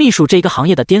简直是秘书这一个行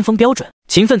业的巅峰标准。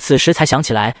勤奋此时才想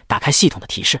起来打开系统的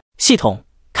提示，系统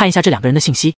看一下这2个人的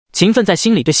信息。勤奋在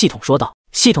心里对系统说道。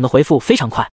系统的回复非常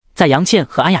快，在杨倩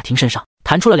和安雅婷身上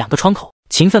弹出了2个窗口。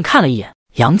勤奋看了一眼，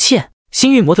杨倩，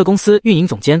新运模特公司运营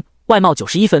总监，外貌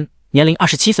91分，年龄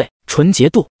27岁，纯洁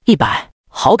度100，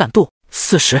好感度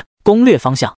40。攻略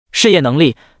方向，事业能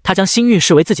力，他将新运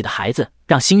视为自己的孩子，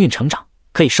让新运成长，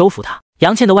可以收服他。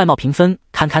杨倩的外貌评分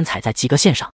堪堪踩在及格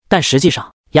线上，但实际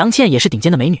上杨倩也是顶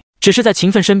尖的美女，只是在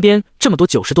勤奋身边这么多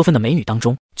90多分的美女当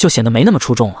中，就显得没那么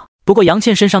出众了。不过杨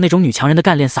倩身上那种女强人的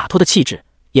干练洒脱的气质，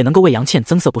也能够为杨倩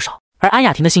增色不少。而安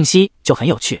雅婷的信息就很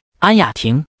有趣，安雅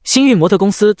婷，新运模特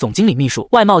公司总经理秘书，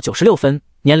外貌96分，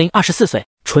年龄24岁，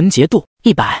纯洁度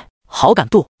100，好感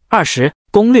度20。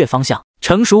攻略方向，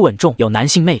成熟稳重，有男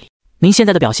性魅力。您现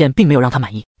在的表现并没有让他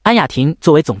满意。安雅婷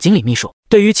作为总经理秘书，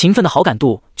对于勤奋的好感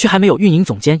度却还没有运营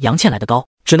总监杨倩来得高，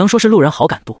只能说是路人好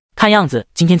感度。看样子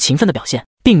今天勤奋的表现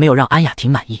并没有让安雅婷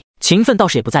满意。勤奋倒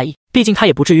是也不在意，毕竟他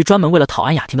也不至于专门为了讨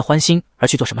安雅婷的欢心而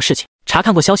去做什么事情。查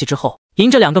看过消息之后，迎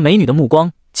着2个美女的目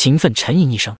光，勤奋沉吟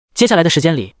一声，接下来的时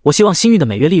间里，我希望新运的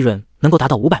每月利润能够达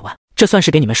到500万，这算是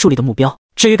给你们树立的目标。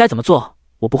至于该怎么做，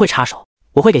我不会插手，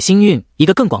我会给新运一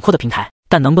个更广阔的平台，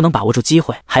但能不能把握住机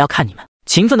会还要看你们。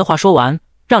勤奋的话说完，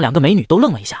让2个美女都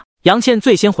愣了一下。杨倩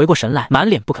最先回过神来，满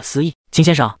脸不可思议。秦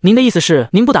先生，您的意思是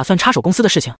您不打算插手公司的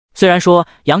事情？虽然说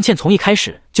杨倩从一开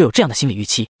始就有这样的心理预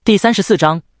期。第34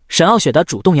章，沈傲雪的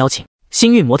主动邀请。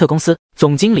新运模特公司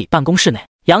总经理办公室内，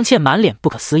杨倩满脸不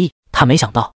可思议，她没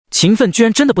想到勤奋居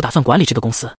然真的不打算管理这个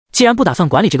公司。既然不打算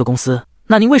管理这个公司，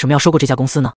那您为什么要收购这家公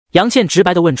司呢？杨倩直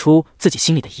白地问出自己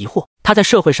心里的疑惑。她在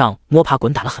社会上摸爬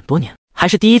滚打了很多年，还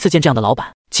是第一次见这样的老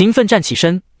板。勤奋站起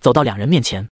身，走到2人面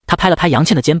前，他拍了拍杨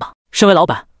倩的肩膀，身为老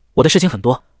板，我的事情很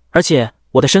多，而且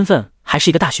我的身份还是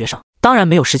一个大学生，当然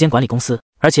没有时间管理公司，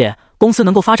而且公司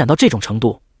能够发展到这种程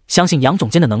度，相信杨总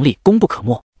监的能力功不可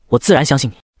没，我自然相信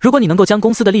你。如果你能够将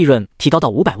公司的利润提高到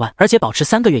500万，而且保持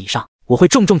3个月以上，我会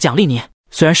重重奖励你。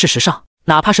虽然事实上，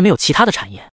哪怕是没有其他的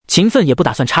产业，勤奋也不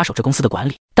打算插手这公司的管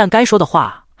理，但该说的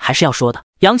话还是要说的。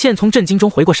杨倩从震惊中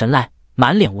回过神来，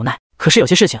满脸无奈。可是有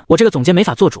些事情，我这个总监没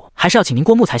法做主，还是要请您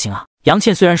过目才行啊。杨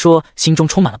倩虽然说心中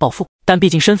充满了抱负，但毕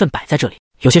竟身份摆在这里，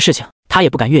有些事情她也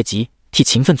不敢越级替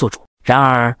勤奋做主。然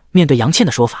而面对杨倩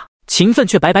的说法，勤奋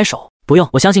却摆摆手，不用，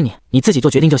我相信你，你自己做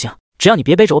决定就行，只要你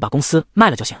别背着我把公司卖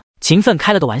了就行。勤奋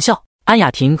开了个玩笑。安雅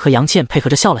婷和杨倩配合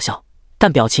着笑了笑，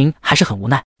但表情还是很无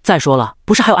奈。再说了，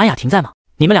不是还有安雅婷在吗？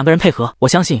你们2个人配合，我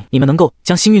相信你们能够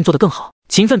将新运做得更好。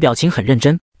勤奋表情很认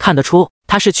真，看得出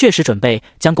他是确实准备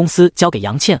将公司交给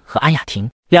杨倩和安雅婷。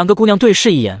2个姑娘对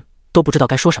视一眼，都不知道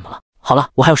该说什么了。好了，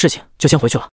我还有事情，就先回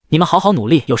去了。你们好好努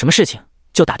力，有什么事情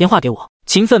就打电话给我。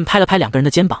勤奋拍了拍2个人的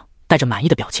肩膀，带着满意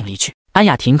的表情离去。安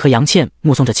雅婷和杨倩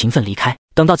目送着勤奋离开。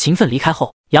等到勤奋离开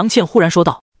后，杨倩忽然说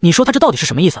道：“你说他这到底是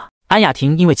什么意思啊？”安雅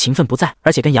婷因为勤奋不在，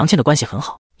而且跟杨倩的关系很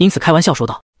好，因此开玩笑说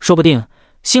道：“说不定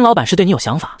新老板是对你有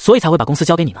想法，所以才会把公司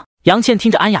交给你呢。”杨倩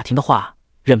听着安雅婷的话，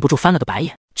忍不住翻了个白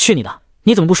眼：“去你的！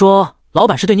你怎么不说老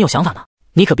板是对你有想法呢？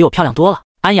你可比我漂亮多了。”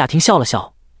安雅婷笑了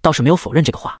笑，倒是没有否认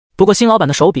这个话。不过新老板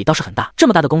的手笔倒是很大，这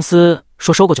么大的公司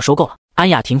说收购就收购了。安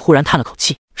雅婷忽然叹了口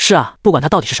气：“是啊，不管他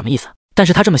到底是什么意思，但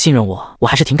是他这么信任我，我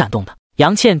还是挺感动的。”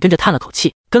杨倩跟着叹了口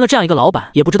气，跟了这样一个老板，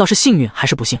也不知道是幸运还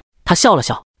是不幸。她笑了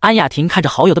笑。安雅婷看着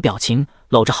好友的表情，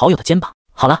搂着好友的肩膀，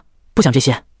好了，不想这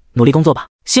些，努力工作吧。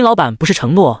新老板不是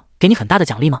承诺给你很大的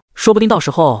奖励吗？说不定到时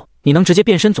候你能直接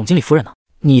变身总经理夫人呢。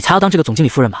你才要当这个总经理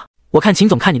夫人吧？我看秦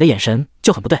总看你的眼神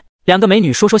就很不对。两个美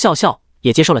女说说笑笑，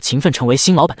也接受了秦奋成为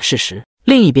新老板的事实。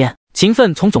另一边，秦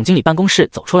奋从总经理办公室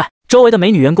走出来，周围的美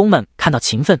女员工们看到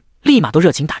秦奋，立马都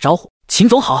热情打招呼：秦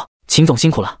总好，秦总辛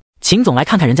苦了。秦总来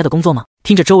看看人家的工作吗？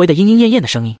听着周围的莺莺燕燕的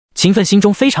声音，秦奋心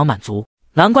中非常满足。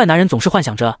难怪男人总是幻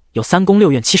想着有3宫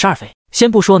6院72妃，先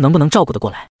不说能不能照顾得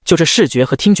过来，就这视觉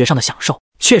和听觉上的享受，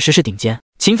确实是顶尖。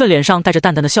秦奋脸上带着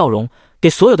淡淡的笑容，给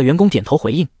所有的员工点头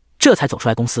回应，这才走出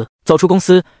来公司。走出公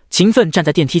司，秦奋站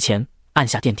在电梯前，按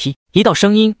下电梯，一道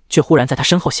声音却忽然在他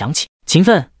身后响起：秦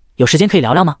奋，有时间可以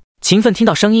聊聊吗？秦奋听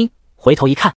到声音，回头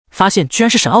一看，发现居然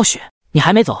是沈傲雪。你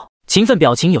还没走？秦奋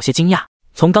表情有些惊讶，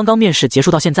从刚刚面试结束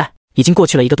到现在，已经过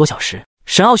去了1个多小时。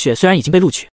沈傲雪虽然已经被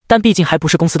录取，但毕竟还不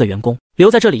是公司的员工，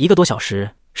留在这里1个多小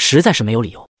时，实在是没有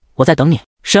理由。我在等你。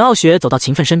沈傲雪走到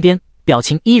秦奋身边，表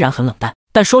情依然很冷淡，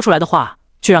但说出来的话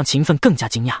却让秦奋更加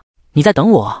惊讶。你在等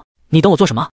我？你等我做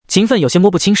什么？秦奋有些摸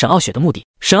不清沈傲雪的目的。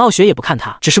沈傲雪也不看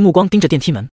他，只是目光盯着电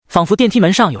梯门，仿佛电梯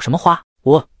门上有什么花。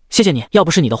谢谢你，要不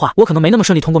是你的话，我可能没那么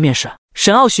顺利通过面试。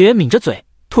沈傲雪抿着嘴，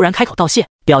突然开口道谢，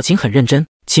表情很认真。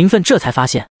秦奋这才发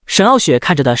现，沈傲雪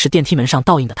看着的是电梯门上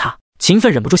倒映的他。秦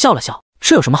奋忍不住笑了笑，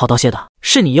这有什么好道谢的？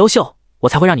是你优秀，我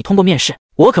才会让你通过面试，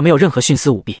我可没有任何徇私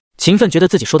舞弊。秦奋觉得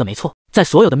自己说的没错，在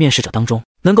所有的面试者当中，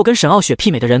能够跟沈傲雪媲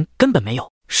美的人根本没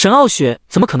有。沈傲雪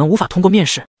怎么可能无法通过面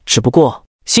试？只不过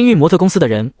星运模特公司的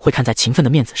人会看在秦奋的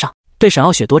面子上，对沈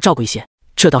傲雪多照顾一些，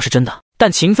这倒是真的。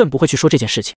但秦奋不会去说这件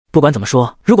事情。不管怎么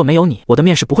说，如果没有你，我的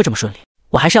面试不会这么顺利，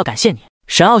我还是要感谢你。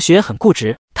沈傲雪很固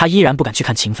执，她依然不敢去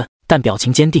看秦奋，但表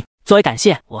情坚定。作为感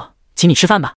谢，我请你吃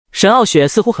饭吧。沈傲雪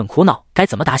似乎很苦恼该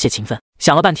怎么答谢秦奋，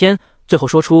想了半天，最后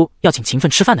说出要请秦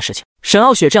奋吃饭的事情。沈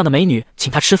傲雪这样的美女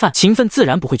请她吃饭，秦奋自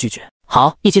然不会拒绝。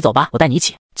好，一起走吧，我带你一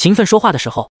起。秦奋说话的时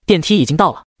候，电梯已经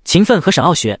到了。秦奋和沈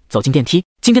傲雪走进电梯。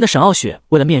今天的沈傲雪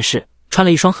为了面试，穿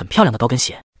了一双很漂亮的高跟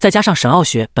鞋，再加上沈傲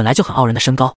雪本来就很傲人的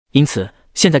身高，因此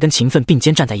现在跟秦奋并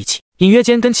肩站在一起，隐约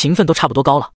间跟秦奋都差不多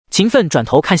高了。秦奋转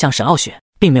头看向沈傲雪，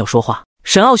并没有说话。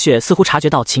沈傲雪似乎察觉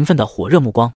到秦奋的火热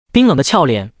目光，冰冷的俏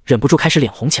脸忍不住开始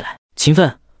脸红起来。秦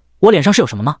奋，我脸上是有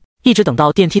什么吗？一直等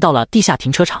到电梯到了地下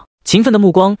停车场，秦奋的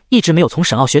目光一直没有从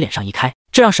沈傲雪脸上移开，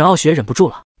这让沈傲雪忍不住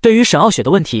了。对于沈傲雪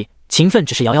的问题，秦奋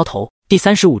只是摇摇头。第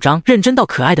35章，认真到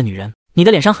可爱的女人。你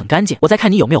的脸上很干净，我在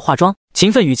看你有没有化妆。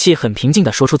秦奋语气很平静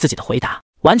地说出自己的回答，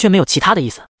完全没有其他的意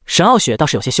思。沈傲雪倒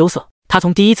是有些羞涩，她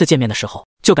从第一次见面的时候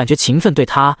就感觉秦奋对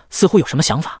她似乎有什么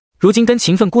想法，如今跟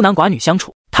秦奋孤男寡女相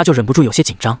处，她就忍不住有些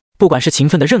紧张。不管是秦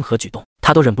奋的任何举动，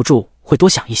她都忍不住会多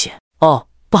想一些。哦，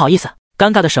不好意思。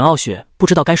尴尬的沈傲雪不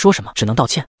知道该说什么，只能道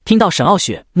歉。听到沈傲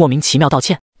雪莫名其妙道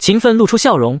歉，秦奋露出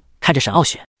笑容，看着沈傲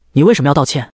雪，你为什么要道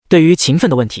歉？对于秦奋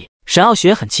的问题，沈傲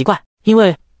雪很奇怪，因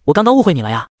为我刚刚误会你了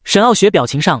呀。沈傲雪表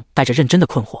情上带着认真的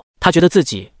困惑，她觉得自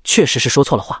己确实是说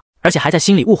错了话，而且还在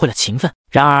心里误会了秦奋。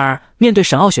然而面对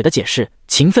沈傲雪的解释，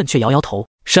秦奋却摇摇头。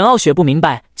沈傲雪不明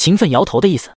白秦奋摇头的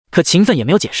意思，可秦奋也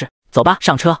没有解释。走吧，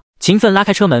上车。秦奋拉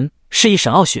开车门，示意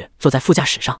沈傲雪坐在副驾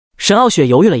驶上。沈傲雪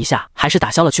犹豫了一下，还是打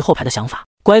消了去后排的想法，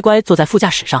乖乖坐在副驾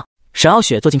驶上。沈傲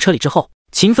雪坐进车里之后，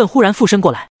秦奋忽然附身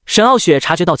过来。沈傲雪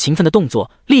察觉到秦奋的动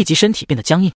作，立即身体变得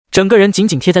僵硬，整个人紧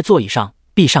紧贴在座椅上，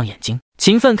闭上眼睛。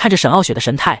秦奋看着沈傲雪的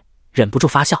神态，忍不住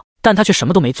发笑，但他却什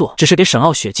么都没做，只是给沈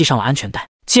傲雪系上了安全带。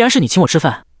既然是你请我吃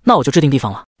饭，那我就制定地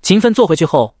方了。秦奋坐回去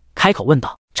后，开口问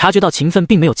道。察觉到秦奋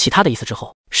并没有其他的意思之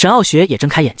后，沈傲雪也睁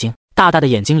开眼睛，大大的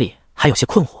眼睛里还有些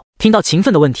困惑。听到秦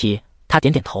奋的问题，他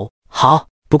点点头，好，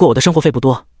不过我的生活费不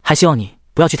多，还希望你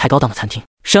不要去太高档的餐厅。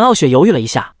沈傲雪犹豫了一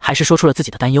下，还是说出了自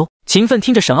己的担忧。秦奋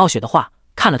听着沈傲雪的话，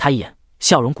看了他一眼，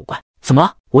笑容古怪，怎么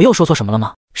了？我又说错什么了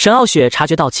吗？沈傲雪察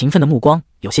觉到秦奋的目光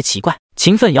有些奇怪。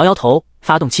秦奋摇摇头，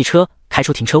发动汽车开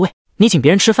出停车位。你请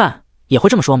别人吃饭也会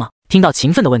这么说吗？听到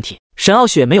秦奋的问题，沈傲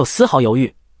雪没有丝毫犹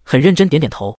豫，很认真点点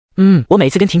头。我每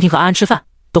次跟婷婷和安安吃饭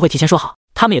都会提前说好，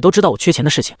他们也都知道我缺钱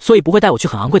的事情，所以不会带我去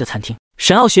很昂贵的餐厅。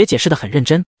沈傲雪解释得很认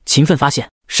真。秦奋发现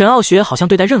沈傲雪好像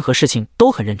对待任何事情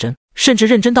都很认真，甚至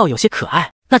认真到有些可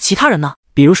爱。那其他人呢？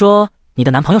比如说你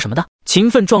的男朋友什么的？秦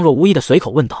奋状若无意的随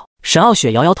口问道。沈傲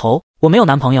雪摇摇头，我没有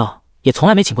男朋友，也从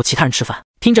来没请过其他人吃饭。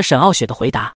听着沈傲雪的回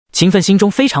答，秦奋心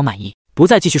中非常满意，不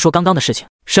再继续说刚刚的事情。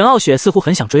沈傲雪似乎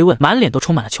很想追问，满脸都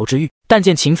充满了求知欲，但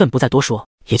见秦奋不再多说，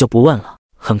也就不问了。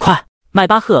很快，迈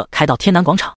巴赫开到天南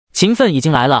广场，秦奋已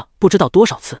经来了不知道多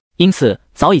少次，因此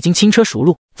早已经轻车熟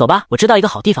路。走吧，我知道一个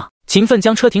好地方。秦奋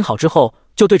将车停好之后，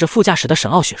就对着副驾驶的沈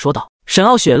傲雪说道。沈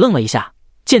傲雪愣了一下，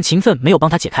见秦奋没有帮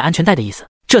他解开安全带的意思，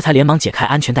这才连忙解开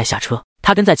安全带下车。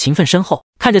他跟在秦奋身后，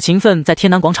看着秦奋在天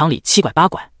南广场里七拐八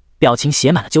拐，表情写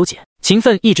满了纠结。秦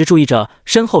奋一直注意着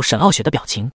身后沈傲雪的表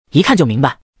情，一看就明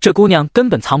白这姑娘根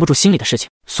本藏不住心里的事情，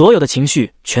所有的情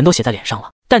绪全都写在脸上了。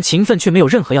但秦奋却没有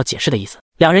任何要解释的意思。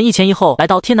两人一前一后来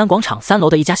到天南广场3楼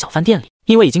的一家小饭店里，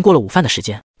因为已经过了午饭的时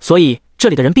间，所以这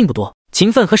里的人并不多。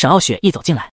秦奋和沈傲雪一走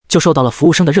进来，就受到了服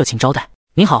务生的热情招待。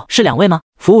您好，是2位吗？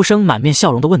服务生满面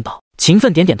笑容地问道。秦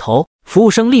奋点点头，服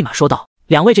务生立马说道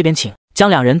：2位这边请。将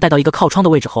2人带到一个靠窗的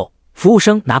位置后，服务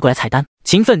生拿过来菜单，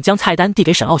秦奋将菜单递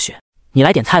给沈傲雪，你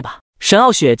来点菜吧。沈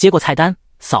傲雪接过菜单，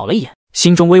扫了一眼，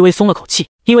心中微微松了口气，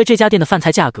因为这家店的饭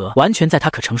菜价格完全在他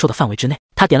可承受的范围之内。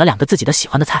他点了2个自己的喜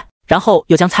欢的菜，然后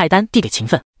又将菜单递给秦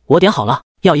奋，我点好了，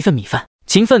要1份米饭。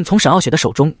秦奋从沈傲雪的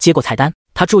手中接过菜单，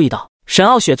他注意到沈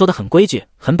傲雪做得很规矩，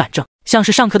很板正，像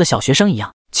是上课的小学生一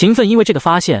样。秦奋因为这个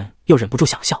发现又忍不住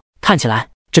想笑，看起来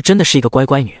这真的是一个乖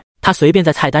乖女。他随便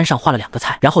在菜单上画了2个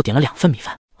菜，然后点了2份米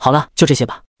饭。好了，就这些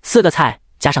吧，4个菜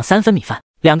加上3份米饭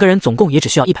，2个人总共也只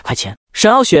需要100块钱。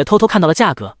沈傲雪偷偷看到了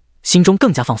价格，心中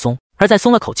更加放松。而在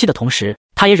松了口气的同时，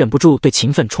他也忍不住对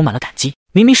秦奋充满了感激。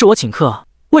明明是我请客，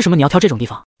为什么你要挑这种地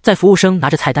方？在服务生拿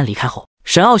着菜单离开后，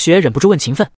沈傲雪忍不住问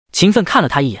秦奋。秦奋看了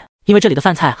他一眼，因为这里的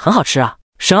饭菜很好吃啊。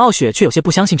沈傲雪却有些不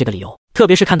相信这个理由，特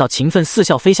别是看到秦奋似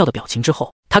笑非笑的表情之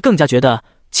后，他更加觉得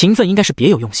秦奋应该是别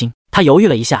有用心。他犹豫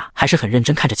了一下，还是很认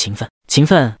真看着秦奋。秦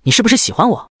奋，你是不是喜欢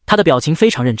我？他的表情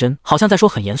非常认真，好像在说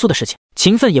很严肃的事情。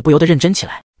秦奋也不由得认真起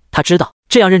来，他知道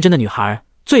这样认真的女孩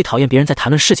最讨厌别人在谈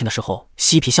论事情的时候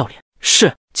嬉皮笑脸。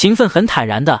是，秦奋很坦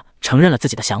然地承认了自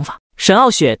己的想法。沈傲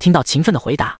雪听到秦奋的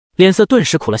回答，脸色顿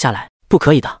时苦了下来。不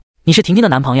可以的，你是婷婷的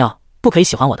男朋友，不可以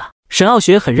喜欢我的。沈傲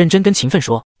雪很认真跟秦奋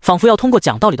说，仿佛要通过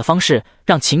讲道理的方式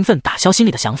让秦奋打消心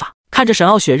里的想法。看着沈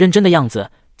傲雪认真的样子，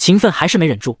秦奋还是没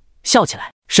忍住笑起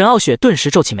来。沈傲雪顿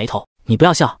时皱起眉头，你不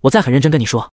要笑，我再很认真跟你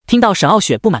说。听到沈傲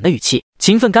雪不满的语气，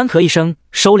秦奋干咳一声，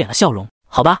收敛了笑容。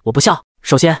好吧，我不笑。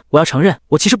首先我要承认，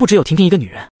我其实不只有婷婷一个女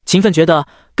人。秦奋觉得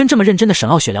跟这么认真的沈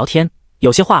傲雪聊天，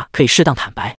有些话可以适当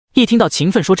坦白。一听到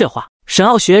秦奋说这话，沈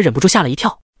傲雪忍不住吓了一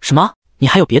跳。什么？你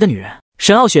还有别的女人？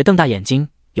沈傲雪瞪大眼睛，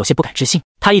有些不敢置信。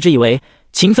她一直以为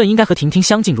秦奋应该和婷婷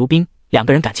相敬如宾，2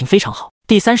个人感情非常好。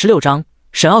第36章，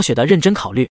沈傲雪的认真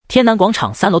考虑。天南广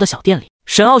场3楼的小店里，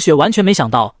沈傲雪完全没想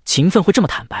到秦奋会这么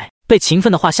坦白，被秦奋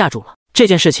的话吓住了。这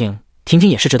件事情婷婷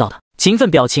也是知道的。秦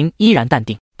奋表情依然淡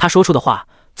定，他说出的话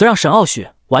则让沈傲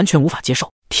雪完全无法接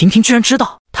受。婷婷居然知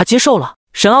道，她接受了。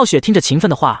沈傲雪听着秦奋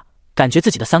的话，感觉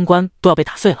自己的3观都要被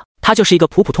打碎了。她就是一个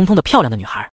普普通通的漂亮的女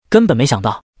孩，根本没想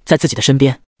到在自己的身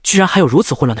边居然还有如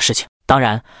此混乱的事情。当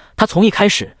然，她从一开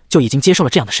始就已经接受了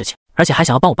这样的事情，而且还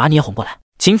想要帮我把你也哄过来。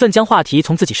秦奋将话题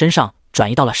从自己身上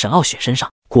转移到了沈傲雪身上。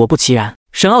果不其然，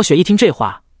沈傲雪一听这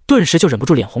话，顿时就忍不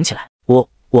住脸红起来。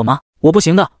我吗？我不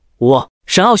行的。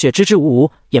沈傲雪支支吾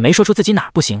吾，也没说出自己哪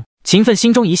儿不行。秦奋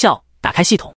心中一笑，打开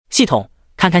系统，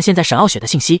看看现在沈傲雪的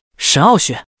信息。沈傲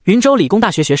雪，云州理工大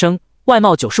学学生，外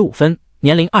貌95分，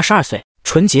年龄22岁，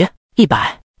纯洁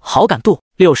100，好感度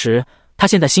60。她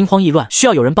现在心慌意乱，需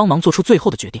要有人帮忙做出最后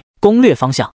的决定。攻略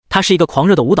方向，她是一个狂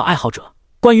热的舞蹈爱好者，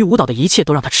关于舞蹈的一切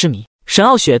都让她痴迷。沈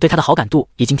傲雪对她的好感度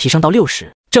已经提升到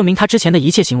60，证明她之前的一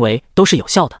切行为都是有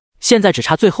效的，现在只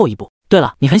差最后一步。对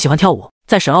了，你很喜欢跳舞。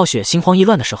在沈傲雪心慌意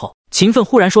乱的时候，秦奋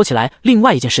忽然说起来另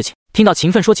外一件事情。听到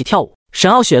秦奋说起跳舞，沈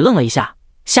傲雪愣了一下，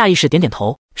下意识点点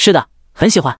头，是的，很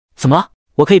喜欢。怎么了？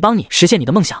我可以帮你实现你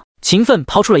的梦想。秦奋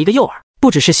抛出了一个诱饵，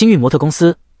不只是星运模特公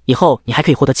司，以后你还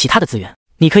可以获得其他的资源，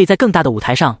你可以在更大的舞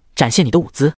台上展现你的舞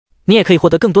姿，你也可以获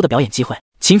得更多的表演机会。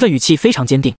秦奋语气非常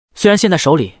坚定，虽然现在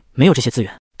手里没有这些资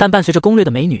源，但伴随着攻略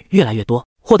的美女越来越多，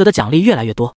获得的奖励越来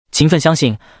越多，秦奋相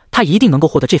信他一定能够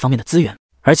获得这方面的资源。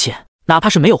而且哪怕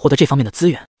是没有获得这方面的资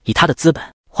源，以他的资本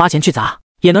花钱去砸，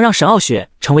也能让沈傲雪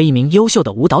成为一名优秀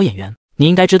的舞蹈演员。你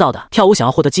应该知道的，跳舞想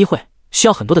要获得机会，需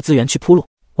要很多的资源去铺路，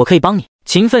我可以帮你。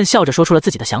秦奋笑着说出了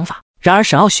自己的想法，然而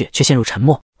沈傲雪却陷入沉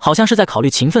默，好像是在考虑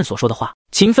秦奋所说的话。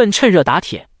秦奋趁热打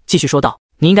铁，继续说道，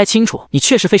你应该清楚，你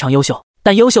确实非常优秀，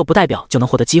但优秀不代表就能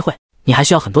获得机会，你还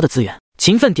需要很多的资源。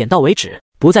秦奋点到为止，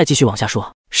不再继续往下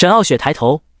说。沈傲雪抬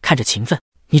头看着秦奋，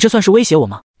你这算是威胁我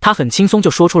吗？他很轻松就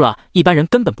说出了一般人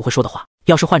根本不会说的话，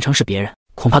要是换成是别人，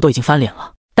恐怕都已经翻脸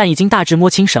了。但已经大致摸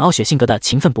清沈傲雪性格的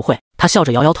秦奋不会，他笑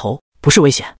着摇摇头，不是危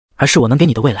险，而是我能给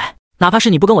你的未来。哪怕是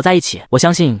你不跟我在一起，我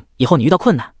相信以后你遇到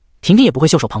困难，婷婷也不会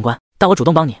袖手旁观，但我主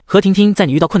动帮你，和婷婷在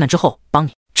你遇到困难之后帮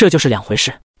你，这就是两回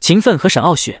事。秦奋和沈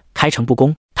傲雪开诚布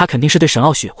公，他肯定是对沈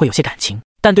傲雪会有些感情，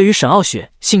但对于沈傲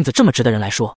雪性子这么直的人来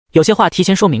说，有些话提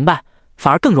前说明白，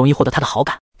反而更容易获得他的好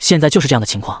感。现在就是这样的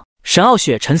情况。沈傲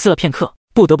雪沉思了片刻，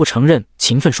不得不承认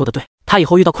秦奋说的对，他以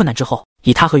后遇到困难之后，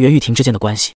以他和袁玉婷之间的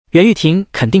关系，袁玉婷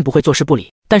肯定不会坐视不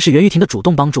理，但是袁玉婷的主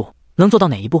动帮助能做到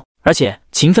哪一步？而且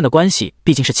勤奋的关系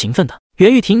毕竟是勤奋的，袁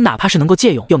玉婷哪怕是能够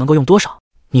借用，又能够用多少？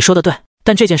你说的对，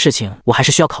但这件事情我还是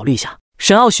需要考虑一下。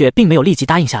沈傲雪并没有立即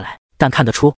答应下来，但看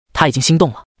得出她已经心动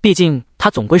了，毕竟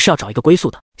她总归是要找一个归宿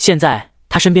的。现在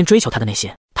她身边追求她的那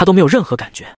些，她都没有任何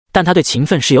感觉，但她对勤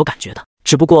奋是有感觉的。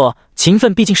只不过勤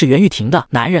奋毕竟是袁玉婷的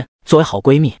男人，作为好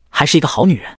闺蜜，还是一个好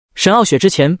女人。沈傲雪之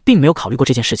前并没有考虑过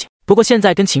这件事情，不过现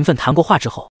在跟勤奋谈过话之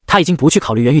后，她已经不去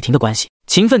考虑袁玉婷的关系。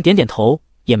勤奋点点头，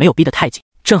也没有逼得太紧。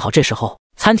正好这时候，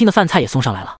餐厅的饭菜也送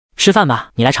上来了，吃饭吧，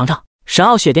你来尝尝。沈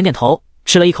傲雪点点头，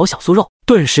吃了一口小酥肉，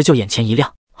顿时就眼前一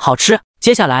亮，好吃。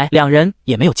接下来两人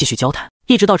也没有继续交谈，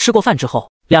一直到吃过饭之后，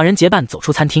两人结伴走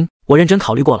出餐厅。我认真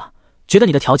考虑过了，觉得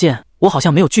你的条件我好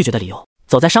像没有拒绝的理由。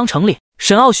走在商城里，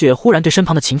沈傲雪忽然对身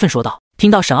旁的勤奋说道。听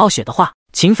到沈傲雪的话，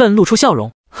勤奋露出笑容，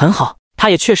很好。他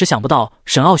也确实想不到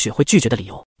沈傲雪会拒绝的理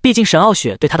由，毕竟沈傲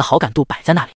雪对他的好感度摆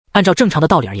在那里。按照正常的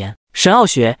道理而言，沈傲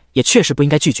雪也确实不应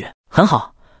该拒绝。很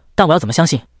好，但我要怎么相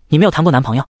信你没有谈过男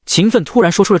朋友？勤奋突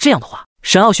然说出了这样的话，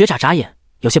沈傲雪眨眨眼，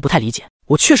有些不太理解。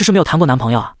我确实是没有谈过男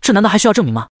朋友啊，这难道还需要证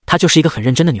明吗？她就是一个很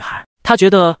认真的女孩，她觉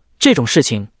得这种事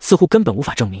情似乎根本无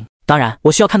法证明。当然，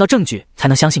我需要看到证据才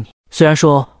能相信你。虽然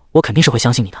说我肯定是会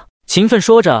相信你的。勤奋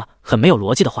说着很没有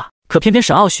逻辑的话，可偏偏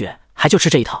沈傲雪还就吃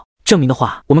这一套。证明的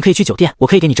话，我们可以去酒店，我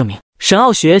可以给你证明。沈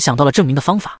傲雪想到了证明的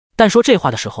方法，但说这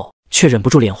话的时候却忍不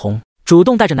住脸红，主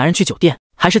动带着男人去酒店，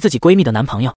还是自己闺蜜的男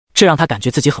朋友，这让她感觉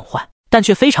自己很坏，但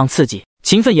却非常刺激。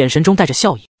勤奋眼神中带着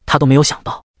笑意，她都没有想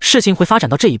到事情会发展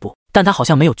到这一步，但她好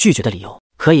像没有拒绝的理由。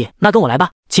可以，那跟我来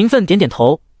吧。勤奋点点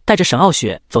头，带着沈傲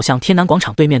雪走向天南广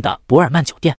场对面的博尔曼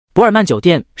酒店。博尔曼酒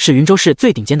店是云州市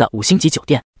最顶尖的5星级酒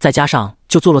店，再加上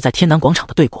就坐落在天南广场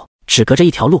的对过，只隔着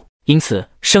一条路，因此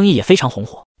生意也非常红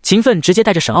火。勤奋直接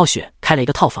带着沈傲雪开了一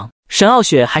个套房。沈傲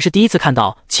雪还是第一次看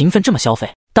到勤奋这么消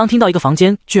费，当听到一个房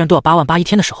间居然都要8万8一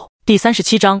天的时候，第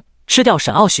37章吃掉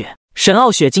沈傲雪。沈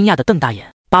傲雪惊讶的瞪大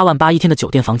眼，8万8一天的酒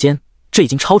店房间，这已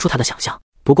经超出她的想象。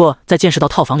不过在见识到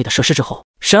套房里的设施之后，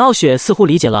沈傲雪似乎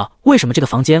理解了为什么这个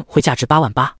房间会价值8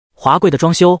万8。华贵的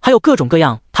装修，还有各种各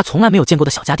样她从来没有见过的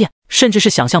小家电，甚至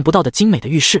是想象不到的精美的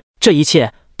浴室，这一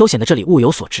切都显得这里物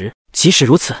有所值。即使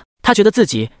如此，她觉得自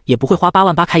己也不会花8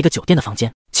万8开一个酒店的房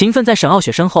间。勤奋在沈傲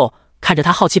雪身后看着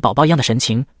她好奇宝宝一样的神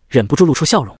情，忍不住露出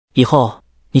笑容。以后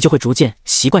你就会逐渐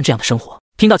习惯这样的生活。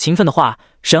听到勤奋的话，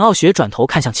沈傲雪转头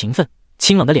看向勤奋，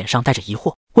清冷的脸上带着疑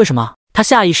惑。为什么？她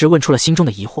下意识问出了心中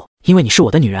的疑惑。因为你是我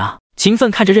的女人啊。勤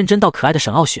奋看着认真到可爱的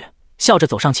沈傲雪，笑着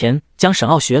走上前，将沈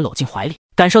傲雪搂进怀里，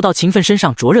感受到勤奋身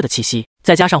上灼热的气息，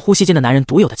再加上呼吸间的男人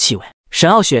独有的气味，沈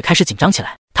傲雪开始紧张起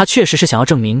来。她确实是想要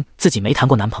证明自己没谈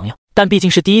过男朋友，但毕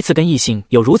竟是第一次跟异性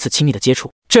有如此亲密的接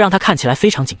触，这让她看起来非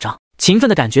常紧张。勤奋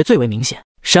的感觉最为明显，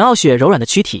沈傲雪柔软的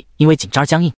躯体因为紧张而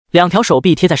僵硬，两条手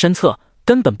臂贴在身侧，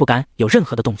根本不敢有任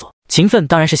何的动作。勤奋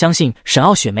当然是相信沈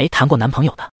傲雪没谈过男朋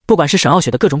友的，不管是沈傲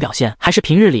雪的各种表现，还是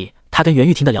平日里她跟袁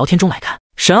玉婷的聊天中来看，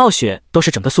沈傲雪都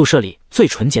是整个宿舍里最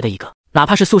纯洁的一个。哪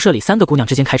怕是宿舍里3个姑娘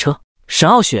之间开车，沈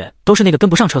傲雪都是那个跟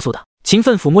不上车速的。勤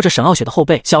奋抚摸着沈傲雪的后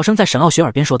背，小声在沈傲雪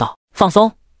耳边说道：放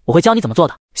松，我会教你怎么做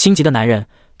的。心急的男人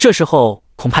这时候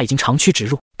恐怕已经长驱直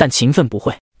入，但勤奋不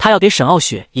会，他要给沈傲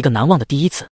雪一个难忘的第一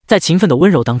次。在勤奋的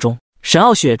温柔当中，沈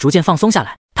傲雪逐渐放松下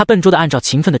来，她笨拙地按照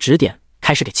勤奋的指点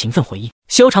开始给勤奋回应，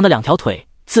修长的2条腿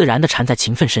自然地缠在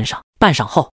勤奋身上。半晌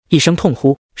后，一声痛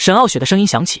呼，沈傲雪的声音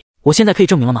响起：我现在可以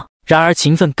证明了吗？然而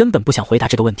勤奋根本不想回答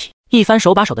这个问题。一番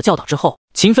手把手的教导之后，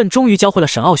勤奋终于教会了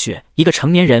沈傲雪一个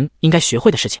成年人应该学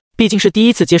会的事情。毕竟是第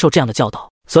一次接受这样的教导，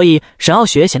所以沈傲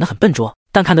雪显得很笨拙，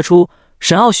但看得出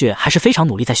沈傲雪还是非常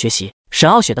努力在学习。沈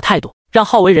傲雪的态度让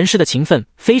好为人师的勤奋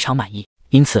非常满意，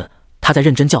因此他在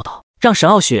认真教导，让沈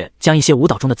傲雪将一些舞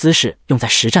蹈中的姿势用在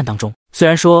实战当中。虽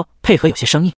然说配合有些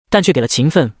生硬，但却给了勤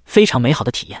奋非常美好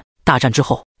的体验。大战之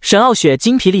后，沈傲雪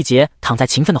精疲力竭躺在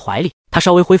勤奋的怀里，她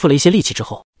稍微恢复了一些力气之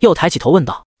后，又抬起头问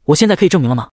道：我现在可以证明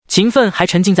了吗？勤奋还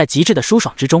沉浸在极致的舒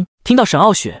爽之中，听到沈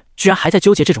傲雪居然还在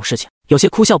纠结这种事情，有些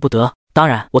哭笑不得。当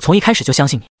然，我从一开始就相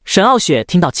信你。沈傲雪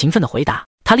听到勤奋的回答，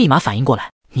她立马反应过来，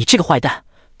你这个坏蛋，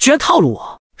居然套路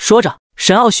我！说着，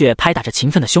沈傲雪拍打着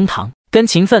勤奋的胸膛，跟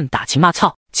勤奋打情骂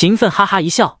俏。勤奋哈哈一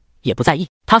笑，也不在意。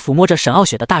他抚摸着沈傲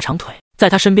雪的大长腿，在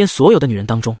他身边所有的女人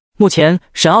当中，目前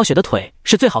沈傲雪的腿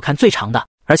是最好看最长的，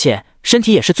而且身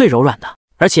体也是最柔软的。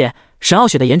而且沈傲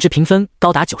雪的颜值评分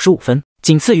高达95分，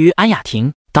仅次于安雅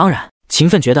婷。当然，勤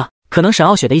奋觉得可能沈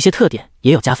傲雪的一些特点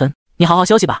也有加分。你好好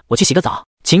休息吧，我去洗个澡。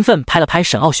勤奋拍了拍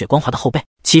沈傲雪光滑的后背，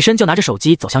起身就拿着手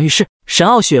机走向浴室。沈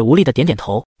傲雪无力的点点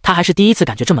头，她还是第一次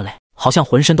感觉这么累，好像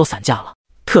浑身都散架了。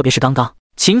特别是刚刚，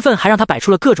勤奋还让她摆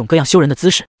出了各种各样羞人的姿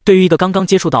势。对于一个刚刚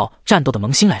接触到战斗的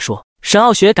萌新来说，沈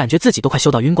傲雪感觉自己都快羞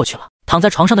到晕过去了。躺在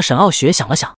床上的沈傲雪想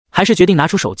了想，还是决定拿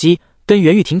出手机跟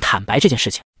袁玉婷坦白这件事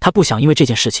情。她不想因为这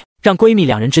件事情让闺蜜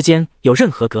两人之间有任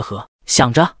何隔阂。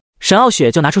想着，沈傲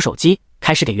雪就拿出手机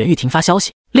开始给袁玉婷发消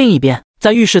息。另一边，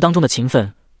在浴室当中的秦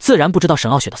奋自然不知道沈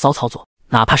傲雪的骚操作，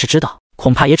哪怕是知道，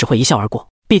恐怕也只会一笑而过。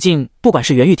毕竟不管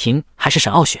是袁玉婷还是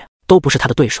沈傲雪，都不是她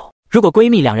的对手。如果闺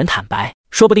蜜两人坦白，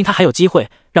说不定她还有机会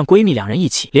让闺蜜两人一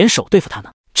起联手对付她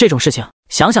呢。这种事情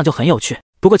想想就很有趣。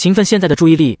不过秦奋现在的注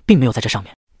意力并没有在这上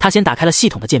面，他先打开了系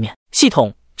统的界面，系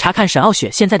统查看沈傲雪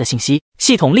现在的信息，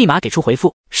系统立马给出回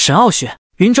复：沈傲雪，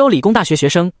云州理工大学学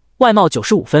生，外貌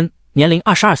95分，年龄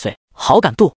22岁，好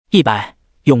感度100，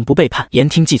永不背叛，言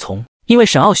听计从。因为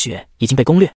沈傲雪已经被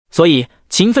攻略，所以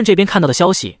秦奋这边看到的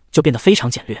消息就变得非常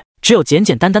简略，只有简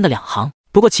简单单的2行。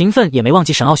不过秦奋也没忘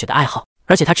记沈傲雪的爱好，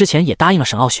而且他之前也答应了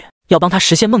沈傲雪要帮他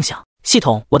实现梦想。系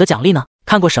统，我的奖励呢？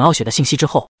看过沈傲雪的信息之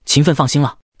后，秦奋放心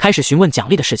了，开始询问奖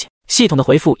励的事情。系统的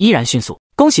回复依然迅速：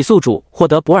恭喜宿主获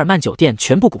得博尔曼酒店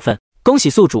全部股份，恭喜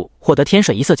宿主获得天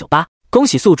水一色酒吧，恭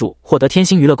喜宿主获得天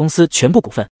星娱乐公司全部股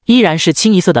份。依然是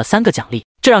清一色的3个奖励，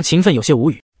这让秦奋有些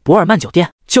无语。博尔曼酒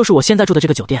店就是我现在住的这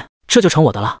个酒店，这就成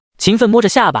我的了。秦奋摸着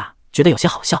下巴，觉得有些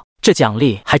好笑，这奖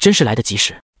励还真是来得及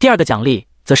时。第2个奖励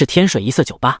则是天水一色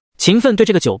酒吧。秦奋对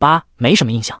这个酒吧没什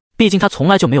么印象，毕竟他从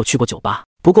来就没有去过酒吧。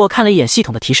不过看了一眼系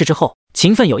统的提示之后，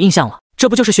秦奋有印象了，这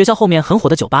不就是学校后面很火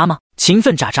的酒吧吗？秦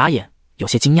奋眨眨眼，有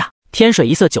些惊讶。天水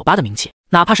一色酒吧的名气，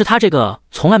哪怕是他这个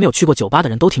从来没有去过酒吧的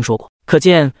人都听说过，可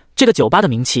见这个酒吧的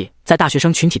名气在大学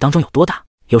生群体当中有多大。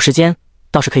有时间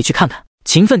倒是可以去看看。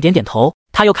秦奋点点头，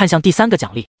他又看向第3个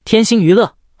奖励，天星娱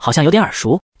乐，好像有点耳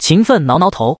熟。秦奋挠挠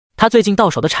头，他最近到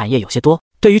手的产业有些多，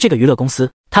对于这个娱乐公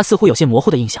司，他似乎有些模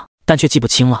糊的印象，但却记不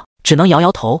清了，只能摇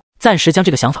摇头，暂时将这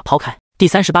个想法抛开。第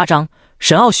38章，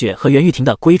沈傲雪和袁玉婷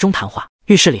的闺中谈话。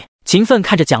浴室里，秦奋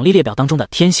看着奖励列表当中的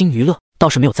天星娱乐，倒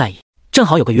是没有在意，正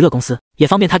好有个娱乐公司，也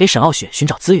方便他给沈傲雪寻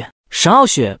找资源。沈傲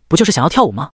雪不就是想要跳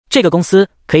舞吗？这个公司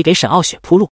可以给沈傲雪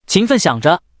铺路。秦奋想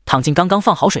着，躺进刚刚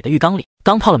放好水的浴缸里，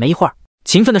刚泡了没一会儿，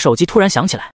秦奋的手机突然响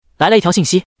起来，来了一条信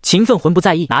息。秦奋魂不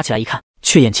在意，拿起来一看，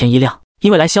却眼前一亮，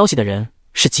因为来消息的人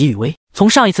是吉雨薇。从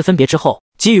上一次分别之后，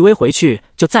吉雨薇回去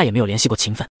就再也没有联系过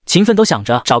秦奋。秦奋都想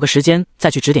着找个时间再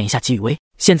去指点一下吉雨薇，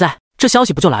现在这消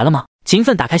息不就来了吗？秦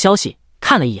奋打开消息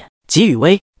看了一眼，吉雨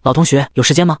薇，老同学有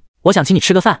时间吗？我想请你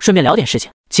吃个饭，顺便聊点事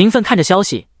情。秦奋看着消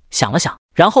息想了想，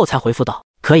然后才回复道：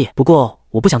可以，不过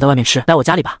我不想在外面吃，来我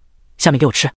家里吧，下面给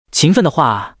我吃。秦奋的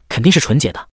话肯定是纯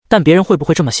洁的，但别人会不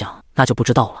会这么想那就不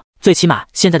知道了。最起码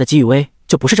现在的吉雨薇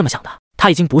就不是这么想的，她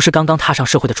已经不是刚刚踏上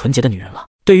社会的纯洁的女人了，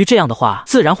对于这样的话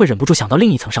自然会忍不住想到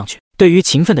另一层上去。对于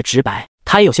秦奋的直白，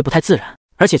她也有些不太自然，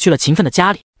而且去了秦奋的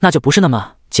家里，那就不是那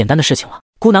么简单的事情了。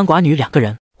孤男寡女2个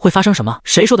人会发生什么，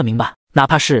谁说得明白？哪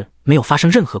怕是没有发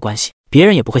生任何关系，别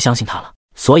人也不会相信他了。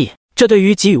所以这对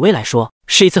于吉雨薇来说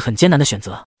是一次很艰难的选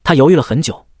择。他犹豫了很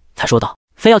久才说道：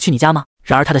非要去你家吗？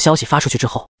然而他的消息发出去之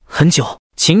后，很久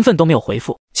秦奋都没有回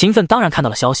复。秦奋当然看到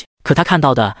了消息，可他看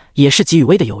到的也是吉雨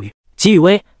薇的犹豫。吉雨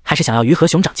薇还是想要鱼和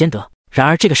熊掌兼得，然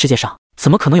而这个世界上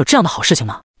怎么可能有这样的好事情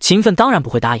呢？秦奋当然不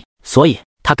会答应，所以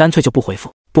他干脆就不回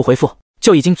复。不回复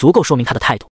就已经足够说明他的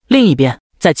态度。另一边，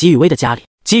在吉雨薇的家里，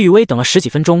吉雨薇等了10几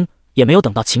分钟也没有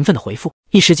等到秦奋的回复，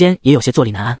一时间也有些坐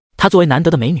立难安。她作为难得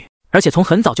的美女，而且从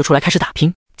很早就出来开始打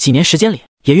拼，几年时间里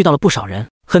也遇到了不少人，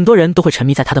很多人都会沉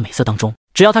迷在她的美色当中，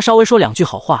只要她稍微说2句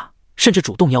好话，甚至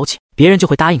主动邀请，别人就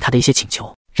会答应她的一些请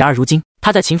求。然而如今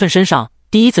她在秦奋身上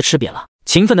第一次吃瘪了，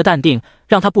秦奋的淡定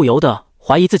让她不由得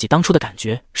怀疑自己当初的感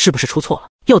觉是不是出错了。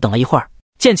又等了一会儿，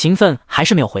见秦奋还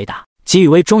是没有回答，吉雨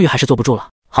薇终于还是坐不住了。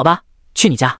好吧，去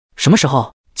你家，什么时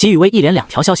候？吉雨薇一连2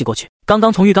条消息过去，刚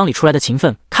刚从浴缸里出来的秦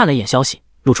奋看了一眼消息，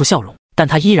露出笑容，但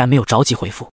他依然没有着急回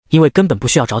复，因为根本不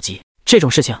需要着急。这种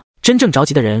事情真正着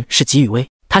急的人是吉雨薇，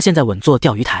他现在稳坐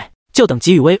钓鱼台，就等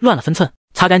吉雨薇乱了分寸，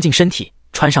擦干净身体，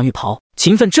穿上浴袍，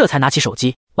秦奋这才拿起手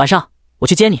机：晚上我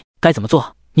去接你，该怎么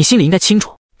做你心里应该清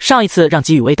楚。上一次让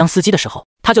吉雨薇当司机的时候，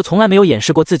他就从来没有掩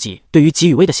饰过自己对于吉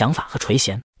雨薇的想法和垂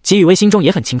涎，吉雨薇心中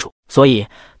也很清楚，所以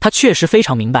他确实非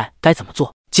常明白该怎么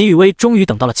做。吉雨薇终于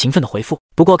等到了秦奋的回复，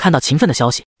不过看到秦奋的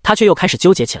消息，他却又开始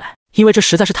纠结起来，因为这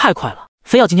实在是太快了，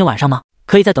非要今天晚上吗？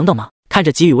可以再等等吗？看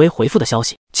着吉雨薇回复的消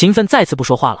息，秦奋再次不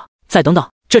说话了。再等等，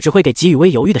这只会给吉雨薇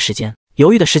犹豫的时间，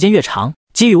犹豫的时间越长，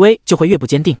吉雨薇就会越不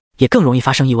坚定，也更容易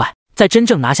发生意外。在真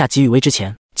正拿下吉雨薇之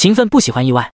前，秦奋不喜欢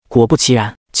意外。果不其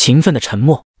然，秦奋的沉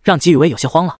默让吉雨薇有些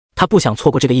慌了，他不想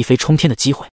错过这个一飞冲天的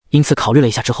机会，因此考虑了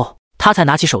一下之后，他才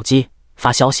拿起手机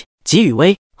发消息：吉雨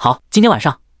薇，好，今天晚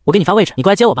上我给你发位置，你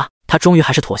过来接我吧。他终于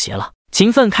还是妥协了。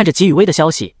秦奋看着吉雨薇的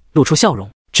消息，露出笑容，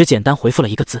只简单回复了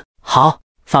一个字：好。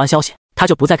发完消息，他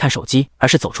就不再看手机，而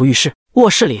是走出浴室。卧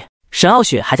室里，沈傲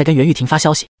雪还在跟袁玉婷发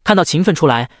消息，看到秦奋出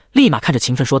来，立马看着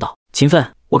秦奋说道：“秦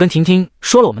奋，我跟婷婷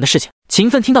说了我们的事情。”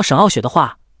秦奋听到沈傲雪的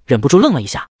话，忍不住愣了一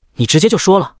下：“你直接就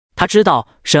说了？”他知道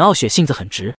沈傲雪性子很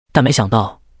直，但没想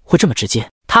到会这么直接。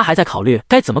他还在考虑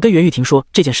该怎么跟袁玉婷说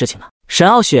这件事情呢。沈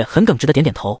傲雪很耿直的点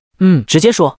点头：“直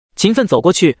接说。”秦奋走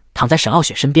过去，躺在沈傲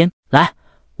雪身边：“来，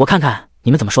我看看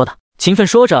你们怎么说的。”秦奋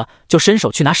说着就伸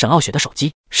手去拿沈傲雪的手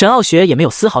机，沈傲雪也没有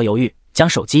丝毫犹豫，将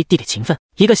手机递给秦奋。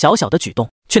一个小小的举动，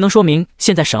却能说明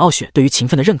现在沈傲雪对于秦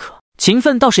奋的认可。秦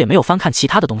奋倒是也没有翻看其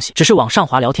他的东西，只是往上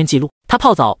滑聊天记录。他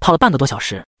泡澡泡了半个多小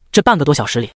时，这半个多小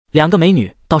时里，两个美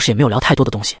女倒是也没有聊太多的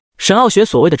东西。沈傲雪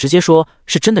所谓的直接说，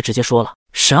是真的直接说了：“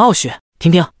沈傲雪，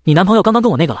婷婷，你男朋友刚刚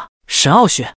跟我那个了。”沈傲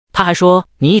雪，他还说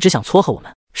你一直想撮合我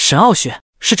们。沈傲雪，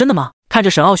是真的吗？看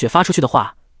着沈傲雪发出去的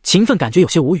话，秦奋感觉有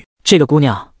些无语。这个姑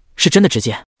娘是真的直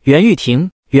接。袁玉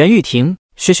婷，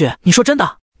雪雪，你说真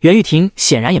的？袁玉婷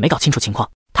显然也没搞清楚情况，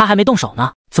她还没动手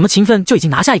呢，怎么秦奋就已经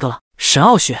拿下一个了？沈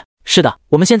傲雪，是的，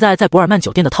我们现在在博尔曼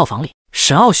酒店的套房里。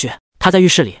沈傲雪，她在浴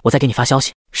室里，我再给你发消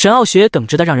息。沈傲雪耿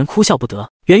直的让人哭笑不得。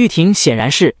袁玉婷显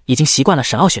然是已经习惯了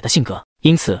沈傲雪的性格，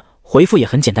因此回复也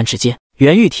很简单直接。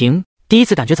袁玉婷，第一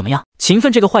次感觉怎么样？秦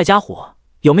奋这个坏家伙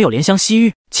有没有怜香惜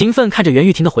玉？秦奋看着袁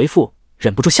玉婷的回复，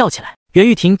忍不住笑起来。袁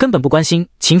玉婷根本不关心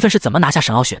秦奋是怎么拿下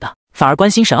沈傲雪的，反而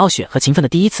关心沈傲雪和秦奋的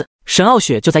第一次。沈傲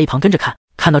雪就在一旁跟着看，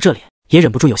看到这里也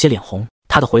忍不住有些脸红，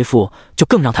他的回复就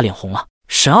更让他脸红了。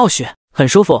沈傲雪，很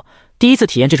舒服，第一次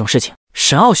体验这种事情。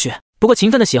沈傲雪，不过秦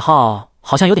奋的喜好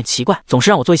好像有点奇怪，总是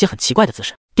让我做一些很奇怪的姿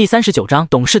势。第39章，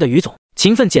懂事的于总。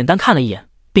秦奋简单看了一眼，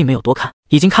并没有多看，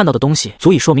已经看到的东西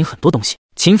足以说明很多东西。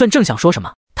秦奋正想说什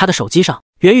么，他的手机上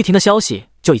袁玉婷的消息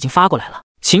就已经发过来了。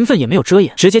秦奋也没有遮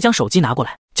掩，直接将手机拿过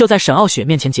来，就在沈傲雪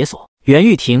面前解锁。袁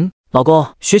玉婷，老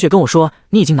公，雪雪跟我说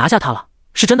你已经拿下她了，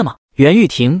是真的吗？袁玉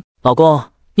婷，老公，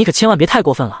你可千万别太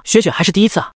过分了，雪雪还是第一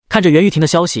次啊。看着袁玉婷的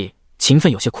消息，秦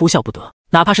奋有些哭笑不得，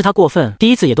哪怕是他过分，第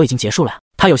一次也都已经结束了呀。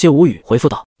他有些无语，回复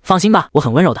道：“放心吧，我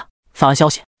很温柔的。”发完消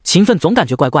息，秦奋总感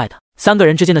觉怪怪的，三个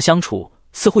人之间的相处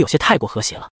似乎有些太过和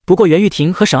谐了。不过袁玉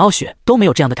婷和沈傲雪都没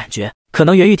有这样的感觉，可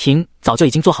能袁玉婷早就已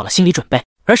经做好了心理准备，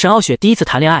而沈傲雪第一次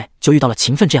谈恋爱就遇到了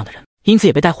秦奋这样的人，因此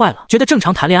也被带坏了，觉得正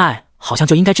常谈恋爱好像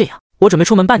就应该这样。我准备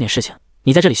出门办点事情，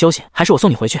你在这里休息，还是我送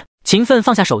你回去？秦奋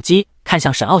放下手机，看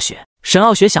向沈傲雪。沈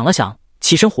傲雪想了想，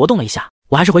起身活动了一下，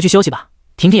我还是回去休息吧，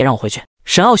婷婷也让我回去。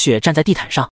沈傲雪站在地毯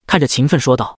上，看着秦奋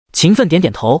说道。秦奋点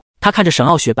点头，他看着沈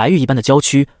傲雪白玉一般的娇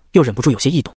躯，又忍不住有些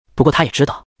异动。不过他也知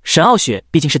道，沈傲雪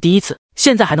毕竟是第一次，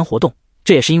现在还能活动，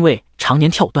这也是因为常年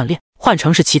跳舞锻炼，换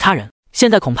成是其他人，现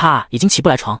在恐怕已经起不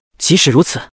来床。即使如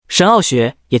此，沈傲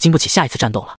雪也经不起下一次战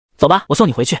斗了。走吧，我送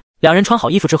你回去。两人穿好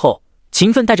衣服之后，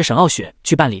秦奋带着沈傲雪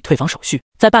去办理退房手续。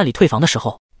在办理退房的时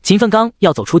候，秦奋刚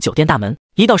要走出酒店大门，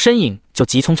一道身影就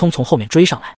急匆匆从后面追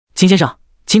上来。秦先生，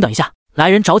请等一下！来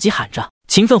人着急喊着。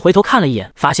秦奋回头看了一眼，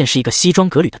发现是一个西装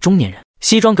革履的中年人。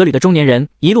西装革履的中年人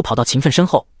一路跑到秦奋身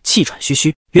后，气喘吁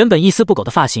吁，原本一丝不苟的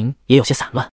发型也有些散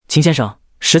乱。秦先生，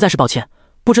实在是抱歉，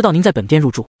不知道您在本店入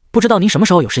住，不知道您什么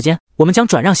时候有时间，我们将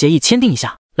转让协议签订一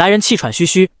下。来人气喘吁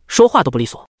吁，说话都不利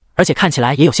索，而且看起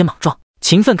来也有些莽撞。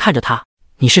秦奋看着他，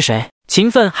你是谁？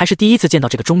秦奋还是第一次见到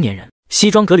这个中年人。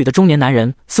西装革履的中年男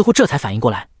人似乎这才反应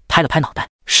过来，拍了拍脑袋，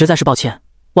实在是抱歉，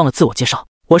忘了自我介绍，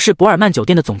我是博尔曼酒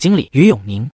店的总经理于永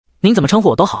宁，您怎么称呼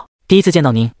我都好，第一次见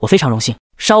到您，我非常荣幸。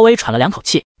稍微喘了两口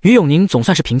气，于永宁总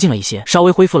算是平静了一些，稍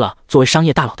微恢复了作为商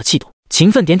业大佬的气度。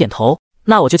秦奋点点头，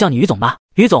那我就叫你于总吧。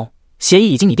于总，协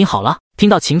议已经拟定好了。听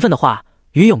到秦奋的话，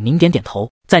于永宁点点头，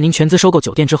在您全资收购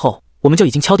酒店之后，我们就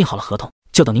已经敲定好了合同，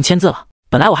就等您签字了。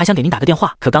本来我还想给您打个电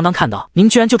话，可刚刚看到您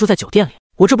居然就住在酒店里，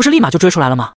我这不是立马就追出来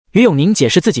了吗？于永宁解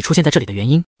释自己出现在这里的原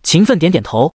因。秦奋点点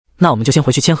头，那我们就先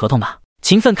回去签合同吧。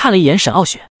秦奋看了一眼沈傲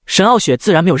雪，沈傲雪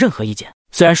自然没有任何意见，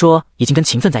虽然说已经跟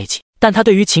秦奋在一起，但他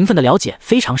对于秦奋的了解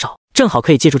非常少，正好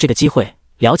可以借助这个机会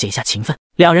了解一下秦奋。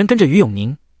两人跟着于永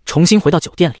宁重新回到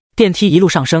酒店里，电梯一路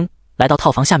上升，来到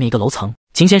套房下面一个楼层。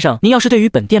秦先生，您要是对于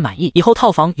本店满意，以后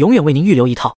套房永远为您预留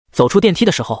一套。走出电梯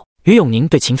的时候，于永宁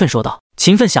对秦奋说道。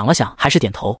秦奋想了想，还是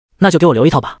点头，那就给我留一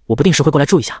套吧，我不定时会过来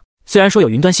住一下。虽然说有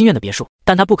云端心愿的别墅，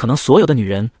但他不可能所有的女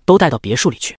人都带到别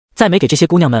墅里去。在没给这些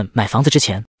姑娘们买房子之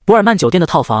前，博尔曼酒店的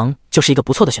套房就是一个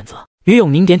不错的选择。于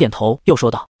永宁点点头，又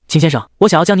说道：秦先生，我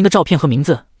想要将您的照片和名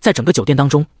字在整个酒店当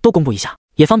中都公布一下，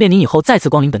也方便您以后再次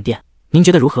光临本店，您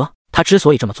觉得如何？他之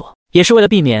所以这么做，也是为了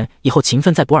避免以后秦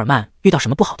奋在博尔曼遇到什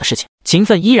么不好的事情。秦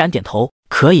奋依然点头，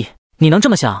可以，你能这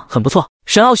么想很不错。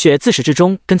沈傲雪自始至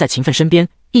终跟在秦奋身边，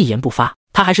一言不发。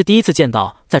他还是第一次见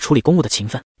到在处理公务的秦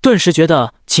奋，顿时觉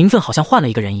得秦奋好像换了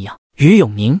一个人一样。于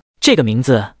永宁这个名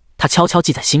字他悄悄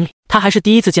记在心里，他还是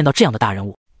第一次见到这样的大人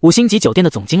物，5星级酒店的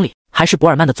总经理，还是博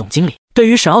尔曼的总经理。对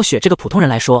于沈傲雪这个普通人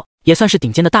来说，也算是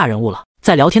顶尖的大人物了。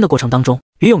在聊天的过程当中，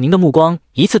于永宁的目光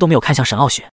一次都没有看向沈傲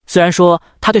雪。虽然说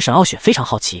他对沈傲雪非常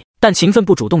好奇，但秦奋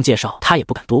不主动介绍，他也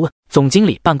不敢多问。总经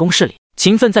理办公室里，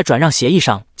秦奋在转让协议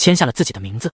上签下了自己的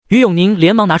名字。于永宁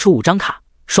连忙拿出5张卡，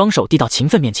双手递到秦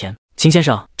奋面前：“秦先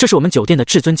生，这是我们酒店的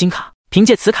至尊金卡，凭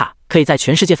借此卡，可以在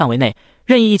全世界范围内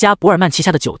任意一家博尔曼旗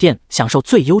下的酒店享受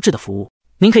最优质的服务。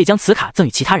您可以将此卡赠与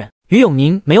其他人。”于永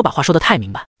宁没有把话说得太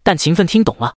明白，但秦奋听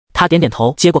懂了，他点点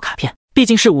头，接过卡片。毕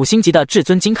竟是5星级的至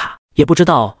尊金卡，也不知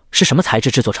道是什么材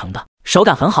质制作成的，手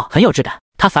感很好，很有质感。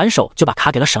他反手就把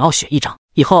卡给了沈傲雪1张，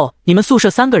以后你们宿舍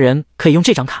3个人可以用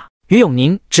这张卡。于永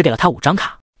宁只给了他5张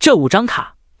卡，这5张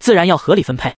卡自然要合理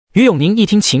分配。于永宁一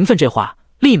听秦奋这话，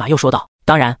立马又说道：“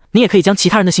当然，您也可以将其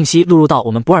他人的信息录入到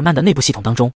我们博尔曼的内部系统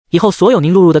当中，以后所有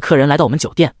您录入的客人来到我们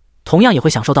酒店，同样也会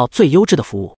享受到最优质的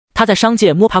服务。”他在商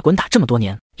界摸爬滚打这么多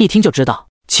年，一听就知道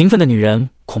秦奋的女人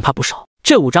恐怕不少，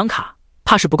这5张卡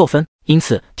怕是不够分，因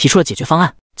此提出了解决方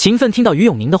案。秦奋听到于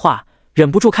永宁的话，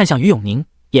忍不住看向于永宁，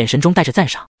眼神中带着赞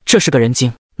赏。这是个人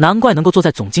精，难怪能够坐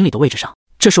在总经理的位置上。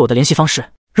这是我的联系方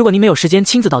式，如果您没有时间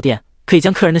亲自到店，可以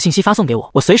将客人的信息发送给我，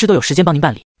我随时都有时间帮您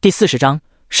办理。第40章，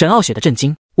沈傲雪的震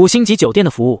惊。5星级酒店的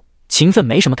服务，秦奋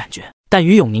没什么感觉，但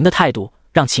于永宁的态度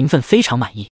让秦奋非常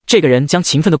满意。这个人将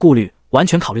秦奋的顾虑完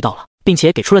全考虑到了，并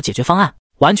且给出了解决方案，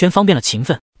完全方便了秦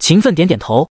奋。秦奋点点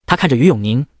头，他看着于永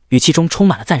宁，语气中充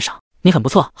满了赞赏：“你很不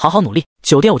错，好好努力，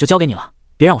酒店我就交给你了，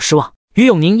别让我失望。”于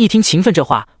永宁一听秦奋这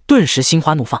话，顿时心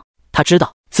花怒放。他知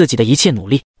道自己的一切努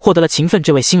力获得了秦奋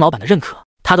这位新老板的认可，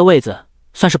他的位子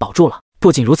算是保住了。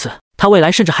不仅如此，他未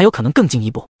来甚至还有可能更进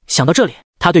一步。想到这里，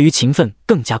他对于秦奋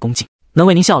更加恭敬。能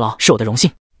为您效劳是我的荣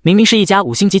幸。明明是一家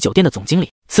5星级酒店的总经理，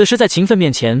此时在秦奋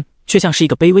面前却像是一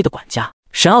个卑微的管家。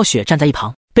沈傲雪站在一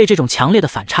旁，被这种强烈的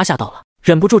反差吓到了，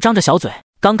忍不住张着小嘴。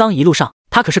刚刚一路上，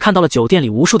他可是看到了酒店里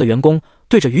无数的员工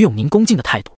对着于永宁恭敬的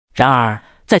态度，然而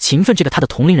在秦奋这个他的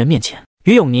同龄人面前，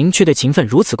于永宁却对秦奋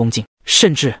如此恭敬，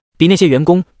甚至比那些员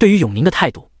工对于永宁的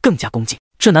态度更加恭敬。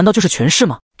这难道就是权势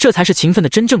吗？这才是秦奋的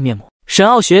真正面目。沈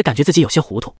傲雪感觉自己有些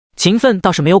糊涂，秦奋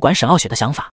倒是没有管沈傲雪的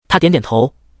想法，他点点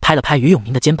头，拍了拍于永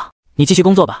宁的肩膀：“你继续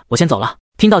工作吧，我先走了。”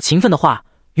听到秦奋的话，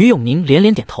于永宁连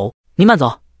连点头：“您慢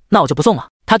走，那我就不送了。”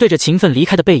他对着秦奋离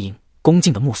开的背影恭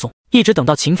敬的目送，一直等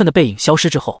到秦奋的背影消失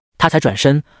之后，他才转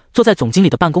身坐在总经理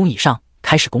的办公椅上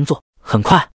开始工作。很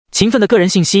快，秦奋的个人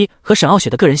信息和沈傲雪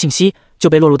的个人信息就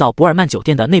被落入到博尔曼酒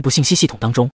店的内部信息系统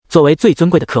当中，作为最尊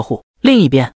贵的客户。另一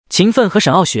边，秦奋和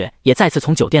沈傲雪也再次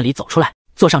从酒店里走出来，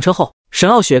坐上车后，沈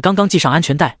傲雪刚刚系上安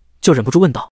全带，就忍不住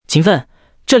问道：“秦奋，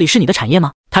这里是你的产业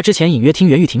吗？”他之前隐约听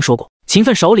袁玉婷说过，秦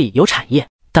奋手里有产业，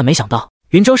但没想到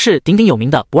云州市鼎鼎有名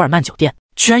的博尔曼酒店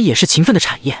居然也是秦奋的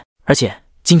产业，而且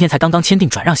今天才刚刚签订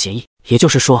转让协议，也就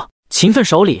是说秦奋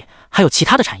手里还有其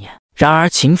他的产业。然而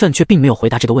秦奋却并没有回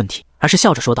答这个问题，而是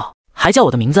笑着说道：“还叫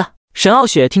我的名字？”沈傲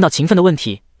雪听到秦奋的问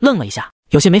题，愣了一下，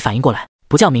有些没反应过来：“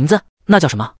不叫名字，那叫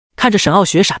什么？”看着沈傲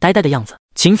雪傻呆呆的样子，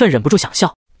秦奋忍不住想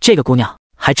笑，这个姑娘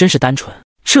还真是单纯，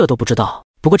这都不知道。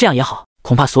不过这样也好，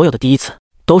恐怕所有的第一次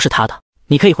都是她的。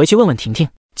你可以回去问问婷婷。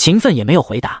秦奋也没有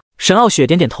回答。沈傲雪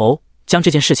点点头，将这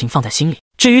件事情放在心里。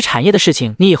至于产业的事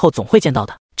情，你以后总会见到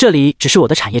的，这里只是我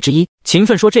的产业之一。秦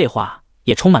奋说这话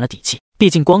也充满了底气，毕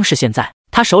竟光是现在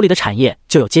他手里的产业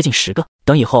就有接近10个，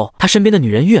等以后他身边的女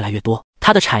人越来越多，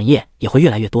他的产业也会越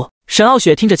来越多。沈傲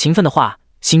雪听着秦奋的话，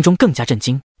心中更加震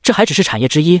惊，这还只是产业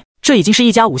之一，这已经是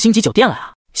一家5星级酒店了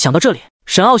啊！想到这里，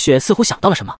沈傲雪似乎想到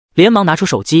了什么，连忙拿出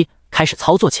手机开始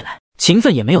操作起来。秦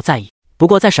奋也没有在意，不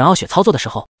过在沈傲雪操作的时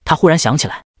候，他忽然想起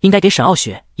来，应该给沈傲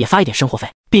雪也发一点生活费，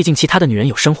毕竟其他的女人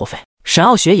有生活费，沈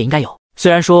傲雪也应该有。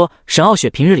虽然说沈傲雪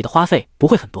平日里的花费不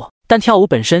会很多，但跳舞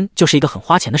本身就是一个很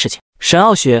花钱的事情，沈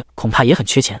傲雪恐怕也很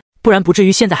缺钱，不然不至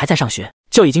于现在还在上学，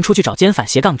就已经出去找兼返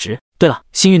斜杠职。对了，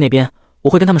新域那边我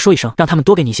会跟他们说一声，让他们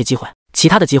多给你一些机会，其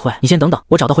他的机会你先等等，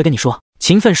我找到会跟你说。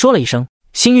秦奋说了一声，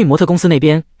新域模特公司那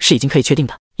边是已经可以确定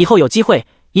的，以后有机会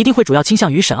一定会主要倾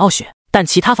向于沈傲雪，但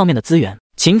其他方面的资源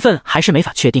秦奋还是没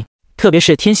法确定，特别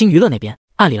是天星娱乐那边，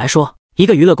按理来说一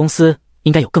个娱乐公司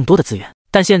应该有更多的资源，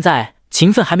但现在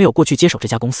秦奋还没有过去接手这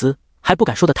家公司，还不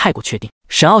敢说的太过确定。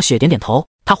沈傲雪点点头，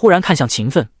他忽然看向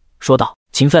秦奋说道：“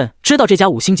秦奋，知道这家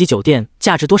5星级酒店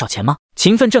价值多少钱吗？”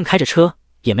秦奋正开着车，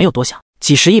也没有多想，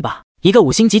几十亿吧，一个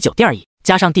5星级酒店而已，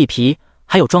加上地皮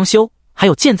还有装修还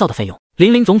有建造的费用，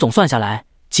零零总总算下来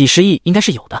几十亿应该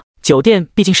是有的。酒店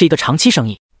毕竟是一个长期生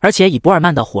意，而且以博尔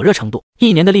曼的火热程度，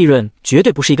一年的利润绝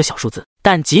对不是一个小数字。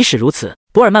但即使如此，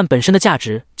博尔曼本身的价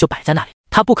值就摆在那里，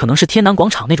它不可能是天南广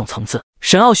场那种层次。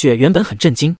沈傲雪原本很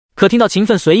震惊，可听到秦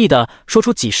奋随意的说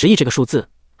出几十亿这个数字，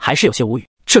还是有些无语。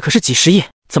这可是几十亿，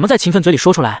怎么在秦奋嘴里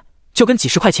说出来就跟几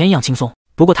10块钱一样轻松？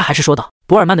不过他还是说道：“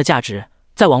博尔曼的价值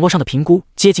在网络上的评估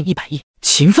接近100亿。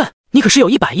勤奋，你可是有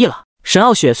100亿了。沈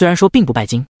傲雪虽然说并不拜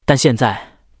金，但现在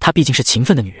她毕竟是勤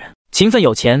奋的女人，勤奋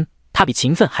有钱，她比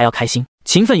勤奋还要开心。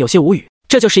勤奋有些无语，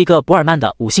这就是一个博尔曼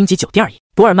的5星级酒店而已。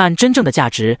博尔曼真正的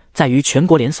价值在于全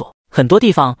国连锁，很多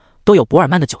地方都有博尔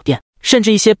曼的酒店，甚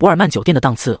至一些博尔曼酒店的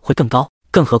档次会更高。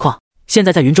更何况现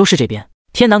在在云州市这边，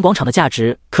天南广场的价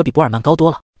值可比博尔曼高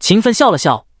多了。勤奋笑了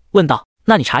笑，问道：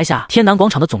那你查一下天南广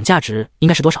场的总价值应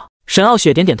该是多少？沈傲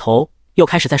雪点点头，又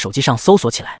开始在手机上搜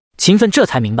索起来。勤奋这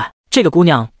才明白，这个姑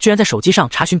娘居然在手机上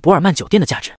查询博尔曼酒店的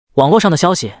价值。网络上的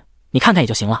消息你看看也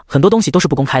就行了，很多东西都是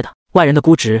不公开的，外人的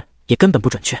估值也根本不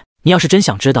准确。你要是真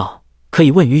想知道，可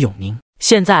以问于永宁，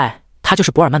现在他就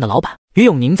是博尔曼的老板。于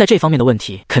永宁在这方面的问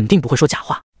题肯定不会说假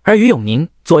话，而于永宁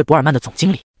作为博尔曼的总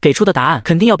经理，给出的答案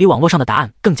肯定要比网络上的答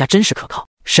案更加真实可靠。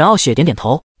沈傲雪点点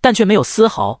头，但却没有丝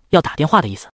毫要打电话的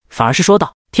意思，反而是说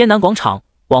道：天南广场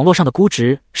网络上的估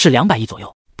值是200亿左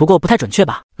右，不过不太准确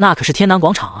吧？那可是天南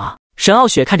广场啊。沈傲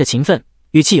雪看着勤奋，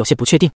语气有些不确定。